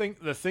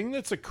thing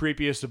that's the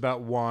creepiest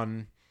about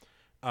 1,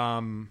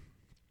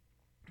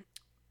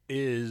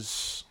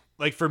 is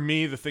like for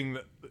me the thing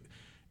that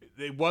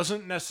it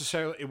wasn't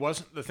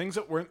the things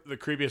that weren't the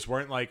creepiest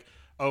weren't like,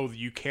 oh,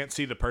 you can't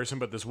see the person,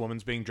 but this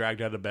woman's being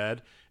dragged out of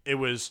bed. It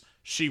was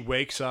she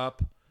wakes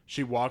up,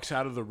 she walks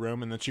out of the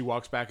room, and then she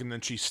walks back, and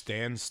then she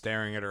stands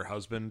staring at her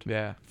husband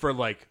for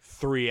like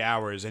 3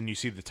 hours, and you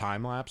see the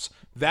time lapse.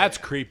 That's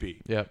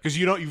creepy. Yeah, because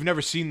you've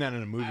never seen that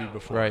in a movie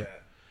before. Right.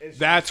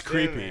 That's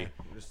creepy.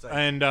 Like,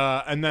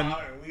 and then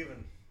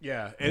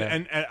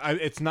and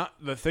it's not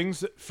the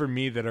things that for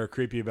me that are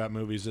creepy about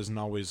movies isn't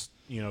always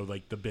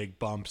like the big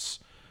bumps,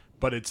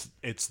 but it's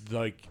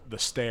like the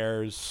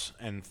stairs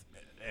and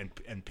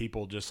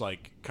people just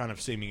like kind of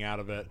seeming out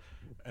of it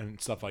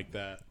and stuff like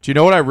that. Do you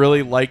know what I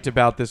really liked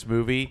about this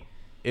movie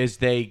is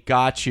they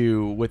got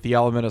you with the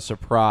element of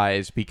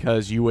surprise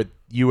because you would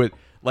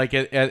Like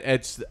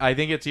it's I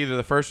think it's either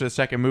the first or the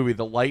second movie.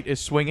 The light is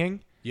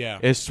swinging, Yeah.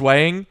 is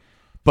swaying,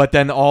 but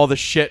then all the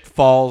shit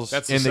falls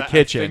in the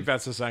kitchen. I think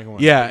that's the second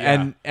one. Yeah,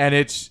 But and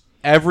it's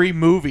every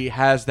movie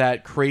has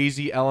that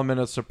crazy element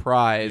of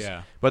surprise.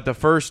 Yeah. But the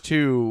first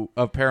two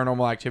of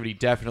Paranormal Activity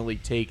definitely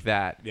take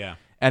that. Yeah.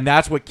 And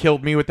that's what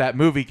killed me with that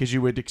movie, because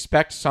you would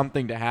expect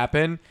something to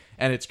happen,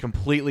 and it's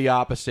completely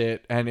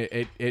opposite, and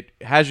it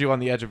has you on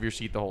the edge of your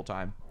seat the whole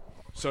time.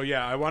 So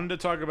yeah, I wanted to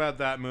talk about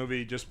that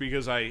movie just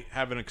because I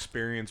have an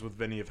experience with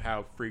Vinny of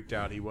how freaked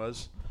out he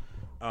was.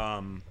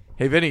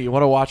 Hey, Vinny, you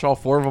want to watch all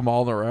 4 of them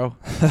all in a row?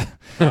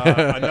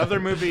 Another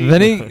movie.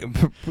 Vinny,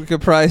 we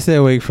could probably stay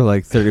awake for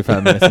like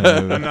 35 minutes. In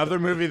the movie. Another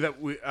movie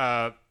that we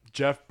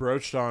Jeff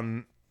broached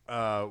on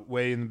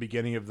way in the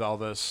beginning of all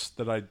this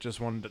that I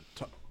just wanted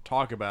to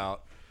talk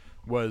about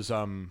was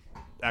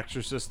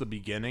Exorcist: The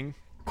Beginning,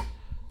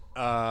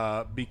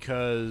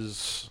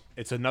 because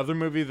it's another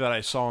movie that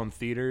I saw in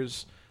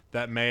theaters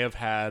that may have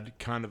had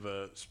kind of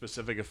a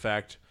specific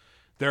effect.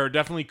 There are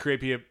definitely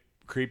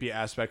creepy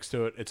aspects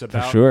to it. It's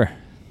about For sure.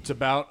 It's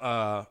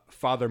about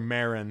Father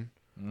Marin,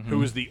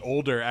 who is the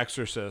older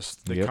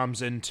exorcist that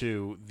comes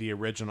into the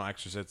original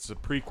Exorcist. It's a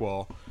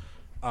prequel.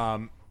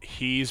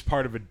 He's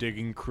part of a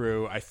digging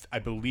crew. I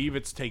believe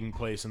it's taking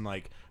place in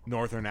like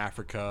northern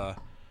Africa,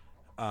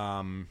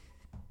 and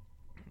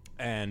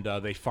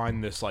they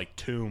find this like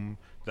tomb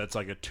that's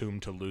like a tomb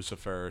to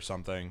Lucifer or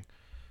something.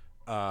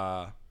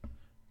 But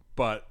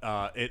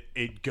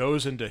it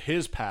goes into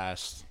his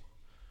past,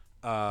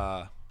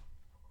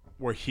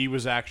 where he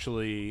was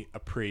actually a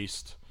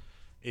priest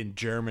in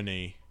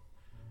Germany.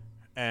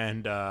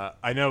 And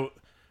I know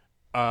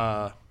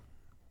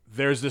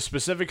there's this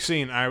specific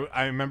scene.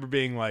 I remember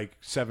being like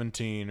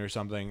 17 or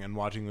something and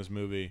watching this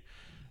movie.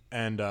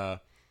 And,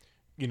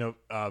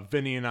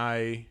 Vinny and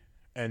I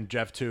and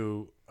Jeff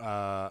too,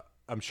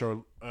 I'm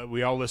sure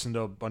we all listen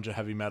to a bunch of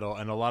heavy metal.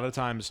 And a lot of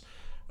times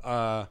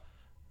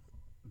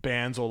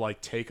bands will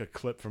like take a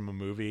clip from a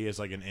movie as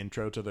like an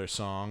intro to their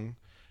song.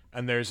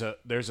 And there's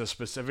a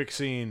specific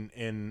scene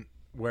in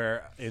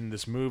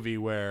this movie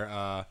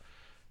where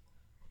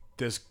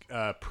this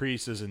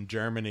priest is in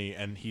Germany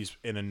and he's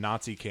in a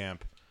Nazi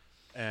camp,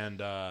 and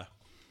the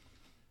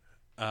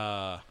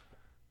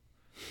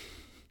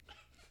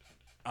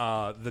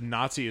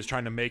Nazi is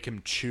trying to make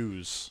him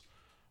choose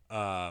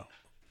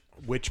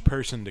which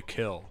person to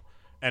kill,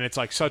 and it's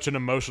like such an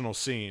emotional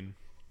scene.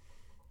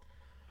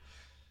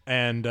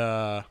 And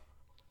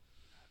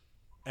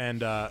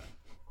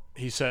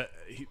he said,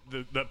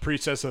 the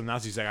priest says to the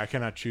Nazi, he's like, I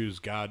cannot choose.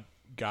 God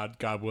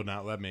will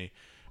not let me.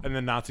 And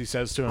the Nazi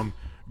says to him,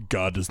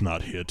 God is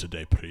not here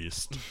today,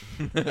 priest.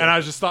 And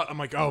I just thought, I'm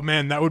like, oh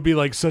man, that would be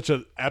like such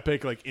an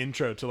epic like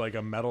intro to like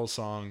a metal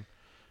song.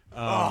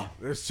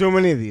 There's so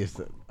many of these.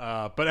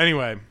 But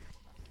anyway,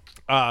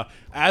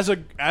 as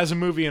a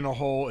movie in a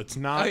whole, it's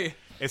not.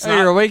 It's not.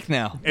 You're awake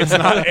now. It's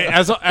not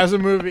as a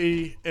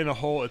movie in a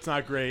whole. It's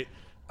not great.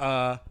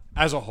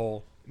 As a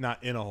whole,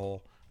 not in a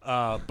whole.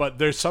 But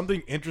there's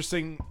something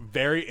interesting,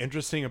 very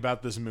interesting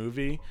about this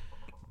movie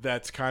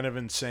that's kind of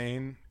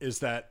insane, is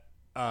that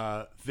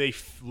they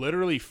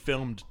literally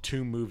filmed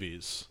 2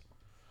 movies.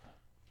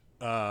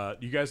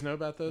 You guys know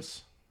about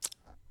this?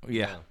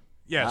 Yeah.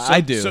 Yeah,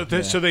 I do.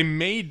 So they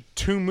made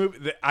 2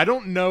 movies. I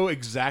don't know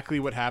exactly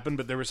what happened,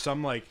 but there was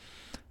some like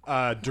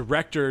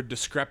director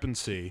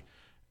discrepancy,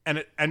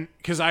 and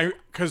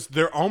because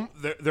they're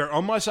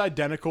almost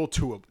identical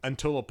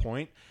until a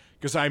point.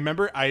 Because I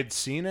remember I had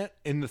seen it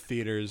in the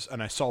theaters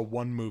and I saw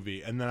one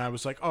movie, and then I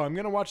was like, oh, I'm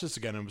going to watch this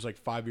again. It was like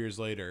 5 years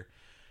later.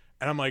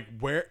 And I'm like,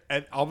 where?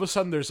 And all of a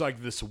sudden there's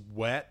like this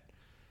wet,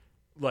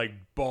 like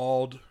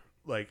bald,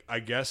 like I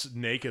guess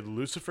naked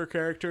Lucifer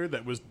character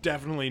that was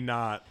definitely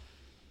not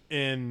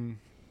in.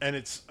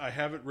 And I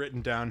have it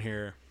written down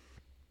here.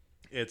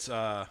 It's,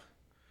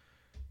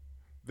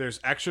 there's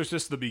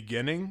Exorcist: The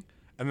Beginning,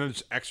 and then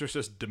there's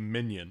Exorcist: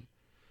 Dominion.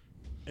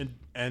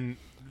 And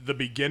the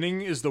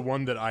beginning is the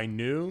one that I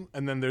knew,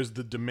 and then there's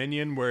the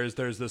Dominion, whereas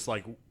there's this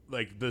like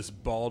this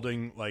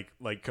balding,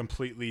 like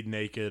completely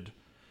naked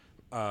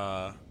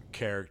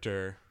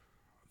character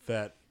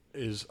that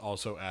is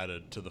also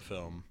added to the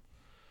film,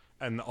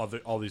 and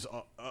all these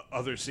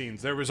other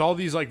scenes. There was all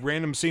these like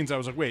random scenes. I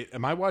was like, wait,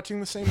 am I watching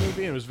the same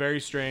movie? And it was very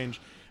strange,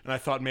 and I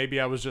thought maybe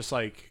I was just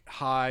like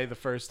high the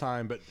first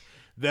time, but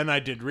then I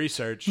did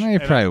research. No, you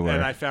probably were.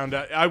 And I found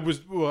out I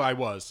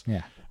was.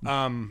 Yeah.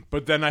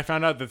 But then I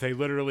found out that they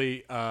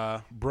literally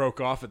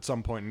broke off at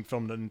some point and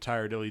filmed an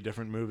entirely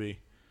different movie.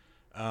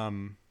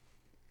 But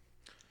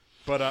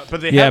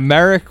they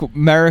Merrick,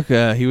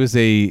 he was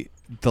a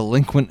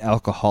delinquent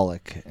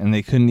alcoholic, and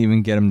they couldn't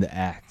even get him to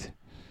act.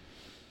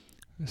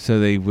 So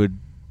they would.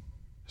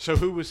 So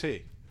who was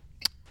he?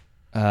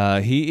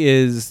 He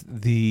is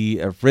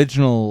the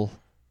original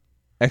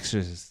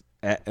Exorcist.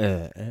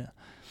 The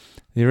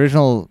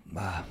original.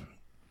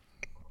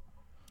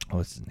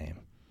 What's his name?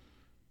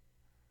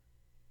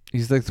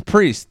 He's like the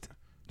priest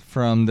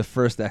from the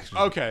first Exorcist.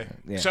 Okay,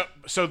 Yeah.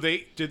 So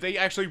did they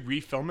actually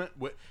refilm it?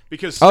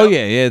 Because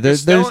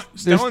There's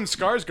Stellan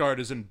Skarsgård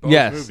is in both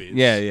yes, movies.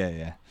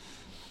 yeah.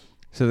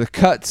 So the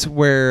cuts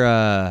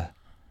where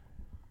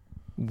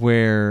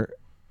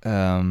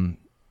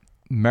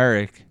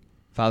Merrick,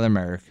 Father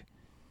Merrick,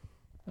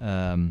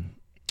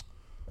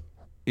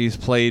 he's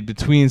played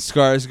between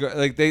Skarsgård.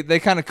 Like they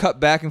kind of cut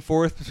back and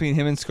forth between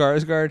him and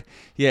Skarsgård.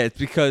 Yeah, it's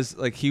because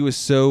like he was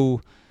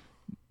so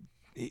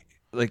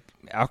like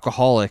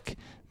alcoholic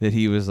that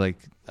he was like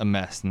a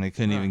mess, and they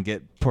couldn't even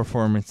get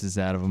performances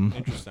out of him.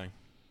 Interesting.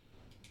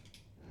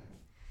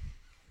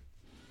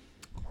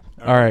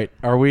 All right.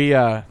 Are we?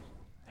 How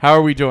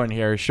are we doing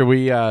here? Should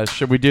we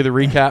do the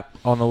recap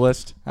on the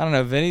list? I don't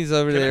know. Vinny's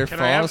over there Can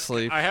falling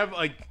asleep. I have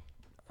like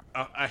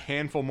a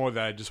handful more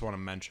that I just want to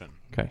mention.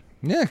 Okay.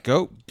 Yeah,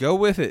 go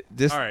with it.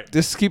 Just All right.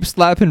 just keep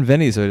slapping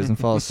Vinny so he doesn't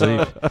fall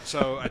asleep.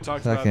 So I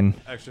talked Fucking-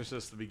 about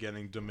Exorcist at the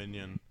beginning,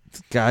 Dominion.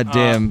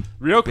 Goddamn.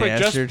 Real quick,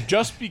 bastard.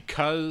 just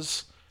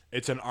because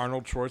it's an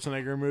Arnold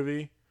Schwarzenegger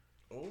movie,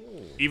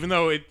 even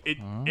though it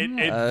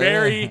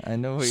very I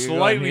know what you're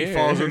slightly going here.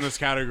 falls in this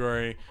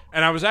category,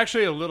 and I was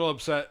actually a little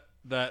upset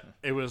that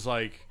it was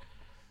like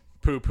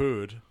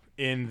poo-pooed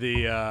in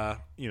the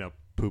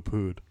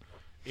poo-pooed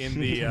in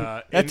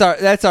the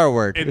That's our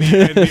word. in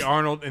the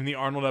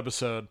Arnold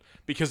episode,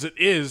 because it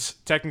is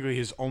technically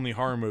his only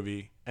horror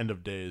movie, End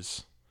of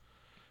Days.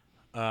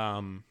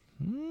 I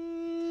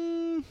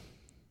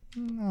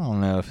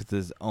don't know if it's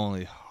his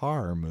only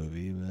horror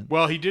movie, but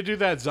Well, he did do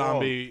that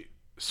zombie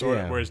sort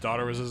of yeah. where his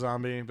daughter was a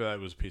zombie, but that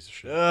was a piece of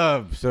shit.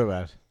 So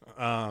bad.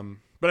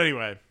 But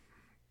anyway,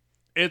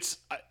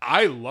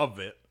 I love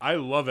it. I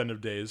love End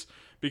of Days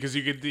because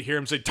you get to hear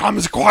him say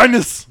Thomas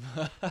Aquinas.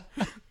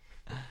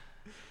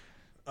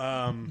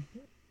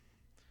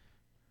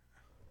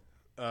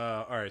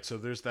 All right, so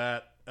there's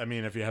that. I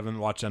mean, if you haven't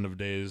watched End of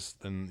Days,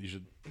 then you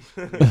should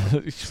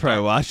you should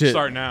probably watch it.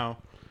 start now.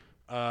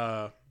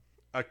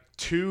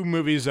 Two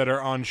movies that are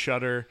on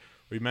Shudder.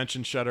 We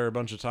mentioned Shudder a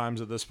bunch of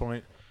times at this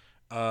point.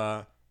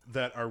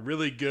 That are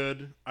really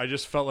good. I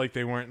just felt like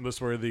they weren't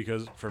list worthy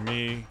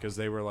because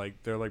they're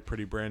like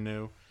pretty brand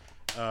new.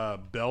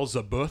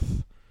 Beelzebub,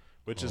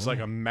 which is like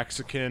a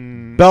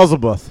Mexican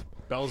Beelzebub.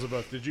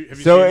 Beelzebub. Have you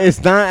So seen it?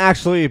 it's not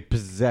actually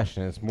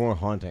possession; it's more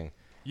haunting.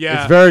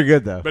 Yeah, It's very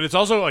good though. but it's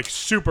also like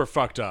super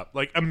fucked up.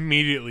 Like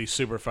immediately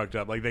super fucked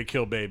up. Like they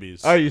kill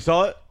babies. Oh, you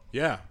saw it?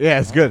 Yeah, Yeah,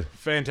 it's good.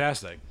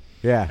 fantastic.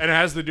 Yeah. And it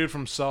has the dude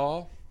from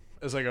Saw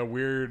as like a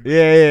weird.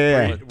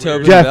 Yeah. weird-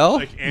 Toby Jeff. Bell?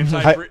 Like anti.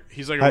 Hi-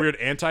 He's like a hi- weird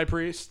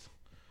anti-priest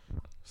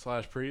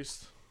 /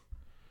 priest.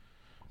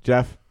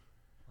 Jeff,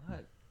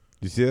 What?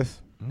 you see this?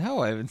 No,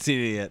 I haven't seen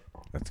it yet.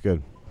 That's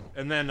good.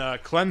 And then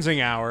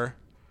Cleansing Hour,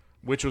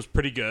 which was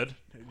pretty good.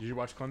 Did you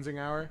watch Cleansing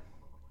Hour?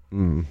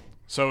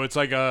 So it's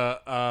like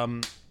a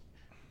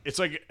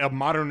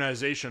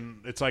modernization.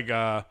 It's like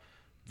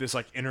this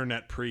like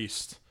internet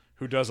priest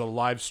who does a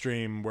live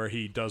stream where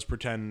he does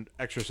pretend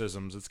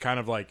exorcisms. It's kind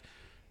of like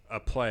a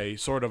play,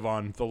 sort of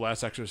on The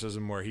Last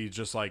Exorcism, where he's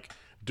just like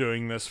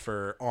doing this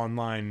for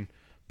online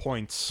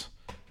points,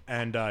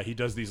 and he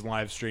does these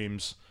live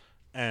streams,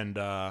 and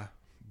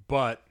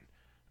but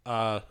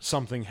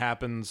something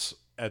happens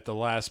at the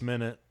last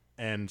minute,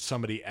 and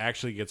somebody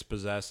actually gets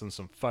possessed, and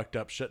some fucked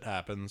up shit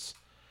happens,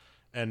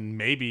 and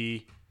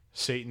maybe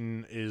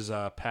Satan is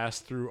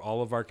passed through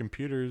all of our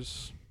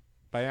computers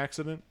by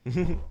accident.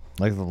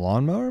 Like the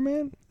Lawnmower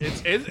Man?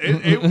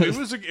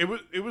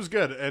 It was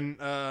good, and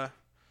so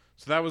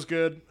that was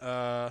good.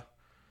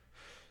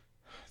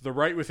 The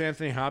Right with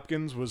Anthony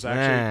Hopkins was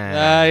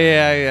actually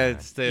Yeah.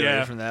 Stay Yeah.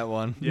 away from that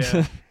one.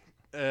 yeah.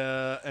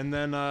 And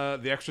then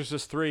The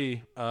Exorcist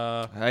 3.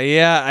 Yeah, I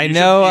You know. should- you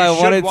I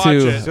should wanted watch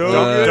to. it. So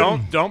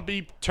good. Don't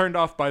be turned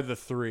off by the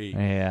 3,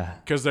 Yeah.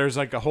 because there's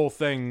like a whole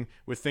thing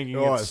with thinking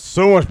Oh, it's it's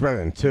so much better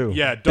than 2.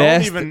 yeah. Don't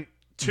Best even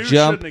 2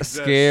 Jump shouldn't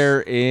exist.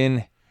 scare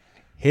in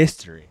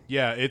history.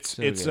 Yeah, it's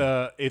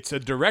good. it's a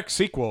direct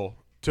sequel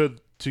to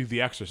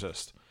The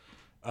Exorcist,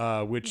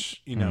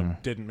 which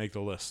didn't make the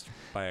list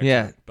by accident.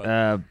 Yeah.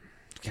 but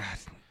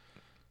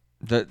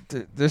God.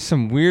 There's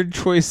some weird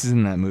choices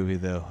in that movie,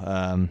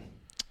 though.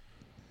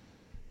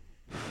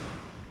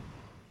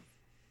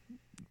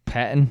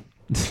 Patton.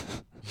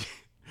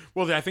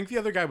 well, I think the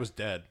other guy was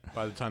dead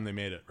by the time they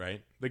made it.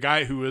 Right, the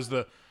guy who was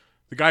the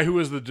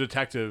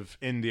detective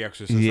in The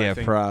Exorcist. Yeah, I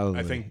think, probably.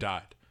 I think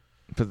died.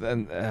 But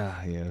then,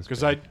 yeah. It was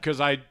Because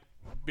I,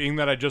 being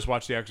that I just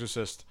watched The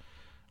Exorcist,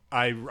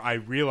 I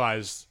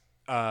realized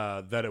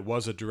that it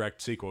was a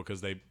direct sequel,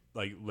 because they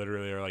like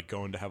literally are like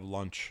going to have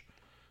lunch,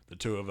 the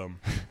two of them,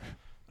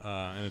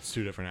 and it's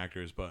 2 different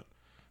actors. But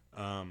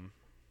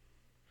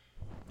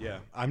yeah,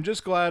 I'm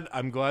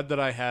glad that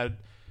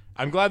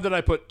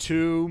I put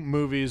 2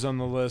 movies on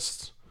the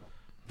list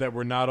that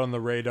were not on the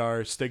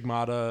radar: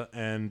 Stigmata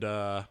and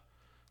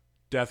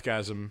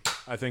Deathgasm.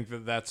 I think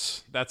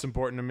that's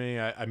important to me.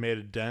 I made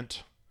a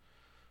dent.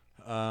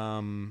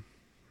 I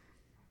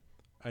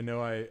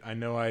know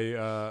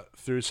I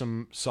threw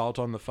some salt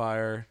on the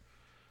fire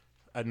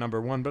at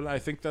number 1, but I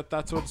think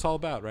that's what it's all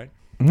about, right?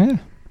 Yeah.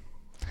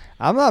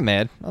 I'm not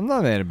mad. I'm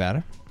not mad about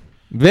it.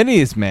 Vinny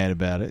is mad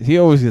about it. He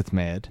always gets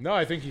mad. No,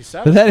 I think he's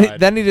But satisfied.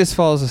 then he just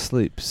falls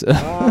asleep. So.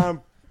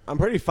 I'm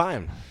pretty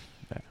fine.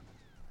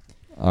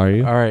 Are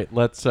you? All right,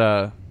 let's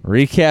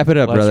Recap it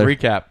up, brother.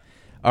 recap.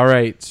 All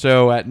right,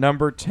 so at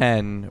number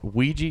 10,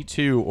 Ouija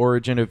 2: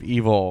 Origin of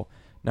Evil.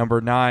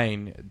 Number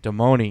 9,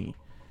 Demoni.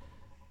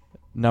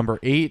 Number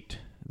 8,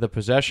 The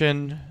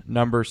Possession.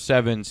 Number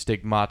 7,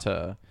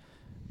 Stigmata.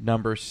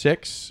 Number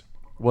 6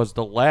 was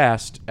The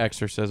Last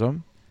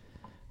Exorcism.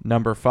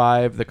 Number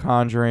 5, The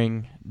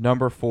Conjuring.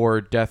 Number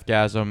 4,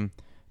 Deathgasm.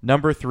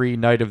 Number 3,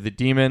 Night of the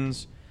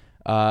Demons.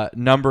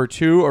 Number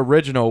 2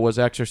 original was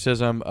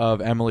Exorcism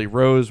of Emily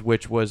Rose,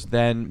 which was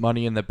then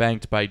Money in the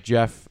Bank by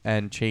Jeff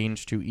and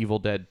changed to Evil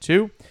Dead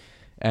 2.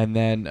 And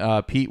then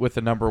Pete with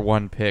the number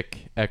 1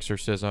 pick,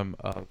 Exorcism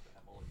of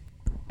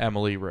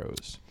Emily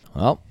Rose.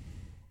 Well,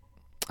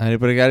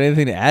 anybody got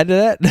anything to add to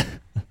that?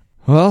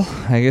 Well,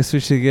 I guess we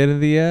should get into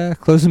the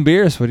closing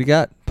beers. What do you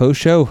got?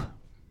 Post-show.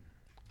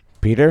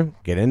 Peter,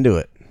 get into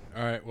it.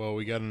 All right, well,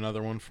 we got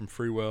another one from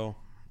Freewell.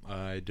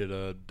 I did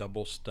a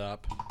double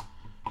stop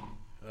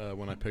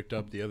when I picked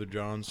up the other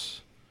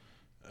Johns.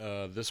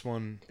 This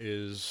one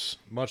is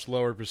much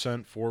lower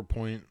percent,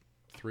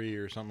 4.3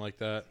 or something like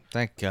that.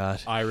 Thank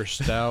God. Irish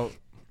Stout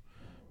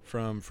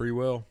from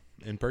Freewell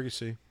in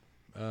Percy.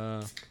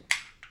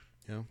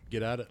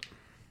 Get at it.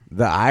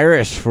 The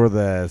Irish for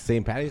the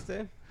St. Patty's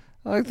Day?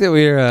 I like that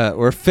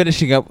we're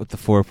finishing up with the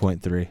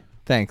 4.3.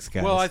 Thanks,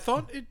 guys. Well, I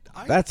thought it.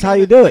 That's how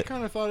you do it. I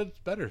kind of thought it's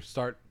better.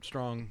 Start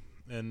strong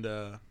and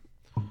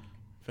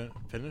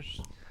finish.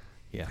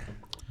 Yeah.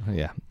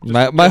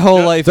 My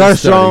whole life Start is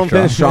strong,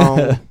 starting finish strong.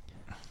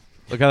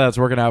 Look how that's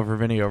working out for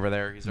Vinny over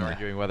there. He's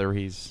arguing whether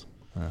he's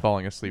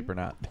falling asleep or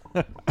not.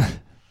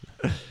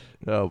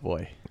 Oh,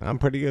 boy. I'm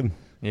pretty good.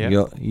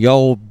 Yeah.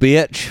 Yo,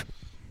 bitch.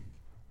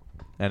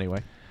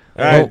 Anyway.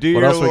 All right, do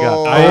what your else we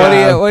got?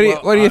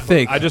 little- What do you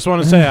think? I just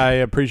want to say I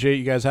appreciate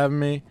you guys having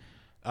me.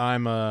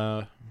 I'm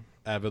a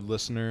avid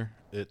listener.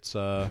 It's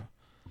it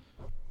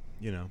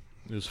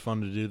was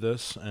fun to do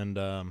this, and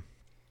I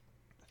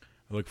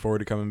look forward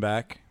to coming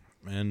back.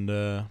 And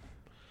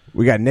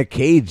We got Nick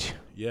Cage.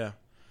 yeah,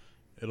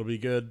 it'll be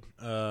good.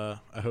 I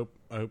hope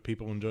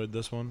people enjoyed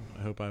this one.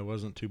 I hope I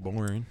wasn't too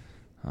boring.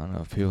 I don't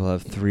know if people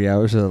have 3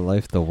 hours of their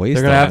life to waste.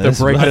 They're gonna on have to this,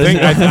 break but-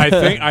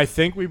 this I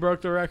think we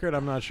broke the record.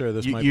 I'm not sure.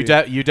 This might You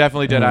be. you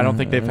definitely did. I don't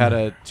think they've had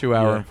a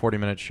 2-hour Yeah. and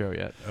 40-minute show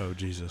yet. Oh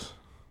Jesus!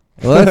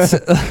 Well, that's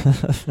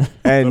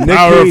And The Nick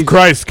power Cage, of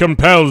Christ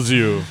compels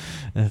you.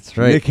 that's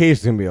right. Nick Cage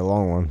is going to be a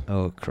long one.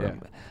 Oh, Yeah.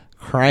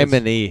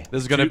 criminy.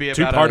 This is going to be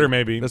about two-parter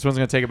maybe. This one's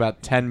going to take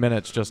about 10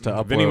 minutes just to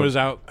upload. Vinny was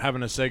out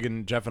having a cig,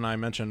 and Jeff and I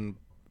mentioned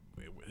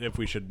if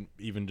we should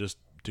even just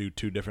do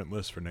 2 different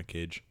lists for Nick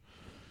Cage.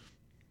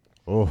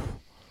 Oh.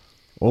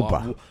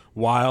 Opa.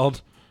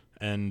 Wild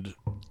and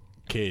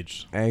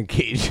Cage. And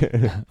Cage.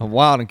 A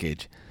wild and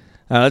cage.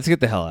 Let's get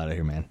the hell out of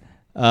here, man.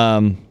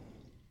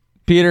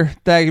 Peter,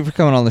 thank you for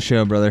coming on the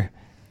show, brother.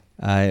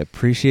 I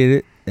appreciate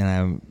it, and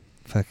I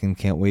fucking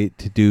can't wait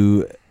to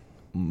do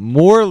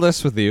more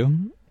lists with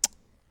you.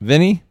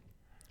 Vinny,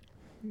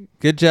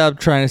 good job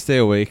trying to stay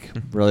awake.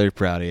 Really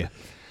proud of you.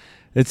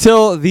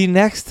 Until the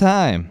next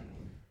time,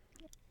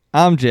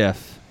 I'm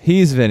Jeff.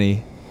 He's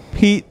Vinny.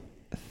 Pete,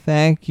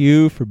 thank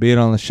you for being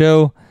on the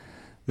show.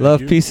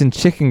 Love, you. peace, and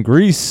chicken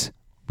grease.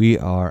 We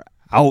are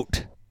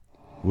out.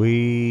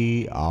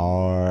 We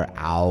are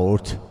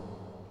out.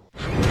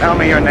 Tell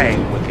me your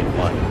name, wicked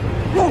one.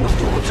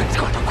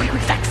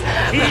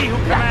 He who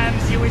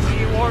commands you is he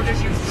who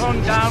orders you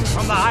thrown down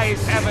from the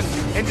highest heaven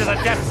into the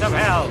depths of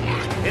hell.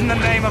 In the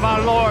name of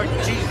our Lord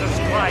Jesus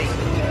Christ,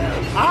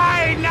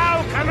 I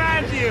now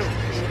command you.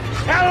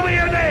 Tell me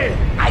your name.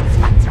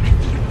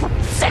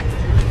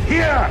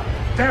 Hear,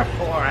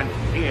 therefore, and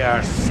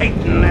fear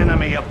Satan,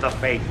 enemy of the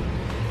faith.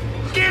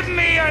 Give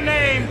me your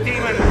name,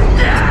 demon.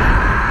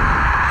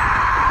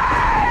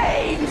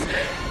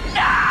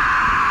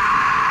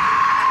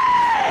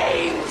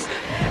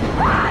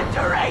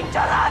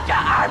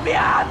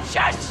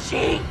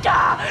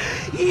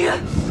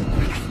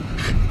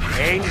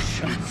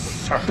 Ancient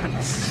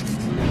serpents,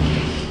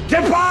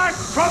 depart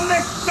from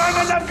this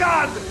servant of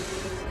God.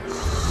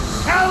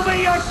 Tell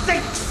me your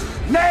 6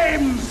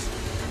 names.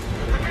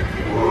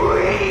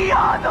 We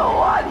are the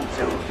ones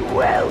who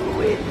dwell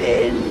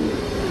within.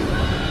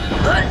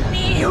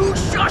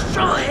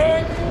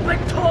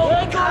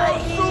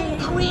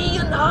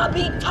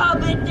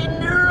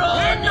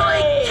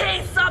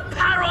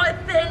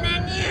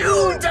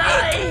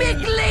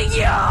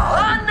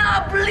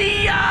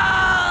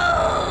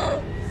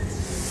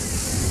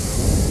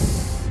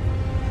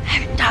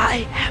 And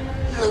I am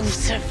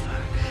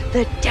Lucifer,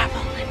 the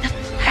devil in the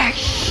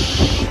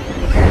flesh.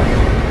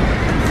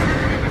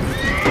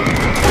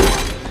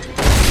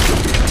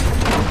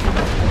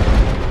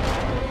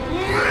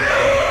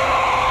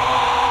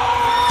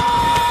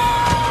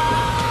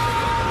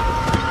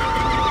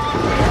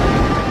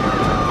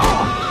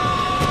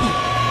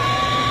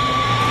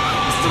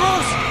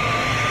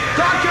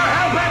 Doctor,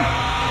 help him!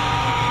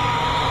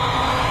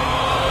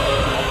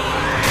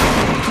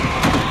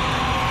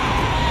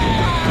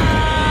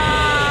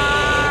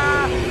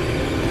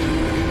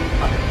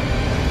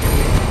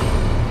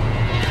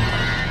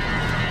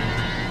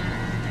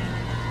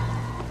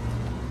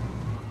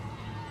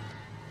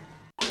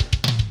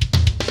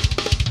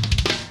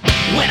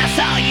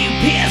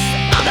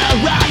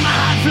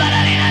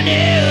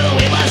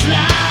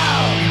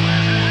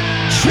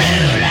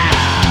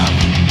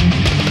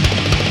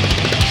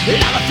 And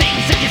all the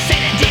things that you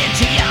said and did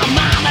to your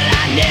mom, and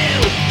I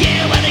knew you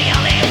were the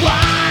only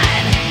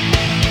one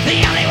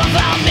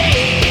for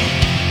me.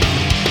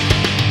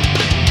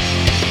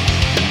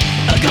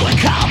 I'll go and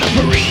call the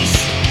priest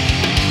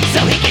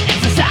so he can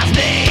exorcise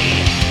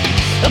me.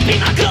 I'll be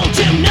my girl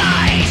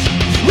tonight.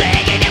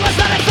 Reagan, it was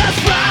not at first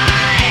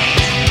right.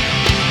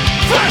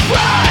 First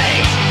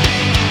right.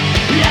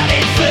 Love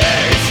it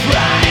first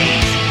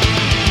right.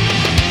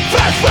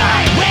 First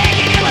right.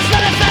 Reagan, it was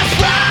not at first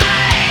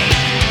right.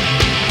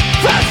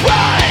 First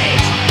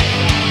right.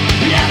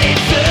 Love it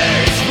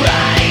first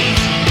right.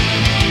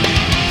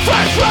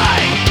 First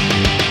right.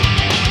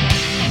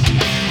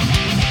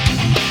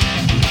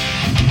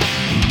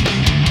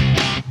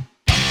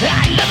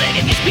 I'd love it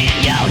if you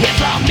spin your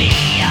hips on me.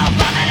 I'll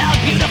vomit a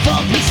beautiful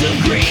piece of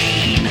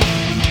green,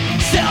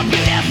 so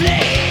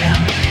beautifully.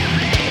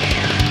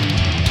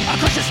 I'll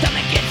crush your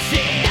stomach and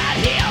say I'd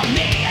heal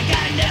me. I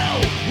gotta know,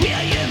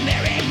 will you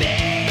marry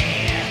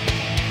me,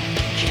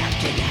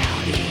 Captain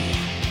Howdy?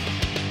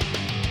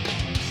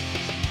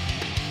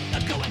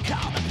 I'll go and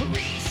call the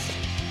priest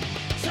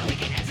so he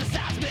can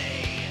exorcise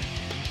me.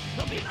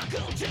 I'll be my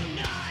girl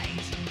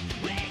tonight.